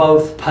make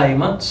both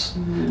payments.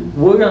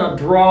 We're going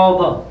to draw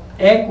the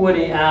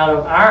equity out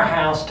of our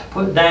house to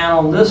put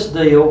down on this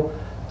deal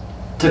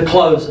to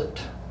close it.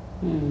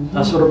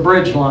 That's what a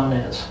bridge loan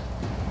is.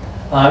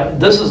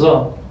 This is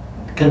a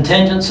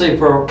contingency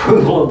for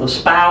approval of the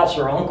spouse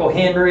or Uncle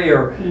Henry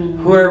or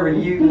whoever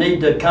you need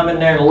to come in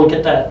there and look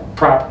at that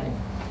property.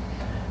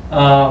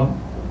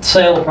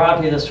 Sale of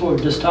property, that's what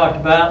we just talked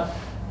about.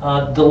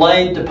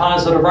 Delayed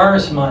deposit of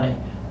earnest money.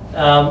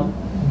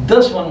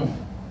 This one,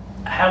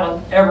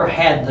 haven't ever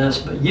had this,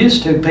 but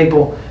used to,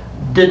 people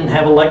didn't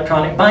have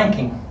electronic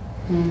banking.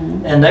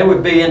 And they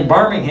would be in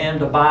Birmingham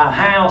to buy a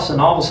house, and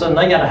all of a sudden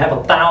they got to have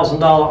a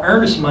 $1,000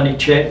 earnest money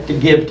check to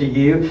give to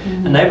you,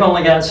 and they've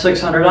only got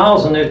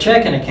 $600 in their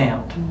checking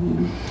account.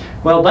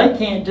 Well, they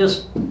can't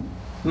just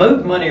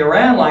move money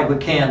around like we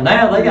can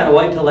now. They got to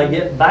wait till they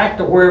get back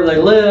to wherever they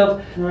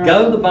live,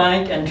 go to the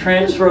bank and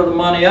transfer the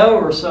money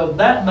over. So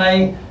that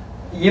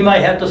you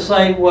may have to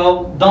say,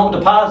 well, don't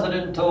deposit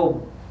it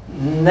until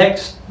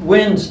next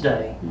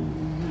Wednesday.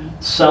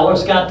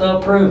 Seller's got to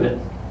approve it.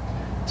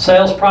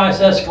 Sales price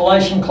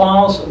escalation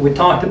clause, we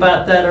talked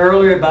about that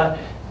earlier, about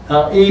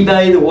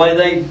eBay, the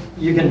way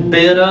you can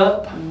bid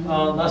up.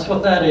 That's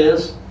what that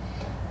is.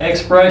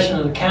 Expiration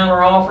of the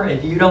counter offer.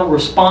 If you don't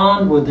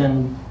respond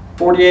within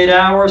 48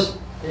 hours,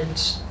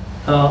 it's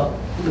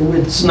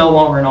no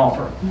longer an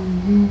offer.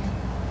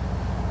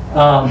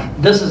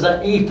 This is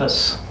the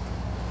EIFS.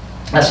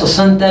 That's a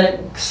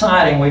synthetic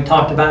siding we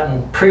talked about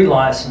in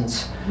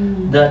pre-license.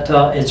 That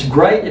it's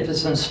great if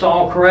it's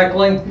installed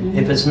correctly.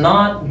 If it's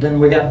not, then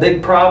we got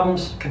big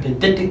problems. It could be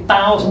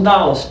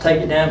 $50,000 to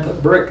take it down and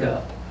put brick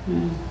up.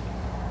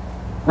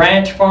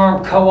 Ranch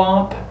Farm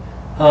Co-op.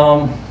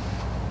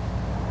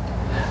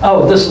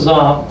 Oh, this is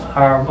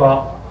our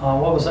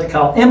what was that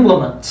called?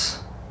 Implements.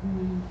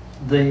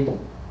 The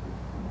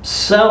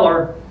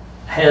seller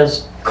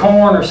has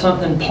corn or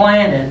something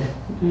planted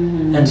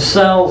and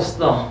sells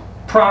the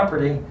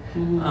property.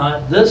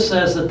 This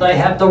says that they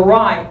have the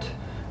right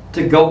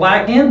to go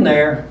back in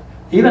there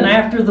even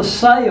after the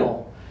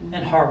sale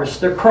and harvest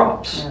their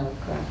crops.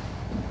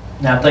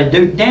 Now if they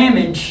do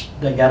damage,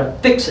 they got to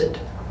fix it,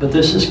 but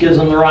this just gives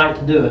them the right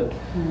to do it.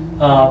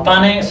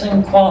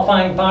 Financing,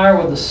 qualifying buyer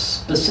with a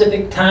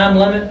specific time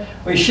limit.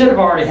 We should have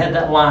already had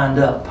that lined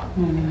up,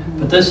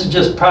 but this is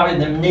just probably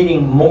them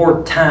needing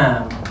more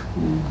time.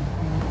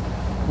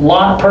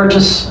 Lot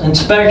purchase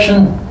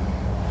inspection,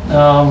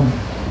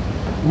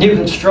 new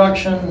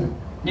construction,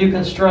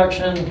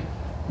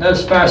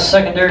 notice by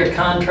secondary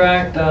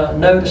contract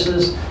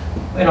notices.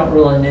 We don't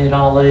really need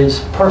all these.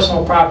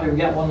 Personal property, we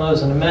got one of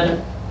those in a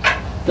minute.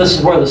 This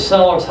is where the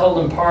seller's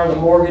holding part of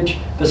the mortgage.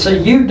 But so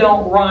you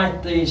don't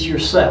write these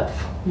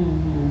yourself.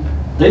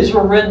 These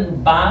were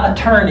written by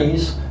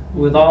attorneys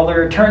with all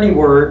their attorney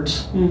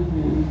words.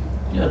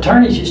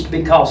 Attorneys used to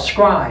be called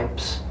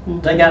scribes.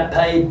 They got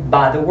paid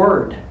by the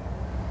word.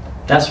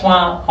 That's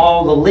why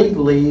all the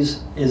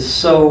legalese is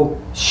so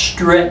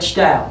stretched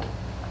out.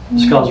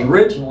 It's because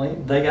originally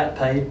they got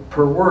paid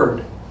per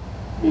word.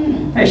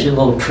 Actually, a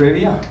little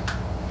trivia.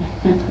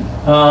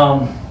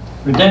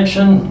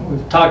 Redemption,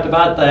 we've talked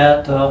about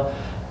that.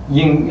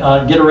 You can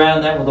get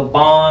around that with a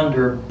bond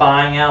or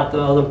buying out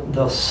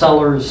the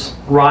seller's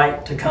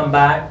right to come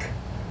back.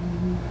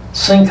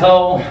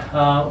 Sinkhole,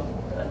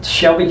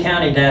 Shelby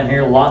County down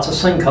here, lots of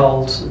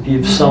sinkholes. If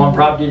you're selling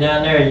property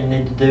down there, you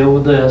need to deal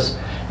with this.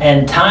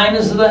 And time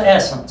is the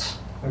essence.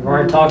 We've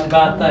already talked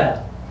about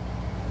that.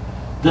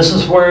 This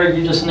is where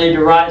you just need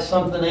to write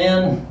something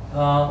in,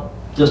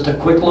 just a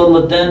quick little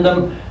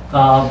addendum.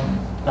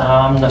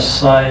 I'm going to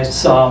say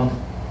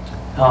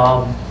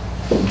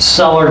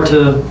seller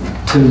to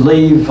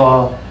leave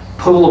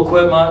pool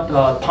equipment,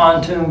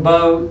 pontoon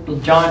boat,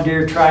 John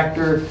Deere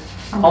tractor,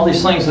 all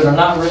these things that are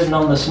not written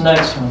on this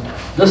next one.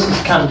 This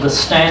is kind of the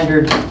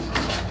standard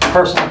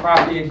personal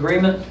property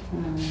agreement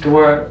to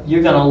where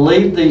you're going to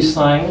leave these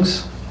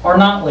things or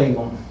not leave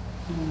them.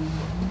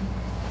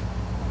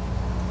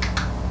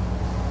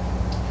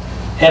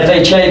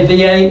 FHA,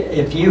 VA,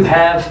 if you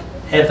have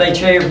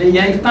FHA or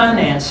VA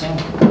financing,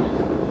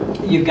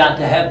 you've got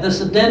to have this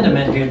addendum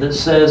in here that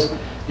says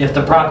if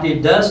the property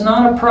does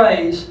not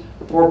appraise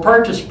for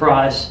purchase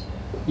price,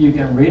 you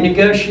can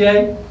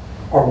renegotiate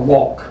or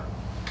walk.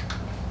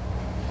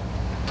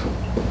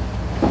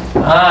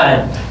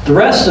 Alright, the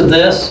rest of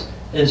this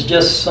is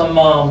just some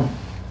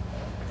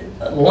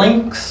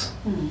links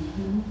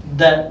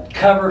that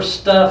cover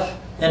stuff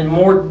in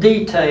more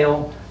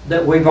detail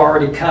that we've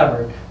already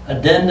covered.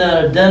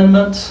 Addenda and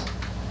addendums.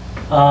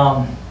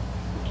 A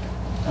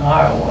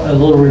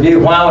little review.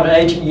 Why would an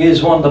agent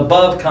use one of the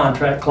above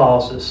contract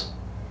clauses?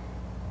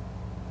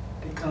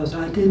 Because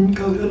I didn't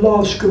go to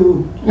law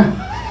school.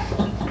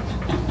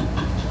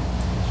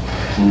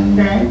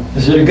 Okay.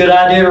 Is it a good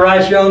idea to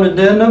write your own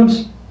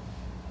addendums?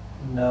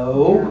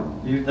 No.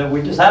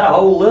 We just had a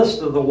whole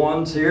list of the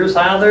ones. Here's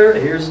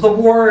the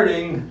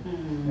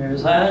wording.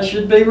 Here's how it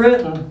should be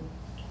written.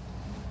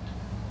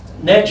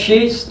 Net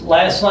sheets,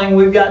 last thing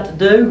we've got to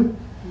do.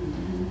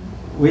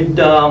 We've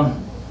got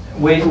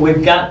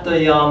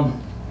the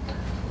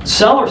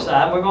seller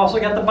side. We've also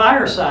got the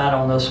buyer side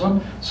on this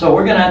one. So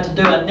we're going to have to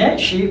do a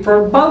net sheet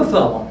for both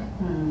of them.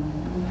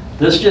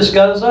 This just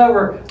goes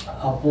over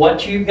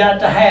what you've got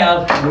to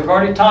have. We've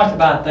already talked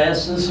about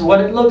this. This is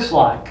what it looks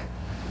like.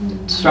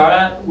 Start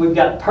out, we've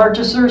got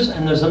purchasers,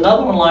 and there's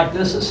another one like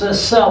this that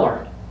says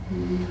seller.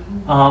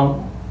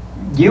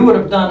 You would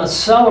have done a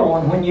seller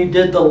one when you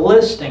did the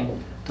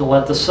listing to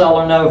let the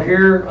seller know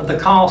here are the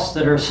costs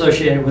that are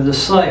associated with the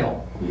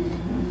sale.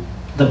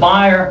 The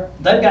buyer,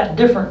 they've got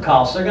different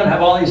costs. They're going to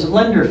have all these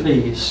lender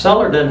fees.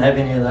 Seller doesn't have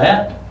any of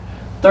that.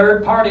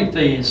 Third party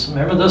fees.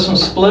 Remember this one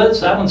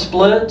splits, that one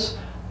splits.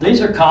 These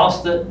are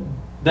costs that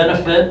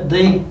benefit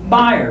the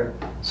buyer.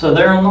 So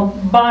they're on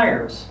the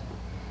buyers.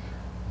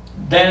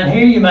 Down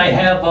here you may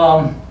have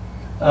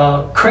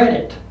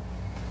credit.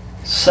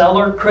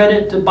 Seller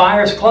credit to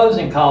buyer's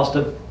closing cost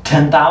of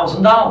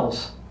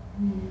 $10,000.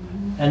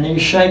 And then you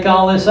shake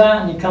all this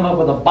out and you come up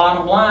with a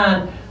bottom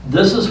line.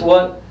 This is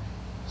what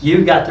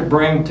you've got to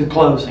bring to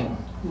closing.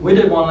 We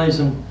did one of these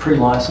in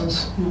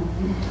pre-license.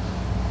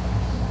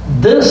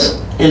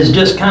 This is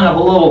just kind of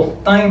a little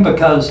thing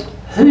because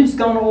who's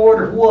going to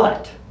order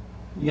what?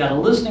 You got a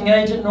listing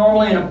agent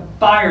normally and a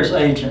buyer's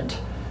agent.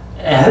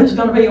 And who's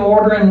going to be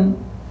ordering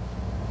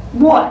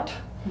what?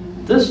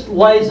 This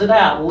lays it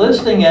out.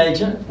 Listing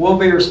agent will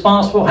be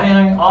responsible for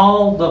handling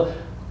all the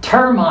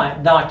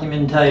termite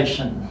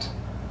documentation.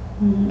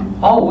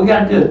 Oh, we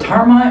got to do a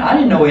termite? I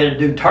didn't know we had to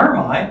do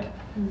termite.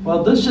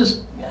 Well, this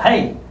is,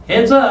 hey,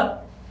 heads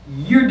up,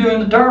 you're doing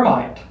the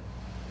termite.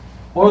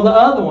 Or the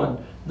other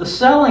one, the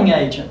selling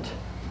agent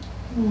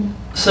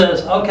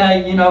says,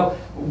 okay, you know,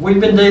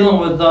 we've been dealing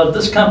with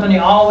this company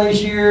all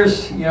these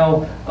years. You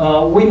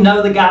know, we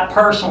know the guy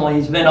personally.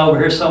 He's been over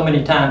here so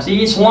many times.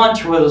 He eats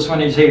lunch with us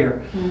when he's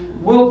here.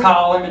 We'll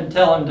call him and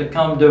tell him to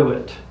come do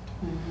it.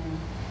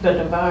 But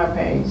the buyer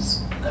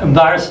pays. The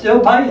buyer's still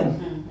paying.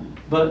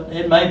 But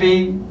it may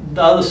be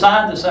the other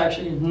side that's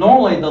actually,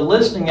 normally the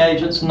listing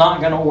agent's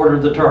not going to order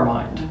the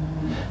termite.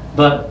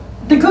 But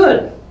they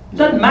could. It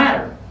doesn't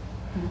matter.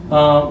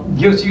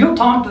 You'll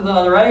talk to the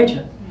other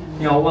agent.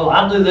 You know, well,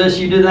 I'll do this,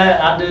 you do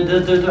that, I do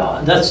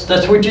this.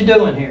 That's what you're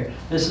doing here.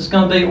 This is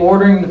going to be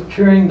ordering,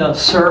 procuring the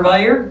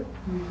surveyor.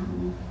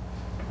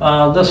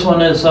 This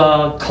one is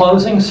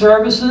closing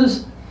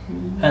services.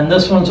 And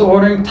this one's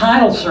ordering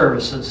title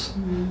services.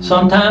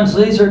 Sometimes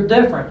these are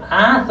different.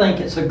 I think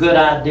it's a good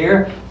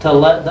idea to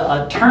let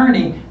the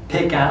attorney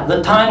pick out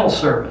the title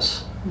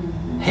service.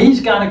 He's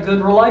got a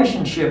good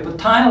relationship with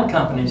title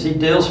companies. He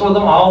deals with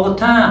them all the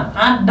time.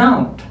 I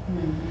don't.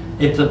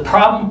 If the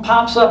problem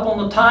pops up on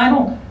the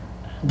title,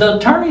 the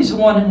attorney's the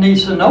one that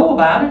needs to know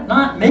about it,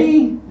 not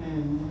me.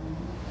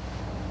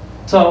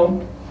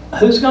 So,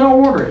 who's going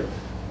to order it?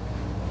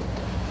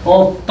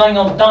 Little thing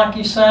on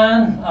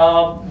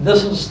DocuSign,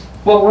 this is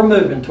what we're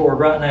moving toward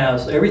right now,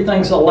 is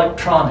everything's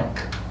electronic.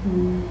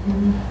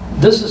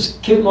 This is a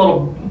cute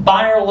little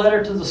buyer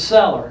letter to the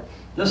seller.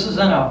 This is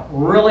in a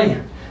really,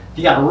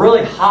 you got a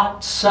really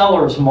hot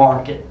seller's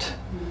market,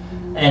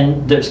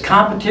 and there's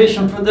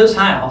competition for this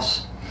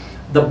house.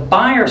 The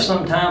buyer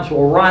sometimes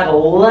will write a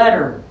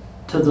letter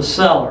to the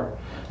seller,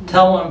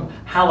 tell them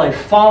how they've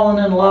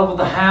fallen in love with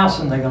the house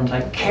and they're going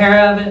to take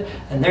care of it,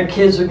 and their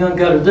kids are going to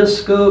go to this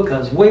school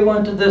because we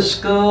went to this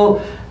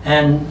school,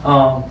 and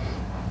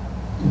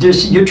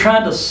you're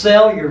trying to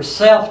sell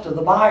yourself to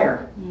the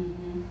buyer.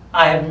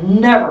 I have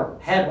never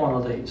had one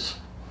of these,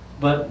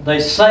 but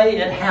they say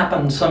it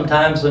happens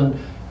sometimes, and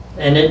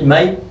it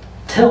may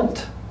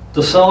tilt.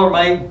 The seller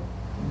may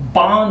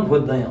bond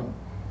with them,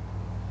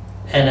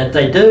 and if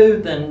they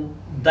do, then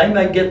they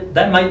may get,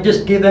 that might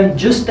just give them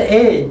just the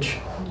edge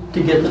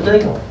to get the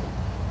deal.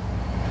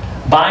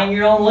 Buying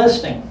your own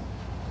listing.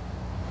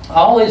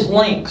 All these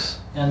links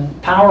in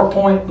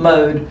PowerPoint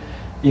mode,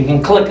 you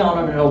can click on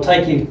them and it'll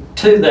take you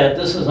to that.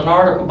 This is an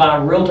article by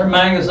Realtor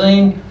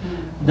Magazine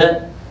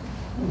that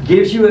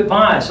gives you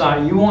advice.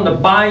 You want to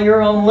buy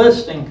your own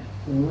listing?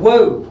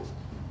 Whoa!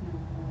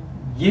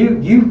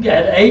 You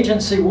get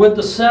agency with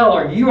the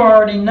seller. You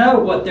already know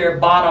what their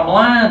bottom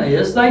line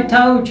is. They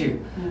told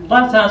you. A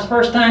lot of times,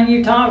 first time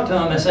you talk to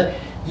them, they say,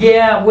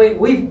 "Yeah,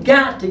 we've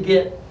got to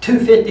get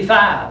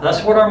 $255.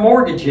 That's what our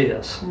mortgage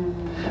is.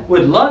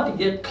 We'd love to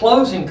get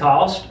closing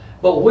costs,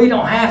 but we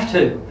don't have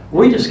to.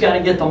 We just got to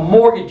get the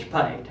mortgage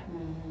paid."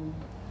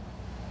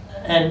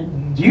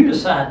 And you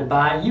decide to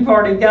buy, you've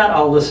already got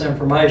all this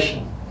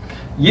information.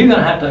 You're going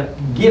to have to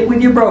get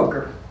with your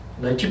broker.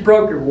 Let your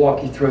broker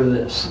walk you through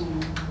this.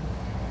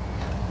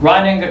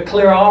 Writing a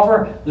clear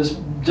offer, this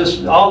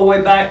just all the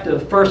way back to the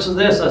first of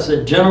this, I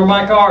said, General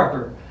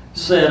MacArthur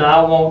said,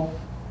 I want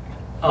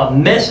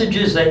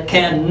messages that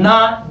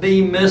cannot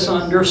be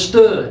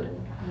misunderstood.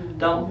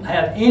 Don't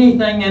have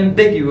anything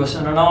ambiguous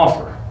in an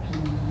offer.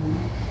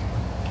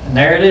 And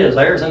there it is.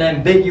 There's an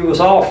ambiguous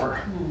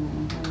offer.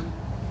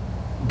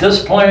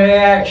 Disciplinary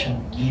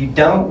action. You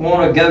don't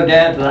want to go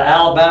down to the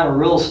Alabama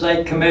Real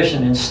Estate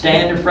Commission and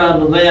stand in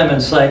front of them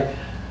and say,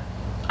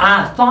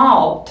 I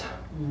thought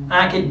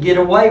I could get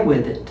away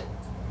with it.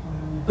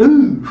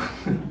 Ooh.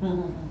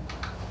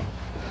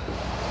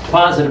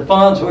 Deposited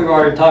funds, we've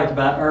already talked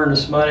about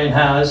earnest money and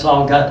how it's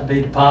all got to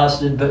be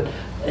deposited, but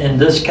in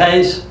this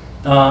case,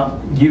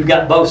 you've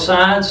got both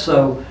sides,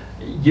 so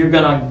you're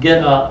going to get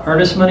an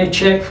earnest money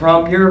check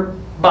from your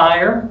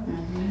buyer,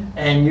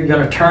 and you're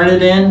going to turn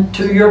it in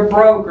to your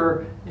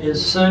broker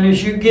as soon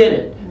as you get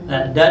it.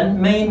 That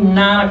doesn't mean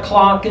 9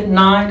 o'clock at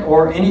night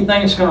or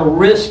anything that's going to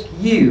risk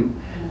you.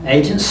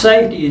 Agent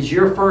safety is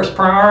your first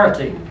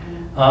priority.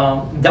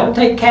 Don't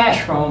take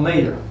cash from them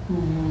either,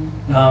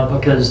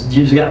 because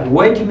you've got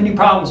way too many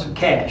problems with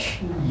cash.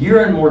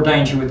 You're in more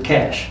danger with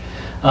cash.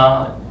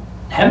 Have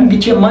them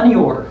get you a money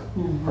order,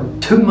 or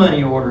 2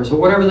 money orders, or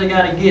whatever they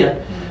got to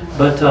get.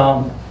 But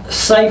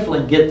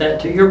safely get that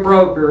to your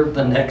broker.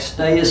 The next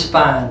day is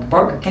fine. The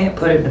broker can't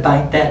put it in the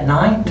bank that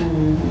night.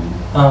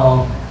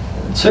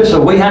 Seriously,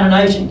 we had an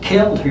agent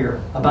killed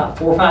here about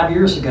 4 or 5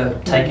 years ago,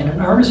 taking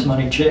an earnest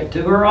money check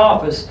to her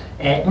office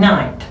at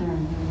night.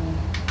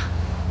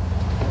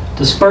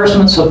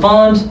 Disbursements of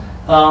funds,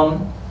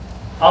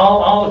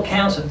 all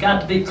accounts have got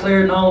to be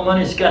cleared and all the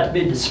money's got to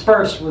be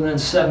dispersed within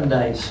 7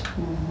 days.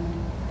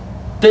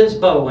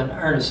 FSBO and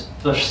earnest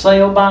for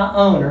sale by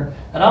owner.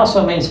 That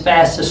also means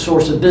fastest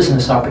source of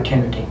business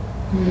opportunity.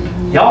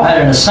 Y'all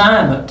had an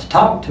assignment to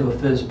talk to a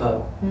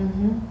FSBO.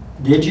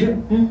 Did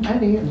you? I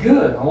did.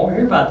 Good. I won't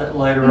hear about that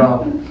later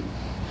on.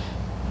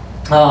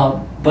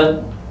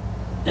 But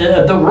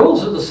the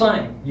rules are the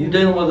same. You're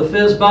dealing with a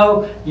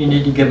FSBO, you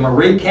need to give them a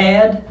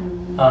RECAD.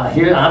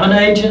 Here, I'm an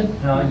agent.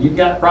 You've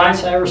got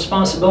rights, have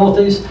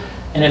responsibilities.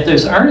 And if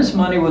there's earnest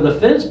money with a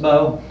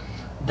FSBO,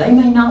 they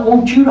may not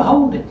want you to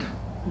hold it.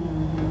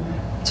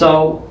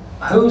 So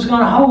who's going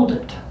to hold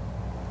it?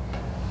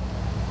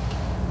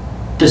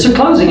 Just a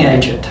closing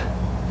agent.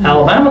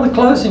 Alabama, the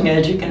closing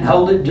agent, can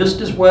hold it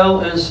just as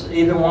well as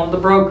either one of the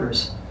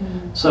brokers.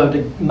 So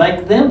to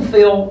make them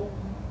feel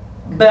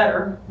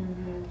better,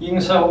 you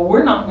can say, well,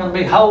 we're not going to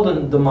be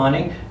holding the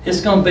money. It's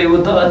going to be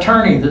with the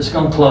attorney that's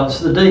going to close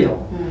the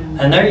deal.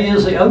 And they're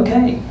usually,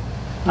 okay,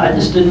 I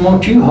just didn't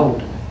want you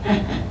holding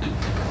it.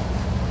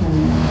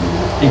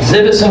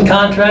 Exhibits and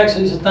contracts,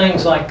 these are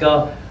things like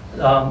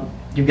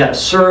you've got a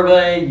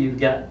survey, you've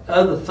got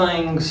other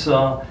things,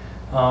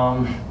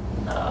 HOA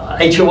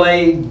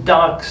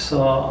docs,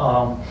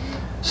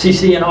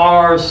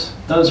 CC&Rs,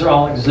 those are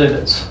all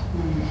exhibits.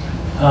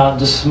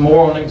 Just some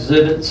more on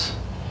exhibits.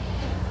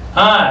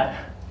 All right,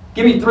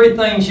 give me 3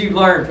 things you've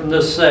learned from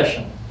this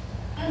session.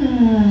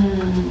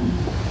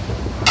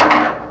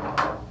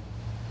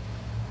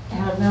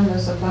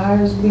 Alabama's a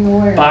buyer's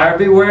beware. Buyer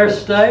beware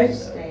state,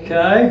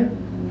 okay.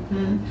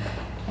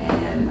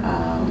 And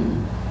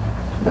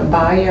the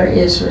buyer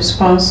is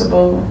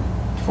responsible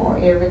for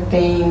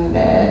everything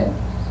that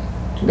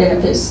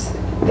benefits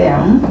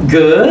them.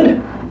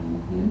 Good.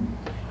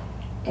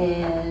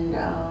 And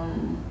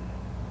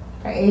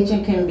the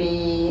agent can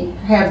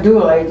have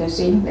dual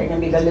agency. They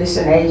can be the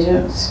listing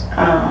agents.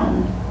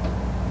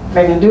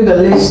 They can do the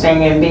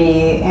listing and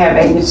have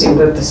agency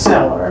with the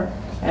seller,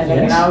 and they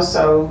can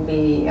also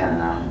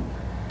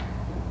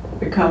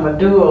become a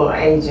dual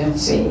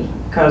agency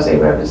because they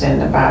represent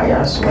the buyer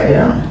as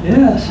well.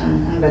 Yes.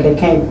 But they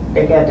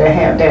got to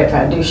have that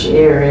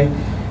fiduciary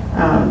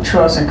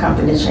trust and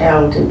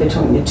confidentiality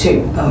between the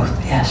two.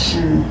 Both, yes.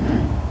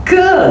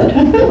 Good,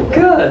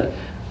 good.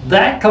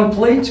 That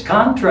completes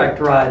contract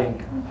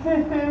writing.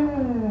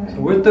 So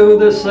we're through with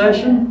this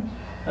session.